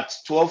end at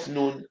 12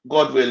 noon,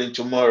 God willing,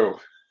 tomorrow.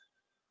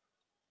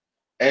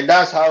 And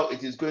that's how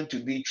it is going to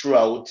be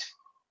throughout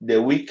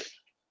the week,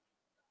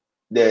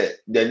 the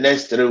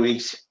next 3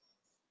 weeks.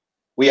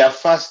 We are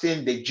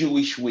fasting the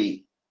Jewish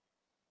way.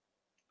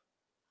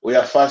 We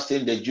are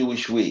fasting the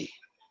Jewish way.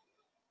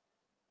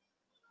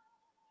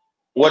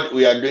 What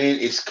we are doing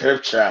is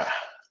scripture.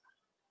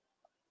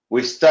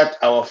 We start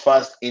our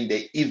fast in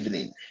the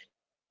evening.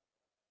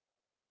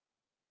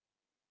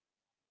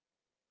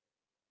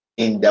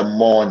 In the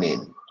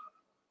morning.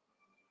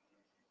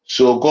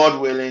 So God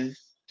willing,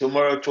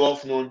 tomorrow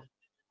 12 noon,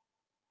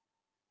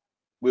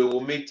 we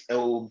will meet and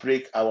we will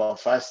break our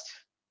fast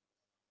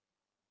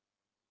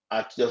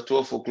at the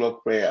 12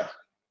 o'clock prayer.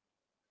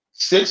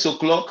 6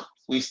 o'clock,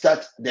 we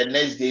start the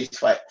next day's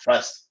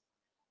fast.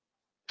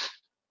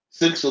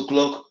 6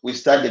 o'clock, we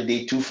start the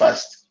day 2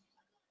 fast.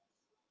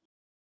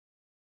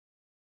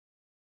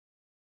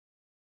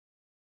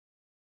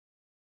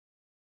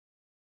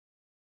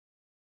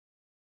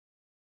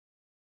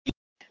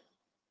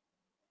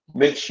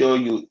 Make sure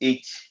you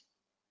eat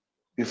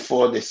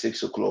before the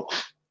 6 o'clock.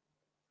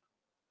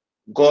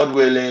 God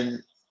willing,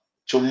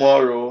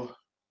 tomorrow,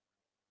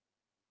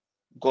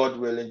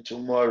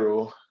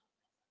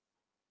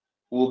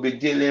 we'll be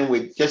dealing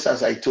with, just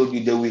as I told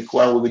you the week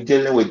one, we'll be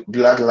dealing with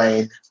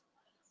bloodline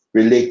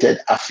related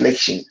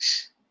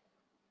afflictions.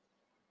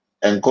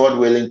 And God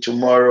willing,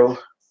 tomorrow,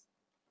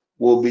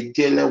 we'll be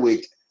dealing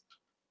with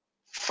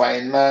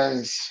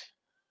finance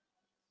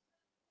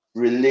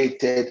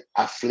related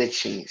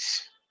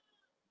afflictions.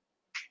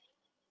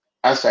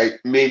 As I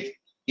made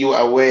you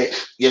aware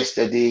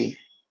yesterday,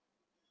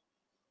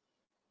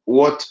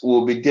 what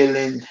we'll be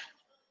dealing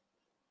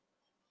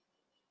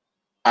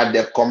at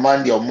the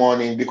command your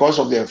morning, because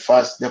of the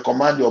fast, the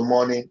command your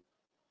morning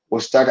will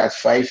start at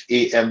 5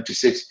 a.m. to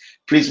 6.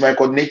 Please, my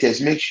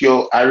coordinators, make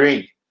sure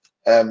arrange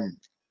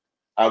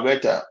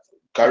Alberta,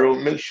 Carol,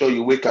 make sure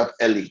you wake up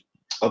early.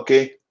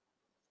 Okay?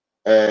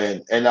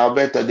 And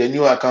Alberta, the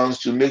new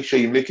accounts, to make sure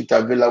you make it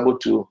available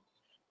to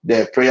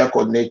the prayer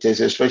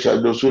coordinators,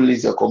 especially those who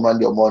lead the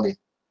command your morning,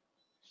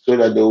 so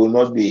that they will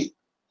not be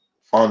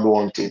found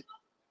wanting.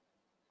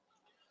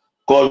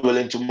 God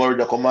willing, tomorrow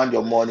the command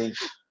your morning,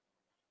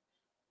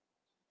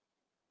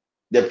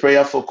 the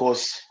prayer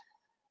focus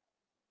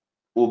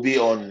will be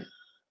on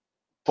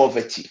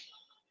poverty.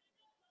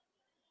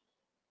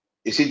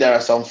 You see, there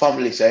are some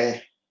families,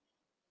 they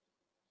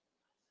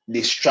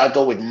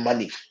struggle with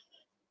money.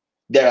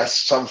 There are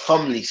some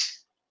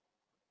families,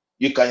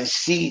 you can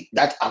see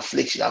that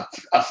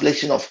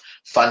affliction of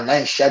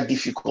financial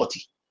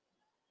difficulty.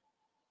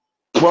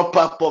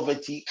 Proper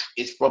poverty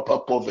is proper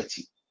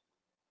poverty.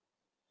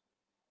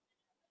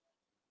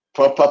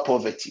 Proper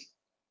poverty.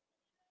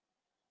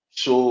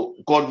 So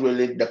God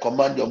willing, the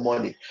command your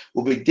money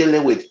will be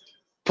dealing with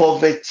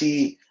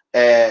poverty,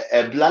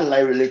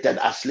 bloodline related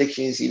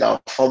afflictions in our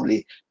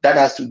family that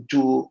has to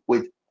do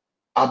with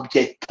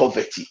abject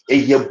poverty.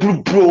 In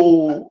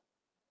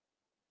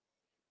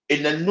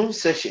the noon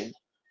session,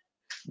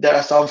 there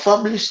are some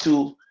families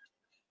too,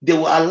 they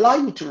will allow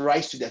you to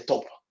rise to the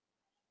top.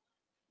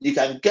 You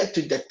can get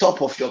to the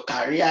top of your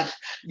career.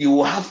 You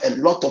will have a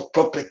lot of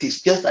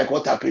properties, just like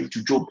what happened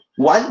to Job.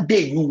 One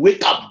day you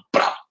wake up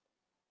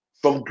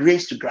from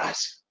grace to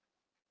grass.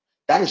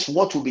 That is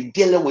what we'll be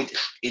dealing with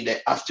in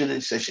the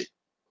afternoon session.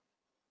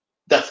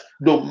 That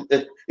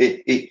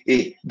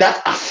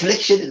that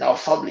affliction in our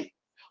family,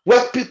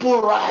 where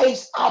people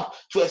rise up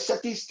to a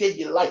certain stage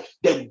in life,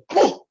 then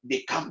boom,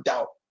 they come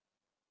down.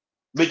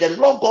 May the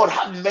Lord God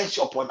have mercy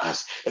upon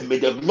us, and may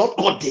the Lord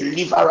God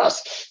deliver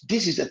us.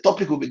 This is the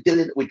topic we'll be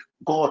dealing with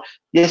God.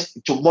 Yes,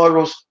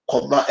 tomorrow's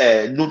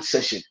noon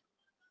session.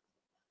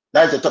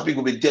 That's the topic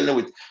we'll be dealing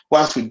with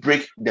once we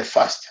break the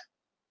fast.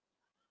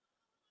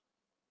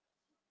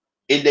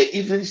 In the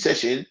evening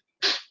session,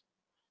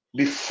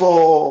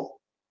 before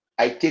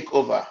I take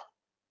over,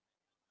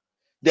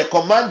 the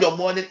command your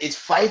morning is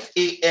 5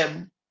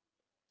 a.m.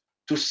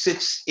 to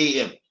 6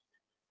 a.m.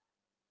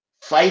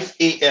 5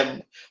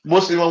 a.m.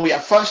 Mostly when we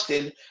are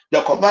fasting,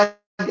 the command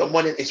your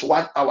morning is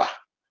 1 hour,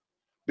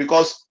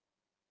 because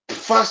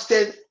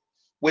fasting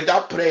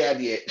without prayer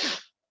there,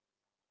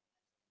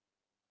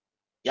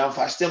 you're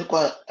fasting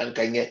and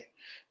can get.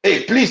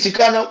 Hey, please, you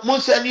cannot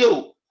send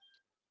you.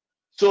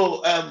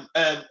 So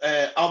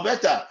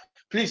Alberta,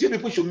 please, you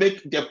people should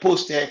make the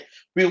post here.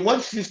 We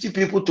want 50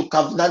 people to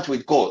covenant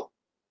with God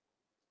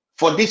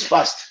for this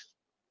fast,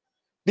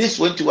 this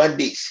 21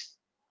 days.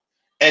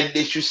 And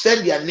they should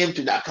send their name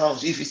to the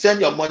accounts. If you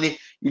send your money,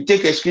 you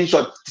take a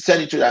screenshot,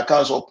 send it to the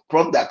accounts or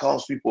prompt the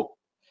accounts people.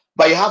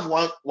 But you have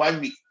one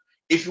week.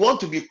 If you want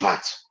to be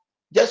part,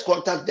 just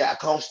contact the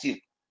accounts team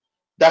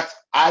that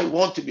I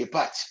want to be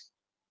part.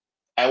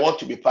 I want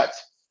to be part.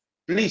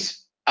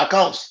 Please,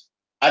 accounts.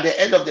 At the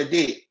end of the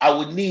day, I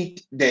would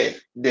need the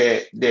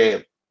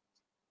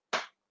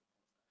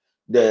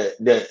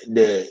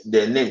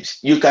names.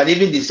 You can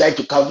even decide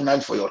to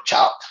covenant for your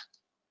child.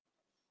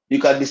 You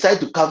can decide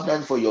to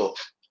covenant for your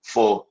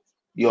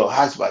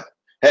husband.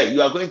 Hey,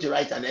 you are going to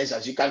write an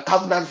exam. You can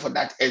covenant for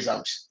that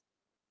exams.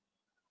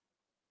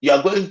 You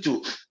are going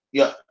to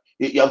you are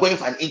going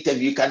for an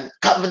interview. You can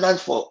covenant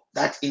for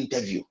that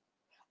interview.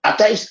 At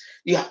times,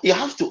 you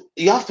have to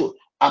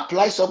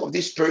apply some of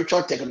these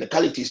spiritual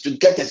technicalities to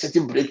get a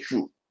certain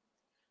breakthrough.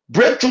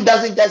 Breakthrough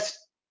doesn't just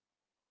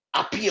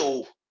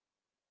appear.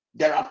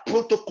 There are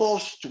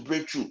protocols to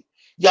breakthrough.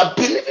 You are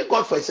believing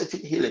God for a certain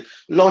healing.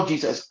 Lord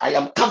Jesus, I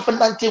am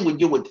covenanting with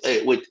you with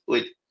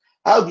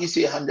how do you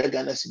say 100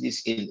 Ghana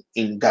cedis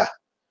in Ga?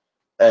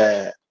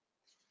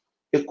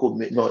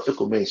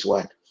 Ekome is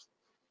one.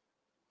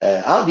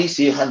 How do you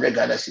say 100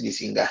 Ghana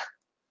cedis in Ga?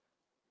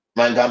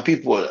 Mangan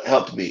people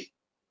help me.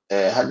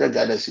 100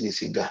 Ghana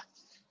cedis in Ga.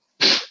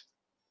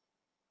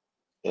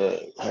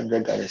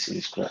 100 Ghana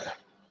cedis cry.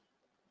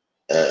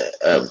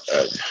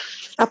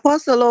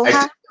 Apostle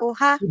Oha.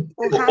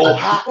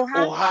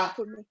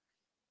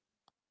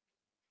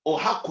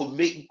 Oha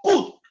Kume.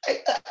 Good.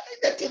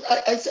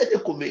 I said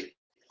Kume.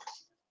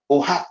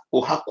 Oha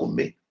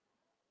Kume.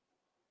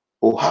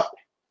 Oha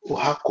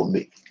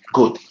Kume.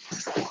 Good.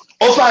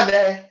 Over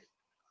there,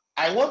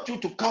 I want you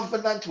to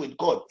covenant with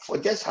God for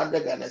just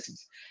 100 Ghana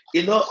cedis.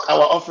 You know,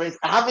 our offerings,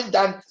 I haven't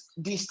done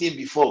this thing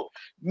before.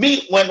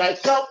 Me, when I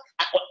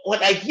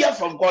hear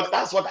from God,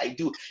 that's what I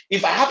do.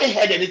 If I haven't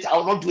heard anything, I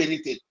will not do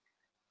anything.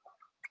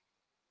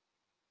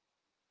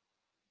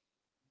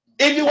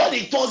 Even when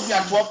he told me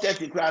at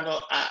 12:30,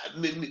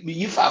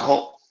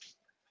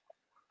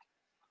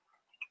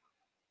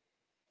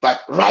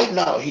 but right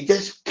now he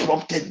just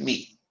prompted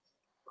me.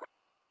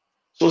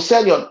 So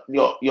send your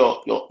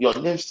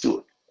names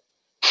to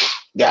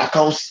the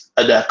accounts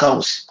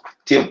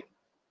team,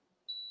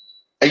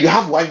 and you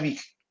have 1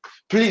 week.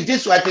 Please,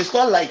 this one it's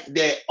not like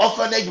the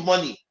orphanage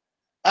money.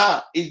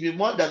 It's been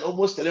more than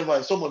almost 3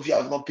 months. Some of you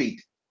have not paid.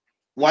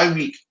 1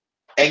 week,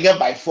 and yet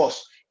by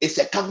force, it's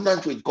a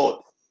covenant with God,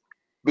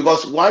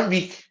 because 1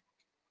 week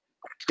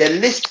the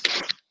list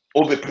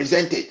will be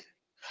presented.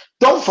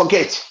 Don't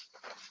forget,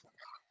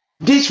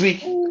 this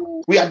week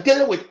we are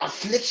dealing with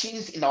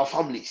afflictions in our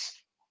families,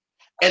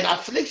 and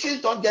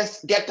afflictions don't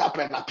just get up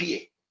and appear.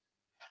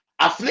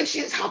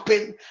 Afflictions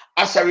happen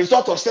as a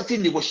result of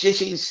certain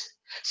negotiations,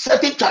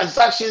 certain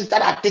transactions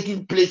that are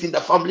taking place in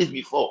the families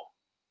before.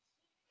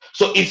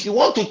 So if you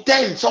want to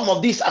turn some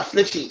of these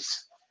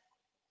afflictions,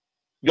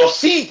 your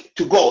seed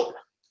to God,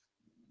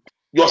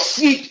 your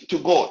seed to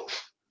God,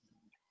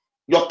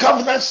 your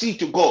covenant seed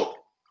to God,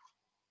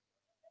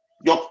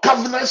 your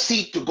covenant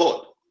seed to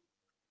God.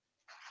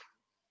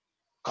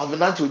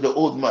 Covenant with the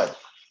old man,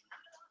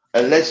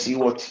 and let's see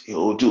what he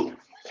will do.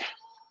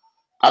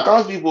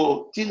 Account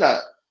people, Tina,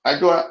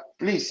 Adwa,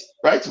 please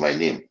write my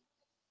name.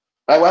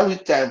 By 1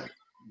 week time,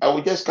 I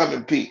will just come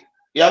and pay.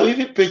 Yeah, I will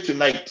even pay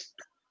tonight.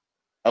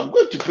 I'm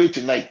going to pay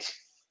tonight.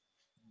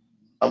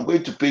 I'm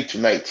going to pay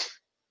tonight.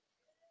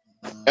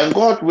 And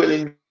God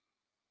willing,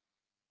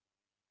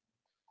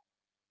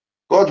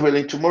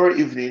 tomorrow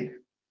evening,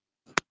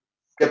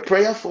 the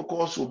prayer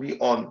focus will be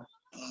on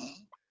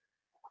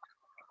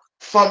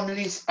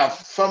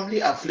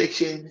family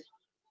affliction,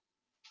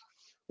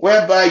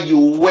 whereby you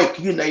work,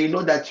 you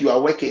know that you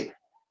are working,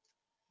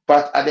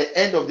 but at the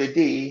end of the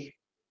day,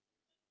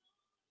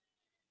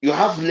 you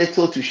have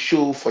little to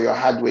show for your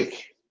hard work.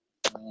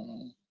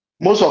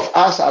 Most of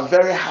us are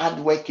very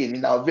hardworking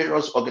in our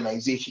various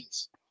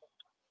organizations.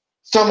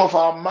 Some of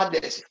our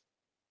mothers,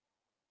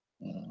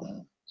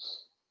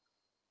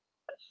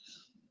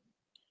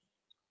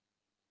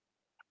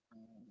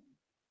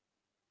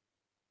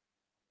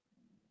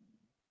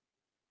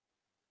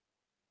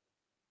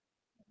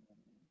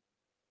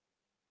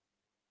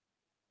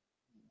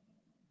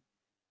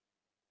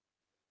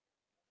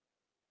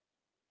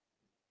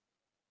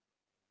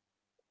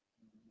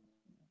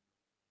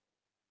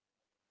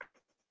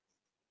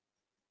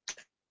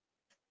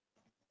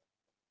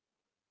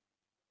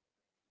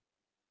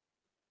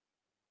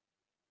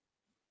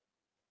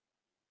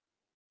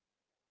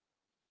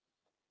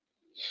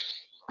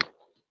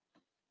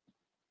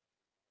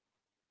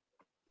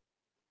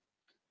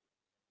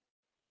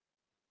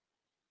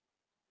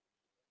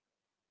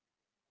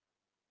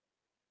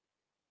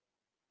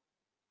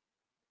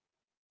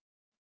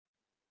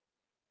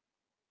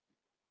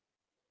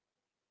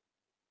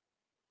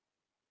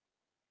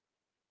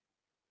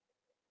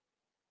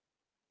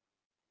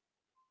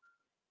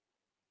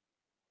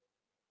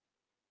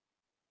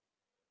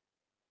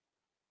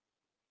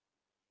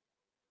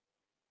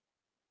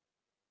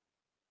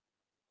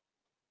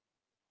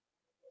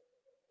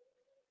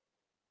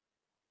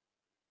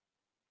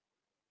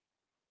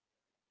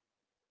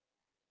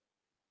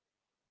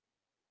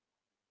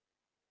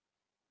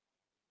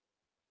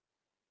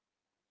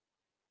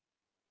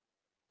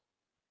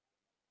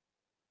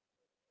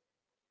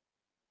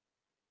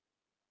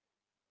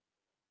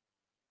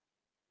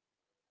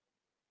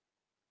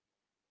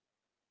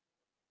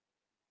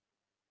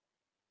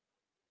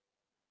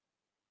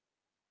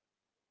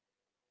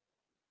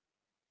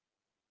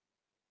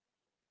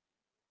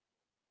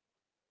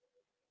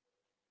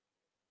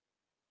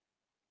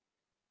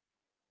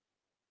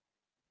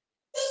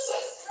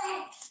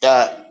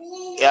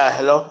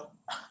 hello,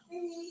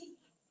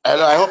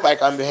 hello. I hope I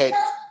can be heard.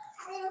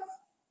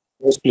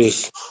 Yes,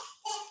 please.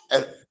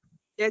 Uh,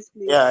 Yes,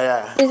 please.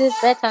 yeah. This is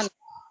better.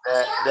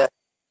 The,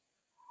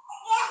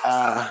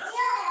 uh,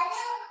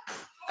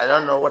 I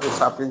don't know what is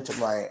happening to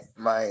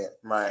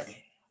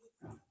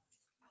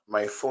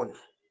my phone.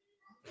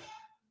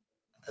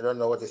 I don't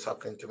know what is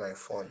happening to my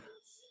phone.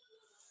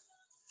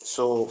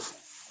 So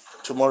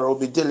tomorrow we'll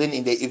be dealing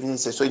in the evening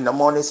session. So in the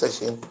morning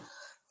session,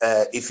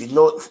 if you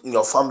know in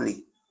your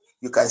family,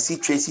 you can see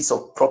traces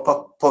of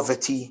proper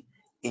poverty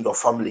in your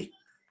family.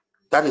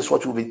 That is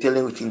what we'll be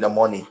dealing with in the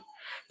morning.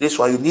 This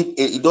one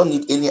you don't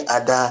need any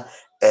other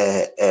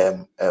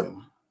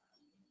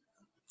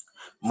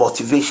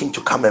motivation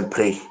to come and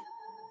pray.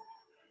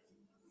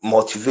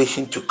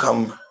 Motivation to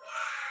come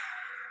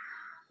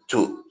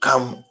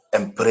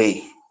and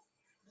pray.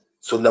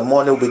 So in the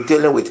morning we'll be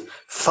dealing with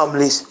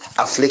families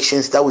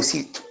afflictions that we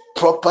see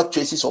proper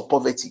traces of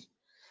poverty.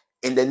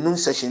 In the noon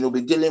session, we'll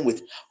be dealing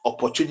with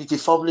opportunity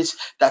families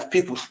that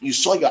people, you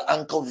saw your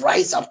uncle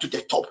rise up to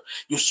the top.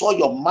 You saw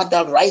your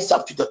mother rise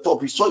up to the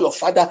top. You saw your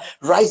father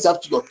rise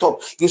up to your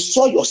top. You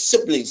saw your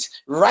siblings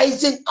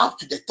rising up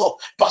to the top.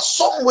 But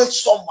somewhere,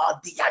 somehow,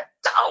 they are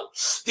down.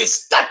 They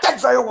started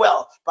very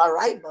well. But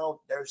right now,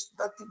 there is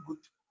nothing good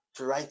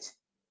to write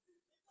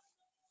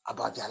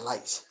about their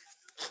lives.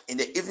 In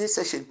the evening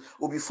session,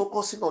 we'll be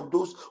focusing on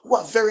those who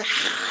are very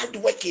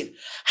hardworking,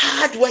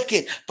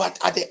 but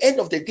at the end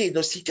of the day,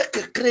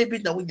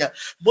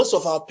 most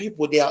of our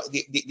people they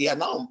are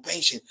now on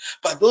pension.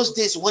 But those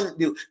days when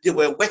they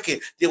were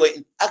working, they were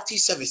in active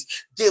service,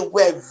 they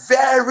were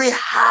very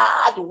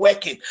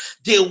hardworking.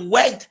 They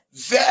worked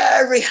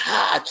very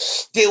hard.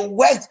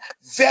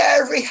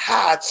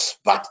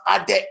 But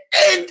at the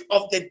end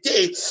of the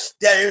day,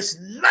 there is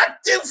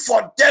nothing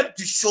for them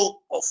to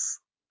show off.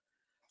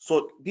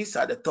 So these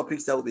are the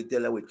topics that we'll be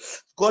dealing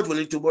with. God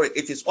willing, tomorrow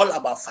it is all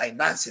about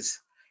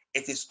finances.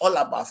 It is all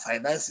about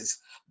finances.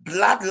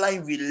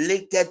 Bloodline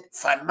related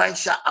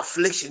financial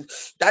affliction.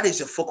 That is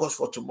the focus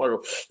for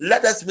tomorrow.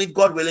 Let us meet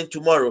God willing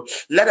tomorrow.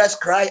 Let us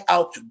cry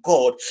out to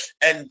God,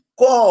 and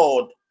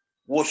God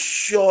will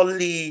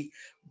surely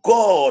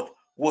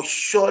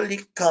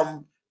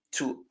come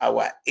to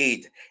our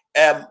aid.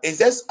 Is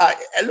this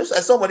it looks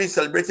like somebody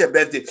celebrating a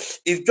birthday.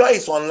 If Joy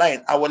is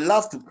online, I would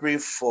love to pray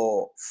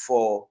for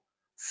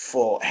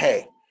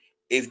her.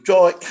 If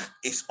Joy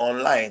is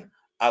online,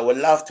 I would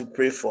love to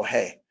pray for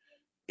her.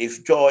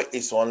 If Joy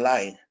is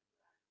online,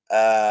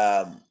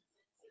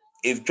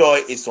 if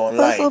Joy is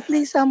online. Apostle,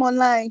 please, I'm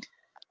online.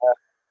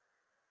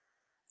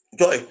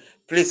 Joy,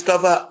 please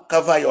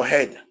cover your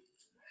head.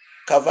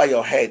 Cover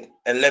your head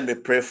and let me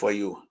pray for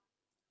you.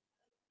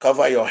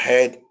 Cover your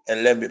head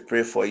and let me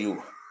pray for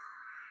you.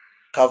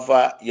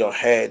 Cover your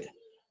head.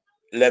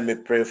 Let me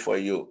pray for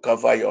you.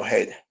 Cover your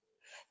head.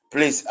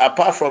 Please,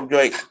 apart from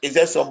Joy, is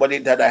there somebody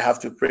that I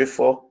have to pray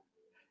for?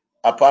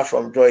 Apart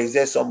from Joy, is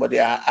there somebody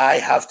I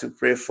have to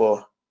pray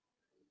for?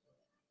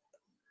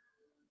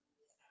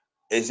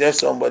 Is there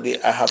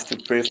somebody I have to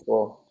pray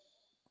for?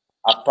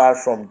 Apart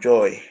from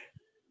Joy.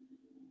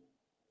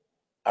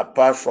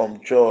 Apart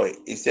from Joy,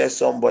 is there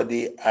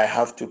somebody I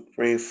have to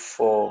pray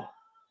for?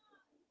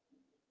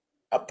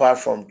 Apart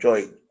from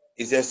Joy,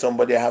 is there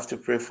somebody I have to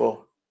pray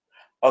for?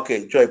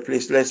 Okay, Joy,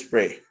 please, let's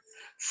pray.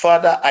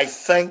 Father, I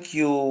thank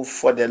you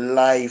for the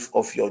life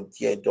of your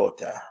dear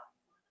daughter.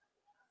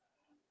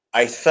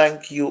 I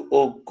thank you,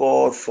 oh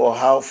God, for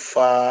how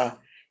far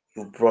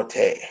you brought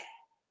her.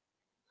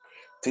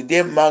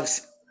 Today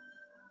marks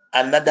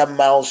another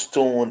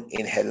milestone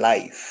in her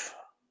life.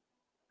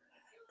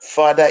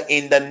 Father,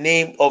 in the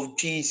name of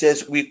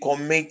Jesus, we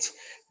commit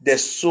the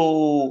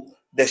soul,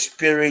 the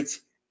spirit,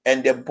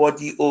 and the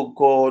body, oh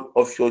God,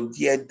 of your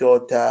dear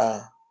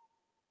daughter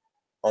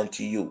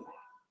unto you.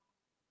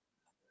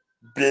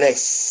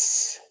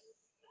 Bless,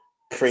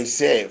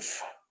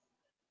 preserve,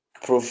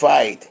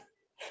 provide,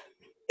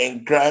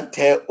 and grant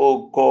her,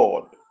 O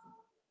God,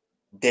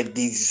 the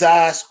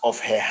desires of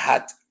her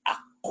heart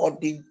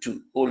according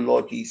to, O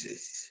Lord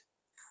Jesus,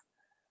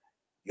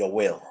 your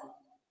will.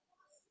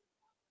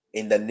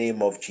 In the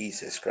name of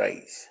Jesus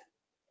Christ.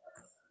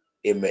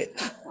 Amen.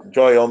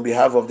 Joy, on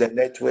behalf of the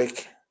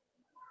network,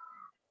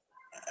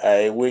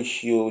 I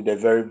wish you the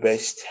very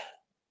best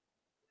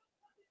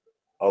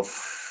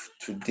of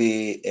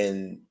today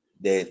and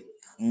the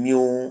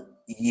new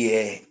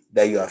year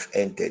that you have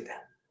entered.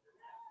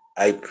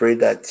 I pray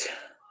that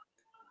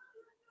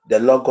the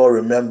Lord God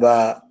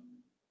remember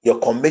your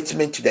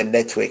commitment to the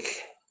network,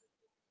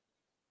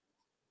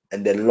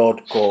 and the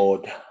Lord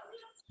God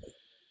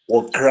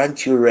will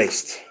grant you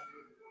rest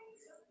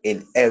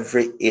in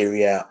every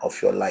area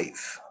of your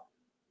life.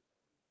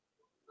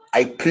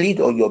 I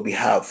plead on your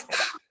behalf.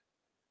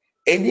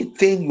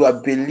 Anything you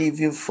are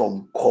believing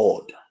from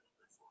God,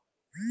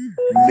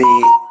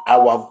 may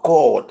our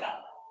God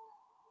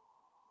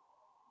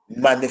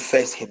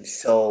manifest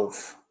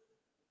himself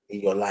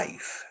in your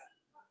life.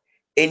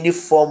 Any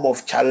form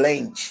of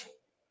challenge,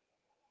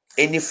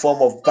 any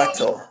form of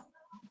battle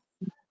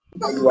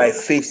that you are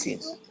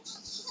facing,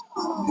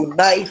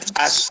 tonight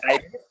as I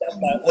lift up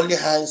my only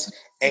hands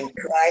and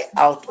cry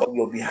out on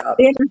your behalf,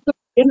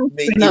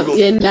 may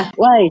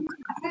Why?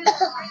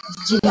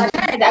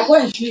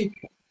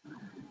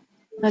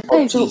 I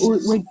of can't so Jesus. we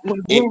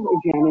Amen.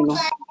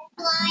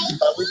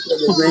 Shall we share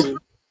the grace?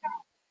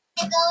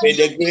 May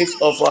the grace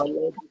of our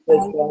Lord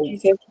Jesus Christ,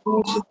 Jesus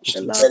Christ,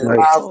 The Jesus love the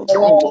of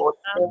Christ, love God of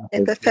God,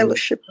 and the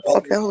fellowship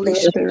and of the the Holy sweet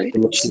Spirit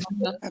fellowship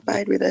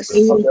abide with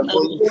us. of with the us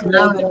Holy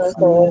now Spirit. and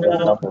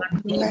forever.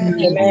 Amen.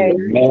 Amen.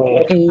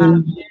 Amen.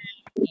 Amen.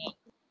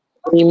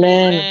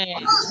 Amen.